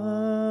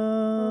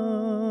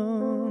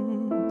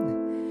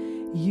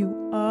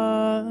 You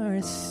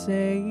are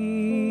saved,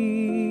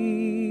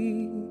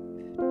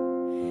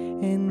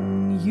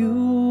 and you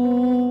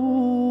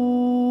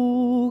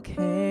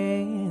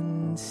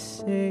can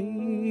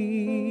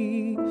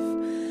save.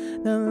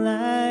 The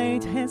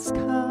light has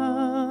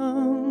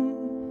come.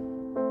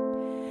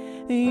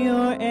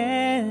 You're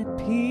at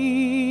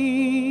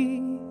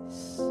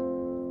peace,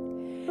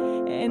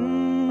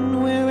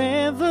 and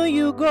wherever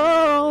you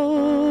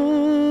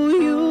go,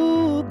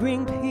 you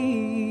bring peace.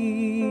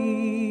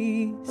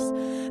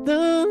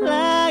 The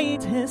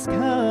light has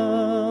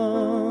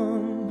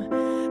come.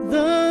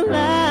 The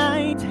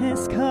light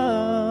has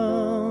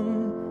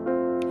come.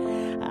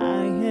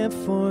 I have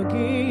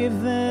forgiven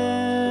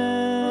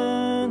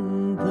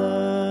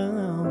the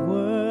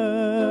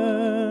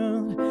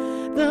world.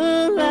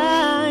 The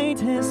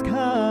light has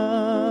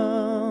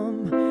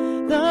come.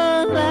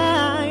 The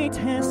light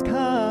has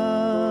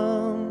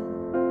come.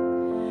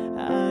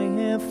 I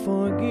have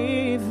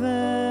forgiven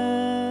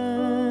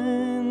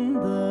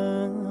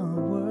the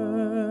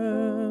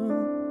world.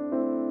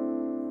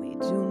 We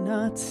do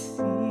not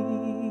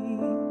see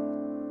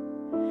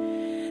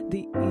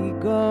the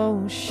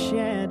ego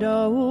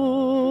shadow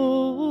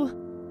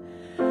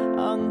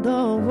on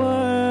the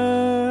world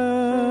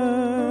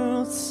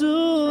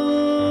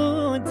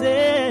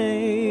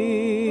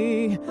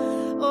today.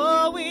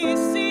 Oh, we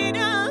see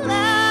the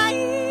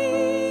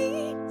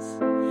light,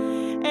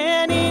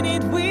 and in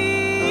it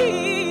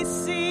we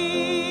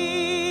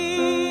see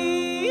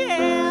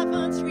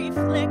heaven's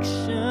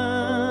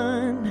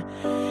reflection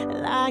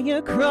lie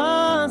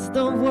across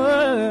the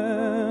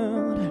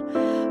world.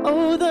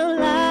 Oh, the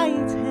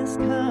light has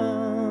come.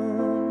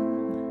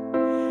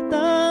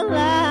 The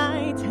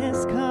light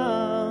has come.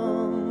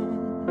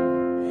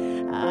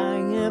 I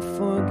have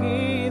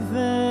forgiven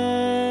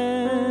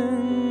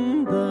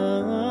the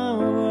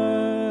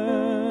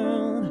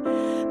world.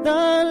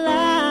 The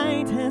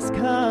light has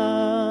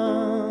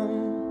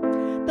come.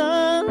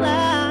 The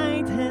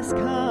light has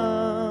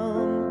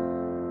come.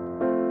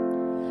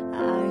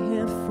 I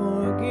have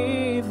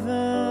forgiven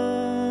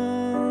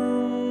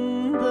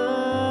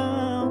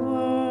the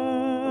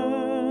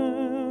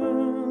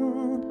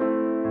world.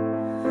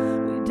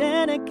 We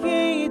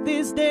dedicate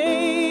this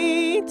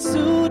day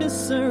to the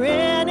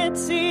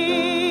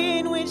serenity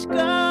in which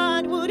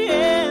God would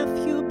have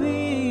you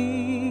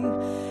be.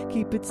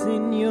 Keep it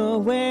in your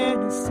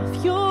awareness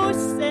of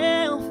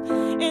yourself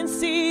and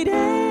see it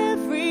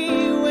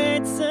everywhere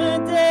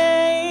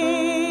today.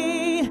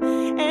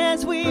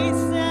 As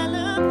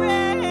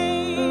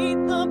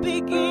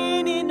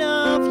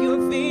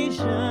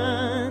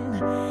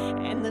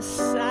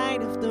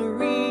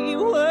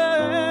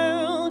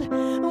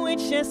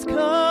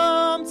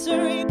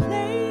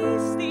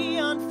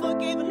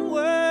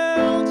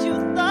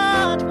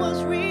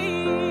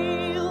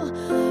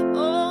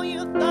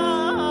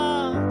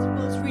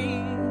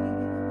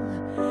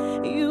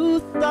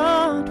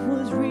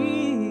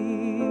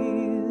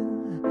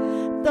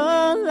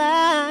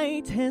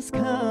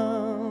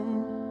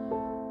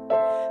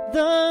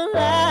The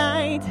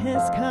light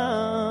has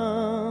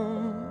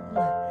come.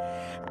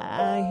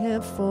 I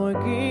have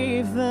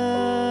forgiven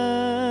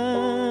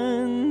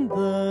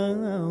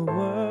the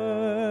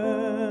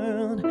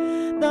world.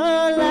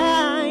 The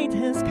light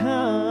has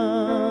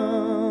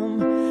come.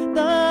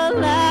 The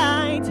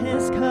light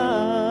has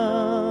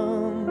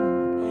come.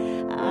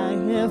 I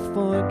have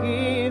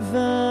forgiven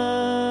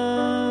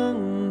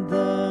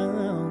the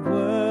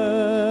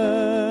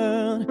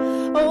world.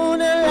 Oh,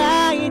 the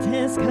light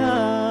has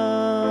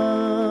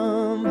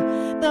come.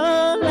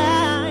 The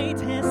light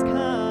has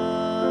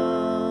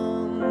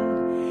come.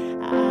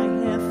 I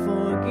have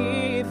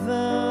forgiven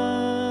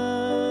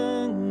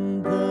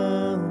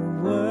the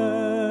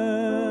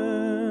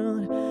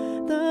world.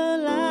 The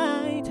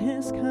light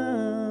has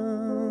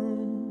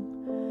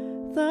come.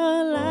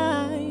 The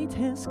light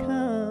has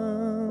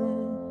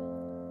come.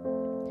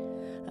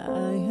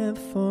 I have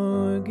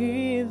forgiven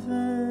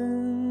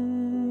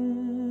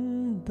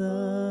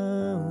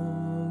the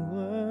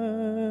world.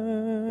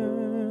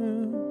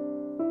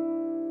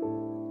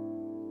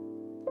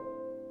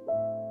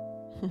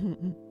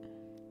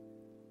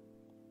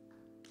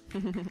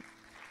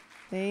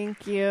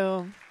 Thank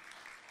you.